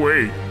take them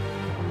away.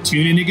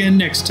 Tune in again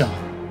next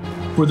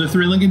time for the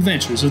thrilling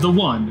adventures of the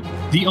one,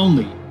 the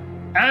only,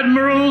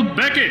 Admiral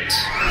Beckett!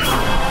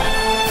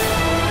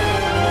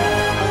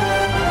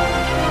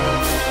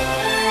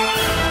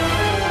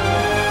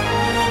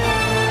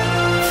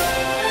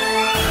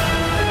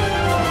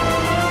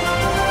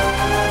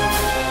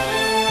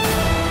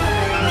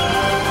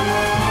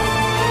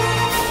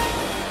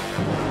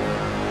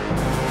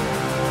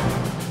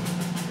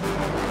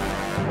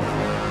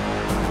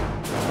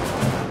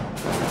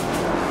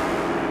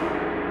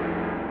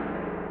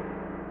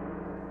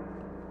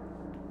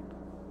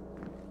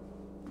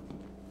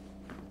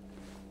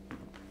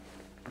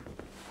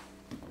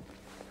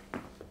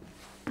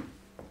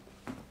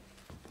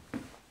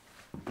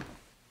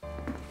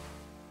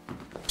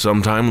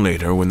 Sometime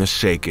later, when the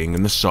shaking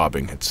and the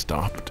sobbing had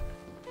stopped,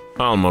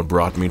 Alma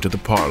brought me to the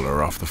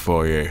parlor off the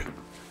foyer.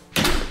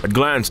 I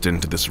glanced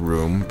into this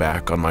room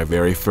back on my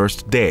very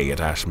first day at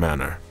Ash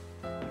Manor.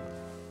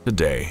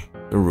 Today,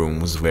 the room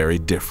was very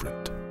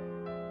different.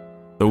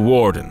 The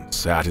warden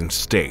sat in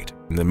state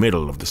in the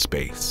middle of the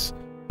space,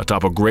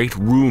 atop a great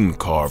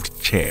rune-carved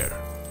chair.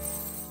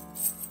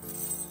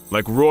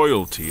 Like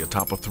royalty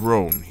atop a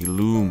throne, he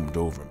loomed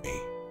over me.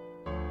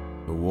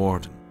 The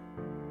warden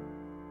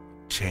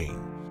changed.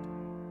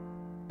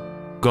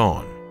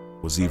 Gone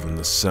was even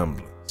the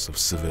semblance of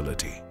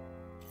civility.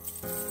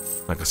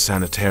 Like a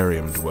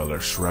sanitarium dweller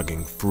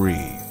shrugging free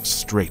a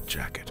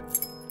straitjacket,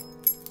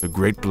 the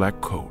great black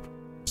coat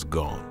was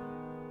gone.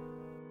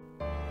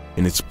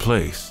 In its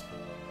place,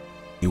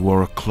 he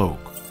wore a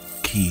cloak with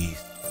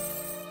keys.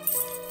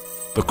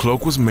 The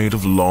cloak was made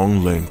of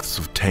long lengths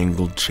of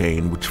tangled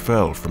chain which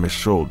fell from his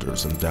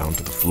shoulders and down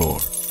to the floor.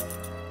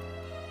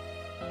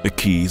 The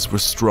keys were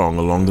strung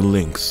along the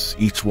links,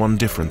 each one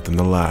different than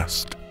the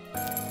last.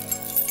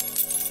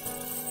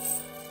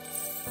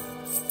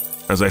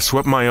 As I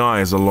swept my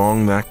eyes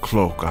along that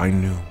cloak, I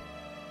knew,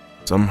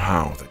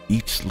 somehow, that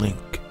each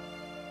link,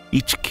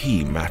 each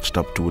key matched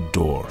up to a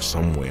door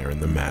somewhere in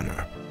the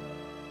manor.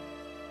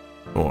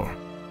 Or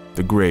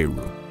the Grey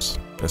Rooms,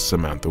 as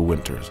Samantha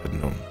Winters had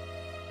known.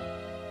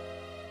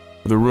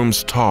 The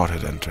rooms Todd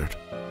had entered,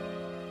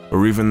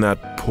 or even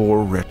that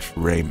poor wretch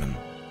Raymond.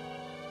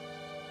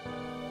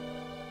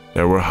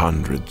 There were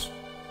hundreds,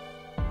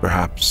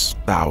 perhaps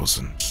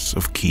thousands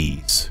of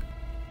keys.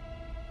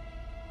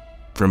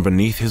 From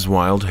beneath his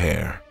wild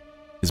hair,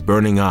 his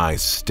burning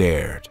eyes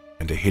stared,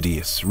 and a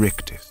hideous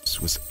rictus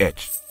was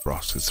etched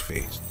across his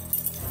face.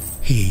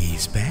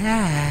 He's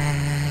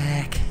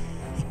back.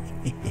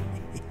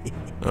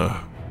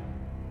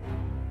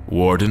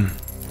 Warden?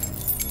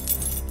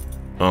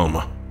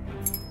 Alma,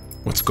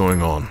 what's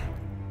going on?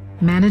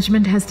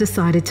 Management has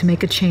decided to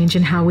make a change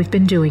in how we've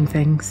been doing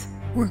things.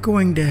 We're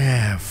going to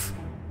have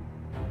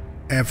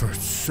ever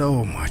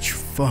so much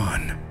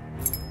fun.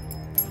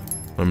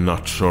 I'm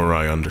not sure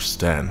I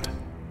understand.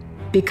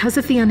 Because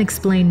of the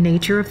unexplained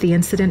nature of the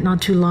incident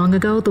not too long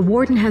ago, the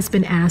warden has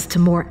been asked to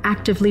more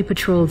actively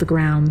patrol the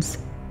grounds.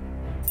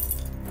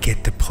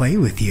 Get to play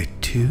with you,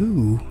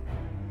 too.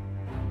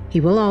 He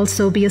will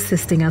also be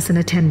assisting us in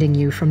attending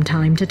you from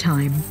time to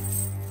time.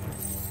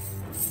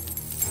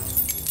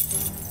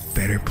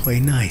 Better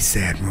play nice,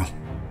 Admiral,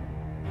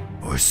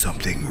 or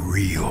something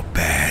real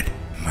bad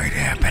might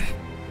happen.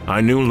 I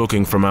knew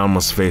looking from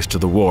Alma's face to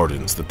the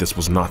warden's that this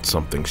was not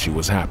something she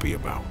was happy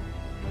about.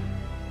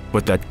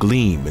 But that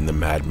gleam in the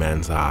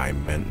madman's eye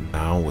meant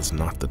now was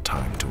not the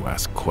time to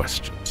ask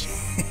questions.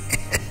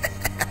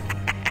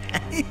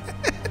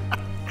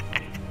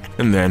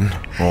 And then,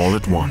 all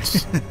at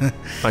once,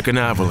 like an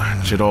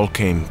avalanche, it all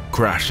came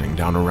crashing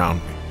down around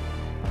me.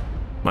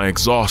 My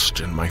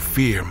exhaustion, my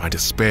fear, my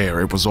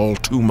despair, it was all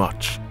too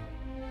much.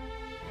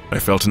 I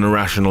felt an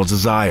irrational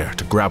desire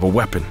to grab a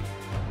weapon,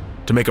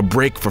 to make a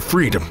break for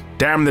freedom.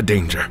 Damn the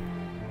danger.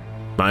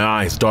 My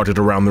eyes darted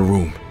around the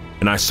room,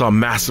 and I saw a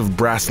massive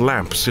brass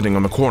lamp sitting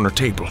on the corner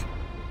table.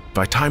 If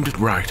I timed it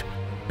right,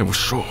 I was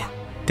sure.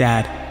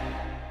 Dad.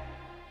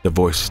 The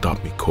voice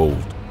stopped me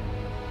cold.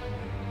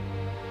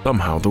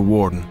 Somehow the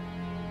warden,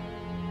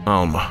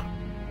 Alma,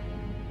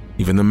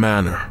 even the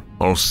manor,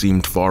 all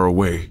seemed far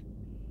away.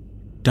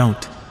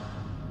 Don't.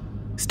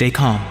 Stay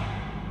calm.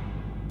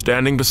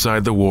 Standing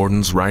beside the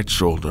warden's right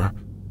shoulder,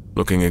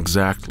 looking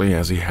exactly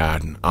as he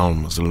had in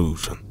Alma's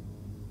illusion,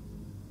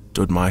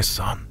 stood my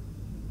son.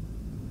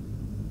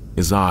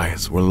 His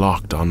eyes were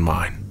locked on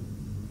mine,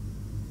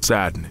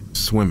 sadness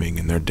swimming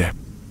in their depth.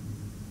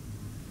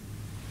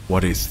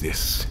 What is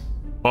this?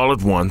 All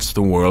at once,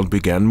 the world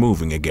began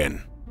moving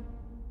again.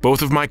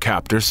 Both of my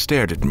captors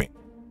stared at me,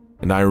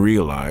 and I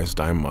realized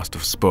I must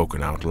have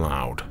spoken out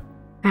loud.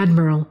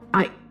 Admiral,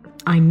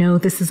 I know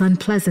this is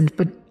unpleasant,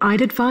 but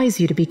I'd advise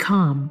you to be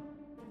calm.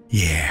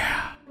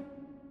 Yeah.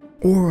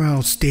 Or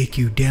I'll stake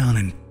you down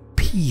and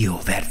peel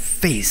that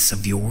face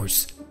of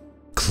yours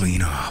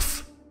clean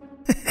off.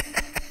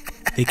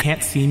 They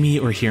can't see me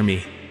or hear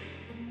me.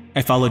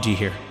 I followed you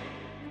here,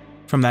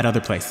 from that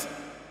other place.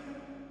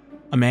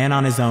 A man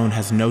on his own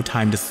has no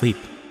time to sleep,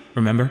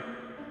 remember?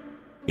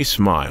 He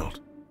smiled,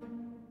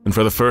 and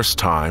for the first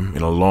time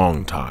in a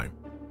long time,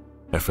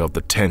 I felt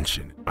the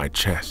tension in my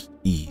chest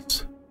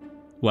ease.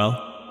 Well,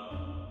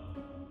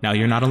 now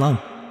you're not alone.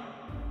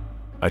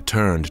 I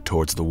turned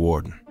towards the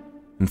warden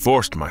and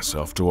forced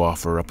myself to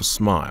offer up a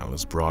smile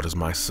as broad as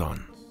my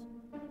son's.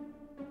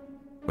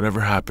 Whatever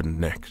happened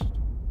next,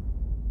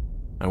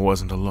 I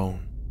wasn't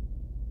alone.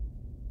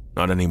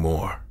 Not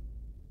anymore.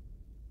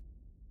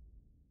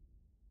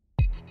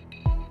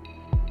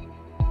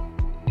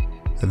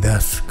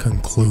 Thus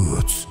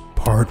concludes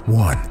Part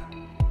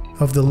 1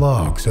 of the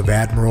Logs of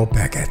Admiral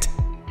Beckett.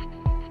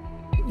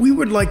 We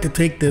would like to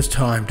take this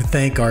time to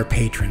thank our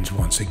patrons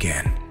once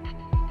again,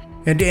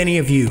 and to any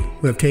of you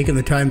who have taken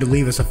the time to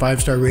leave us a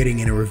 5-star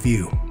rating and a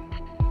review.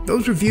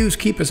 Those reviews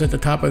keep us at the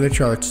top of the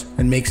charts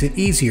and makes it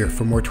easier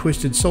for more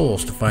twisted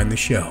souls to find the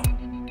show.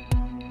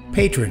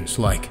 Patrons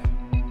like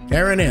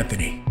Aaron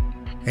Anthony,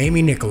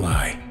 Amy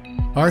Nikolai,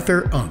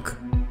 Arthur Unk,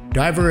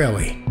 Diver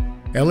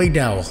Ellie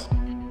Dowell,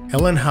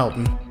 Ellen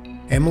Houghton,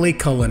 Emily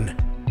Cullen,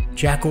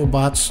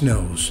 Jackalbot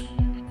Snows,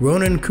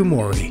 Ronan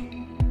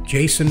Kumori,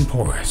 Jason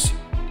Porras,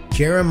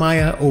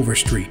 Jeremiah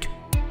Overstreet,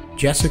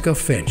 Jessica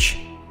Finch,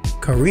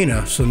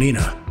 Karina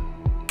Sonina,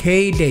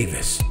 Kay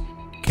Davis,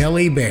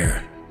 Kelly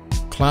Bear,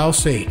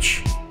 Klaus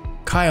H.,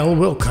 Kyle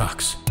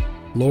Wilcox,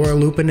 Laura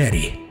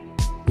Lupinetti,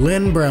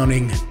 Lynn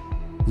Browning,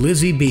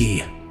 Lizzie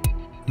B.,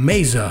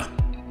 Meza,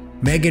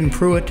 Megan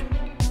Pruitt,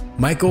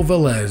 Michael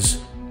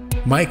Velez,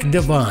 Mike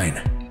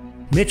Devine,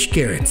 Mitch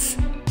Garretts,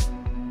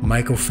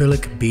 Michael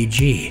Philic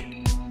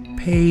BG,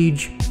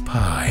 Paige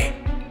Pie,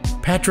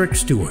 Patrick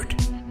Stewart,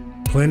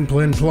 Plin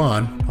Plin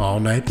Plon All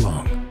Night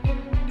Long,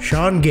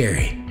 Sean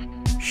Gary,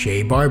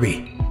 Shay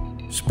Barbie,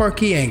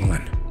 Sparky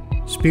Anglin,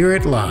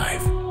 Spirit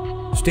Live,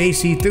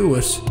 Stacy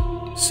Thuis,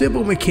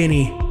 Sybil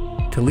McKinney,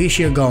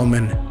 Talisha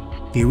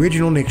Gallman, The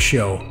Original Nick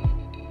Show,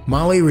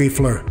 Molly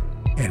Riefler,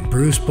 and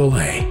Bruce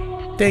Belay.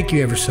 Thank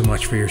you ever so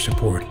much for your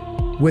support.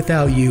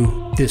 Without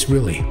you, this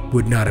really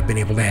would not have been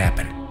able to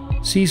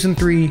happen. Season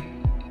 3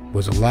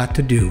 was a lot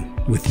to do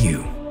with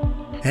you.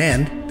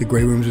 And The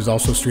Grey Rooms is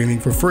also streaming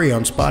for free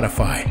on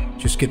Spotify.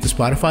 Just get the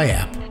Spotify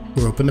app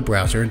or open the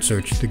browser and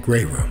search The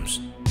Grey Rooms.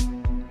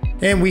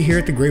 And we here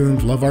at The Grey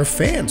Rooms love our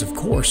fans, of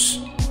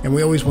course. And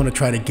we always want to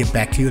try to get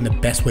back to you in the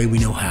best way we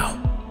know how.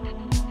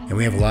 And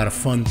we have a lot of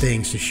fun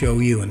things to show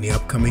you in the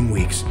upcoming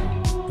weeks,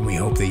 and we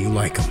hope that you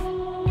like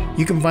them.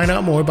 You can find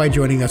out more by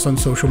joining us on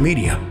social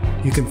media.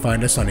 You can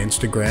find us on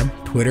Instagram,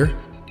 Twitter,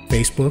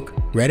 Facebook,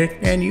 Reddit,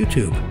 and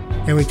YouTube.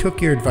 And we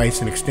took your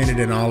advice and extended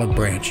an olive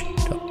branch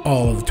to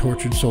all of the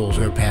tortured souls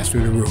who have passed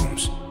through the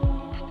rooms.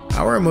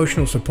 Our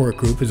emotional support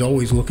group is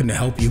always looking to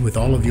help you with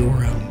all of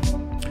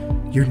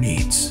your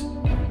needs.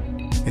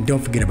 And don't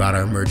forget about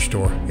our merch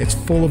store. It's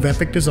full of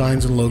epic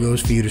designs and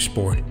logos for you to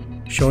sport,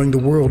 showing the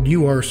world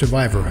you are a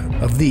survivor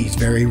of these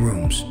very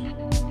rooms.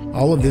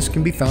 All of this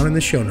can be found in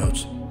the show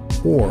notes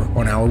or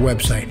on our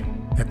website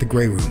at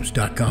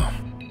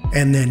thegrayrooms.com.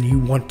 And then you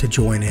want to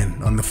join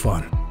in on the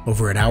fun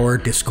over at our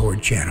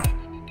Discord channel.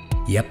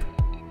 Yep,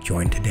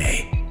 join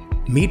today.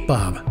 Meet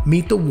Bob,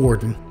 meet the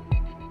Warden,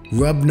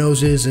 rub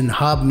noses and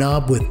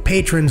hobnob with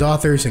patrons,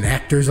 authors, and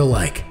actors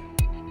alike.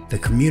 The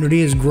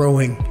community is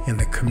growing, and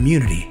the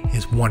community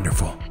is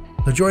wonderful.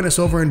 So join us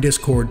over in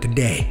Discord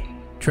today.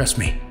 Trust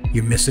me,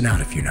 you're missing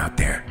out if you're not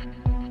there.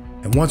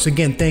 And once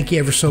again, thank you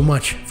ever so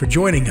much for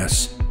joining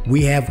us.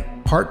 We have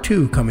Part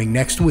 2 coming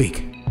next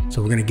week,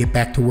 so we're going to get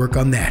back to work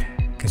on that,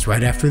 because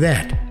right after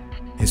that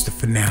is the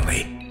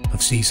finale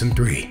of Season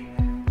 3.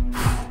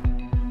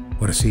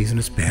 What a season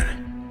it's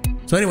been.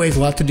 So anyways, a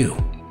lot to do.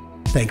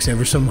 Thanks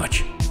ever so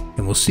much,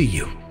 and we'll see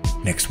you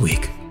next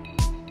week.